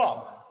see the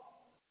Father.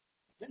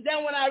 And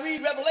then when I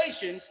read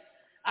Revelations,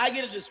 I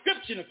get a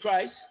description of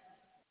Christ.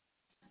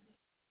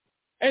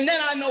 And then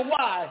I know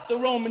why the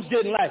Romans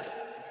didn't like it.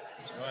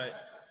 That's right.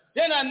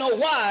 Then I know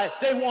why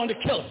they wanted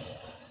to kill him.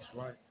 That's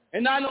right.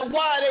 And I know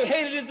why they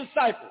hated his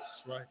disciples.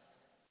 That's right.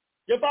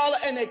 You follow?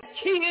 And they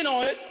key in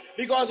on it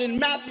because in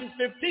Matthew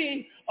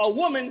 15, a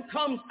woman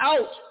comes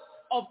out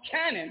of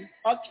Canaan,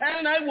 a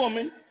Canaanite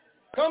woman,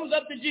 comes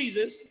up to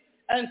Jesus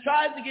and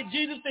tries to get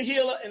Jesus to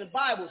heal her, and the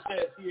Bible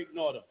says he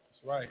ignored her.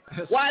 That's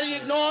right. Why did he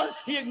ignore her?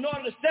 He ignored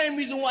her the same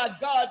reason why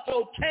God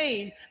told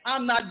Cain,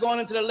 I'm not going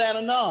into the land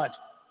of Nod,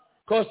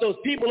 because those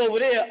people over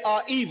there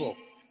are evil.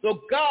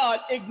 So God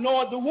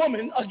ignored the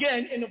woman,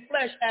 again, in the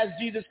flesh as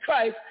Jesus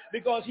Christ,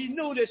 because he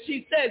knew that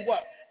she said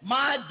what?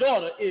 My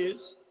daughter is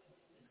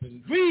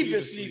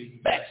grievously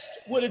vexed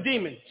with a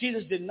demon.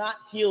 Jesus did not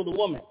heal the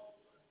woman.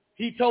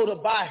 He told her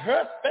by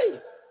her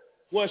faith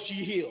was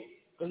she healed.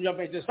 Because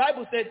the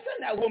disciples said,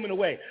 send that woman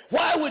away.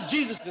 Why would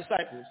Jesus'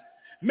 disciples,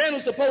 men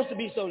are supposed to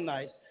be so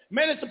nice,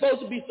 men are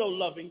supposed to be so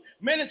loving,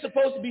 men are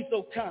supposed to be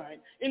so kind,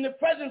 in the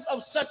presence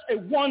of such a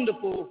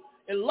wonderful,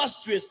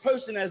 illustrious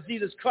person as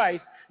Jesus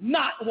Christ,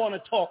 not want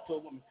to talk to a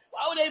woman?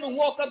 Why would they even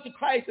walk up to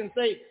Christ and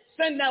say,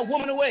 send that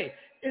woman away?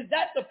 Is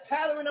that the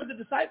pattern of the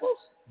disciples?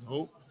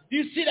 No. Do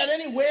you see that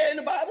anywhere in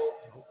the Bible?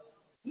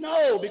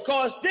 No,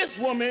 because this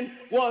woman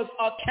was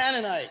a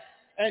Canaanite.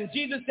 And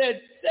Jesus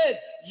said,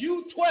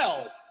 you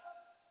 12,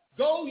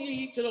 go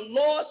ye to the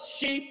lost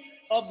sheep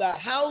of the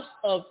house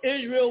of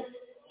Israel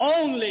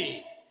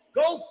only.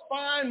 Go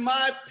find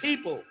my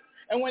people.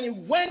 And when he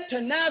went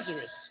to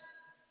Nazareth,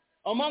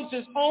 amongst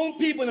his own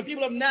people, and the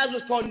people of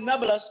Nazareth called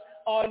Nebulas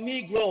are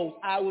Negroes.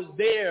 I was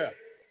there.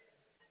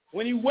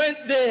 When he went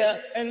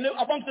there and lived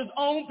amongst his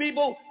own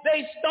people,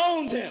 they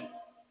stoned him.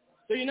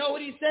 So you know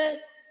what he said?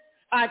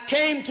 I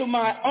came to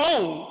my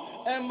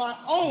own, and my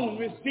own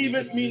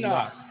receiveth me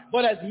not.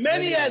 But as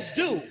many as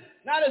do,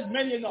 not as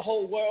many in the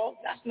whole world,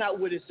 that's not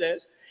what it says.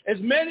 As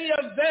many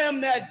of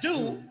them that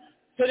do,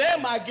 to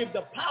them I give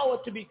the power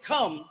to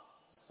become.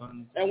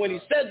 And when he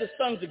said the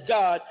sons of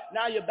God,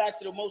 now you're back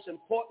to the most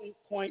important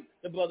point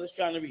the brother's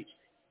trying to reach.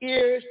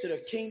 Ears to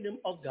the kingdom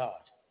of God.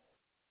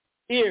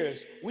 Ears.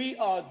 We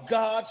are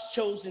God's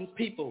chosen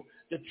people,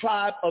 the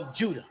tribe of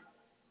Judah,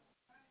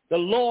 the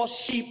lost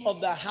sheep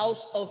of the house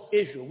of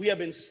Israel. We have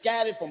been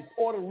scattered from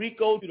Puerto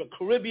Rico to the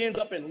Caribbean,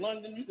 up in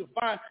London. You can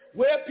find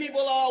where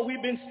people are,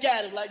 we've been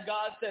scattered. Like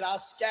God said,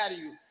 I'll scatter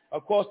you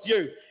across the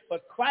earth.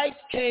 But Christ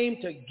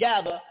came to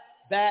gather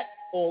that,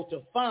 or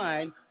to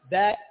find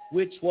that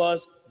which was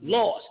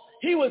lost.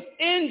 He was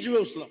in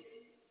Jerusalem.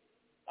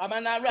 Am I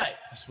not right?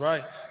 That's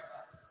right.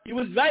 He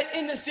was right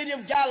in the city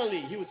of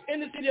Galilee. He was in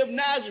the city of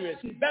Nazareth,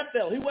 in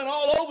Bethel. He went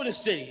all over the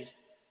cities.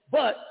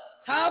 But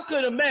how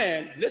could a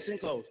man, listen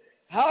close,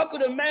 how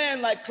could a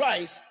man like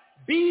Christ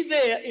be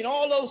there in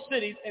all those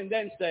cities and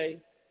then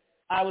say,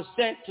 I was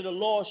sent to the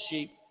lost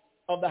sheep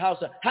of the house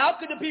of... How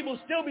could the people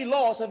still be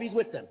lost if he's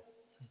with them?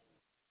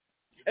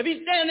 If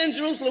he's standing in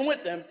Jerusalem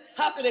with them,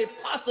 how could they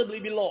possibly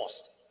be lost?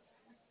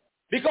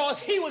 Because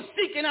he was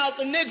seeking out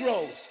the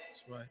Negroes,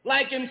 right,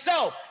 like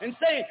himself, and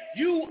saying,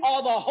 you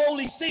are the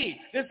holy seed.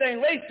 This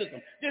ain't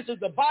racism. This is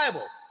the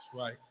Bible.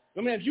 That's right.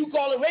 I mean, if you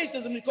call it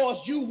racism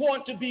because you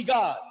want to be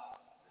God,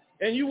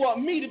 and you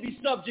want me to be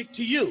subject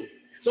to you.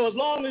 So as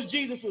long as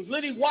Jesus was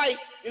lily white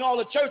in all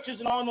the churches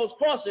and on those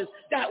crosses,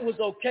 that was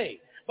okay.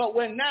 But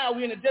when now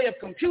we're in a day of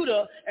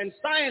computer and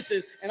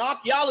sciences and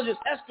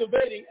archaeologists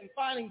excavating and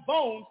finding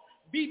bones,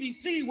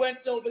 BBC went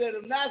over there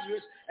to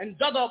Nazareth and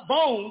dug up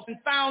bones and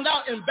found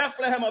out in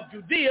Bethlehem of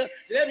Judea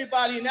that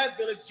everybody in that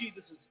village,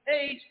 Jesus'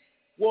 age,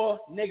 were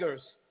niggers.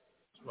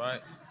 That's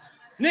right.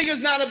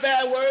 Nigger's not a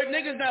bad word.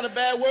 Nigger's not a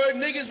bad word.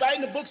 Nigger's right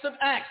in the books of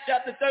Acts,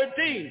 chapter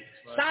 13.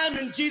 Right.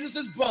 Simon,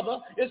 Jesus' brother,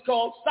 is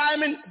called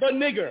Simon the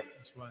Nigger.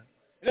 That's right.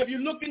 And if you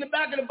look in the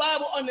back of the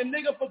Bible under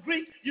nigger for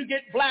Greek, you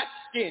get black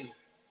skin.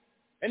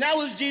 And that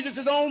was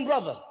Jesus' own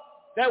brother.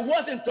 That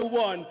wasn't the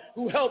one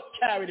who helped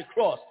carry the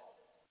cross.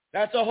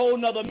 That's a whole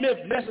nother myth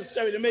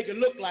necessary to make it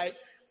look like,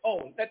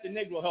 oh, let the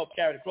Negro help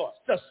carry the cross.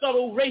 It's a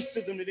subtle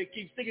racism that they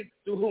keep sticking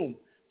to whom?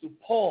 To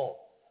Paul.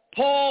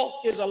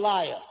 Paul is a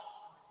liar.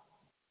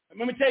 And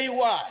let me tell you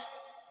why.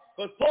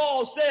 Because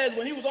Paul says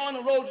when he was on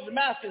the road to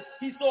Damascus,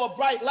 he saw a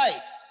bright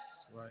light.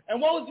 Right.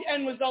 And what was the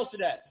end result of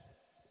that?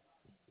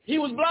 He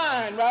was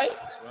blind, right?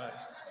 Right.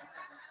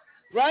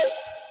 Right?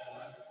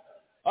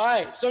 All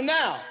right, so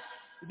now,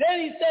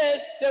 then he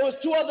says there was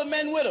 2 other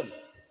men with him.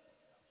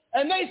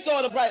 And they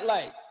saw the bright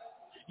light.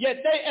 Yet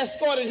they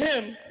escorted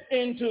him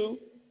into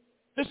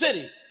the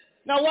city.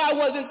 Now, why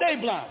wasn't they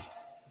blind?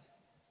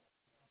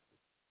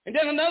 And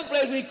then another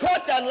place, when he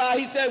caught that lie,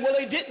 he said, well,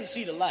 they didn't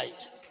see the light.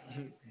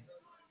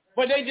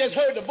 But they just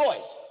heard the voice.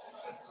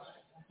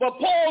 But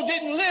Paul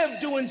didn't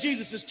live during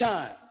Jesus'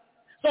 time.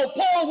 So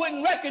Paul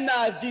wouldn't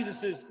recognize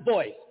Jesus'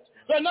 voice.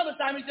 So another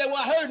time he said,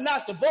 well, I heard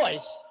not the voice,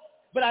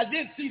 but I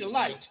did see the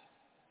light.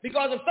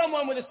 Because if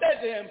someone would have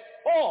said to him,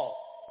 Paul,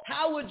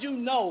 how would you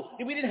know,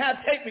 if we didn't have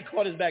tape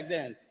recorders back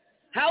then,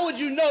 how would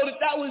you know that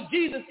that was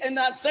Jesus and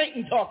not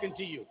Satan talking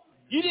to you?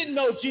 You didn't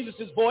know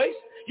Jesus' voice.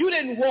 You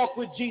didn't walk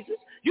with Jesus.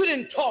 You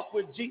didn't talk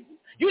with Jesus.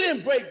 You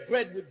didn't break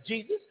bread with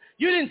Jesus.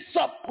 You didn't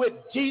sup with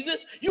Jesus.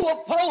 You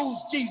opposed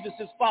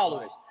Jesus'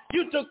 followers.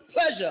 You took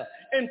pleasure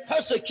in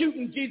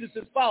persecuting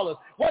Jesus' followers.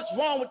 What's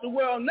wrong with the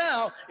world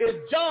now is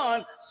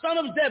John, son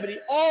of Zebedee,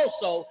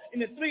 also in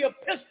the 3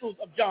 epistles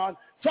of John,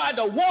 tried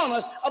to warn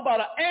us about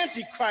an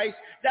antichrist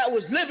that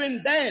was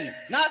living then,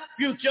 not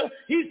future.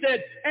 He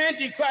said,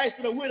 antichrist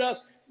that are with us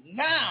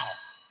now.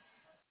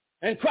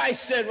 And Christ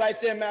said right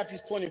there in Matthew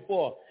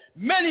 24,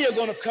 many are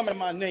going to come in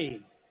my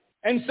name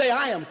and say,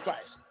 I am Christ.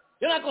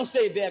 They're not going to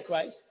say they're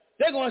Christ.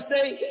 They're going to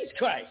say, he's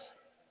Christ.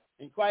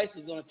 And Christ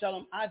is going to tell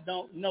them, I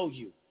don't know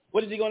you.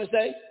 What is he going to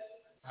say?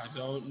 I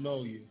don't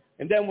know you.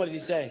 And then what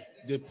did he say?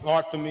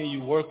 Depart from me,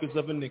 you workers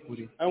of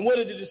iniquity. And what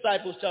did the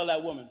disciples tell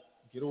that woman?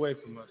 Get away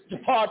from us.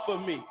 Depart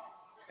from me.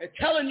 They're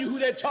telling you who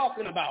they're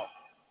talking about.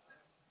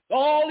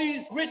 All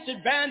these rich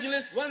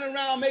evangelists running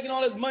around making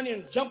all this money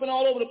and jumping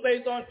all over the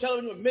place on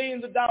television with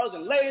millions of dollars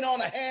and laying on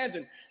their hands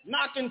and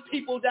knocking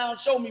people down.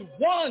 Show me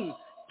one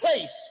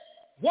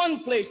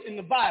place in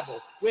the Bible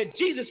where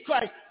Jesus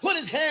Christ put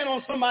his hand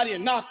on somebody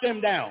and knocked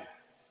them down.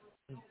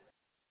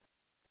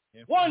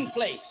 Yeah. One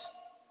place.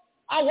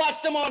 I watch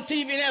them on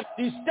TV and have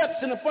these steps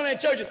in the front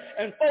of their churches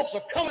and folks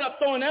are coming up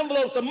throwing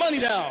envelopes of money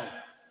down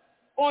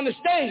on the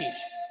stage.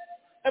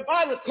 If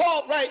I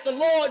recall right, the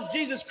Lord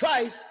Jesus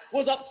Christ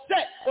was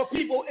upset for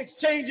people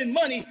exchanging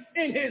money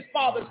in his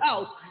Father's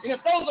house. And if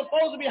those are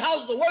supposed to be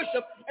houses of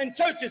worship and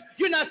churches,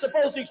 you're not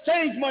supposed to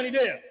exchange money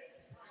there.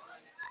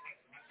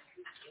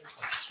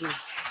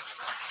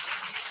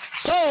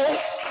 So,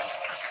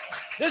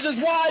 this is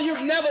why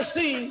you've never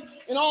seen,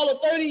 in all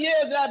the 30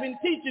 years that I've been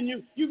teaching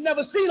you, you've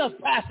never seen us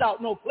pass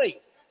out no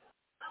plate.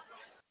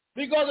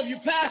 Because if you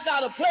pass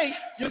out a plate,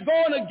 you're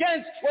going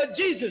against what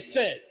Jesus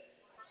said.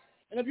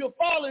 And if you're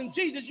following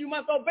Jesus, you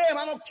must obey him.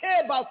 I don't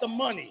care about the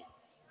money.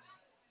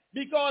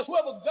 Because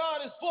whoever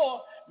God is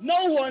for,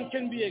 no one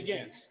can be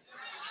against.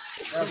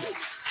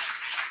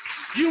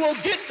 You will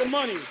get the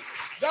money.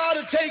 God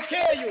will take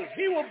care of you.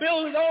 He will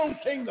build his own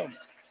kingdom.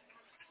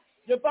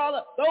 Your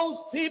father, those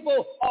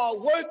people are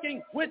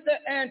working with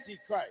the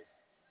Antichrist.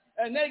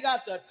 And they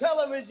got the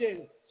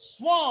television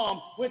swarm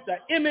with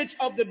the image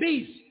of the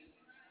beast.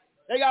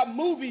 They got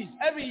movies.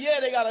 Every year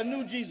they got a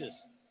new Jesus.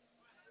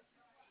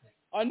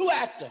 A new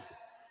actor.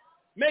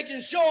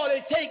 Making sure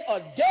they take a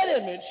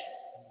dead image,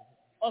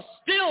 a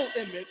still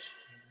image,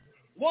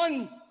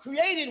 one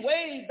created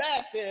way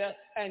back there,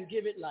 and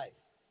give it life.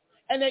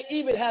 And they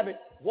even have it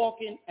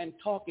walking and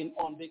talking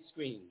on big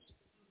screens.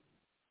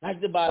 Like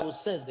the Bible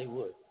says they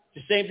would.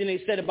 The same thing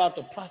they said about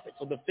the prophets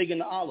of the fig and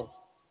the olive.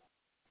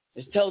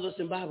 It tells us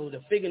in the Bible,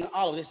 the fig and the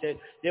olive, they said,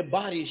 their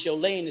bodies shall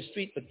lay in the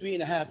street for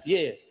 3.5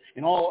 years,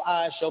 and all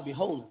eyes shall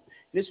behold them.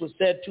 This was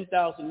said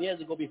 2,000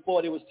 years ago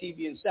before there was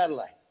TV and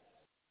satellite.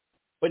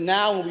 But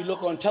now when we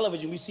look on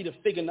television, we see the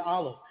fig and the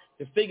olive.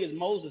 The fig is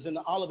Moses and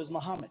the olive is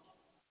Muhammad.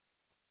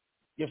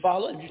 You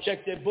follow? If you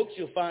check their books,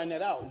 you'll find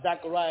that out.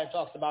 Zechariah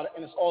talks about it,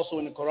 and it's also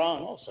in the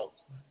Quran also.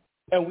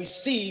 And we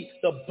see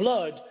the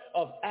blood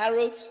of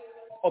Arabs,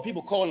 or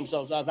people call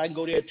themselves, I can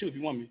go there too if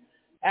you want me.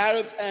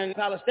 Arabs and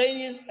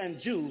Palestinians and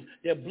Jews,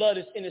 their blood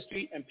is in the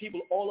street, and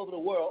people all over the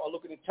world are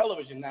looking at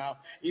television now.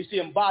 You see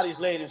them bodies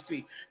laying in the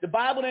street. The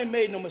Bible ain't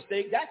made no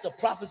mistake. That's a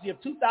prophecy of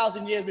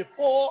 2,000 years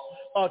before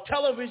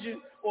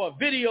television or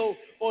video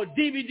or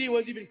DVD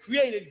was even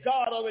created.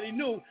 God already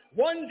knew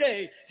one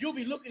day you'll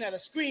be looking at a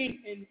screen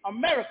in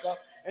America,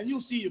 and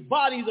you'll see the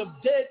bodies of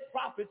dead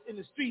prophets in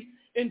the street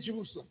in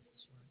Jerusalem.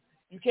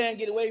 You can't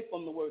get away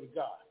from the word of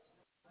God.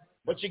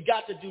 What you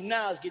got to do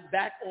now is get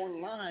back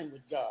online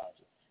with God.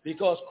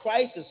 Because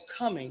Christ is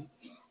coming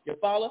You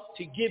follow?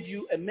 To give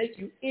you and make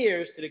you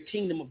heirs to the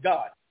kingdom of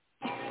God.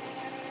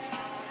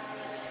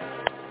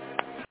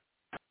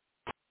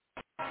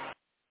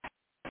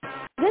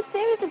 This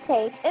series of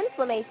tapes,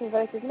 Inflammation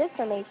versus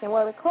Misformation,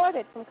 were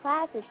recorded from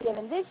classes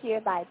given this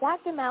year by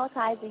Dr.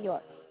 Malachi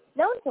York,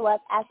 known to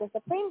us as the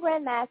Supreme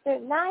Grand Master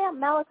Naya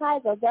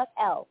Malachi Zoduk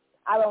L,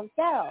 our own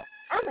Pharaoh,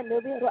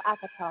 AMUNNUBI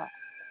RAAKHPTAH.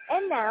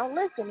 And now,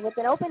 listen with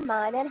an open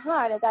mind and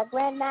heart as our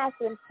Grand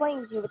Master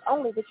inflames you with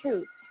only the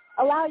truth.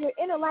 Allow your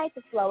inner light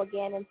to flow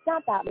again and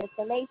stomp out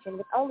misinformation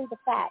with only the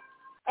facts.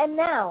 And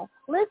now,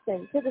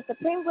 listen to the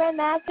Supreme Grand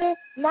Master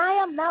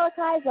Naya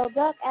Malachi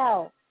Zoduk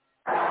L.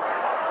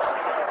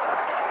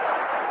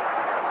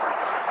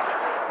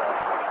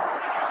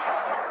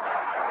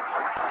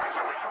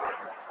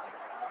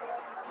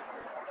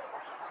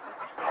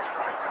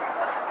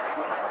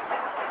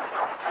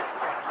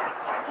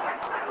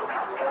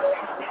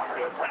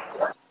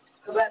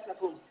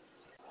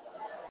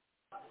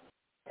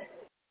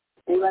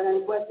 Anybody have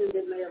any questions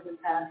that may have been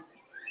asked?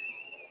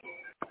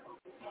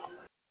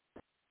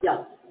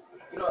 Yeah.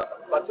 You know,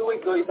 about 2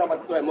 weeks ago, you talking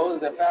about the story of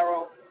Moses and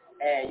Pharaoh,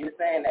 and you were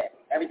saying that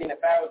everything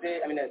that Pharaoh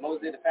did, that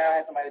Moses did, the Pharaoh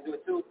had somebody to do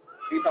it too.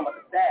 You were talking about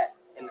the staff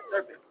and the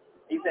serpent.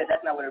 You said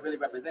that's not what it really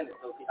represented,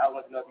 so I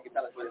want to know if you could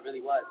tell us what it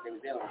really was they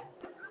were dealing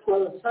with.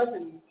 Well, the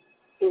serpent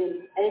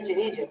in ancient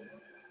Egypt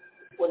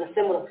was a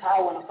symbol of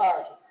power and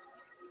authority.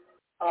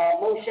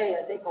 Moshe,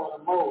 as they call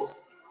him, Moses,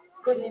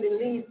 couldn't even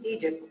leave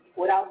Egypt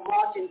without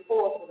marching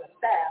forth with a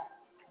staff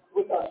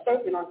with a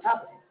serpent on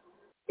top of it.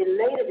 It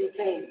later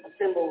became a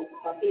symbol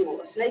of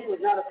evil. A snake was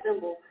not a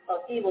symbol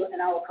of evil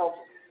in our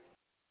culture.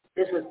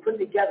 This was put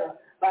together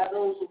by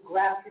those who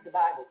grafted the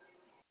Bible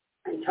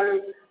and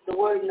turned the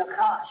word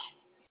Nakash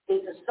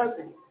into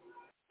serpent,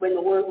 when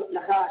the word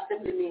Nakash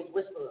simply means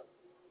whisperer.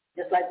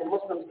 Just like the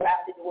Muslims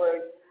grafted the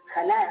word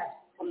Khanas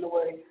from the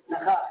word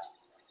Nakash.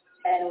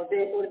 And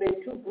it would have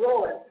been too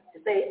broad to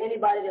say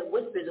anybody that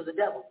whispers is the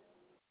devil.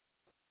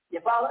 You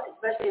follow?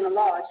 Especially in a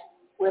lodge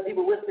where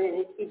people whisper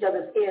in each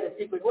other's ear the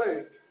secret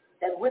word.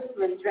 That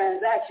whispering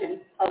transaction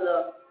of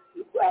the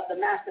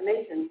master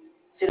mason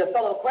to the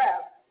fellow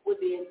craft would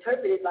be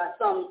interpreted by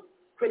some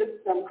critics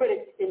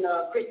in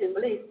Christian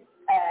belief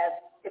as,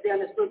 if they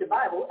understood the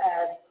Bible,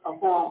 as a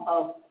form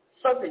of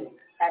serpent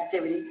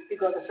activity,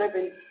 because the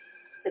serpent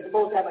is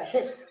supposed to have a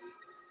hiss.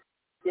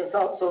 Yeah,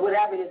 so what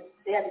happened is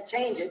they had to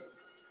change it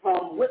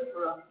from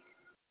whisperer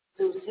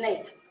to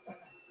snake.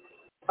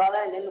 Follow?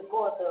 And then, of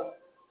course,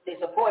 they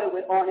supported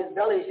with "on his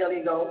belly shall he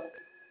go."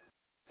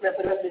 But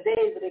for the rest of the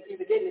days, but they keep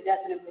forgetting that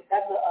that's an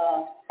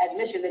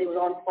admission that he was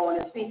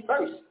on his feet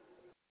first.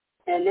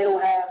 And they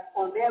don't have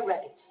on their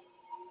records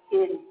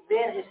in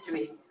their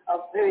history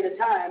a period of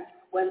time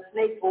when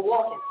snakes were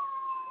walking.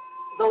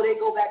 Though they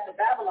go back to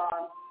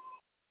Babylon,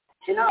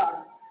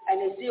 Shinar,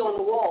 and they see on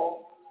the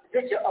wall a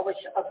picture of a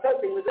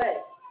serpent with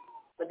legs.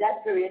 But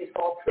that period is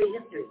called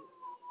prehistory.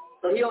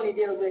 So he only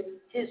deals with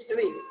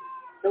history,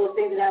 those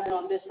things that happen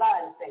on this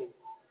side of things.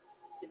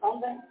 You know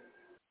what I'm saying?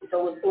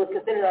 So it was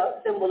considered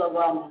a symbol of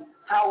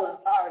power and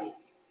authority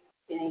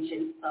in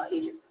ancient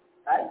Egypt,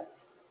 right?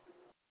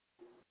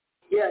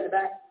 Yeah, in the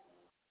back.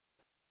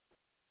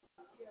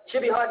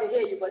 Should be hard to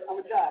hear you, but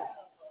I'm going to try.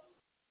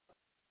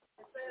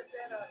 It says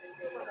that the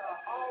human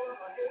aura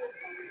or hate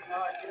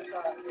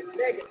is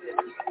negative.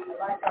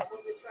 Like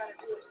what we're trying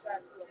to do is try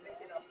to make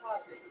it a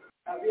positive.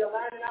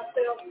 Realigning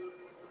ourselves,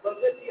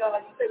 but with the,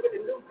 you say with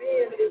the new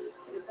being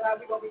is how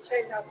we're going to be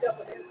changing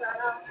ourselves from the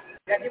inside out.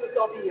 That he was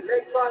going to be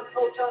electrons,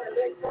 proton,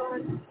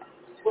 electrons.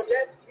 But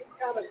that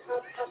kind of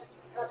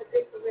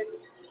contradicts with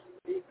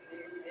the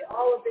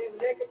all of being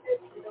negative,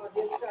 then we're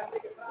trying to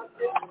make it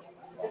positive.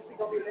 This is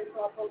going to be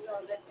electron,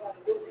 proton, electron,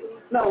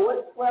 No,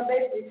 what I'm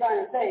basically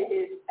trying to say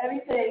is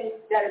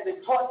everything that has been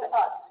taught to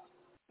us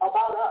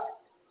about us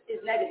is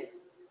negative.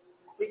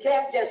 We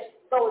can't just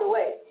throw it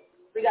away.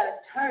 We got to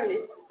turn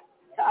it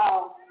to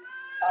our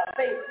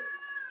faith.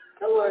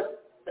 In other words,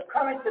 the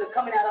current that is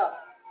coming at us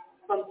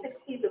from 6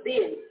 ether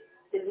beings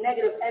is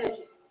negative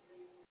energy.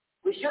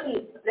 We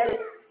shouldn't let it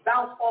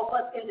bounce off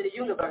us into the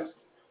universe.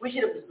 We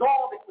should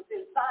absorb it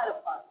within inside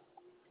of us.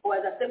 Or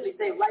as I simply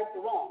say, right to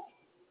wrong.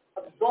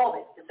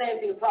 Absorb it. The same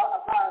thing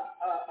applies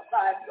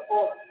to the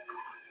aura.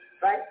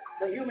 Right?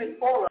 The human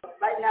aura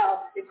right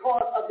now,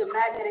 because of the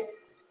magnetic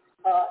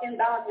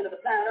imbalancing of the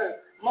planet Earth,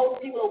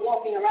 most people are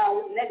walking around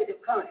with negative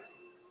currents.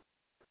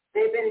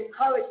 They've been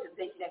encouraged to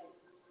think negative.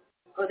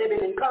 Because they've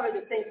been encouraged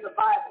to think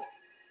survival.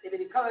 They've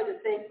been encouraged to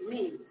think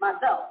me,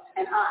 myself,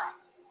 and I.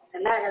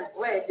 And that has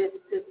bred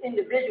this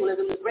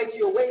individualism that breaks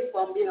you away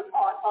from being a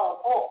part of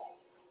all.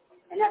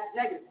 And that's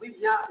negative. We've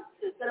now,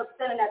 instead of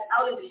sending that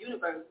out into the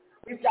universe,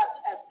 we've got to,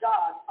 as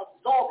God,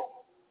 absorb it.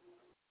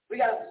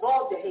 We got to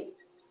absorb the hate.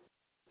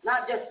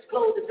 Not just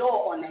close the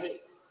door on the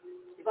hate.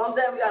 You know what I'm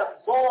saying? We got to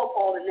absorb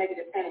all the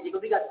negative energy because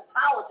we got the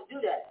power to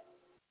do that.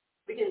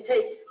 We can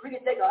take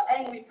an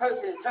angry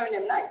person and turn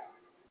them nice.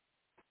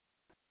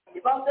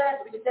 You know what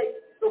I'm saying?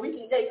 We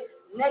can take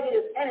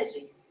negative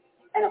energy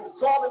and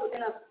absorb it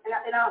within us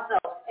in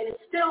ourselves, and it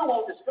still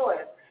won't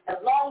destroy us as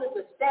long as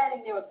we're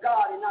standing near a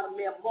God and not a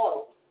mere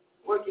mortal.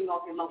 working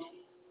off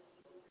emotion.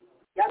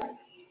 Got me?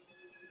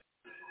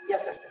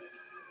 Yes, sir.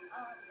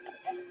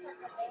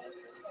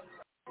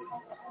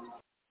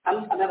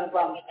 I'm having a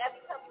problem.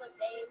 Every couple of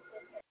days,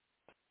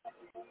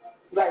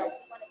 right.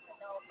 wanted to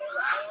know if they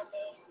were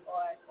man-made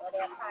or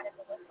they're part of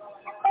what's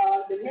going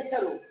on. The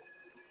Neteru.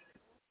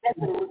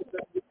 Neteru is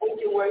the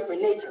ancient word for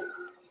nature.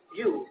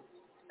 You,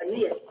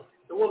 Aeneas,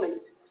 the woman,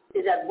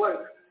 is at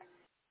work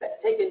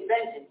taking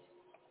vengeance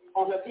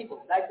on her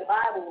people. Like the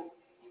Bible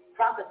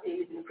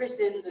prophecies and the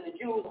Christians and the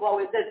Jews have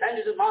always said,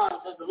 vengeance is mine,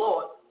 says the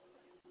Lord.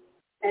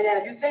 And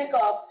then if you think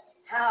of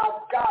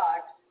how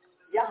God,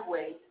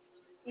 Yahweh,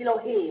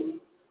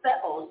 Elohim,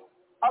 Theos,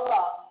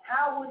 Allah,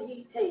 how would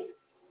he take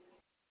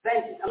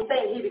vengeance? I'm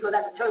saying he because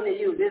that's the term they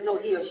use. There's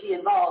no he or she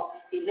involved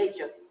in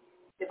nature.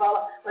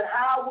 But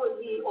how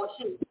would he or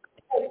she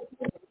take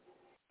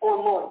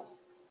on mortals?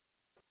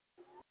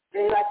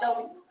 Can anybody tell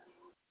me?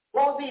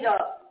 What would be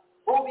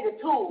the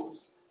tools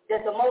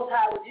that the Most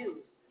High would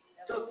use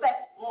to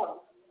affect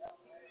mortals?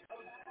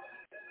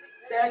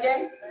 Say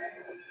again?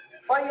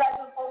 All you got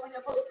to do is open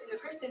your book in the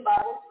Christian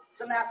Bible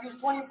to Matthew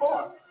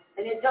 24,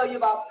 and they tell you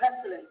about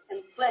pestilence and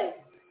plague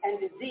and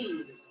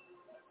disease.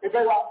 They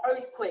tell you about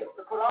earthquakes.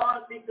 The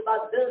Quran speaks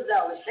about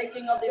zilzal, the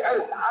shaking of the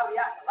earth, the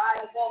ariyat, the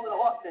riding form of the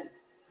horseman.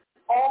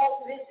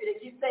 All through history, they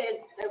keep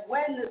saying that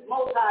when this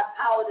Most High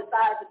power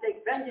decides to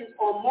take vengeance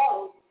on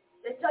mortals,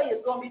 they tell you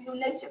it's going to be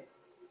through nature.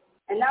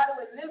 And now that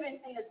we're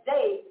living in a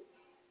day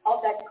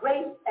of that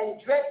great and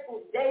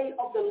dreadful day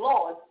of the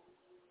Lord,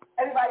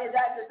 everybody is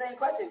asking the same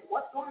question: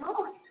 what's going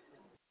on?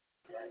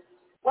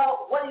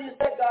 Well, what do you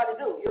expect God to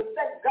do? You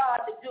expect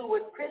God to do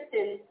what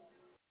Christians,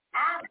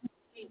 after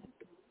Jesus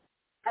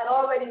had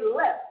already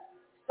left,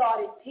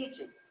 started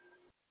teaching.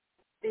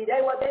 See,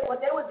 what they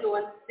were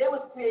doing, they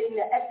were creating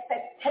the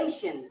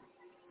expectation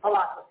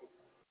philosophy.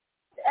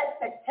 The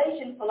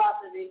expectation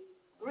philosophy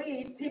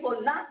breeds people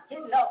not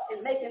getting up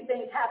and making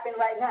things happen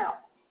right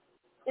now.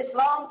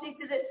 Islam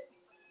teaches it,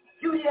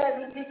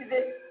 Judaism teaches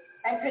it,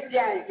 and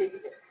Christianity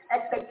teaches it.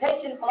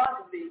 Expectation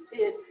philosophy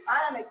is, I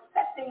am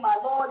expecting my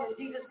Lord and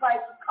Jesus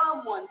Christ to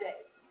come one day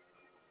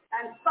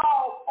and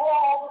solve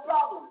all the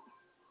problems.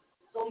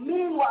 So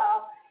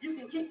meanwhile, you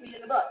can kick me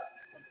in the butt.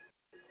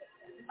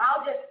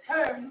 I'll just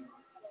turn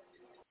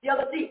the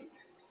other cheek.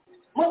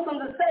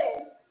 Muslims are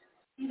saying,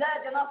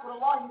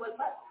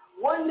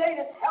 one day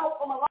this help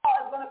from Allah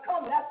is going to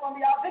come, and that's going to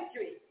be our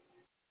victory.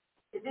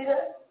 It's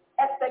either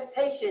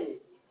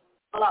expectation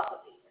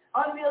philosophy,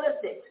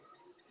 unrealistic.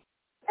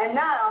 And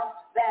now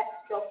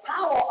that the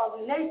power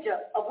of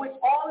nature, of which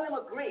all of them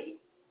agree,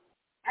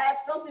 has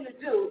something to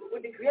do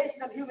with the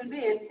creation of human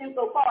beings,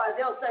 insofar as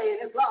they'll say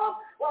in Islam,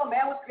 well,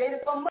 man was created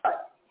from mud,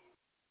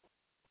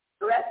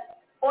 correct?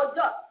 Or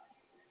dust.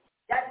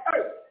 That's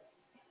earth.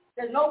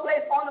 There's no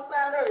place on the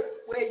planet Earth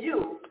where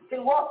you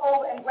can walk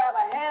over and grab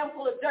a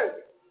handful of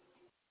dirt,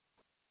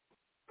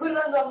 put it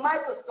under a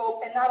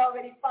microscope, and not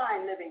already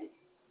find living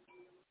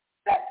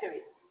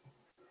bacteria.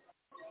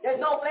 There's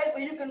no place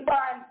where you can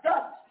find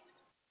dust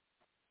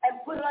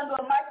and put it under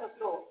a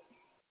microscope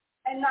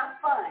and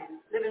not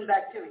find living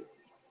bacteria.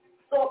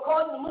 So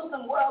according to the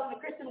Muslim world and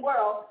the Christian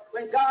world,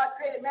 when God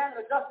created man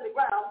from the dust of the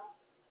ground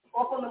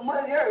or from the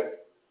mud of the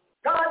earth,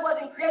 God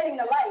wasn't creating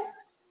the life.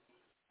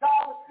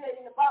 God was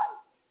creating the body.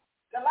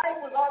 The life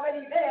was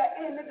already there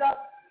in the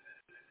dust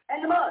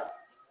and the mud.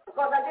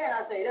 Because again,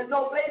 I say, there's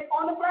no place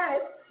on the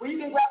planet where you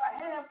can grab a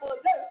handful of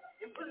dirt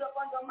and put it up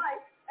under a mic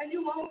and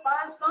you won't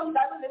find some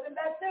type of living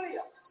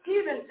bacteria,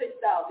 even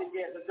 6,000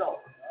 years ago.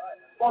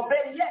 Or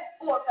better yet,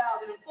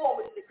 4,004,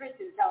 which is the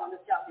Christian calendar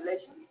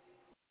calculation.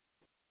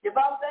 You know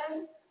what I'm saying?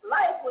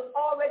 Life was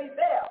already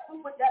there.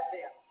 Who put that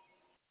there?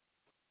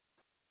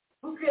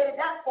 Who created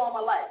that form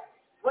of life?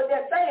 What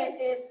they're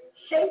saying is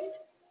shaped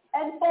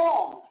and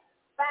formed,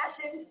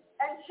 fashioned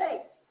and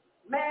shaped,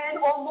 man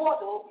or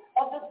mortal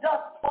of the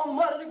dust or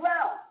mud of the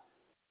ground.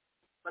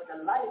 But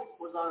the life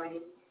was already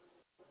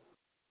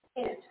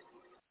in it.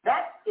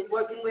 That is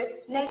working with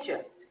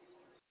nature.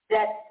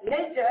 That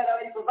nature had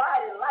already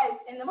provided life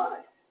in the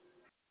mud.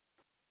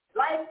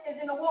 Life is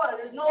in the water.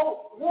 There's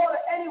no water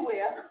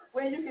anywhere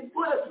where you can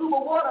put a tube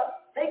of water,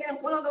 take it and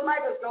put it under a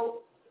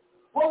microscope.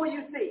 What will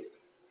you see?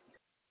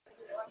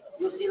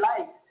 You'll see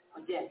life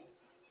again.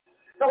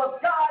 So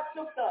if God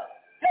took the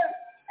dirt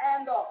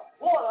and the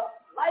water,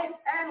 life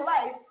and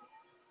life,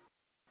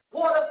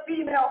 water,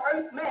 female,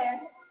 earth,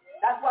 man,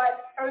 that's why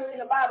earth in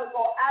the Bible is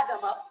called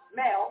ATUM-RE,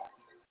 male.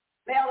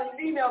 Male and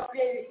female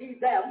created he,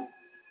 them.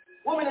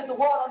 Woman is the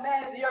water,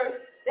 man is the earth.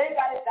 They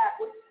got it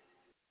backwards.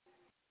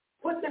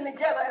 Put them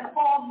together and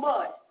form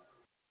mud.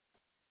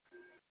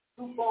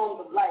 Two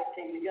forms of life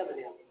came together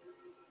there.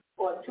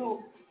 Or two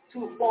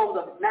forms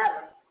of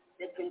matter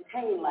that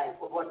contain life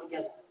were brought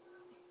together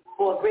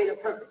for a greater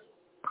purpose.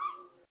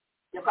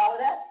 You follow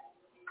that?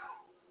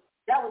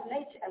 That was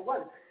nature at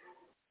work.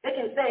 They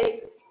can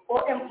say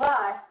or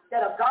imply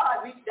that a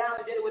God reached down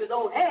and did it with his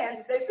own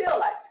hands if they feel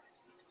like it.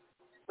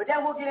 But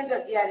then we'll get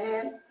into it. He had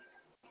hands.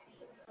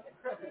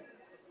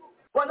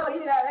 Well, no, he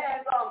didn't have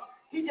hands.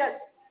 He just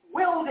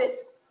willed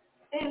it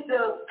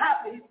into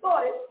happening. He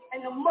thought it,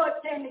 and the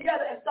mud came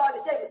together and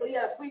started shaking. So he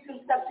had a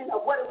preconception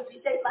of what it would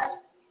be shaped like.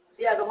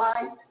 He has a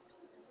mind.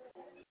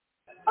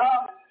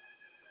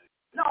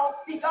 No,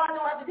 see, God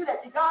don't have to do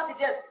that. See, God could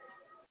just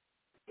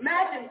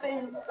imagine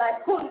things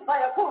like kun,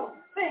 fire kun,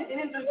 things,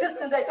 and into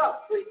existence they come.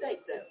 So he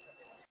thinks them.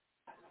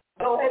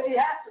 So if he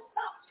has to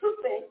stop to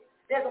think,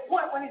 there's a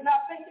point when he's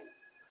not thinking.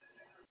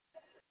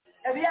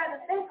 If he had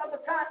to think of the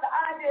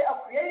idea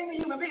of creating a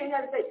human being, he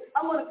had to say,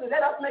 I'm going to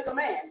let us make a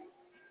man.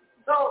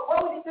 So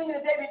what was he thinking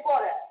the day before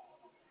that?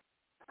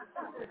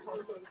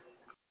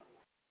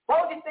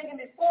 What was he thinking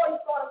before he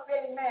started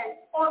creating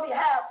man on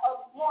behalf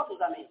of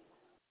mortals, I mean?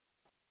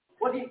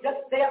 Was he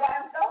just there by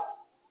himself?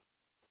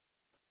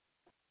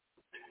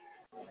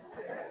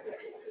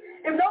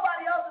 If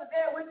nobody else was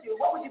there with you,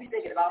 what would you be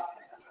thinking about?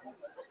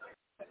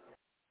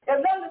 If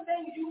none of the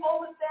things you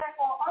understand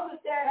or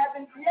understand have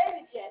been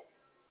created yet,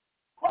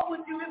 what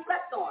would you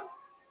reflect on?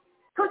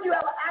 Could you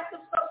have an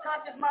active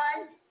subconscious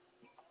mind?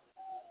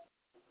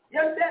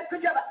 You understand?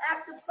 Could you have an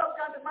active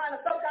subconscious mind?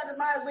 A subconscious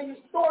mind is when you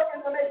store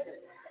information.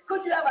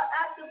 Could you have an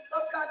active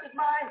subconscious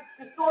mind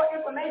to store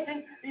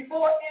information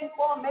before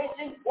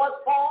information was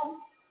formed?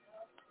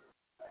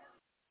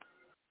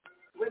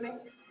 With me?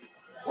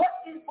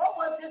 What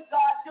was this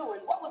God doing?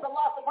 What was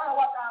Allah subhanahu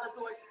wa ta'ala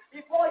doing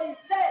before he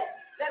said,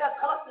 let us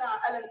khalaqna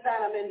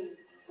al-insana min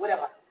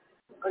whatever?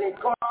 Because the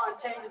Quran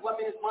changes what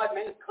means mud,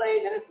 means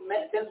clay, then it's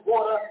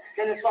water,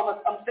 then it's from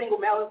a single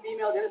male and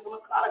female, then it's from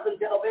a cloud and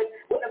delbit,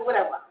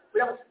 whatever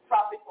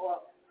prophet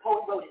or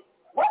poet wrote it.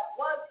 What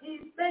was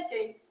he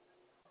thinking?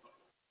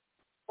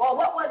 Or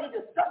what was he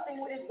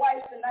discussing with his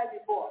wife the night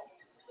before?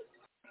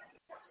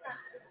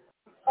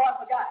 Oh, I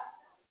forgot.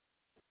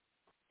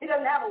 He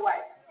doesn't have a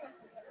wife.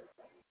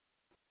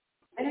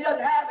 And he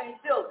doesn't have any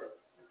children.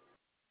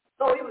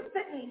 So he was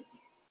sitting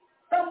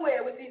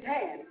somewhere with his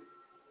hands.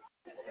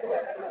 It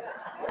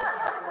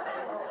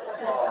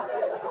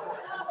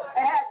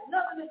had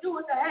nothing to do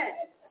with the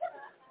hands.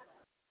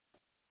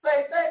 So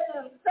he said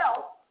to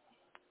himself,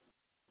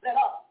 let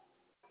up.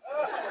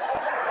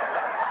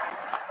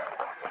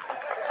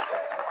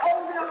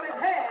 Holding up his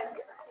hand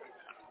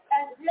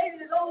and created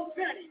his own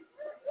trinity.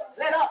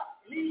 Let us,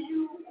 me,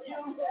 you,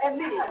 and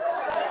me,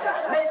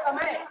 make a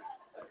man.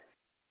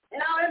 In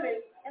our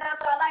image, and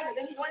after I like it,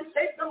 then he went and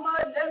shaped the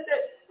mud and then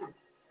said,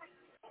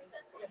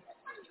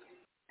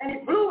 and he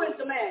blew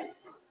into man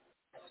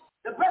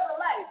the breath of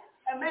life,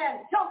 and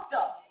man jumped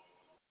up,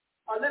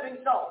 a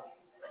living soul.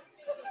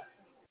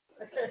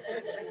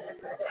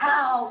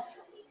 How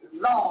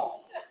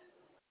long?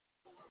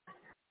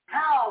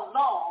 How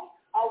long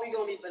are we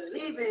going to be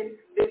believing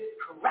this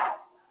crap?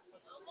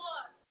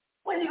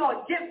 When are you going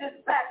to give this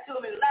back to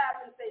him and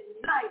laugh and say,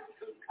 nice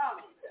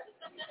comedy?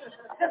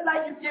 Just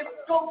like you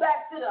go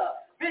back to the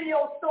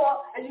video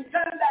store and you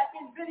turn back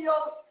in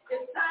videos,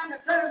 it's time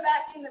to turn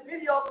back in the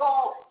video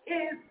called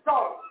His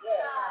Story.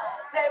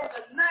 Say it was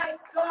a nice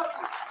story.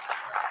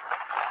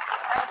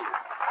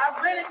 I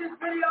rented this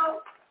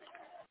video.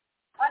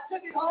 I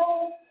took it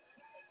home.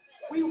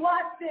 We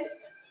watched it.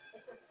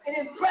 It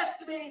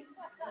impressed me.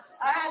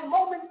 I had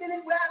moments in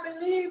it where I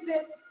believed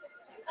it.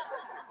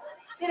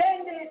 It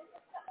ended.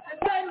 The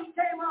title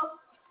came up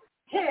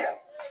here.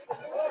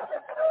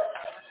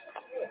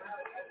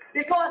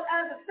 Because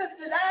as the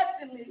sisters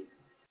asking me,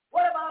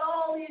 what about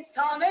all these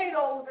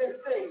tornadoes and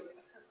things?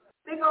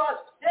 Because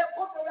their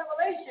book of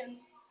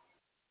Revelation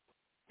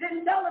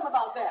didn't tell them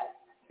about that.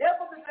 Their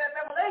book of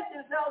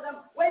Revelation tells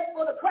them, wait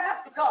for the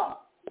crash to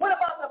come. What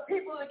about the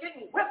people that are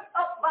getting whipped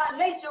up by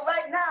nature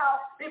right now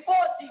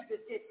before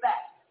Jesus gets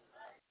back?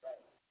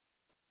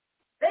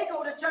 They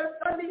go to church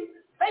Sunday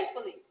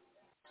faithfully.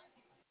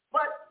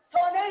 But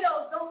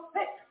tornadoes don't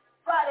pick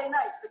Friday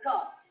nights to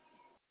come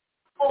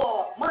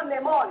or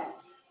Monday morning.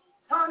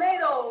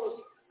 Tornadoes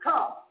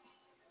come.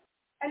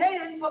 And they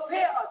didn't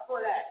prepare us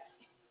for that.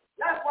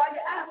 That's why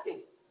you're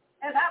asking.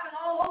 And it's happening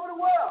all over the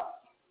world.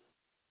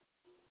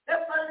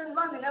 They're flooding in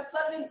London. They're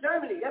flooding in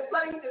Germany. They're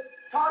flooding the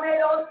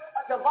tornadoes.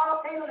 The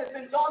volcano that's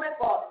been dormant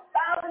for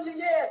thousands of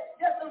years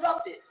just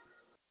erupted.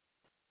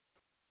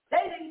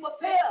 They didn't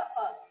prepare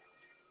us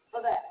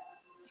for that.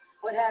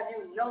 But have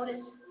you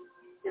noticed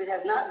that it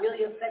has not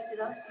really affected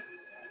us?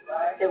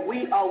 If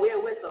we are where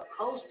we're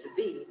supposed to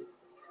be,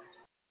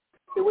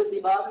 it wouldn't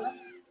be bothering us.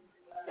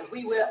 If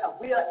we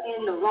are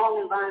in the wrong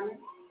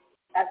environment,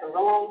 at the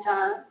wrong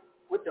time,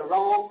 with the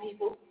wrong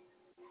people,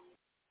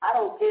 I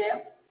don't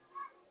care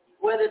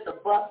whether it's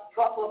a bus,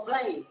 truck, or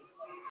plane.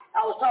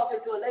 I was talking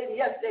to a lady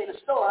yesterday in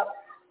the store,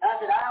 and I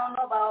said, I don't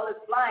know about all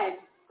this flying,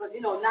 because, 9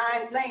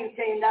 planes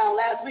came down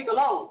last week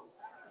alone.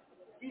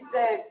 She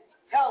said,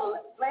 hell,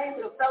 the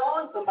plane would have fell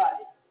on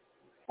somebody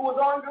who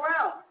was on the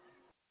ground.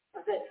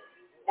 I said,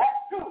 that's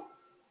true.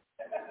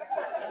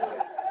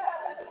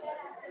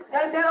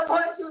 And then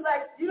she was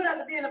like, you don't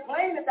have to be in a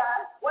plane to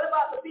die. What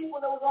about the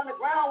people that was on the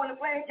ground when the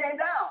plane came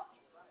down?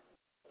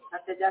 I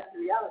said, that's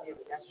the reality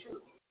of it. That's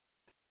true.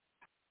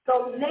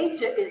 So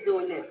nature is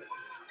doing this.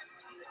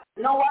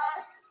 You know why?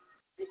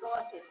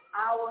 Because it's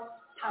our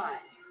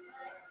time.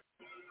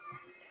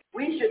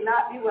 We should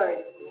not be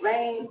worried.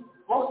 Rain,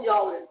 most of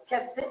y'all would have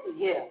kept sitting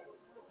here.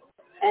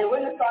 And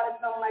when it started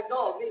smelling like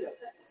dog, either.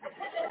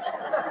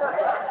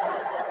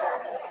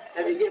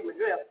 Let me get my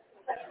drift.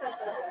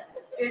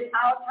 It's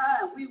our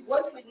time. We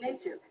work with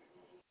nature.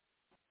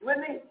 With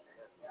me?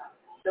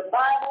 The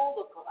Bible,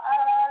 the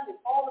Quran, and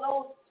all of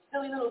those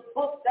silly little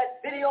books,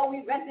 that video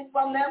we rented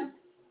from them.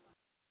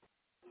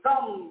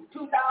 Some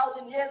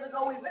 2,000 years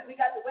ago, we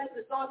got to went to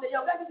the store and said,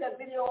 yo, got to get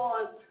that video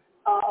on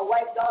a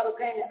white God who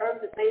came to earth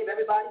to save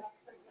everybody.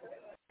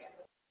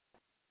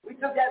 We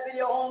took that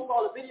video home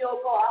called a video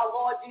called Our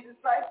Lord Jesus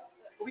Christ.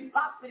 We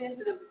popped it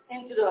into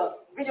the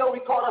video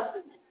recorder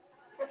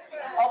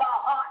of our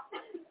heart.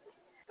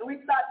 And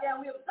we sat there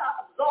and we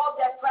absorbed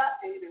that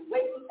crap, and we've been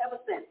waiting ever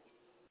since.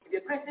 If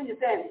you're a Christian, you're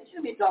saying, you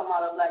shouldn't be talking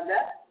about us like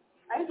that.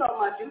 I ain't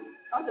talking about you.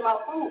 I'm talking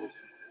about fools.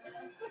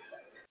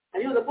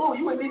 And you was a fool,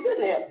 you wouldn't be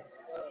sitting there.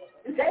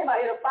 You came out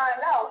here to find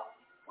out,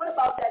 what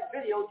about that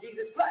video,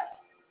 Jesus Christ?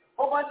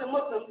 A whole bunch of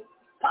Muslims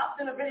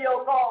popped in a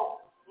video called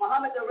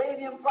Muhammad the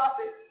Arabian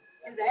Prophet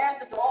is the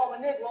answer to all the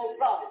Negro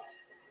problems.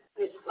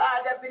 They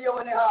slide that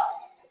video in their heart.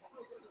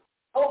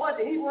 A whole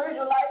bunch of Hebrew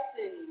Israelites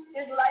and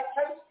Israelite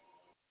church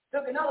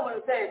took another one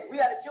and said,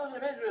 we are the children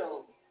of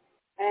Israel,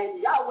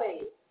 and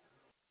Yahweh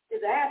is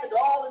the answer to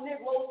all the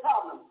Negro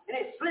problems. And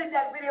they slid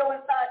that video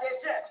inside their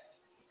church.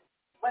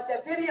 But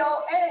the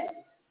video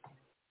ends,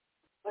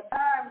 but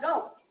time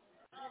don't.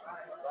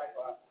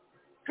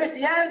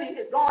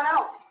 Christianity is going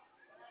out.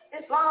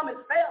 Islam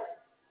is failing.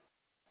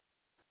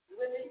 You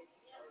with me?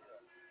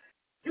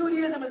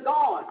 Judaism is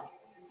gone,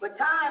 but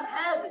time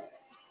hasn't.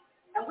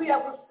 And we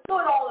have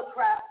withstood all the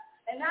crap,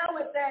 and now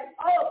we're saying,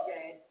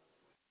 okay,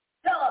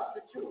 tell us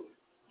the truth.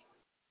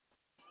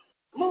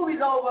 The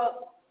movie's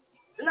over.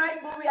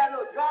 Tonight's movie had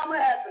no drama,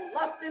 had some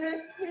lust in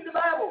it. Read the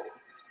Bible.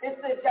 It's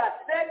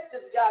got sex,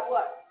 it's got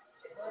what?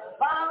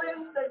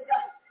 Violence, it's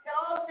got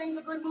all the things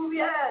a good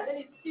movie has.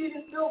 Any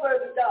Steven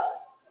Spielberg has done.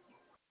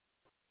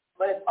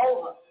 But it's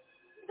over.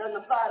 It doesn't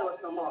apply to us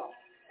no more.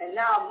 And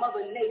now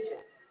Mother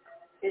Nature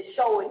is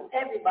showing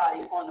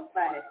everybody on the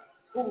planet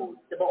who's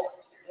the boss.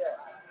 Yeah.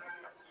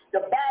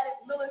 The baddest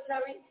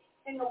military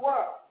in the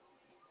world.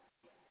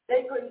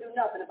 They couldn't do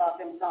nothing about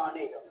them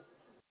tornadoes.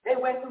 They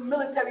went through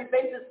military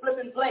bases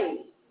flipping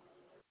planes.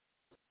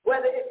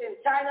 Whether it's in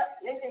China,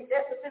 they think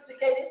they're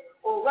sophisticated,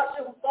 or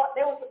Russia, who thought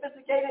they were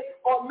sophisticated,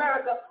 or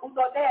America, who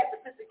thought they had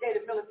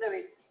sophisticated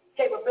military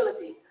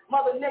capability.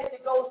 Mother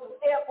Nature goes through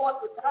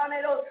airports with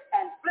tornadoes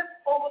and flips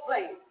over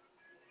planes.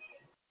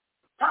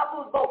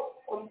 Topples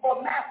boats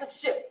or massive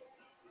ships.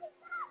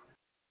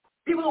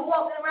 People are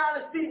walking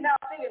around the street now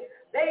thinking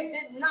they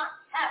did not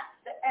have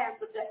to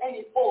answer to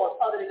any force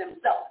other than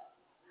themselves.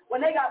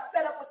 When they got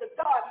fed up with the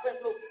God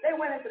principle, they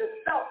went into the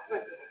self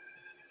principle.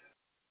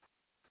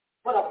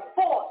 But a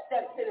force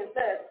steps in and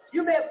says,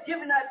 you may have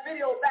given that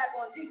video back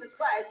on Jesus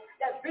Christ,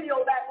 that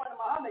video back on the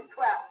Muhammad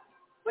crap,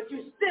 but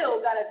you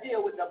still got to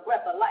deal with the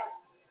breath of life.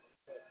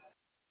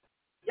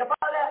 You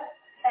follow that?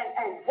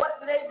 And what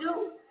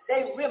do?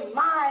 They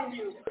remind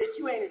you that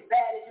you ain't as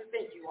bad as you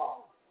think you are.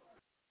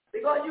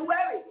 Because you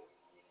worry.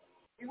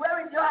 You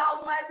worry your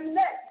house might be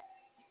next.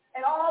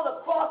 And all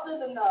the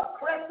crosses and the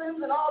crescents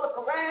and all the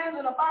Qurans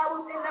and the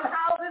Bibles in them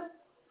houses,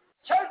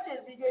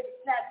 churches be getting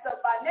snatched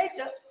up by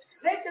nature.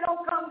 Nature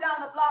don't come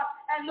down the block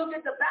and look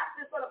at the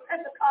Baptist or the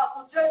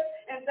Pentecostal church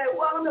and say,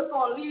 well, I'm just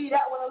going to leave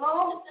that one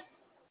alone.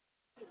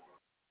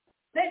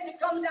 Nature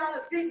comes down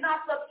the street,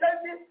 knocks up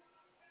churches,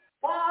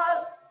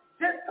 bars,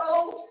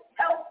 discos,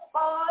 health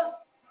bars,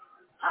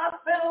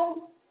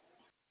 hospitals.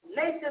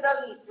 Nature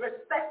doesn't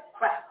respect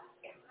crap.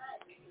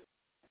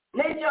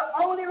 Nature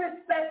only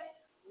respects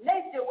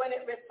nature when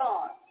it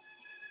responds.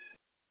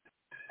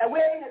 And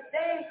we're in the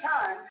same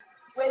time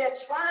where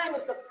they're trying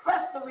to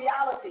suppress the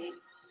reality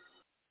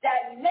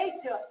that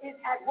nature is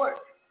at work.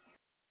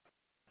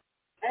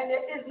 And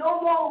there is no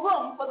more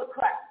room for the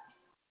crap,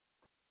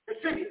 the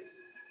tribute,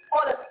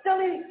 or the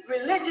silly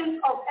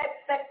religions of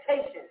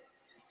expectation.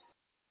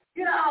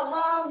 You know how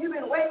long you've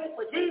been waiting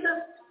for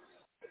Jesus?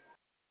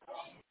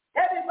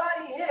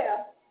 Everybody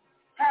here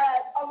has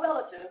a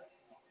relative,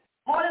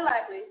 more than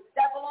likely,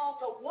 that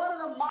belongs to one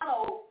of the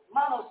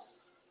mono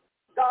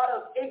God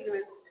of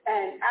ignorance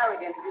and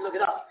arrogance, if you look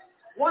it up.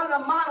 One of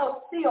the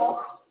monotheos,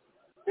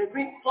 the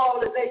Greek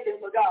pluralization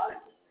for God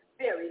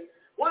theory,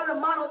 one of the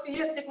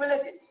monotheistic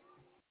religions.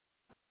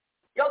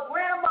 Your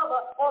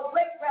grandmother or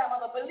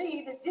great-grandmother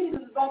believed that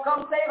Jesus is going to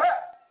come save her.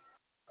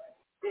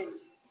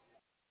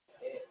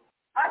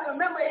 I can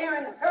remember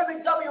hearing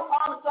Herbert W.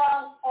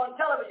 Armstrong on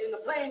television,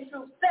 the plain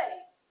truth, say,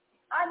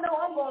 I know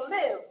I'm going to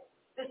live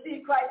to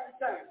see Christ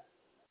return.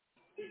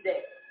 He's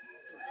dead.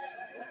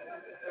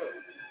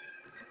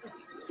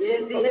 He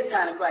didn't see his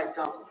kind of Christ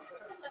come.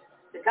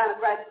 The kind of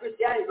Christ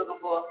Christianity is looking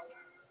for.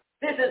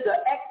 This is the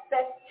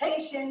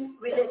expectation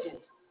religion.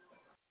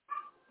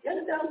 You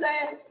understand what I'm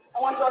saying? I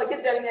want y'all to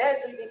get that in your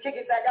head so you can kick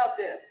it back out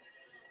there.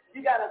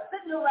 You got us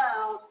sitting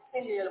around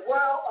in the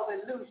world of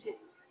illusion.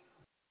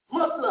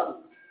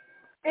 Muslims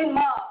in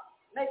mosques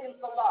making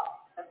salah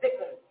a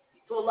victim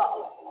to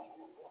Allah.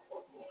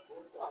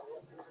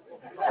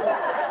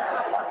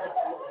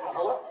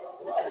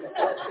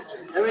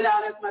 Every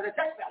now and then somebody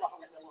says,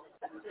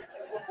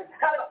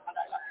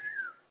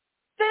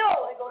 still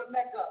they go to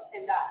Mecca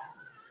and die.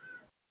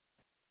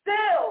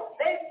 Still,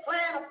 they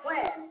plan a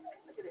plan.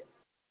 Look at this.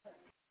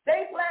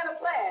 They plan a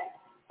plan,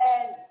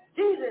 and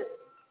Jesus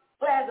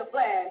plans a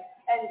plan,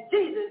 and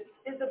Jesus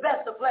is the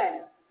best of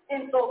planners.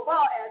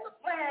 Insofar as the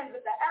plans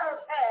that the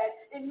Arabs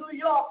had in New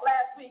York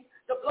last week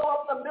to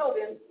blow up some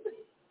buildings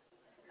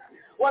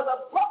was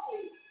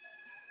abruptly,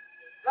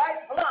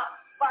 right, blocked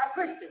by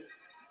Christians.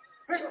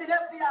 Christian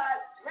FBI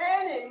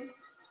ran in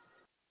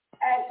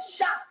and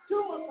shot 2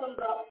 Muslims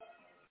up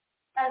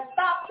and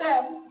stopped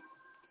them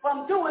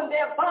from doing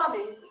their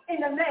bombing in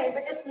the name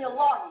of Ismail.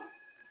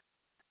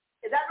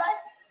 Is that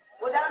right?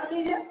 Was that on the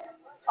media?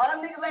 All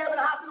them niggas lay up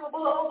in the hospital with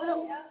bullet holes in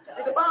them?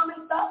 Did the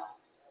bombing stop?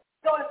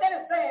 So instead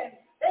of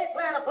saying they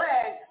plan a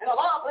plan and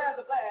Allah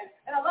plans a plan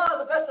and Allah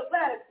is the best of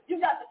planners,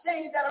 you got to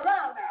change that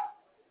around now.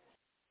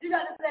 You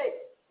got to say,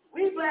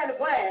 we plan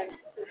the plan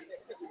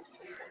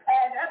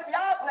and the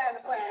FBI planned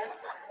the plan,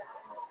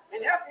 and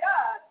the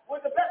FBI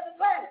was the best of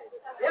planners.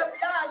 The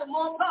FBI is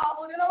more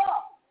powerful than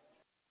Allah.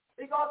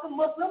 Because the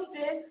Muslims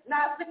did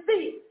not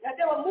succeed. That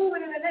they were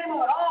moving in the name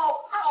of an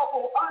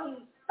all-powerful,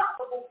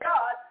 unstoppable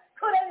God.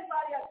 Could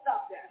anybody have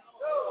stopped that?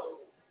 No.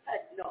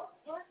 Heck no.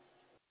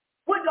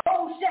 Would the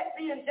old Sheikh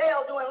be in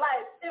jail doing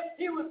life if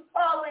he was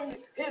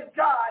following his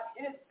God,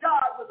 and his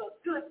God was a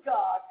good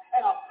God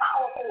and a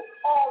powerful,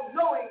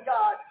 all-knowing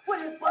God?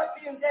 Would his butt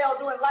be in jail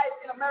doing life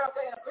in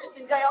America in a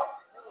Christian jail?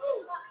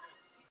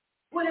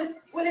 Would his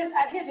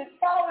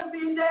followers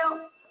be in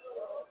jail?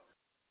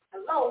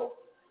 Hello?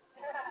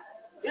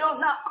 You know,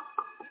 not.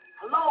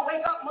 Hello,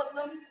 wake up,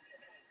 Muslims.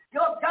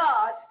 Your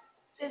God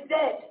is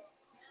dead.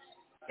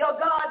 Your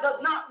God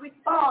does not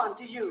respond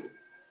to you.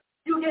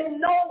 You get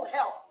no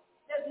help.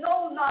 There's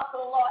no Nasr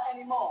Allah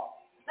anymore.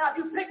 Now, if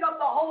you pick up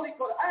the Holy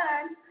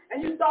Quran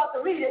and you start to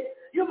read it,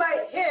 you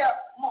may hear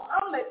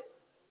Muhammad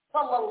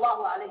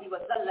sallallahu alayhi wa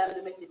sallam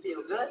to make you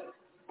feel good,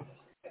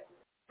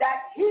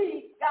 that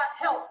he got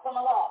help from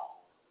Allah.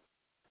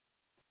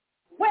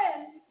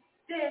 When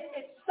did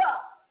it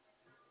stop?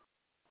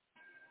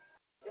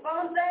 You know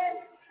what I'm saying?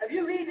 If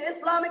you read the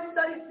Islamic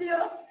Studies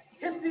Theater,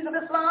 Histories of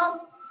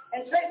Islam,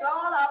 and trace it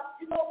all out,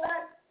 you go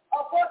back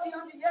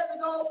 1,400 years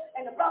ago,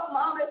 and the Prophet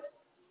Muhammad,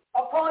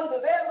 according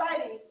to their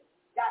writings,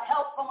 got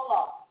help from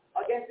Allah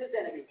against his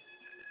enemies.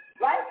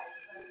 Right?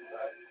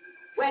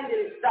 When did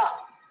it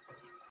stop?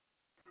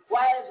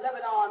 Why is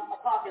Lebanon a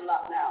parking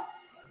lot now?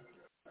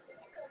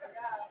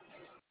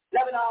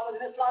 Lebanon was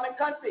an Islamic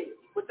country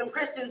with some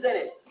Christians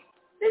in it.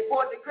 They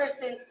fought the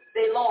Christians,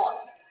 they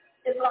lost.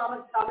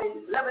 Lebanon's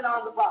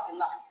a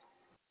parking lot.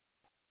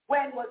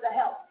 When was the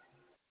help?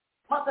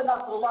 Mata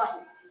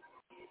Nasrullahi.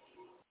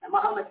 And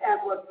Muhammad's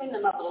answer was, Inna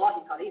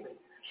Nasrullahi Qaribun.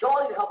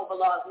 Surely the help of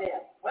Allah is near.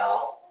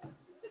 Well,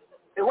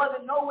 it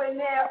wasn't nowhere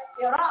near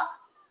Iraq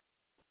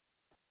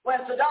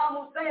when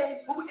Saddam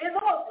Hussein, who is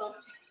a Muslim,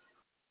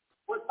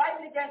 was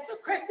fighting against the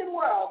Christian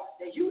world,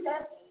 the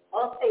U.S.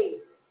 of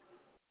A.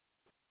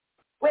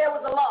 Where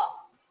was Allah?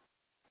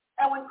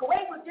 And when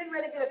Kuwait was getting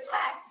ready to get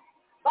attacked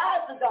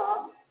by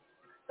Saddam,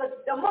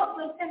 the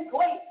Muslims in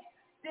Kuwait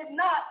did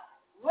not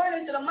run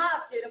into the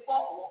mosque and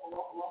fall,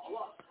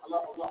 Allah.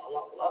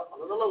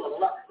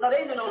 No,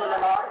 they didn't know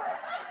Allah.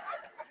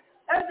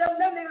 And them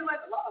niggas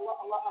went, Allah.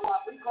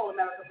 Will you call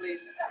America, please?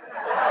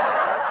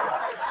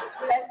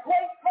 And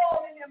Kuwait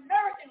called in the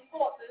American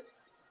forces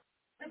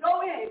to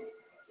go in,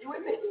 you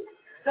with me,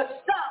 to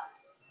stop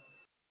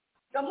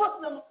the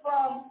Muslims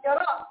from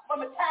Iraq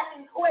from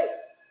attacking Kuwait.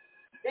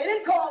 They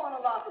didn't call on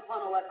Allah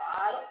subhanahu wa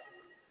ta'ala.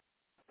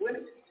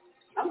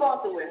 I'm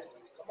going through it.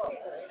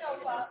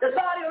 The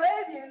Saudi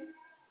Arabians,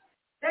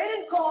 they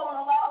didn't call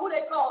on Allah. Who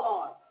they called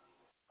on?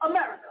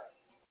 America.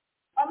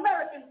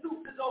 American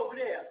troops is over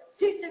there,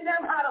 teaching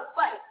them how to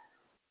fight.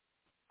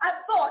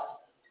 I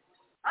thought,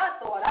 I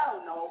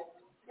don't know,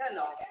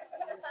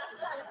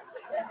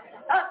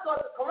 I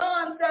thought the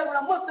Quran said when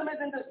a Muslim is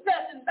in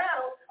distress in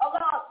battle,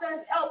 Allah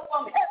sends help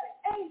from heaven.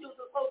 Angels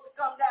are supposed to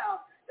come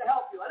down to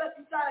help you. Unless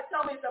you try to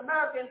tell me it's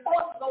American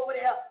forces over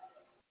there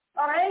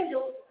are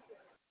angels.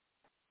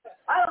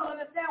 I don't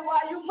understand why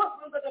you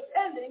Muslims are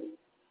depending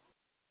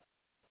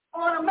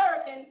on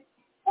American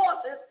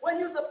forces when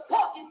you're the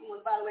talking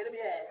ones, by the way, let me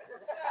add.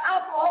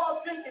 Alcohol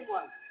drinking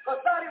ones.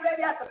 Because Saudi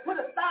Arabia has to put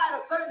aside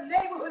a certain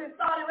neighborhood in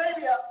Saudi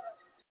Arabia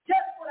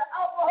just for the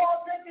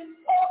alcohol drinking,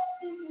 pork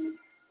eating,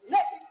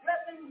 naked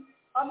dressing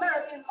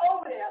Americans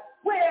over there.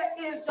 Where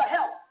is the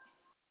help?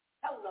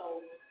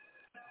 Hello.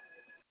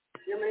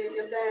 You know what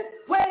I'm saying?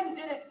 When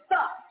did it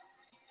stop?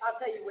 I'll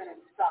tell you when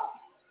it stopped.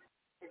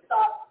 It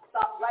stopped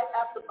right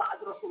after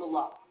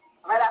Rasulullah,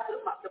 right after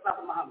the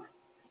Prophet Muhammad.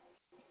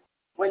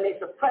 When they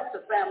suppressed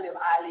the family of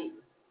Ali,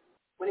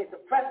 when they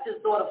suppressed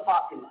his daughter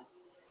Fatima,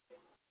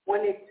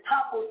 when they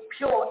toppled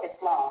pure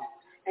Islam,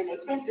 and they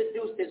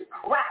introduced this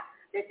crap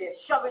that they're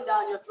shoving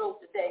down your throat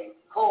today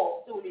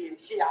called Sunni and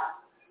Shia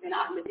and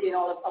Ahmadi and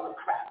all this other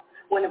crap.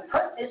 When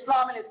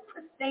Islam in its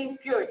pristine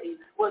purity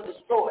was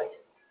destroyed,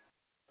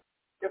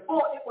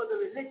 before it was a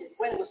religion,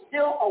 when it was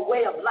still a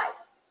way of life,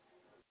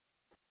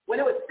 when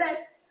it was sent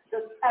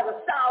as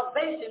a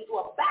salvation to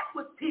a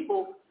backward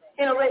people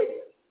in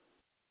Arabia.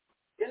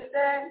 You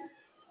understand?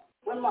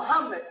 When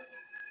Muhammad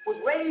was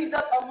raised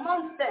up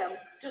amongst them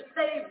to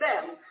save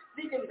them,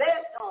 speaking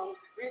their tongue,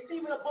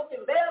 receiving a book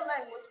in their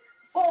language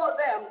for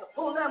them to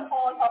pull them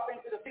on up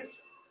into the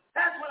future.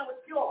 That's when it was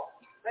pure.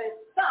 But it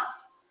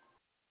stopped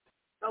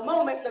the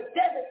moment the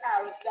desert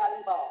Arabs got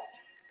involved.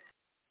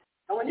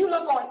 And when you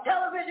look on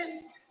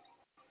television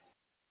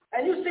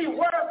and you see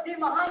Word B.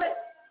 Muhammad,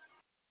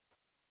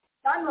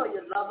 I know you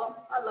love him.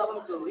 I love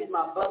him too. He's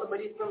my brother, but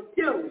he's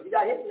confused. He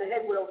got hit in the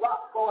head with a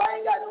rock, so I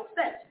ain't got no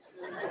sense.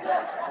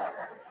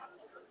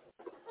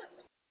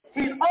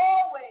 He's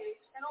always,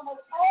 and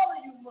almost all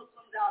of you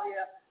Muslims out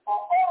here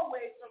are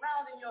always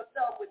surrounding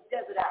yourself with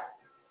desert Arabs.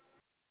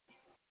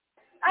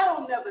 I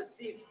don't never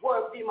see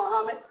Word B.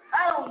 Muhammad.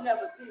 I don't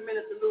never see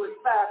Minister Louis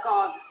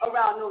Farrakhan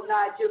around no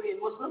Nigerian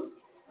Muslims,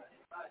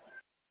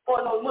 or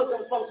no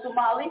Muslims from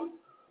Somali,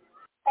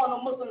 or no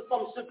Muslims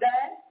from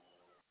Sudan,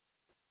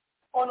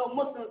 or no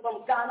Muslims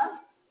from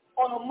Ghana,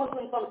 or no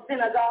Muslims from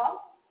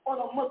Senegal, or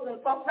no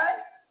Muslims from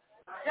China.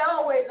 They're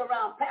always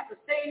around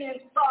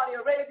Pakistanians, Saudi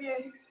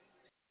Arabians,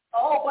 a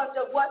whole bunch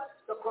of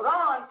what the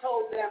Quran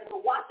told them to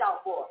watch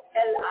out for.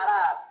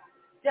 El-Arab,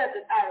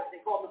 desert Arabs, they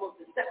call them the most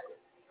deceptive.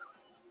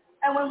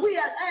 And when we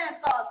as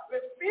Ansars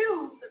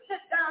refuse to sit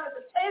down at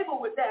the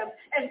table with them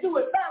and do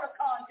what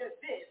Farrakhan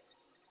just did,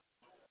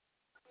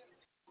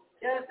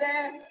 you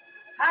understand?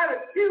 I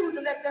refuse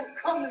to let them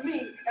come to me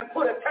and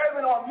put a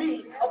turban on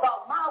me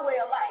about my way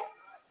of life.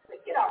 Say,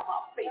 get out of my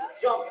face,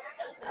 jump.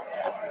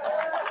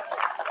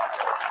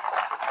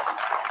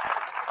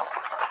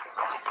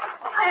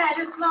 I had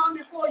Islam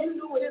before you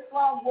knew what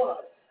Islam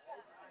was.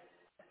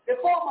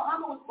 Before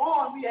Muhammad was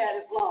born, we had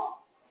Islam.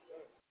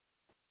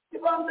 You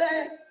know what I'm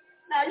saying?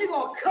 Now you're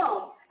going to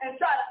come and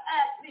try to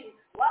ask me,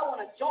 well, I want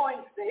to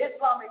join the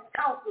Islamic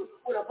Council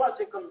with a bunch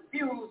of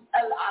confused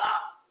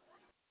Al-Arab,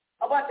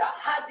 a bunch of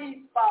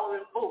hadith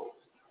following fools.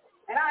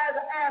 And I, as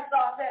an answer,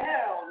 I said,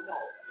 hell no.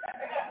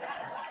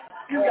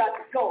 You got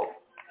to go.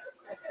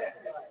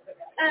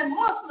 And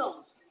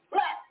Muslims,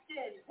 black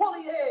skin,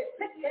 woolly heads,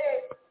 picky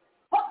heads,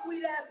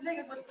 buckwheat ass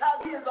niggas with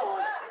towels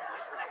on,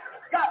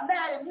 got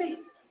mad at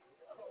me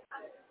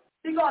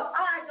because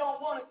I don't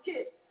want to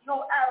kiss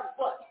no Arab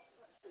butt.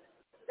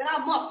 Then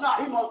he must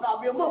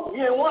not be a Muslim. He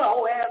ain't one of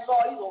the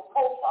Ansar, he's a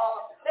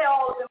co-follower. They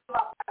all in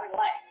my private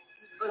life.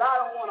 But I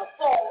don't want to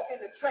fall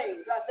in the trade.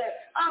 I said,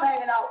 I'm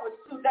hanging out with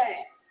Sudan.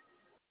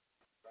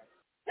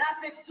 And I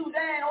picked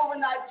Sudan over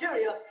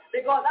Nigeria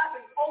because I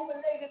can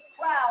overlay this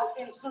crowd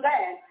in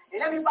Sudan.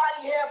 And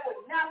everybody here with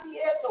nappy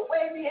hair, the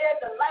wavy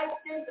hair, the light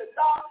skin, the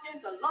dark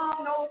skin, the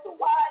long nose, the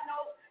wide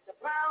nose, the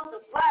brown,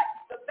 the black,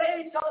 the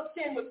beige colored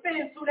skin would fit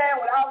in Sudan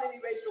without any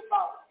racial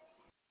problem.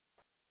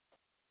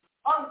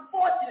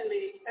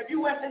 Unfortunately, if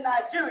you went to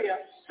Nigeria,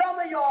 some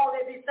of y'all,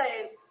 they'd be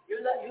saying, you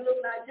look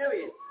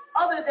Nigerian.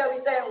 Others, they'll be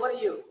saying, what are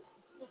you?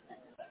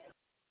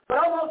 But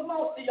almost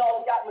most of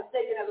y'all got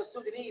mistaken as a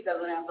Sudanese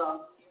as an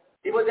answer.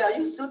 People say, are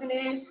you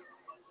Sudanese?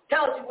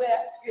 Tells you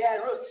where you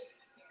had roots.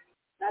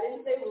 Now, I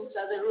didn't say roots,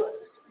 I said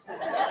roots.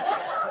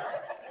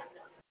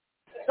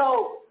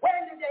 So,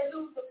 when did they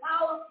lose the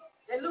power?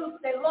 They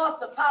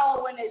lost the power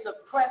when they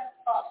suppressed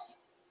us.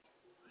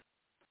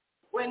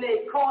 When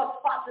they caused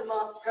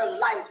Fatima her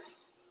life.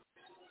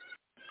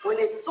 When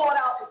they sought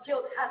out and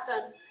killed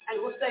Hassan and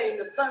Hussein,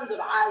 the sons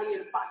of Ali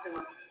and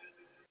Fatima,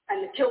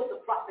 and they killed the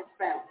Prophet's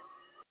family.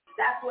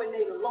 That's when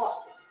they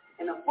lost it.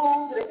 And the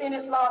fools that are in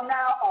Islam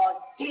now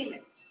are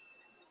demons.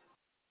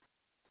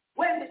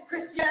 When did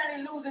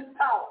Christianity lose its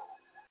power?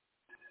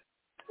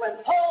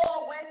 When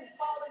Paul went and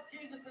followed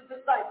Jesus'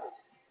 disciples.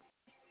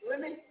 You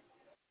with me?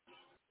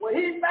 When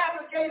he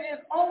fabricated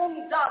his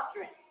own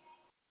doctrine.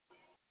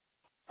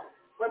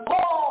 When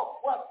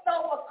Paul was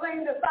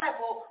self-proclaimed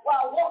disciple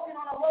while walking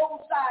on a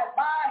roadside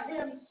by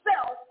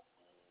himself,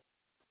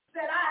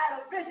 said, I had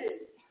a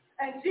vision.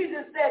 And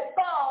Jesus said,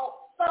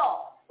 Saul,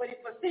 Saul. But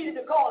he proceeded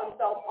to call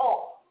himself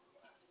Paul.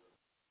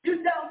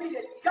 You tell me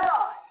that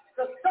God,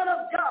 the Son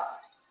of God,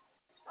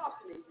 talk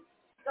to me,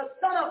 the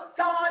Son of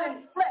God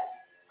in flesh,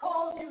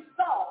 calls you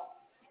Saul,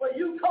 but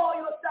you call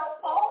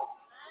yourself Paul?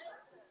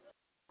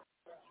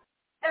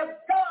 If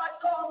God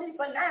called me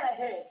Banana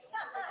Head,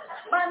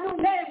 my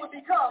new name would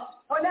become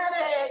Banana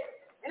Head,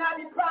 and I'd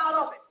be proud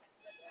of it.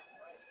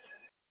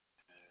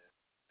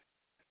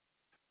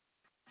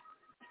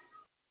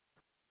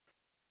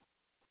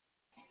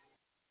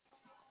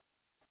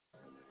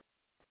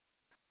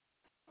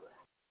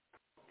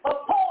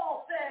 But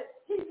Paul said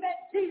he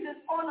met Jesus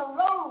on the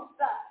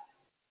roadside,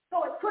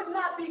 so it could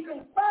not be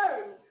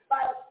confirmed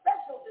by a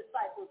special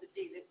disciple of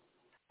Jesus,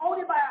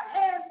 only by a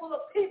handful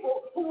of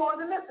people who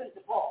wanted to listen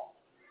to Paul.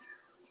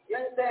 You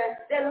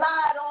understand? They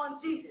lied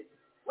on Jesus.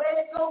 Where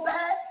did it go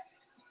back?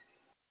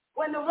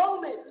 When the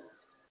Romans,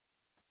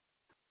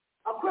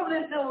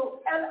 equivalent to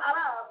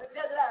El-Arab, the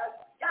desert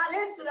Arabs, got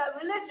into that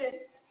religion,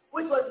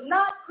 which was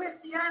not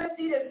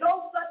Christianity. There's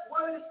no such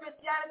word as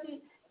Christianity.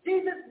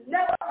 Jesus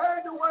never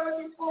heard the word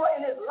before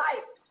in his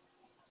life.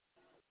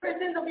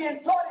 Christians are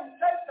being taught in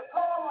church to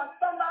call on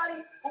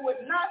somebody who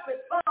would not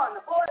respond.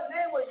 The boy's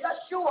name was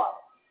Yeshua.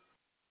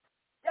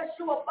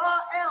 Yeshua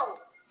Bar-El.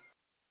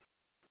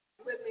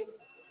 With me?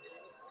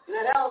 And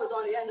that L is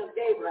on the end of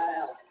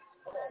Gabriel,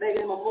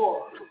 making him a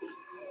boy.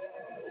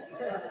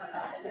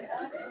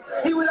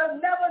 He would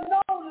have never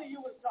known who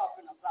you was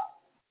talking about.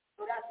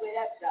 So that's where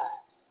that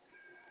died.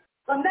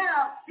 So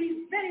now,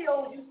 these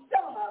videos you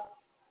telling us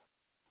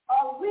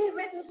are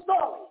rewritten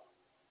stories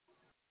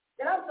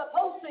that I'm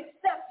supposed to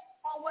accept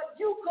on what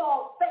you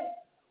call faith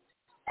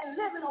and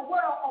live in a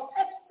world of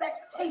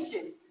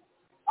expectation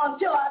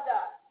until I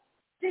die.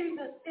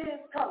 Jesus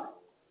is coming.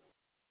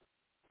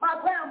 My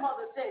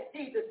grandmother said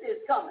Jesus is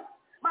coming.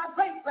 My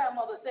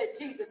great-grandmother said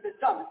Jesus is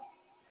coming.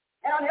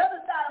 And on the other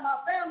side of my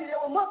family, they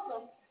were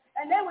Muslims,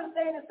 and they were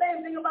saying the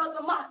same thing about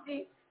the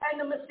Mahdi and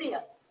the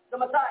Messiah,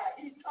 the Messiah.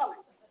 He's coming.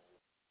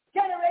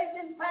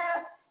 Generations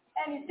passed,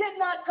 and he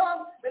did not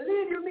come.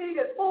 Believe you me,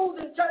 there's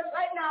fools in church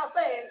right now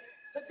saying,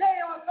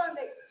 today on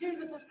Sunday,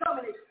 Jesus is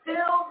coming. They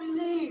still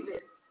believe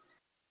it.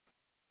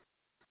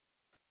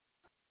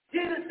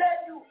 Jesus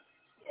said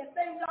in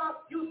St.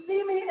 John, you see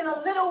me in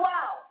a little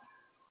while.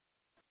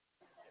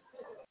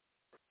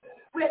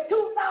 We're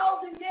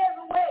 2,000 years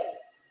away.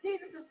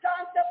 Jesus'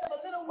 concept of a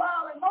little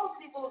while in most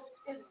people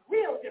is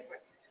real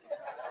different.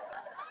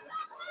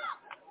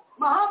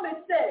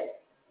 Muhammad said,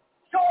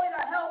 surely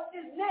the help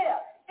is near.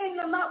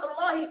 Inna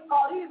nasrullahi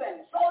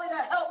qareeban. Surely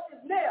the help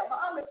is near.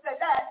 Muhammad said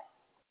that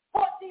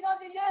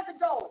 1,400 years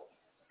ago.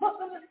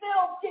 Muslims are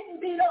still getting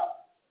beat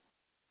up.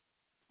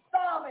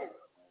 Starving.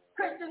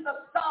 Christians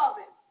are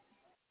starving.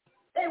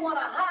 They want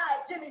to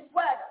hide Jimmy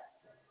Swagger.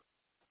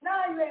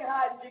 Now you ain't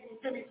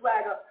hiding Jimmy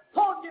Swagger.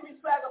 Pull Jimmy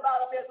Swagger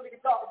about up here so we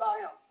can talk about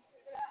him.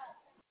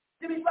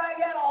 Jimmy Swagger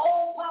had a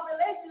whole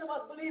population of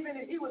us believing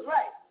that he was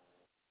right.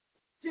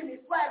 Jimmy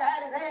Swagger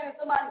had his hand in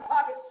somebody's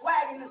pocket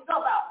swagging his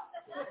stuff out.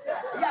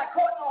 He got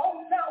caught in a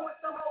hotel with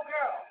some old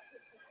girl.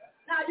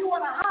 Now you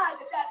want to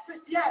hide that that's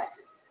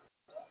Christianity.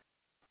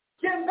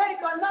 Jim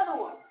Baker, another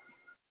one.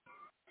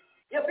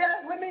 You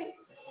better with me?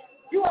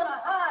 You want to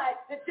hide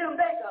that Jim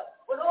Baker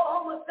was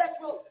all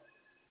homosexual,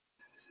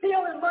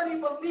 stealing money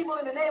from people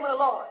in the name of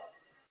the Lord.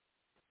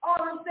 All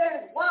I'm saying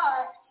is,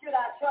 why should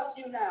I trust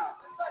you now?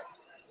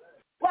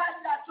 Why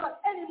should I trust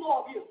any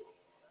more of you?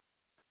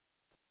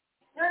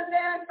 You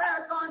understand?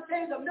 Farrakhan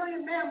changed 1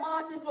 million man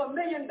march into $1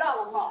 million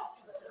march,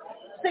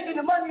 sticking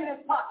the money in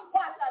his pocket.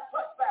 Why should I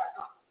trust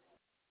Farrakhan?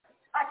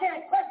 I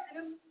can't question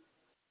him.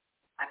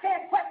 I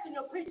can't question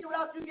your preacher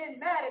without you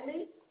getting mad at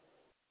me.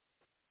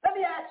 Let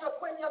me ask your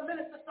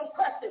minister some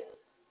questions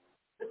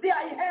to see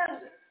how he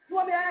handles it. You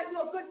want me to ask you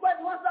a good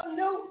question? Want something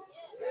new?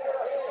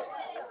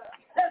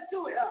 Let's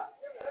do it, huh?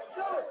 Let's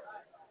do it.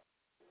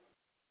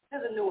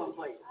 Here's a new one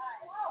for you.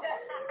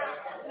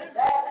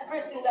 That's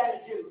Christians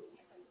and Jews.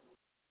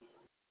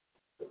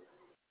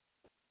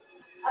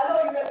 I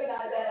know you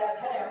recognize that as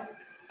Ham,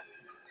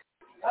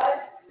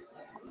 right?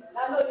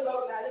 I know you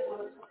recognize this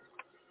one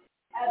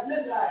as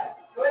Mizraim,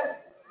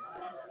 correct?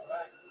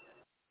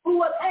 Who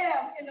was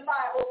Ham in the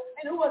Bible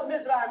and who was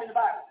Mizraim in the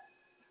Bible?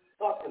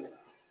 Talk to me.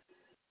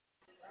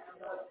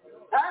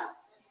 Huh?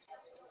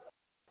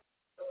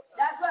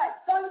 That's right,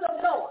 sons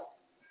of Noah.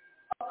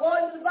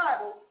 According to the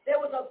Bible, there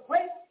was a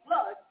great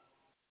flood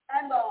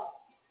and the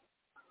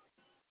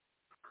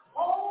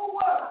whole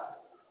world,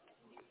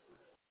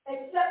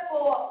 except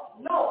for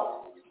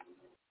Noah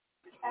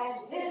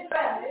and his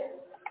family,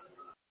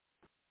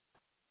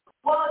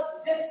 was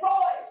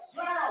destroyed,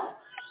 drowned.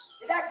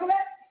 Is that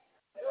correct?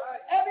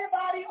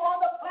 Everybody on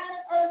the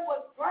planet Earth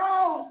was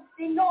drowned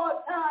in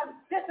Noah's time.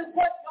 This is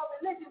what your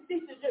religion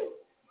teaches you.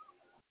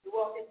 You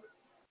walking?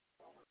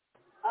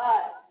 All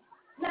right.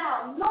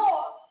 Now,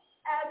 Noah,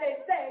 as they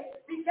say,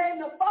 became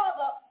the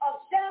father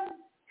of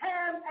Shem,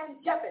 Ham, and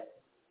Japheth,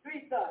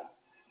 3 sons.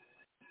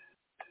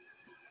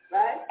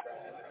 Right?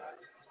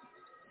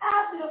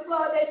 After the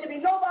flood, there should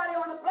be nobody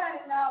on the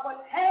planet now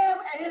but Ham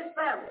and his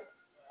family.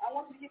 I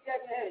want you to keep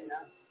that in your head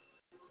now.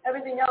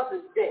 Everything else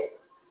is dead.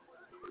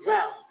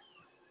 Drowned.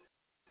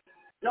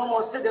 No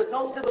more, there's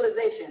no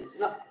civilizations,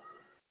 nothing.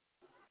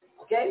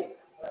 Okay?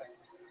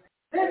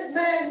 This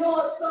man,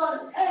 Noah's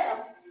son, Ham,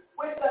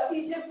 with the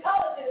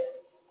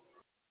Egyptologists,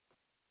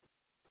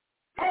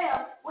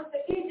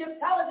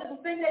 who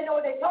think they know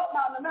what they're talking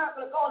about in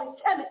America, they're calling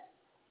chemists,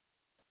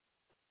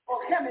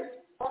 or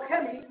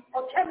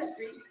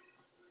chemistry.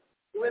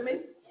 You with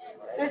me?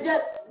 It's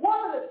just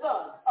one of the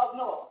sons of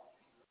Noah.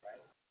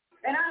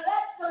 And out of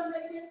that son,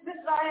 they get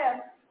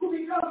Mizraim, who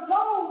becomes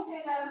known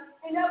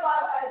in their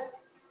Bible as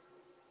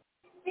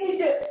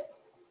Egypt.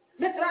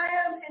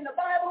 Mizraim in the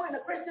Bible, in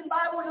the Christian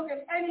Bible, look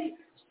at any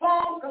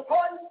strong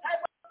concordance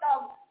type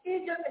of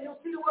Egypt, and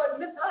you'll see the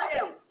word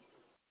Mizraim.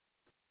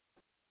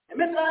 And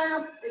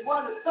Mizraim is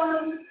one of the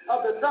sons of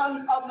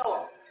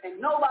Noah,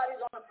 and nobody's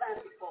on the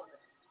planet before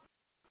them.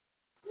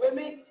 With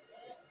me?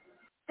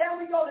 Then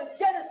we go to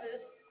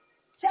Genesis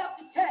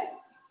chapter 10,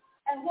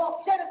 and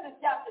walk Genesis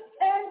chapter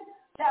 10,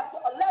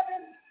 chapter 11,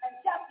 and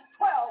chapter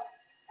 12,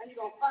 and you're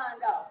going to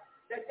find out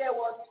that there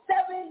were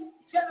 7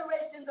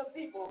 generations of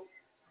people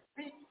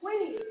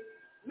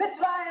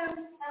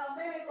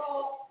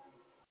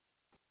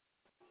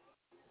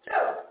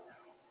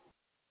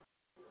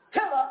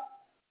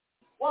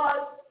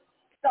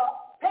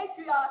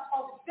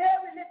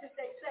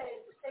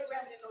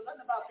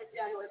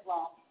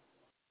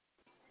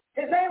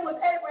His name was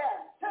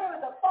Abraham. Terah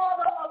is the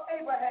father of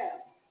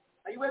Abraham.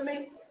 Are you with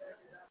me?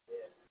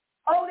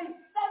 Only 7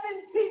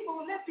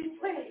 people lived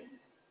between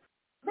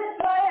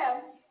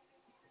Mizraim,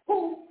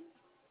 who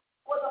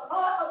was a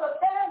part of the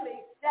family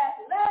that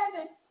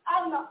landed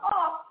on the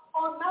ark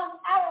on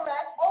Mount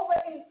Ararat over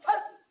in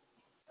Turkey.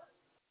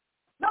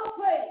 No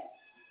plane,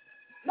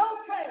 no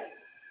train,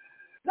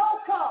 no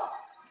car.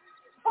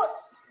 Foot,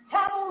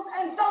 camels,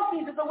 and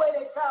donkeys is the way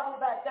they traveled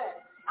back then.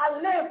 I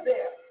lived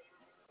there.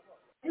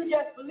 You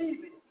just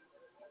believe it.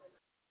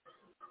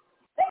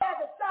 They had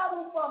to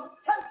travel from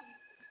Turkey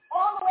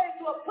all the way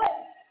to a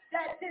place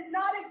that did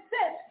not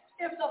exist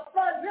if the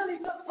flood really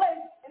took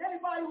place and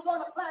everybody who was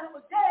on the planet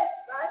was dead,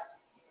 right?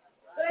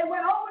 So they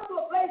went over to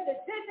a place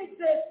that didn't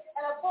exist,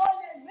 and a boy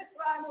named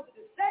Mizraim was a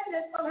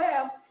descendant from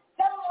him,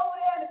 settled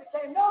over there, and it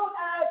became known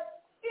as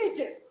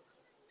Egypt.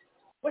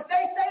 Which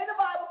they say in the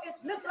Bible is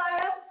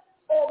Mizraim,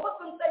 or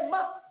Muslims say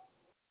Muslim.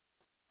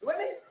 You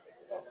with me?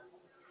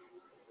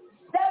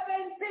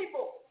 7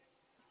 people.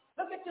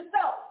 Look at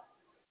yourself.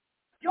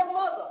 Your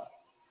mother,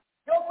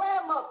 your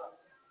grandmother,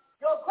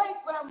 your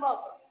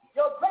great-grandmother,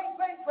 your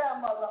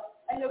great-great-grandmother,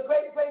 and your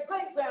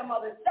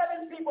great-great-great-grandmother.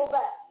 7 people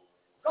back.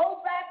 Go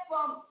back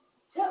from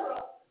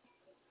Terah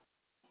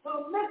to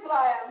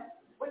Mizraim,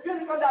 which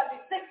really comes out to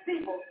be 6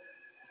 people.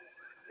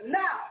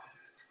 Now,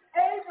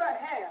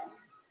 Abraham,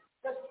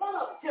 the son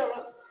of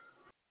Terah,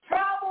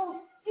 travels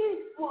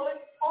eastward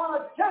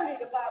on a journey,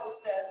 the Bible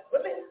says,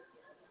 with it,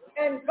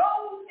 and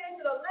goes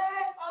into the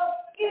land of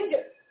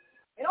Egypt.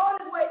 And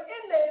on his way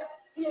in there,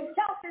 he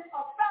encounters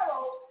a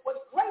Pharaoh with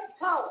great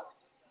power.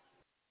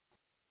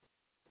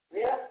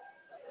 Yeah?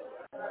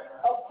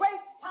 A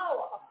great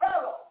power, a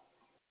Pharaoh,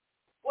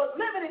 was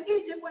living in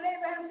Egypt when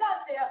Abraham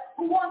got there,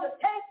 who wanted to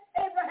take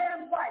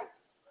Abraham's wife.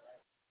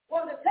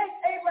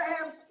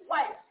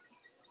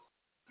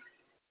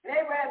 And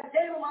Abraham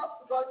gave her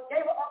up because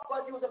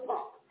he was a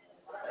punk.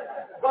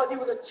 Because he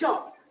was a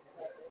chump.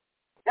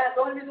 That's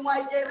the only reason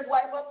why he gave his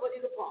wife up, because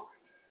he's a punk.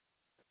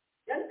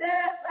 You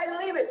understand? Right,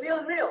 leave it.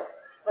 Real is real.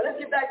 But let's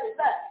get back to the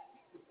fact.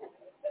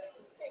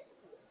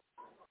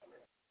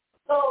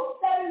 So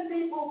 7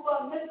 people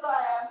from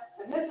Mizraim,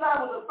 and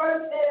Mizraim was the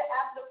first there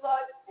after the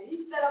flood, and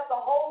he set up the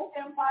whole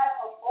empire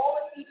of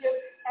all of Egypt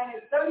and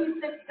his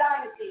 36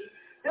 dynasties,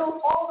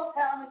 built all the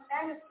pyramids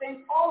and the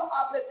Sphinx, all the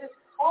obelisks,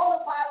 all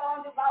the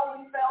pylons of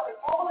Bowling fell, and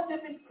all the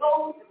different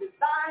clothes, the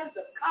designs,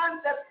 the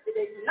concepts that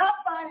they do not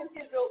find in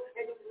Israel,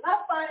 they do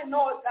not find in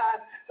Noah's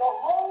time. The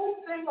whole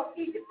thing of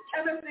Egypt,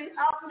 chemistry,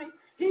 alchemy,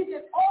 he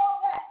did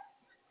all that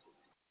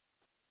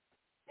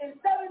in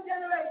 7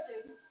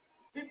 generations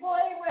before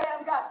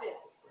Abraham got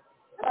there.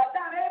 And by the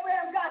time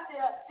Abraham got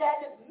there, they had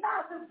this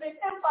massive big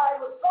empire.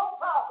 It was so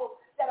powerful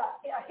that a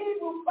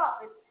Hebrew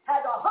prophet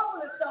had to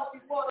humble himself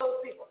before those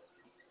people.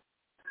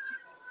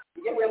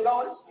 You get where I'm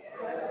going?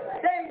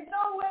 There is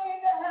no way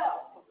in the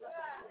hell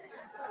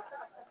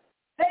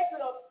they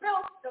could have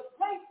built the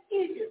great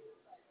Egypt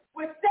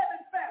with 7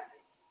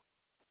 families.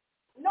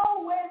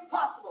 No way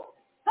possible.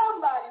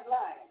 Somebody's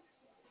lying.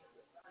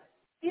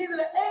 Either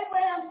the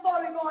Abraham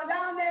story going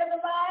down there is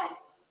a lie,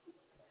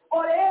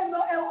 or there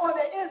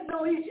is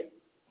no Egypt.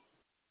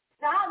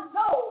 Now I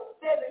know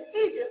there's an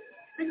Egypt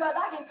because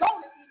I can go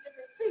to Egypt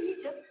and see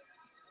Egypt.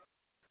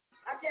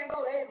 I can't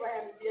go to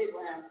Abraham and see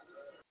Abraham.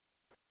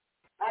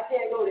 I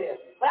can't go there.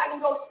 But I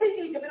can go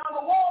see Egypt, and on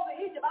the walls of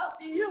Egypt, I'll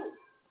see you.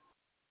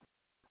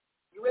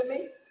 You with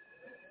me?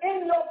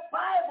 In your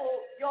Bible,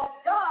 your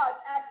God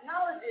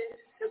acknowledges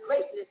the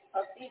greatness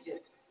of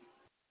Egypt.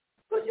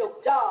 Because your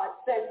God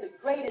sends the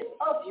greatest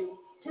of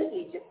you to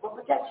Egypt for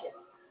protection.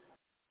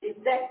 He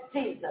sent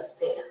Jesus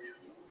there.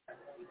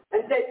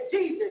 And said,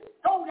 Jesus,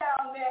 go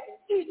down there in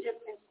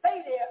Egypt and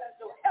stay there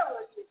until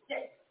Herod is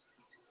dead.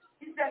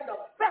 He sent the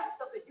best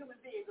of the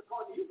human beings,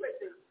 according to you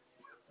Christians,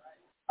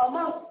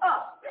 amongst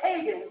us,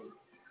 pagans,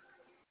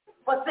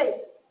 for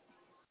safety.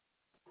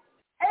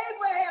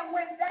 Abraham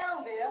went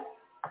down there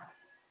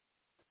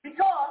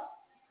because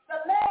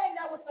the land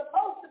that was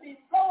supposed to be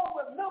flowing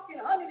with milk and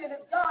honey that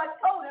his God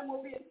told him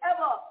will be an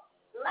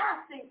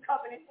everlasting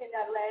covenant in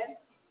that land.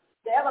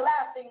 The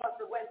everlasting must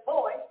have went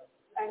void,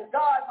 and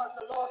God must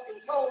have lost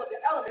control of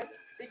the elements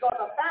because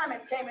a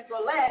famine came into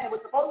a land that was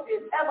supposed to be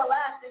an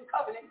everlasting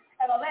covenant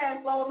and a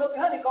land flowing with milk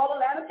and honey called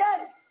the land of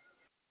Canaan.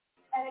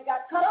 And it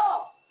got cut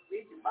off.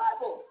 Read the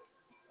Bible.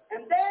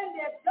 And then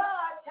their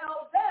God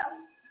tells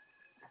them,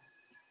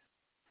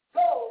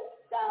 go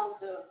down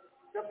to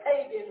the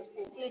pagans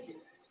in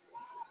Egypt,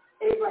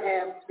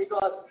 Abraham,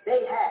 because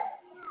they had.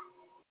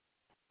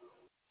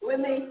 With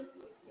me,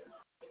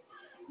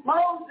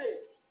 Moses,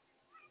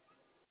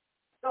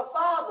 the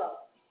father,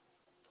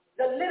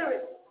 the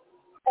literate,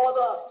 or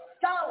the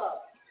scholar,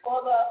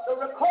 or the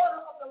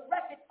recorder of the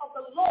record of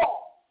the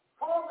law,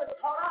 called the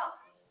Torah,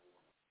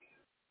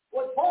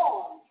 was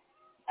born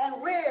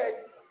and reared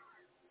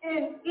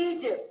in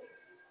Egypt,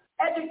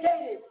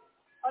 educated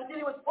until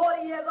he was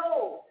 40 years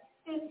old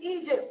in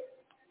Egypt.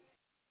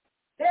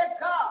 Their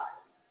God,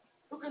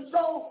 who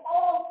controls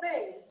all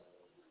things,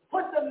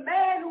 put the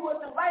man who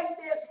was to write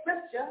their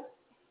scripture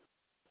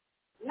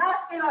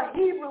not not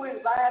in a Hebrew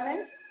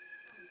environment,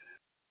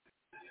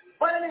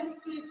 but in an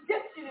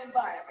Egyptian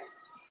environment.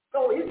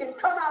 So he can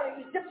come out of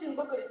the Egyptian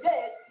book of the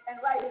dead and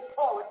write his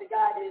forward to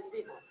guide his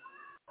people.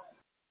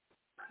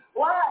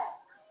 Why?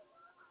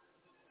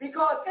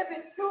 Because if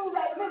it's true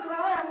that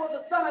Mizraim was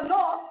the son of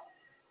Noah,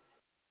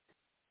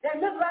 then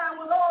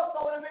Mizraim was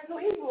also an original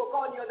Hebrew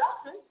according to your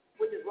doctrine,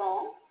 which is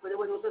wrong, but there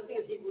was no such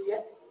thing as Hebrew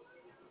yet.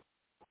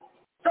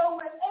 So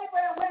when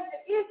Abraham went to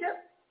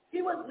Egypt,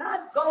 he was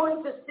not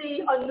going to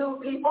see a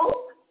new people.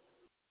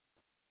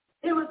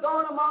 He was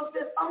going amongst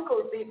his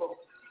uncle's people.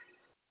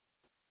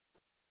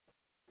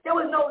 There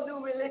was no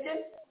new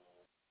religion.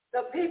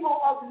 The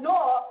people of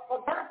Noah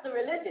forgot the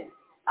religion.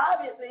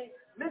 Obviously,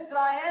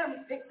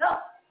 Mizraim picked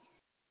up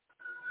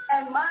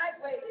and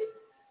migrated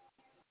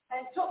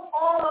and took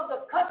all of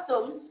the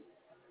customs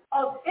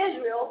of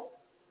Israel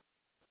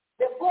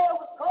before it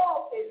was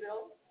called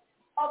Israel,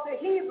 of the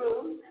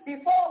Hebrews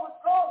before it was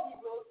called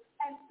Hebrews,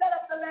 and set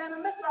up the land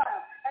of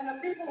Mizraim. And the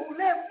people who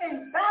lived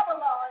in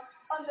Babylon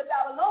under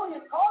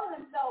Babylonians calling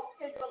themselves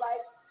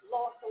Israelites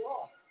lost the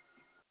law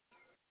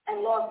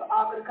and lost the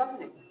Ark of the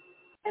Covenant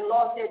and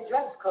lost their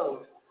dress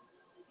code.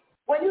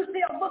 When you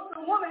see a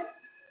Muslim woman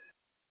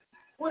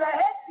with a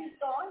headpiece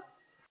on,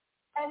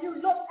 and you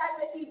look at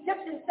the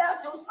Egyptian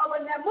statues of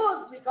a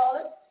Namuz, we call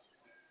it,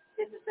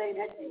 it's the same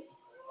headpiece.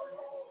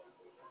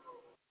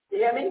 You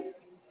hear me?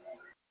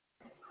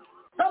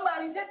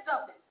 Somebody did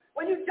something.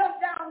 When you jump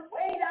down,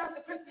 way down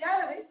to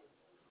Christianity,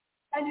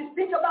 and you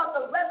speak about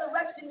the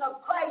resurrection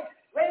of Christ,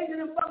 raising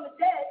him from the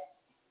dead,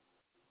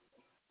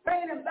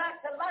 bringing him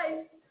back to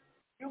life,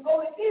 you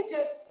go to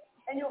Egypt,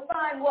 and you'll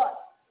find what?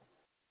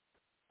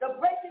 The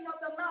breaking of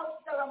the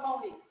mouth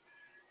ceremony,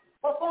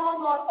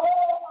 performed on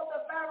all of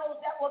the pharaohs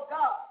that were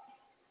gods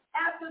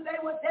after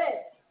they were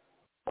dead.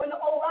 When the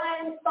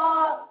Orion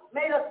star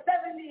made a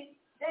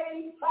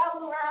 70-day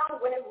travel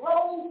around, when it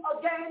rose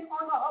again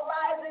on the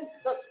horizon,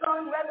 the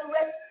sun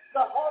resurrects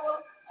the horoscope.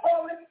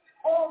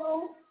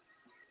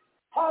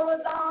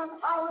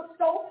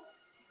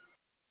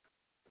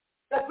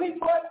 The Greek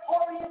word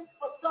Horus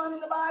for sun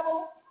in the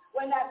Bible.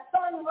 When that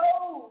sun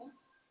rose,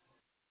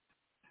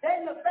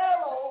 then the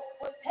Pharaoh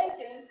was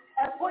taken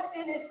and put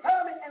in his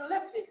turban and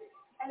lifted,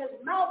 and his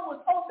mouth was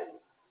open,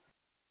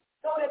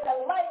 so that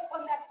the light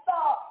from that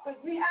star could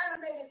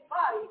reanimate his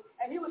body,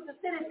 and he was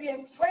considered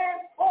being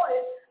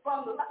transported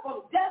from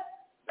death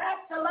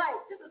back to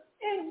life. This is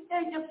in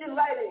Egyptian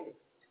writing,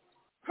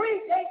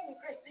 predating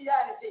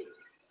Christianity.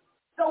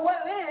 So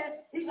what it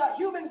is, he's a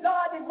human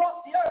God that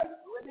walks the earth.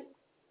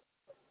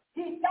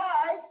 He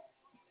died.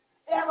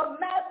 They have a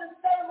massive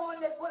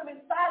ceremony that put him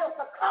inside a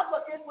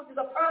sarcophagus, which is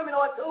a pyramid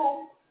or a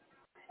tomb,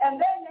 and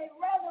then they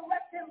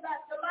resurrect him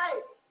back to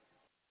life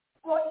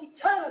for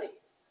eternity.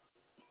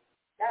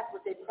 That's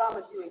what they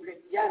promise you in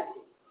Christianity.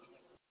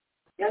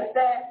 You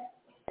understand?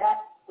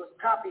 That was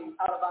copied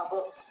out of our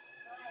books.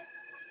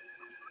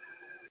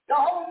 The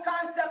whole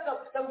concept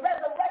of the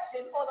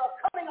resurrection or the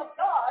coming of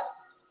God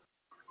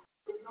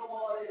is no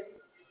more than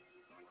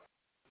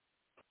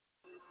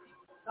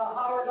the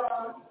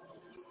horizon,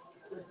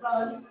 the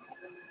sun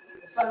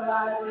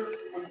rises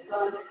and the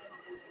sun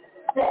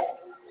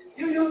sets.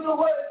 You use the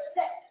word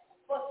set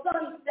for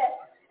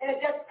sunset, and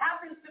it just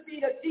happens to be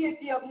the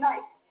deity of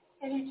night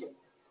in Egypt,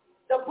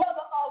 the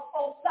brother of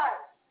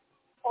Osiris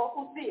or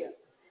Uthir.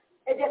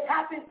 It just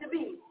happens to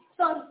be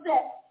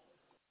sunset.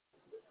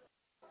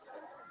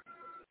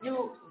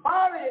 You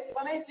borrowed it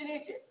from ancient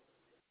Egypt.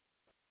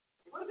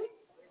 You with me?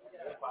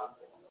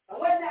 And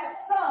when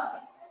that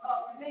sun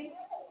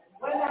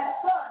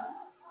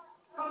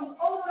comes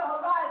over the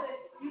horizon,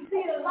 you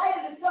see the light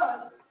of the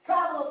sun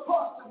travel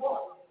across the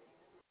water.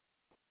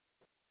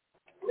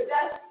 With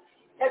that,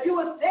 if you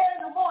were there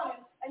in the morning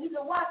and you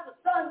can watch the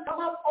sun come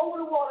up over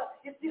the water,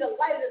 you see the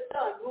light of the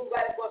sun move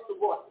right across the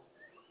water.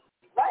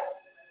 Right?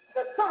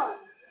 The Son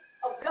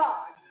of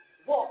God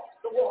walks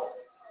the water.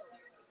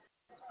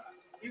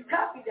 You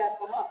copy that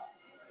from us.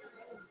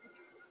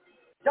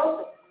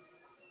 Joseph,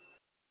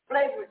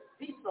 flavorist,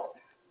 Piso,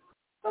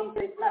 some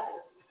say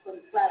flattery, some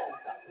flattery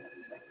stuff.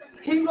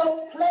 He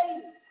wrote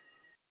plays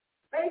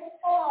based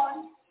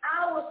on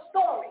our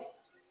story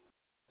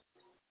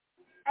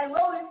and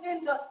wrote it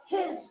into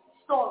his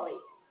story.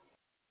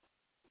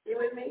 You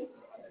with me?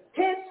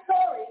 His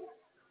story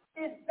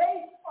is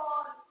based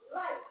on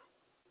life.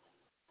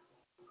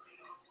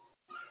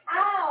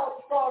 Our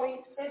story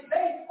is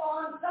based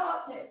on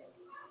darkness.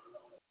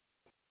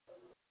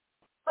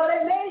 So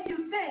they made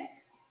you think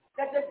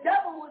that the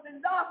devil was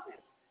in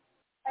darkness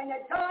and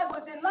that God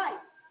was in light.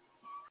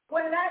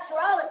 When in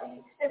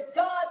actuality, if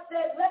God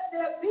said, let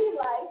there be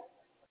light,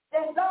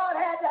 then God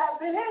had to have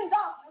been in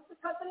darkness to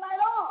cut the light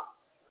on.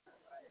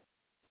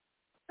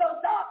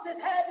 So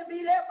darkness had to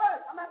be there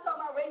first. I'm not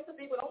talking about race of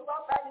people. Don't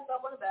start patting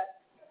yourself on the back.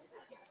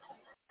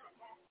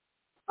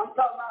 I'm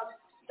talking about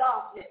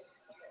darkness.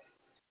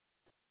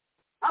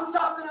 I'm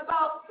talking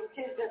about some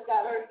kids that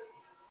got hurt.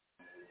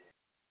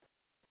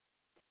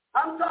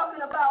 I'm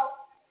talking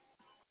about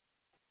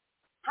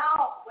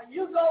how when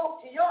you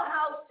go to your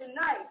house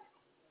tonight,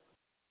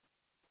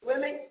 with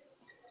me,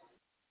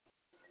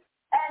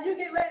 and you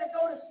get ready to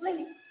go to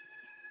sleep,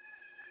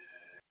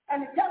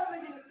 and the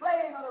television is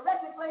playing or the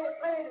record player is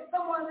playing, and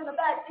someone's in the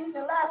back eating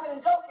and laughing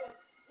and joking,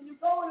 and you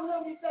go in the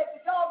room and you say,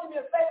 could y'all do me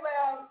a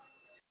favor,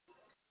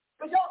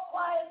 could y'all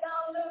quiet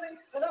down a little bit,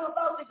 because I'm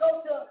about to go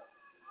to,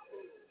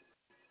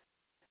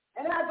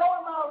 and then I go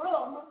in my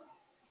room,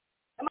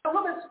 and my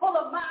room is full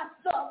of my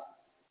stuff,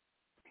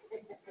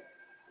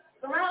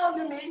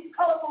 surrounding me,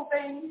 colorful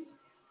things,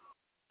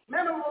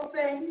 memorable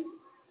things.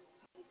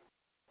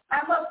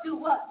 I must do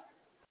what?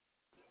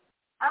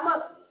 I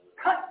must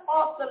cut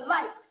off the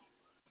light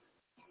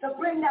to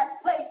bring that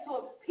place to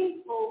a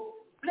peaceful,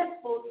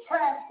 blissful,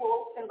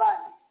 tranquil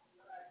environment.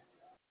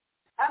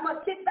 I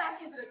must get back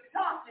into the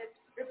darkness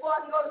before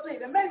I can go to sleep.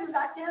 And maybe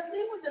I can't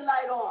sleep with the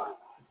light on.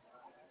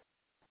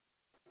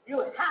 You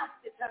have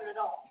to turn it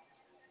off.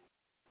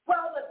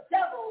 Well, the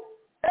devil,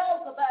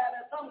 Beelzebub,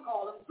 as some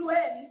call him,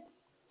 Suhen,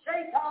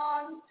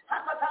 Shaitan,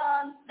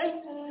 Hakatan,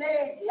 Satan,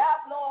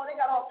 Diablo, they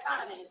got all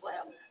kinds of names for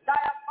him.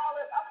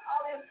 Diabolus,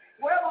 Apollos,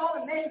 wherever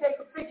all the names they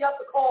could figure out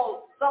to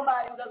call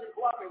somebody who doesn't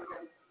cooperate with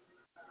them,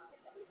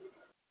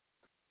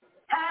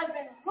 has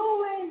been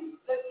ruling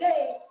the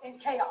day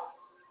in chaos.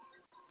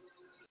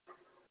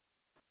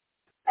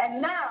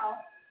 And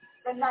now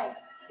the night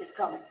is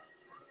coming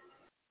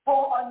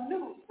for a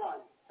new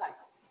sun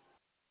cycle.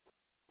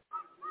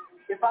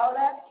 You follow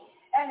that?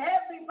 And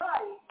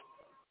everybody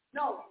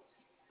knows.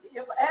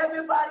 If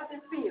everybody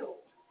can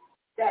feel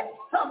that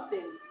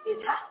something is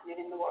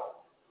happening in the world,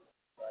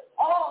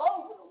 all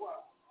over the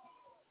world.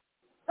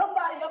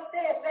 Somebody up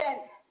there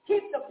saying,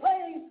 keep the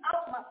planes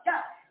out of my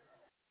sky.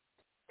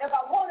 If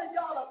I wanted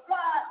y'all to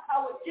fly, I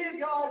would give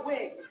y'all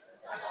wings.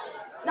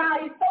 Now,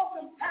 he's so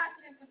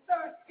compassionate and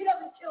concerned, he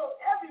doesn't kill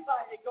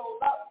everybody that goes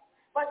up,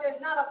 but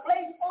there's not a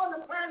place on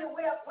the planet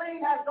where a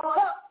plane has gone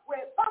up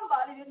where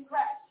somebody didn't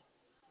crash.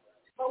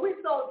 But we're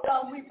so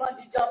dumb, we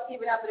bungee jump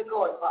even after the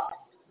cord pops.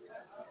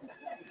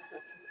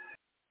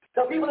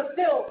 So people are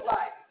still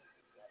flying.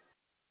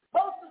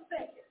 Most are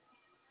thinking.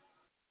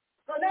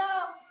 So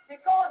now,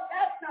 because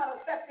that's not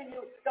affecting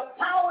you, the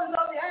powers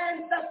of the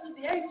ancestors,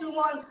 the ancient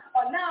ones,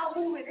 are now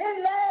moving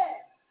inland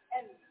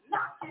and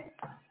knocking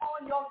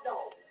on your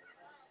door.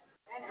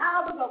 And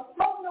houses are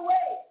floating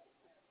away.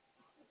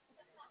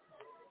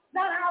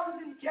 Not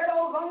houses in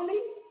ghettos only.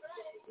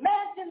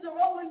 Mansions are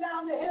rolling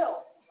down the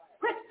hill.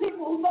 Rich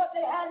people who thought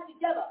they had it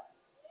together.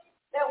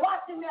 They're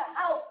watching their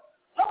house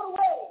float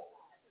away.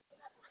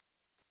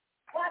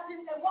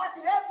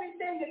 Watching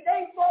everything that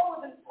they thought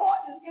was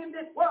important in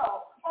this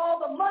world, all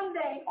the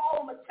mundane,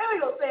 all the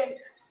material things,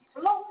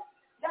 float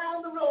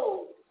down the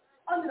road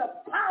under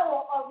the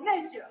power of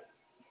nature.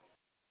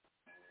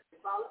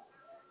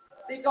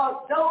 Because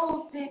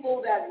those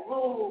people that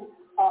rule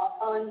are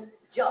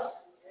unjust.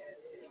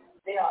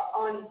 They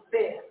are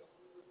unfair.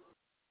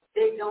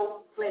 They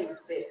don't play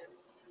fair.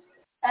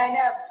 And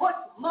have put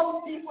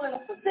most people in a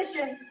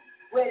position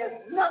where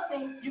there's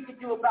nothing you can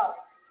do about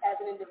it as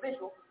an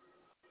individual.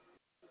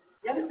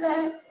 You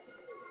understand?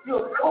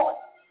 You're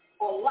caught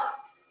or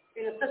locked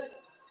in a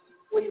system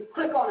where you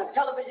click on a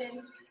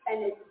television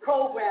and they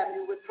program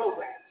you with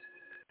programs.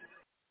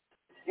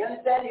 You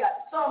understand? You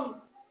got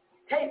some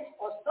tapes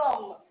or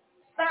some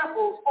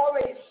samples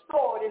already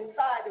stored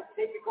inside the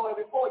tape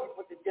recorder before you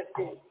put the disc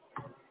in.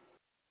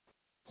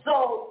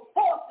 So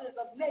forces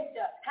of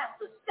nature have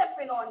to step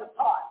in on the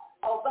part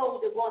of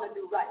those that want to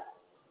do right.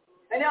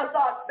 And they'll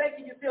start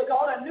making you feel,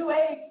 all the New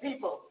Age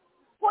people.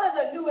 What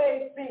does a New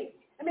Age mean?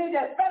 It means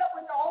they're fed up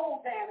with the old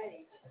damn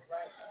age.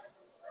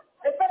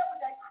 They're fed up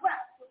with that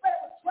crap. We're fed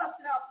up with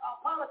trusting our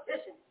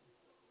politicians.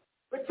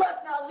 We're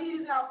trusting our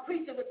leaders and our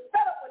preachers. We're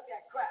fed up with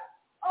that crap.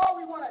 All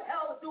we want to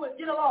hell to do is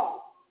get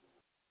along.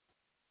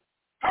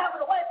 Half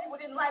of the white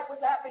people didn't like what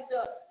happened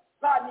to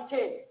Rodney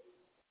King.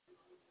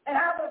 And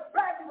half of the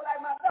black people like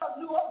myself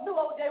knew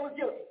O.J. was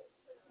guilty.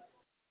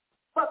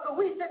 But could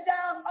we sit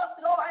down, us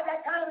that all have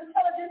that kind of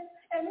intelligence,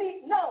 and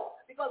meet? No,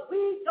 because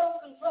we don't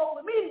control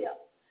the media.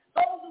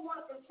 Those who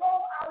want to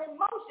control our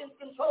emotions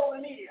control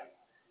the media.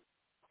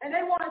 And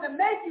they wanted to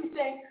make you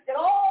think that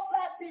all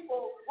black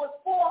people was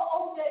for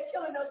O.J.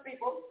 killing those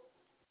people.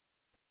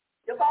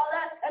 You follow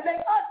that? And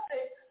make us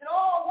think that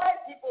all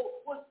white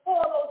people was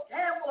for those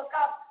handful of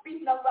cops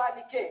beating up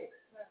Rodney King.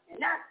 And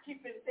that's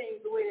keeping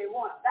things the way they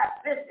want. That's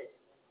business.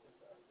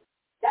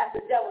 That's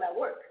the devil at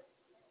work.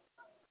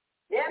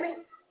 You hear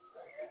me?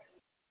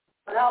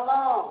 But how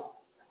long?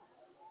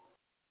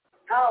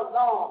 How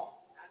long?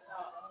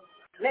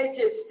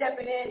 Nature is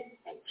stepping in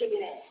and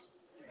kicking ass.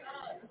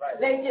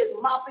 Nature is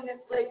mopping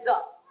this place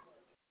up.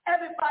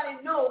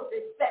 Everybody knows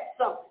they expect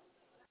something.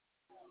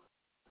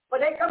 But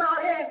they come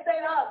out here and say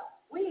to us,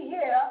 we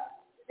hear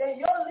that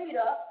your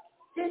leader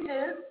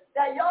teaches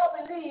that y'all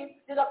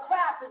believe that a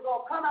craft is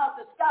going to come out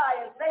the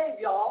sky and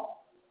save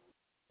y'all.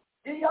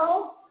 Do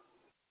y'all?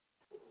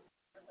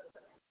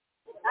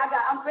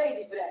 I'm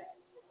crazy for that.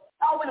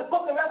 I open the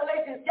book of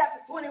Revelation, chapter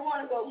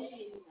 21, and go,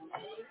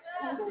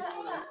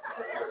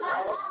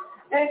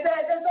 and it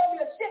says there's going to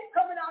be a ship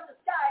coming out of the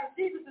sky, and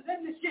Jesus is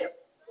in the ship.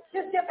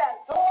 This ship has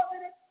doors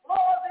in it,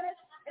 floors in it.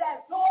 It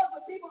has doors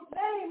with people's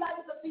names like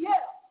it's a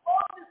theater.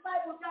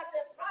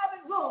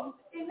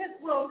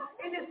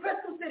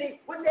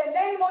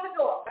 name on the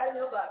door, right in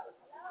your Bible.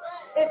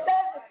 It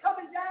says it's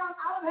coming down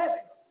out of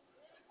heaven.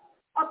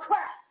 A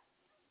crack.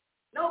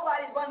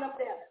 Nobody's running up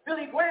there.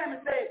 Billy Graham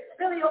and say,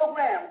 Billy O.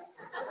 Graham.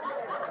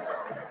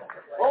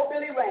 Oh,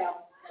 Billy Graham.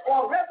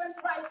 Or Reverend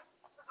Price.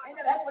 Ain't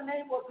that heck of a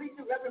name for a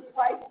preacher, Reverend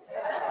Price?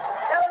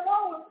 That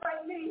alone would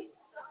frighten me.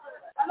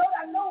 I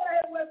know when I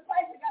had the word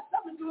Price, it got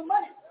something to do with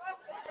money.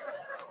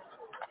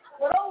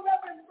 But oh,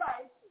 Reverend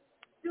Price,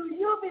 do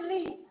you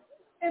believe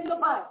in the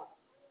Bible?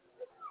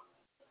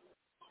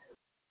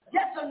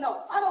 Yes or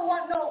no? I don't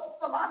want no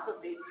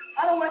philosophy.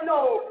 I don't want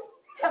no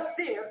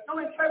tafsir, no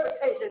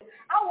interpretation.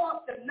 I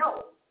want to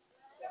know,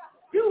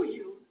 do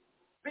you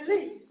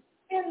believe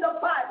in the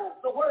Bible,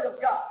 the Word of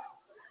God,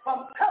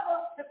 from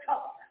cover to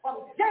cover,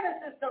 from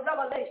Genesis to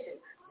Revelation?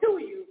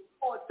 Do you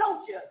or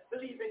don't you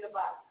believe in the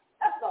Bible?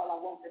 That's all I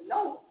want to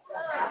know.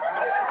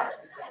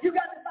 You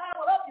got the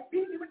Bible up, you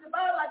beat me with the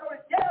Bible, I go to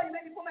jail, you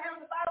make me put my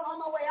hand on the Bible on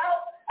my way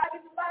out. I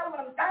get the Bible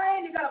when I'm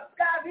dying, you got a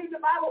guy reading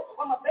the Bible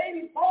when my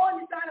baby's born,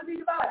 you're trying to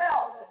read the Bible.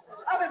 Hell,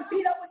 I've been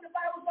beat up with the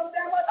Bible so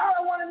damn much, all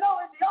I want to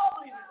know is do y'all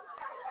believe it?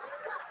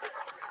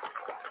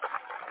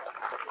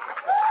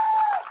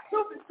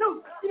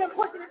 Stupid. You've been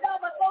pushing it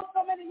down my throat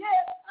so many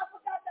years, I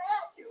forgot to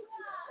ask you.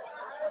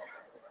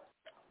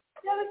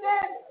 You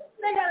understand?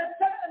 They got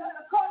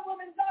a courtroom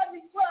in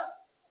Godly Trust,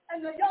 and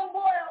the young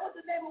boy, what's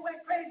his name, who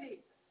went crazy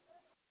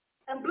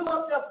and blew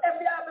up the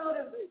FBI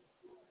building.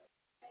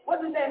 What's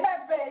his name?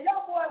 Max Bay. A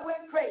young boy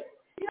went crazy.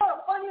 You know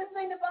the funniest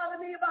thing that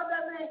bothered me about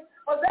that thing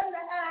was them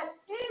to ask,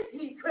 is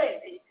he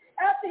crazy?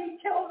 After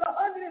he killed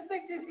 160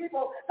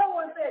 people,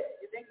 someone said,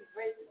 you think he's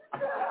crazy?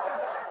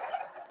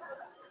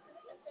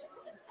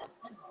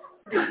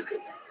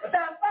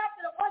 The fact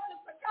that a bunch of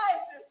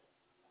psychiatrists,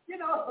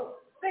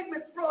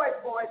 Sigmund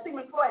Freud,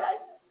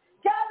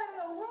 gathered in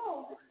a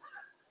room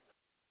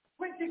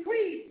with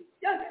degrees.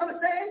 You understand what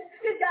I'm saying?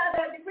 These guys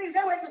had degrees.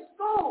 They went to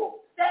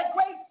school. They had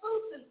great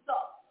suits and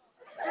stuff.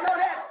 They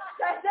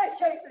had that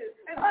cases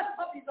and hush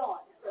puppies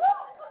on.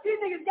 These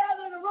niggas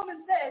gathered in a room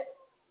and said,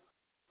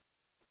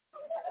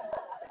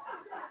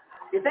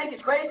 you think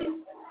it's crazy?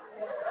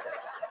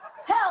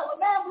 Hell, a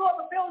man blew up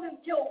a building,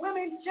 killed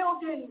women,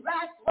 children,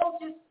 rats,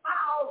 roaches,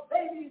 fowls,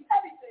 babies,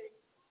 everything.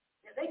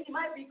 You think he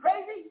might be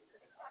crazy?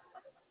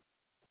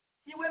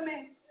 You with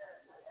me?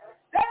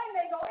 Then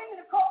they go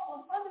into the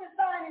courtroom under the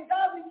sign in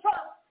Godly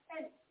Trust,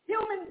 and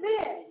human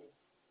beings,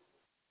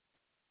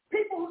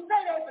 people who say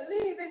they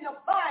believe in the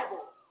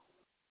Bible,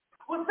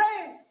 were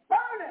saying,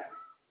 burn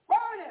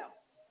him,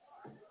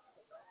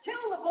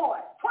 kill the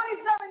boy,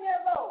 27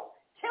 years old,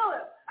 kill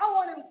him, I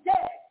want him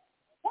dead.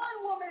 One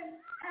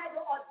woman had the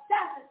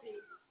audacity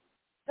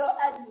to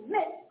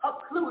admit her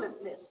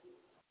cluelessness,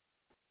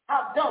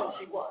 how dumb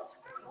she was.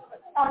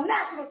 On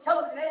national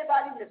television,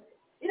 everybody listened.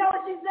 You know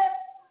what she said?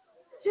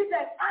 She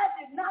said, I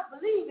did not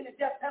believe in the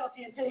death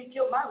penalty until he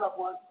killed my loved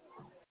one.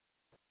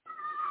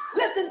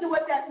 Listen to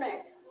what that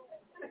meant.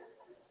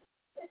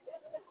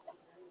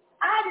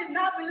 I did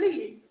not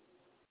believe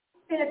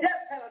in the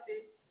death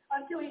penalty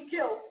until he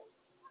killed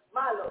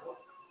my loved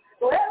one.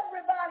 So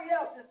everybody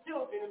else's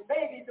children and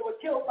babies that were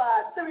killed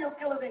by serial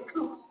killers and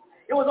coops,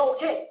 it was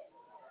okay.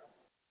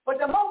 But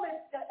the moment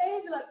the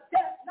angel of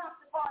death knocks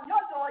upon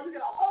your door, you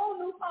get a whole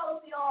new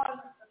policy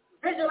on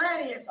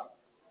vigilantism.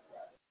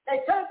 They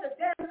turned the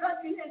damn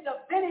country into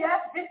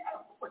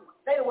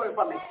say the word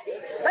for me.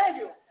 Thank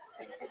you.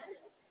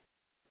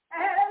 I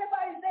had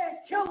everybody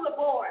saying, kill the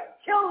boy.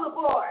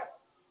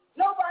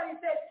 Nobody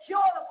said,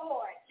 cure the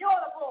boy.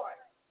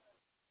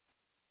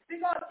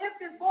 Because if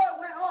this boy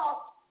went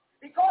off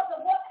because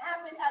of what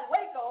happened at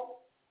Waco,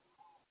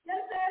 you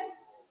understand?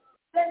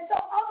 Then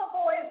some other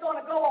boy is going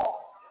to go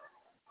off.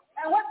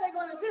 And what they're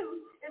going to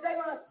do is they're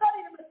going to study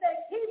the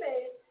mistakes he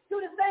made,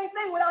 do the same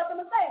thing without the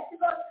mistakes.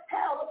 Because,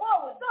 hell, the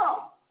boy was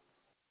dumb.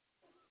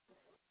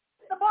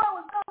 The boy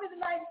was dumb. He's a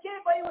nice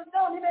kid, but he was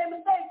dumb. He made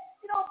mistakes.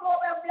 You don't blow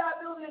up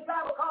FBI building and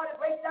drive a car that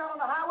breaks down on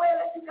the highway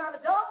unless you kind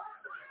of dumb.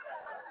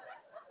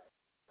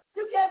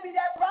 You can't be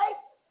that bright.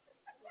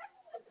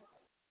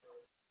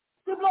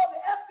 You blow up the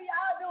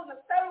FBI building,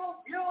 the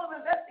Federal Bureau of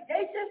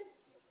Investigation,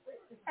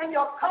 and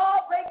your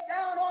car breaks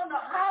down on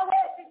the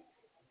highway.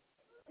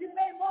 You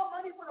made more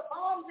money for the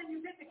bombs than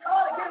you did the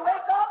car to get away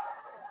from.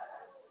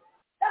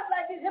 That's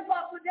like these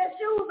hip-hops with their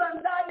shoes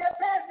untied and their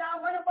pants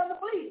down running from the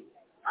police.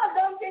 How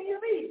dumb can you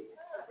be?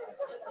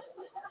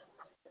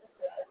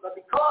 But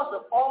because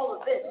of all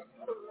of this,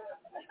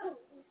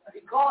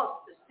 because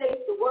the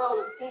state the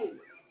world is in,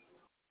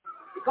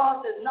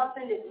 because there's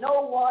nothing that no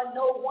one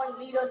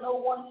leader, no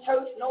one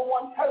church, no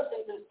one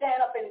person can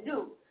stand up and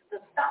do to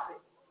stop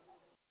it.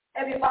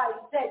 Everybody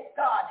said,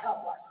 God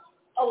help us.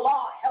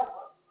 Allah help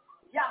us.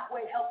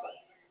 Yahweh help us.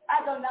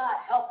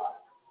 Adonai help us.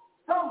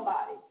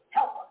 Somebody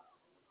help us.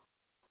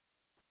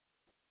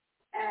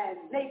 And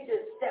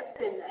nature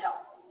steps in to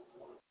help.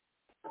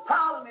 The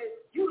problem is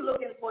you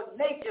looking for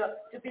nature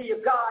to be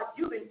your God.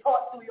 You've been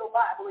taught through your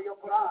Bible or your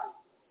Quran,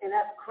 and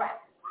that's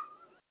crap.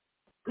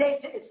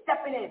 Nature is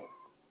stepping in.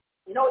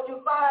 You know what you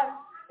find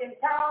in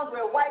towns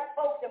where white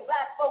folks and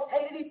black folks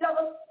hated each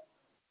other?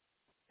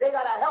 They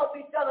got to help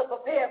each other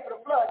prepare for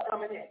the flood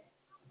coming in.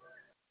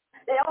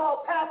 They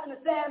all passing the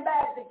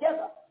sandbags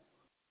together.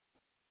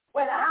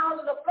 When the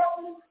houses are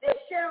floating, they're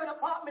sharing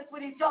apartments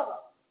with each other.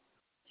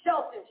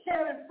 Shelter,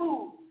 sharing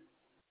food.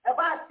 If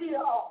I see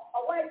a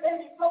white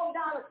baby floating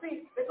down the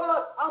street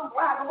because I'm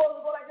black, I'm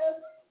supposed to go like this,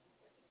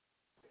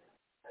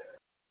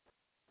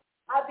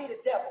 I be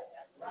the devil.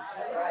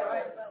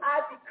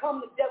 I become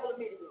the devil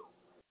immediately.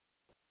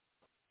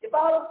 If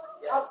I'm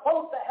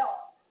supposed to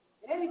help,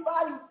 and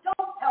anybody who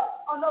don't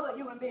help another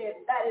human being,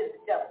 that is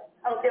the devil.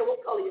 I don't care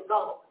what color your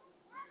color.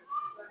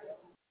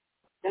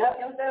 You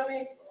understand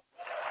me?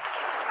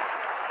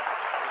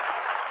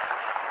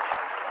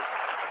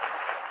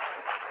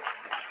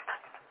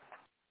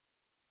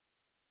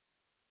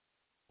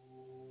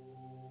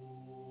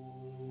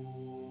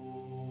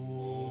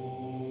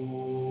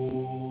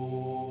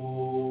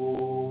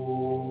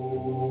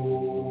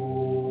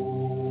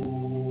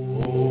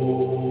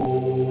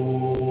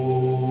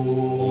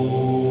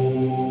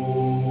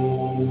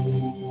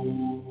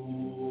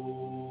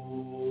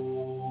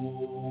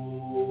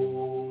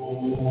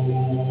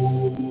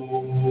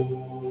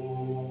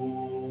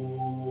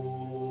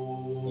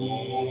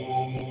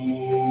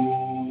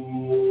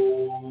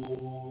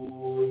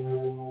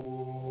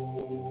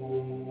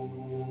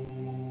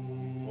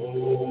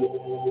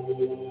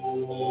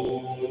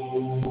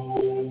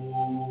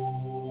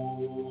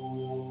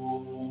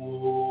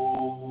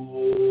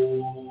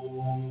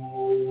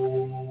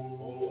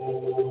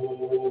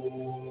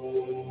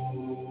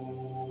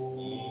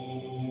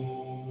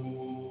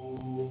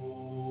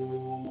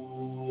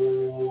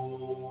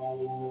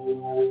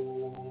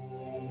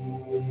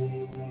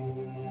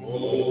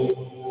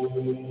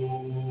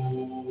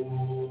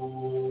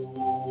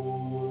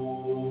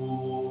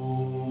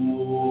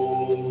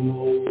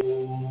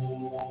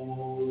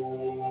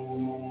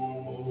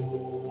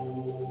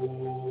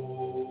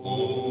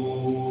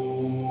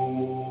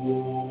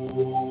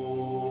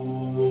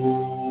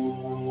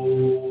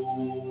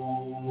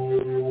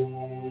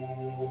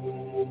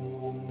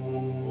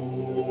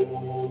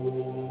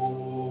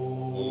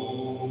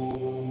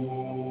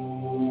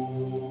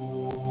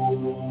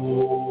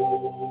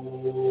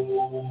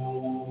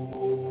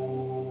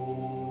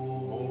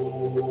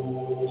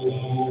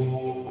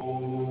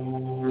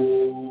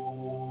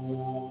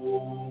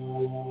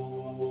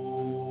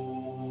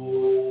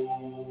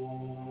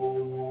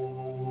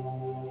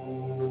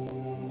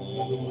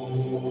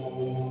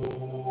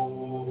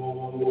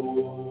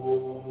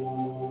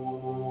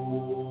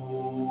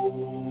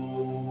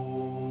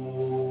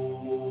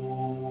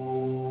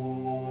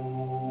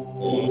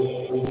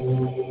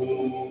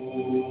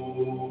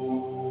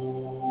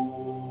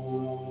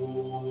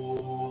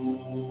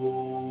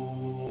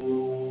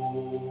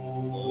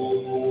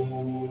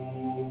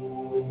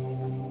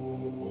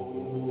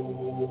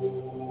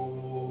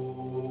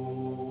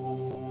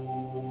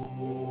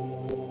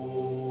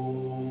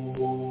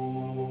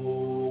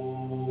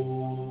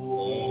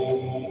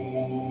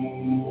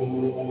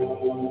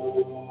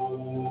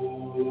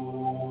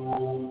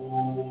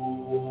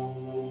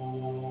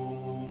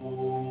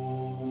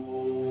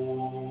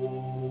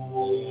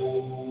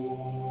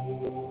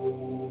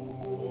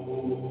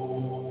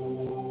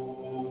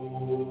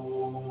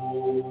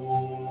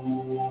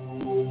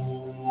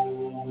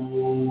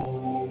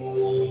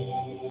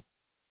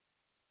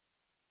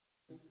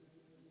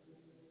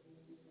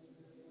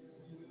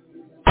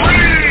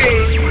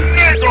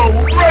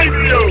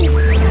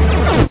 Radio.